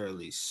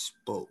necessarily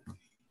spoke,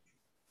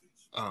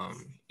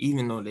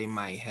 even though they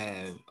might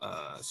have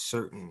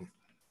certain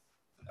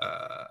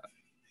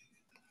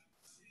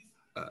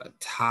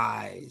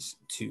ties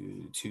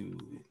to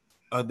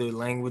other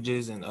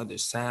languages and other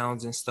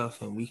sounds and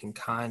stuff, and we can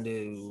kind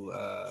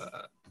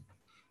of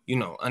you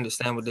know,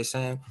 understand what they're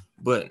saying,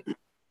 but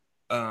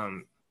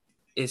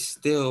it's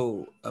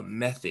still a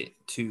method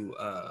to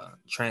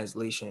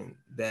translation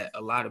that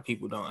a lot of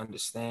people don't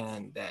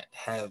understand, that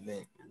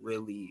haven't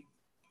really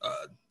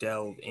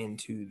delved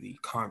into the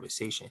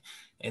conversation.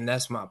 And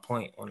that's my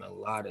point on a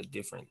lot of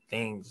different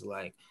things.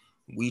 Like,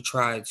 we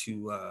try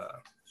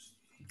to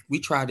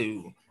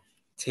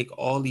take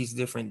all these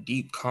different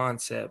deep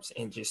concepts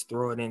and just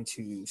throw it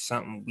into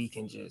something we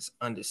can just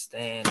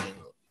understand and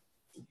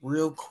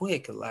real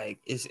quick. Like,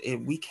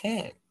 we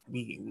can't.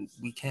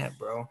 we can't,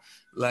 bro.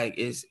 Like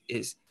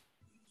it's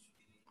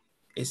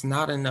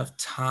not enough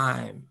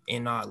time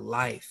in our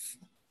life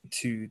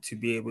to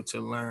be able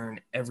to learn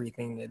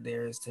everything that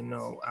there is to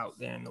know out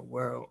there in the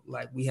world.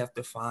 Like we have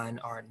to find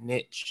our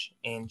niche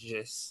and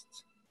just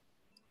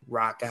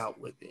rock out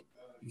with it.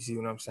 You see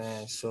what I'm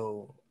saying?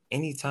 So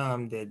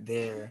anytime that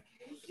there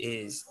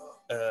is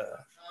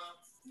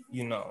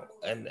you know,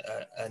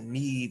 a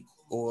need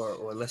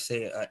or let's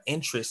say an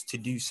interest to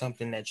do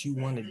something that you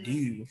want to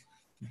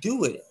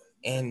do it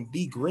and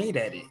be great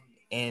at it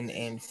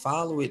and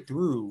follow it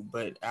through.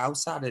 But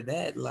outside of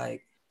that,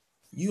 like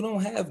you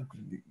don't have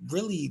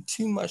really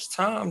too much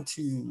time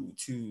to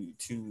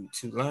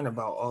learn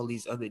about all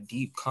these other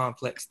deep,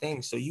 complex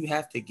things. So you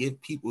have to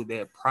give people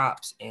their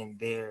props and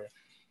their,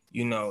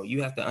 you know,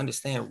 you have to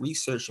understand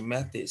research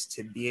methods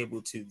to be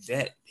able to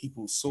vet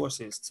people's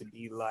sources to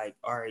be like,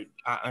 all right,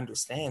 I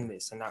understand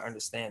this and I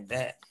understand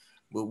that.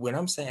 But what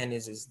I'm saying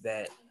is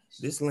that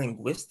this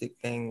linguistic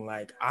thing,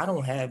 like I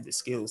don't have the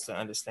skills to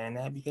understand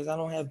that because I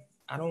don't have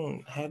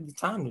the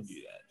time to do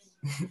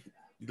that.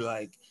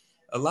 Like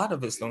a lot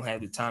of us don't have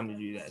the time to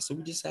do that. So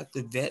we just have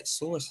to vet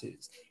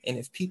sources. And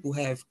if people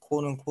have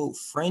quote unquote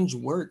fringe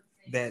work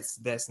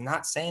that's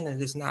not saying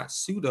that it's not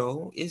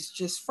pseudo, it's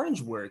just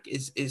fringe work.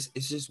 It's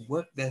just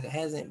work that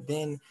hasn't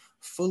been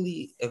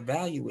fully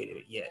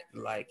evaluated yet.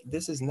 Like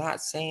this is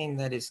not saying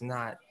that it's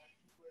not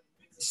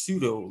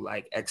pseudo,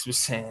 like X was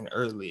saying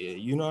earlier.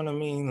 You know what I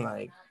mean?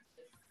 Like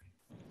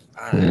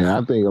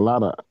I think a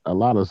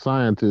lot of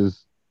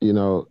scientists, you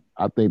know,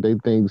 I think they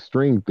think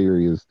string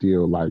theory is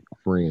still like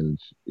fringe.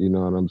 You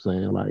know what I'm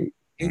saying? Like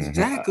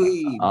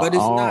exactly, but it's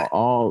not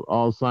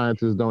all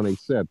scientists don't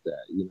accept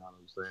that. You know what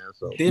I'm saying?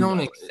 So they don't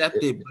accept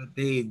it, but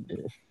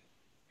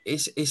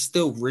it's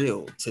still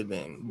real to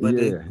them. But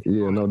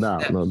no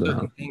doubt.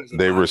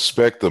 They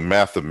respect the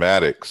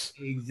mathematics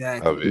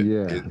exactly of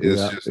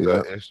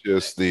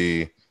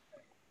it.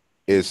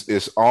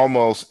 It's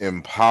almost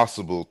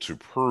impossible to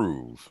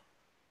prove.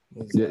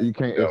 Yeah, you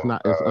can't.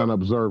 It's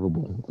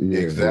unobservable.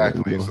 Yeah,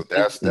 exactly. So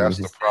that's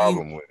the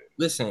problem with it.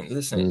 Listen.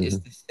 It's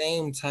the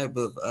same type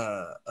of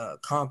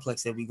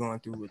complex that we're going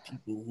through with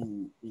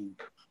people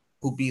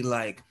who be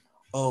like,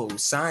 oh,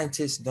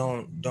 scientists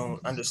don't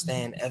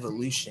understand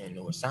evolution,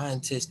 or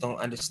scientists don't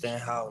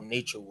understand how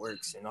nature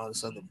works and all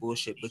this other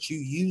bullshit. But you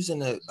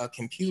using a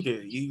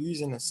computer, you're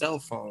using a cell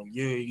phone,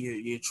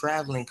 you're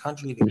traveling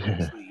country to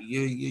country,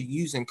 you're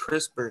using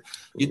CRISPR,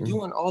 you're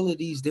doing all of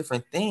these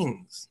different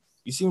things.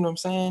 You see what I'm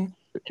saying?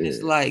 And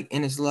it's like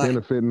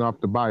benefiting off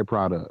the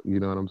byproduct. You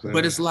know what I'm saying?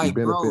 But it's like,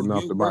 you're benefiting bro,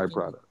 off the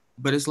byproduct.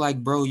 But it's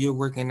like, bro, you're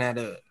working at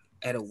a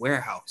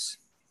warehouse.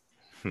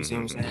 You see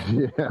what I'm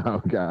saying? Yeah,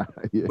 oh God.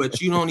 Yeah. But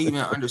you don't even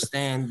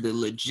understand the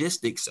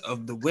logistics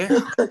of the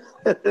warehouse. do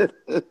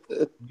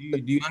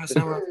you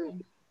understand what I'm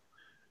saying?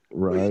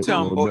 Right. You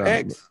talking about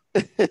X?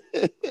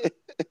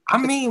 I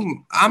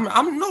mean,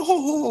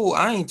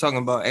 I ain't talking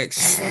about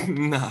X.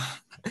 Nah.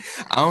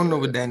 I don't know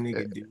what that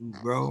nigga do,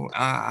 bro.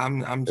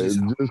 I'm just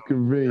it's just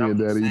convenient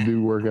that he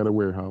do work at a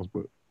warehouse,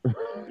 but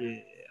yeah,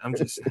 I'm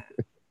just saying.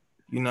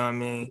 You know what I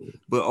mean?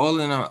 But all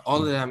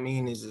that I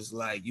mean is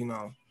like, you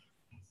know,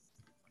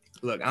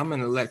 look, I'm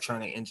an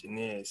electronic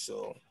engineer,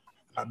 so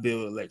I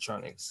build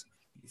electronics.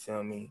 You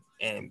feel me?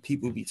 And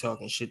people be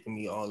talking shit to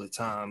me all the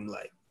time,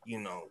 like, you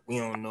know, we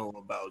don't know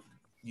about,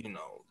 you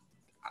know,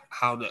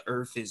 how the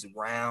earth is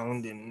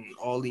round and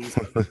all these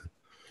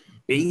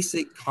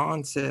basic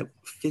concept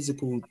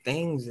physical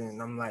things.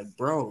 And I'm like,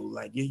 bro,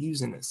 like you're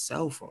using a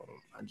cell phone,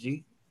 my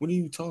G. What are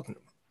you talking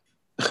about?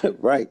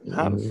 Right.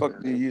 How the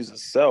fuck do you use a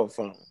cell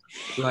phone?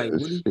 Like,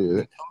 what are you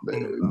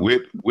talking about?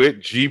 With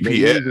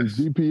GPS.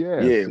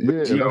 GPS.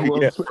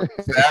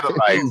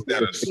 Satellites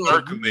that are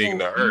circling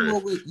the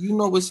earth. You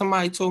know what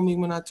somebody told me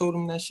when I told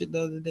him that shit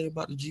the other day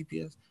about the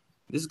GPS?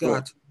 This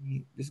guy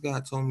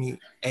told me,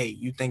 hey,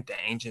 you think the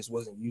ancients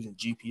wasn't using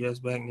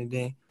GPS back in the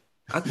day?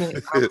 I was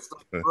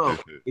like, bro,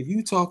 if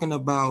you talking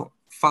about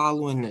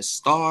following the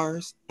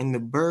stars and the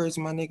birds,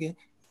 my nigga,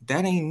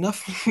 that ain't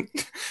nothing.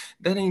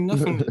 That ain't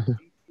nothing to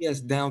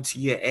GPS down to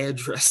your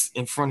address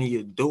in front of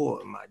your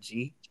door, my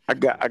G. I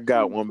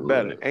got one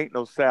better. Ain't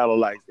no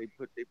satellites. They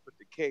put the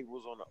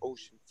cables on the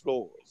ocean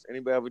floors.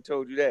 Anybody ever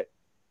told you that?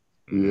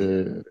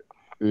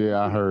 Yeah,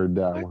 I heard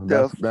that one.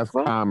 That's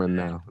common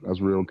now. That's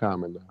real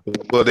common now.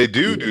 Well, they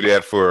do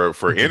that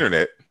for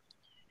internet.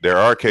 There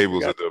are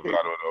cables at the bottom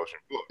of the ocean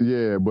floor.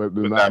 Yeah, but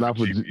not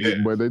for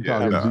GPS. But they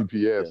talking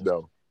GPS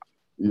though.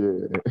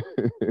 Yeah.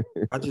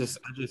 I just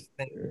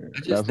think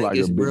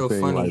it's real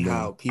funny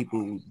how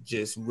people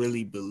just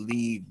really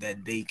believe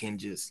that they can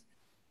just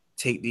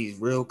take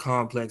these real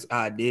complex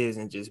ideas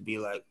and just be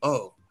like,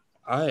 oh,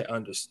 I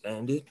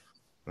understand it.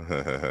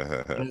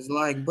 And it's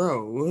like,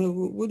 bro,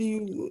 what do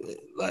you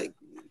like?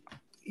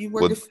 You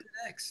work at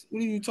FedEx.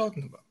 What are you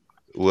talking about?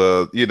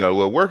 Well,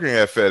 working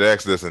at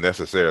FedEx doesn't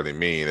necessarily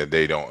mean that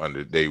they don't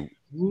understand.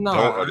 I'm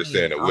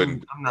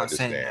not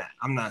saying that.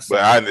 I'm not saying.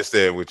 But I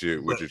understand what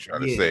you're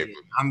trying to say.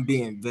 I'm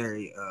being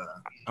very.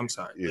 I'm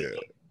sorry. Yeah.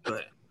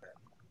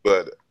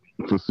 But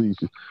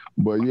facetious.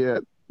 But yeah,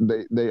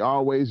 they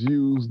always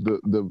use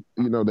the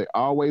they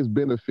always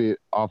benefit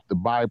off the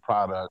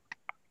byproduct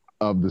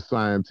of the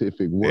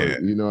scientific work. Yeah.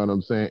 You know what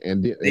I'm saying?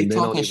 And they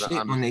don't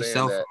even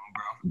understand that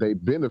they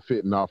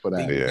benefiting off of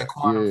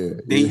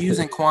that. They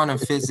using quantum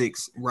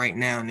physics right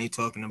now, and they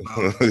talking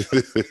about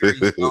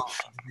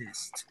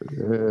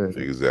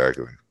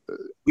exactly.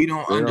 We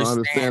don't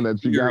understand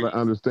that you got to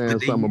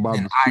understand something about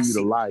the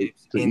speed of light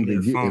to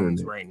even get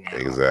internet. Right now.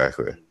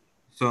 Exactly.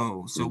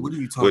 So what are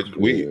you talking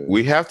about?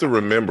 We have to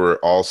remember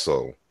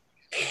also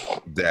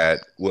that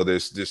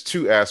there's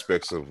two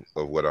aspects of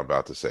what I'm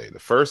about to say. The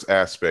first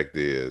aspect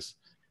is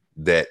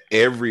that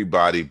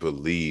everybody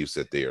believes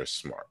that they are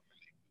smart.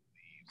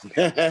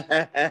 and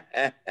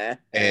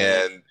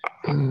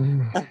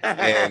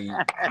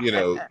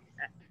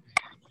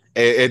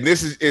and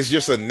this is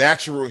just a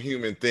natural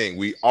human thing.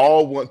 We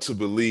all want to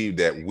believe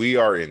that we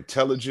are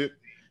intelligent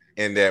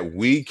and that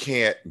we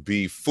can't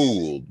be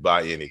fooled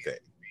by anything.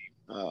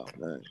 Oh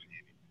man.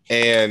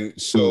 And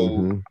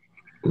so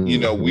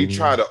we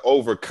try to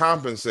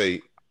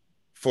overcompensate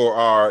for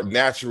our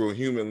natural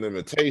human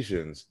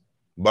limitations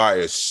by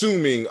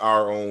assuming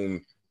our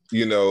own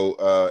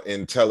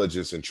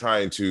intelligence and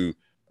trying to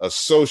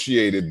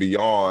associate it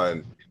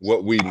beyond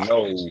what we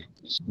know,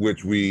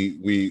 which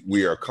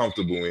we are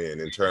comfortable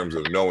in terms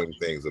of knowing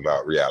things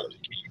about reality.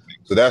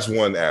 So that's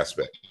one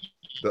aspect.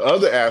 The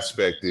other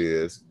aspect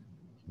is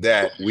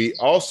that we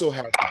also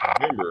have to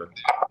remember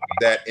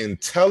that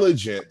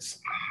intelligence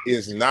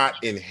is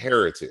not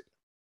inherited.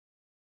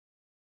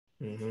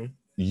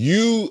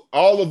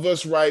 All of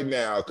us right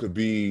now could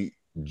be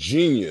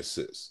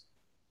geniuses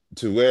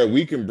to where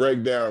we can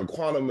break down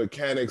quantum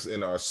mechanics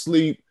in our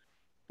sleep.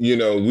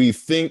 We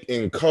think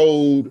in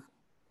code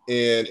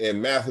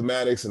and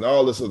mathematics and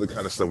all this other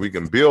kind of stuff. We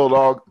can build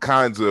all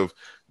kinds of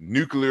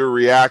nuclear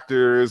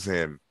reactors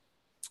and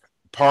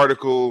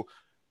particle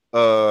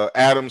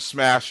atom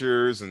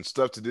smashers and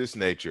stuff to this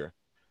nature.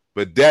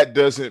 But that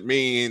doesn't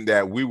mean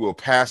that we will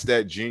pass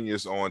that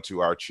genius on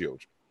to our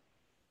children.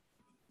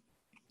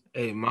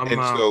 Hey, my and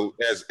mom. So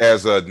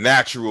as a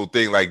natural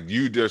thing, like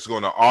you just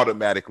going to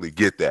automatically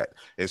get that.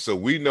 And so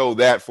we know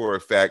that for a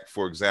fact,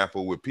 for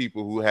example, with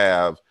people who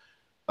have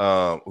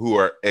who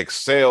are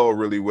excel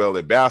really well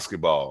at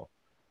basketball,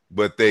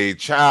 but they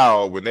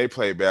child when they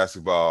play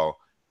basketball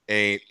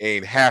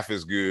ain't half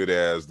as good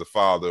as the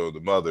father or the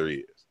mother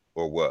is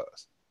or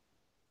was.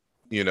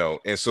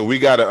 And so we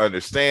got to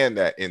understand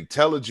that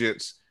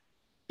intelligence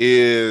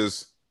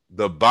is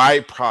the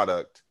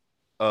byproduct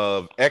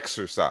of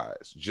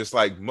exercise, just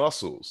like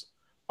muscles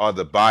are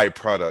the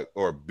byproduct,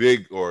 or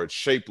big or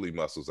shapely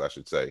muscles, I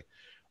should say,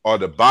 are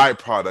the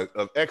byproduct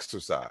of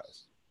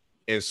exercise.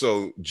 And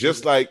so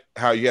just like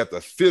how you have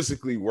to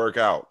physically work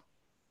out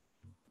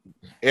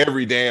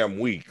every damn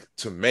week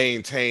to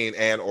maintain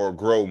and or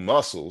grow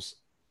muscles,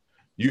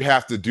 you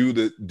have to do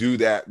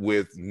that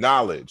with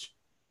knowledge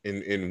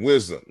and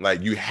wisdom.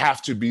 Like you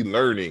have to be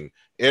learning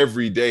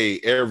every day,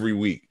 every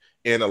week.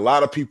 And a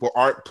lot of people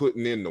aren't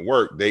putting in the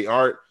work. They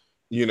aren't,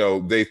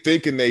 they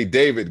thinking they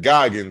David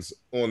Goggins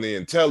on the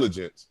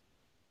intelligence,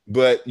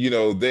 but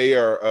they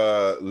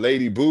are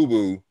Lady Boo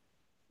Boo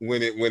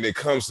when it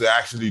comes to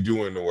actually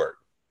doing the work.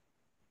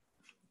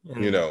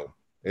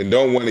 And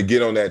don't want to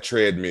get on that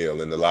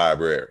treadmill in the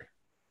library.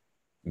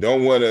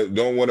 Don't want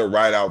to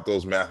write out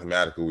those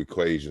mathematical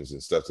equations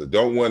and stuff. So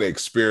don't want to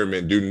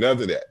experiment, do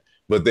none of that.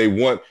 But they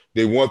want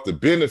the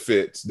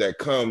benefits that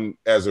come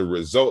as a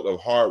result of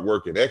hard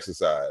work and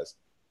exercise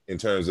in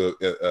terms of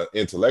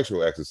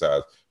intellectual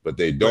exercise, but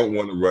they don't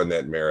want to run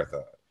that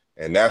marathon.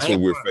 And that's what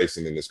we're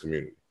facing in this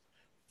community.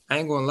 I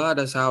ain't gonna lie,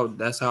 that's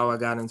how I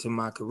got into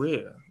my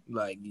career.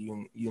 Like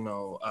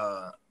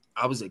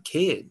I was a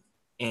kid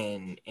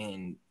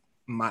and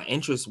my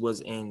interest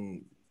was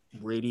in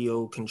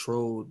radio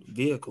controlled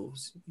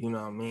vehicles, you know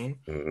what I mean?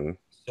 Mm-hmm.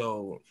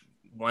 So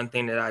one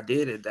thing that I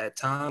did at that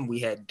time, we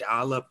had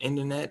dial-up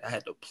internet. I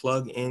had to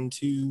plug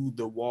into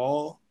the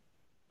wall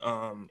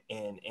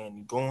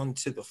and go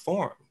into the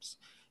forums.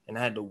 And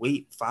I had to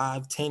wait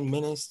 5-10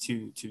 minutes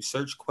to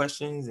search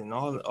questions and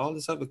all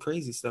this other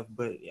crazy stuff.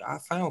 But I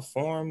found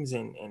forums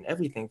and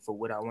everything for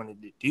what I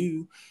wanted to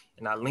do.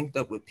 And I linked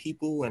up with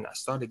people and I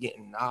started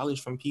getting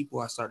knowledge from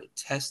people. I started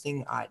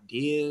testing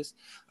ideas.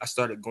 I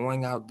started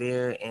going out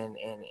there and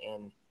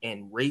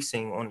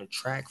racing on the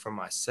track for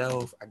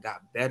myself. I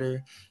got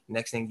better.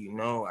 Next thing you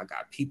know, I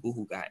got people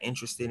who got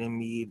interested in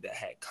me that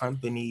had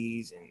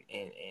companies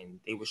and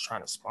they was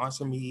trying to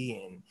sponsor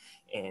me.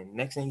 And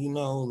next thing you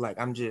know, like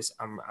I'm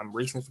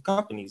racing for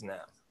companies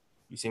now.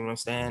 You see what I'm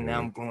saying?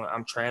 Now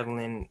I'm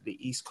traveling the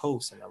East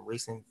Coast and I'm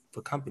racing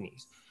for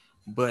companies.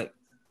 But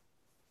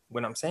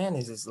what I'm saying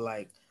is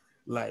like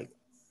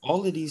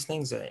all of these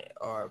things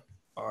are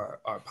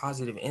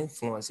positive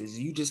influences.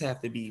 You just have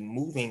to be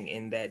moving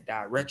in that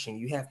direction.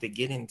 You have to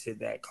get into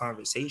that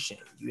conversation.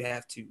 You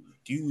have to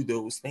do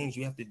those things.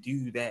 You have to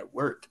do that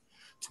work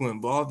to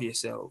involve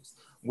yourselves,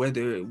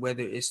 whether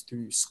it's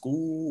through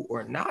school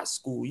or not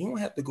school. You don't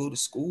have to go to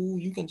school.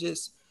 You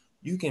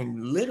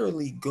can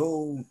literally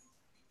go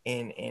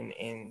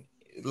and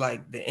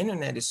like the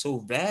internet is so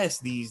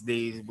vast these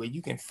days where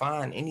you can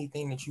find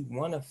anything that you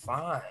want to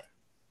find.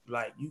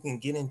 Like you can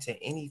get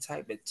into any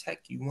type of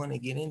tech you want to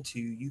get into.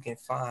 You can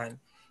find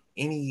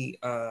any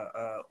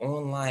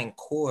online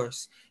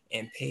course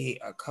and pay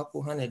a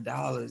couple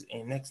 $100,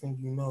 and next thing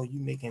you know, you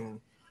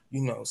making,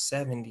 you know,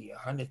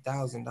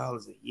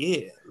 $70,000-$100,000 a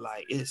year.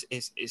 Like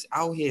it's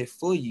out here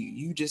for you.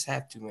 You just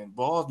have to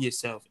involve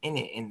yourself in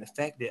it. And the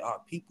fact that our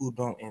people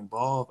don't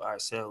involve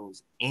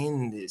ourselves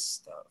in this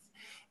stuff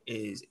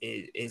is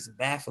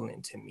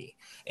baffling to me.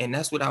 And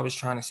that's what I was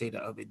trying to say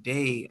the other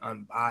day,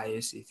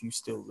 Unbiased, if you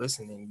still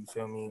listening, you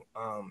feel me?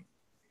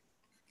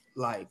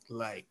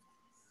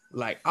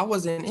 Like I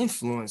wasn't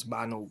influenced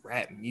by no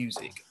rap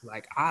music.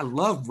 Like I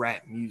love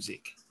rap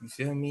music. You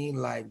feel me?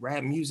 Like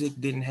rap music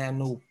didn't have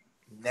no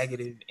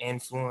negative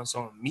influence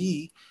on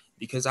me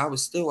because I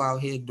was still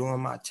out here doing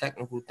my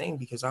technical thing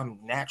because I'm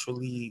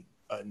naturally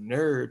a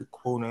nerd,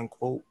 quote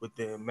unquote, what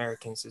the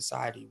American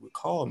society would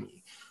call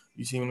me.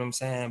 You see what I'm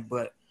saying?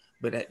 But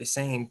at the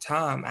same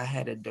time, I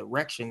had a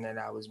direction that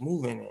I was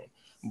moving in.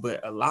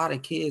 But a lot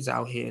of kids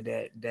out here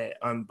that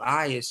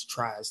Unbiased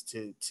tries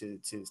to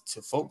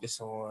focus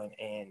on,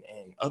 and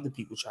other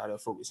people try to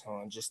focus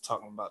on, just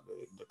talking about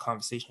the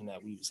conversation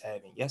that we was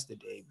having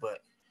yesterday.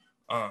 But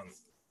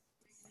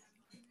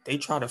they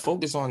try to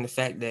focus on the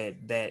fact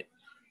that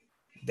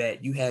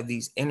you have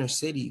these inner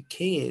city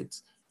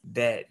kids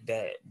that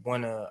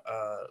want to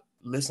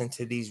listen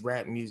to these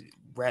rap music,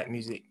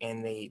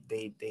 and they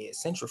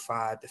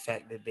accentuate the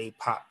fact that they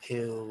pop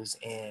pills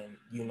and,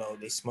 you know,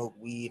 they smoke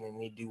weed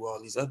and they do all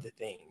these other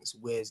things.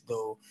 Whereas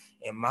though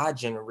in my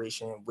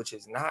generation, which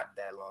is not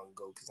that long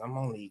ago, because I'm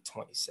only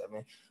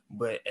 27,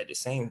 but at the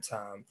same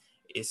time,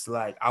 it's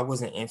like I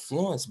wasn't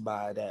influenced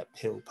by that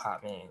pill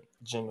popping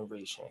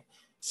generation.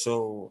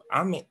 So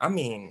I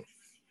mean,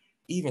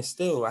 even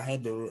still, I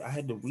had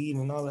the weed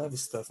and all the other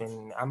stuff,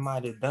 and I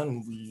might have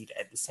done weed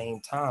at the same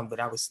time, but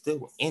I was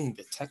still in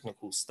the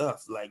technical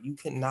stuff. Like you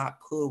could not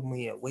pull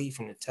me away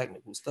from the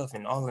technical stuff.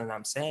 And all that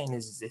I'm saying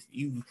is if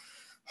you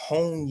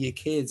hone your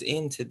kids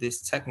into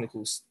this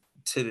technical,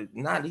 to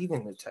not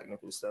even the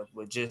technical stuff,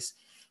 but just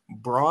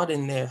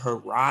broaden their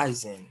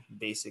horizon,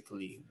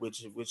 basically,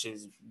 which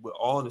is what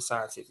all the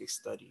scientific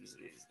studies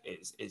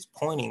is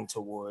pointing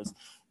towards,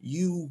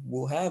 you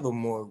will have a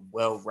more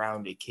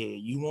well-rounded kid.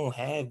 You won't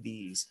have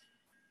these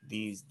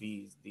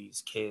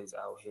kids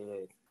out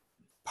here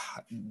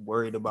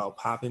worried about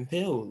popping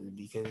pills,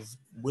 because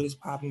what is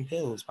popping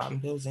pills?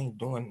 Popping pills ain't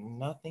doing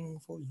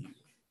nothing for you.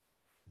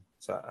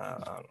 So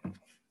I don't know.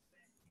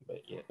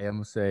 But yeah,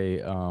 I'm gonna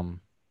say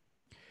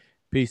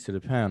peace to the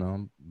panel.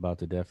 I'm about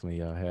to definitely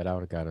head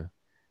out. I gotta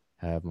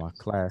have my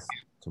class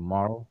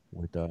tomorrow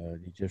with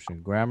the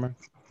Egyptian grammar.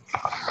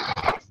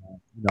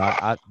 You know,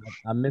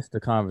 I missed the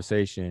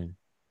conversation,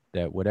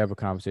 that whatever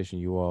conversation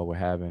you all were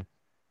having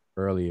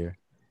earlier.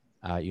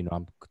 You know,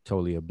 I'm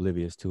totally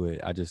oblivious to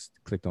it. I just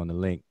clicked on the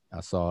link.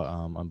 I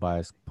saw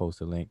Unbiased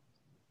post a link.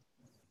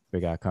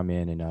 Figure I'd come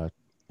in and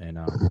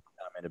comment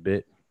a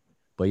bit.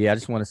 But yeah, I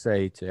just want to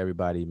say to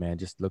everybody, man,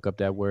 just look up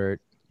that word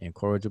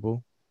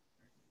incorrigible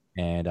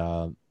and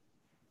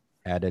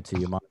add that to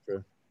your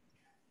mantra,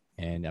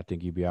 and I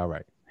think you'll be all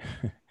right.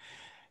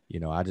 You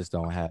know, I just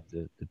don't have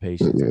the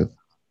patience. Yeah.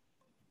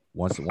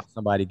 Once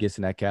somebody gets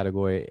in that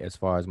category, as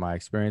far as my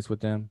experience with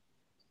them,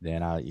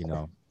 then you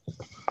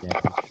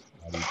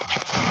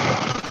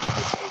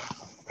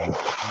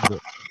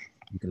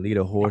can lead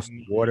a horse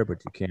to water,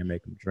 but you can't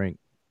make them drink,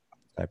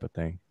 type of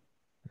thing.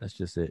 That's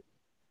just it.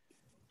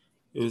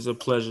 It was a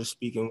pleasure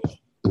speaking with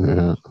you.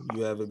 Yeah.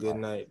 You have a good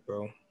night,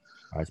 bro. All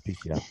right,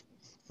 peace, y'all.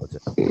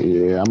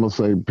 Yeah, I'm gonna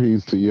say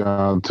peace to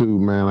y'all too,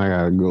 man. I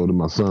gotta go to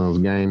my son's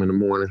game in the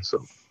morning,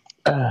 so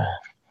I'm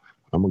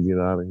gonna get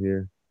out of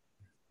here.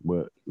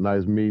 But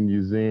nice meeting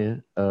you,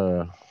 Zen.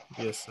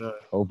 Yes, sir.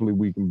 Hopefully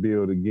we can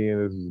build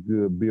again. This is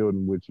good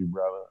building with you,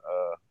 brother.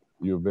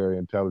 You're a very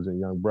intelligent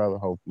young brother.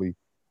 Hopefully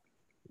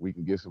we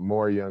can get some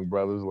more young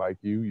brothers like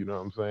you. You know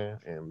what I'm saying?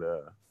 And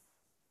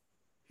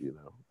you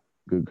know,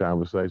 good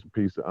conversation.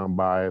 Peace to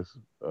Unbiased.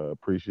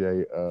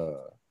 Appreciate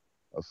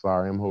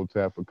Asar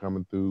Imhotep for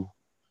coming through.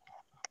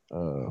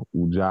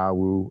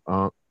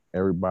 Ujawu,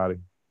 everybody.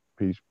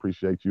 Peace.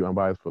 Appreciate you,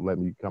 Unbiased, for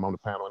letting me come on the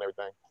panel and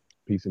everything.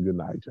 Peace and good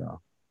night,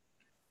 y'all.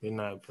 Good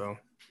night, bro.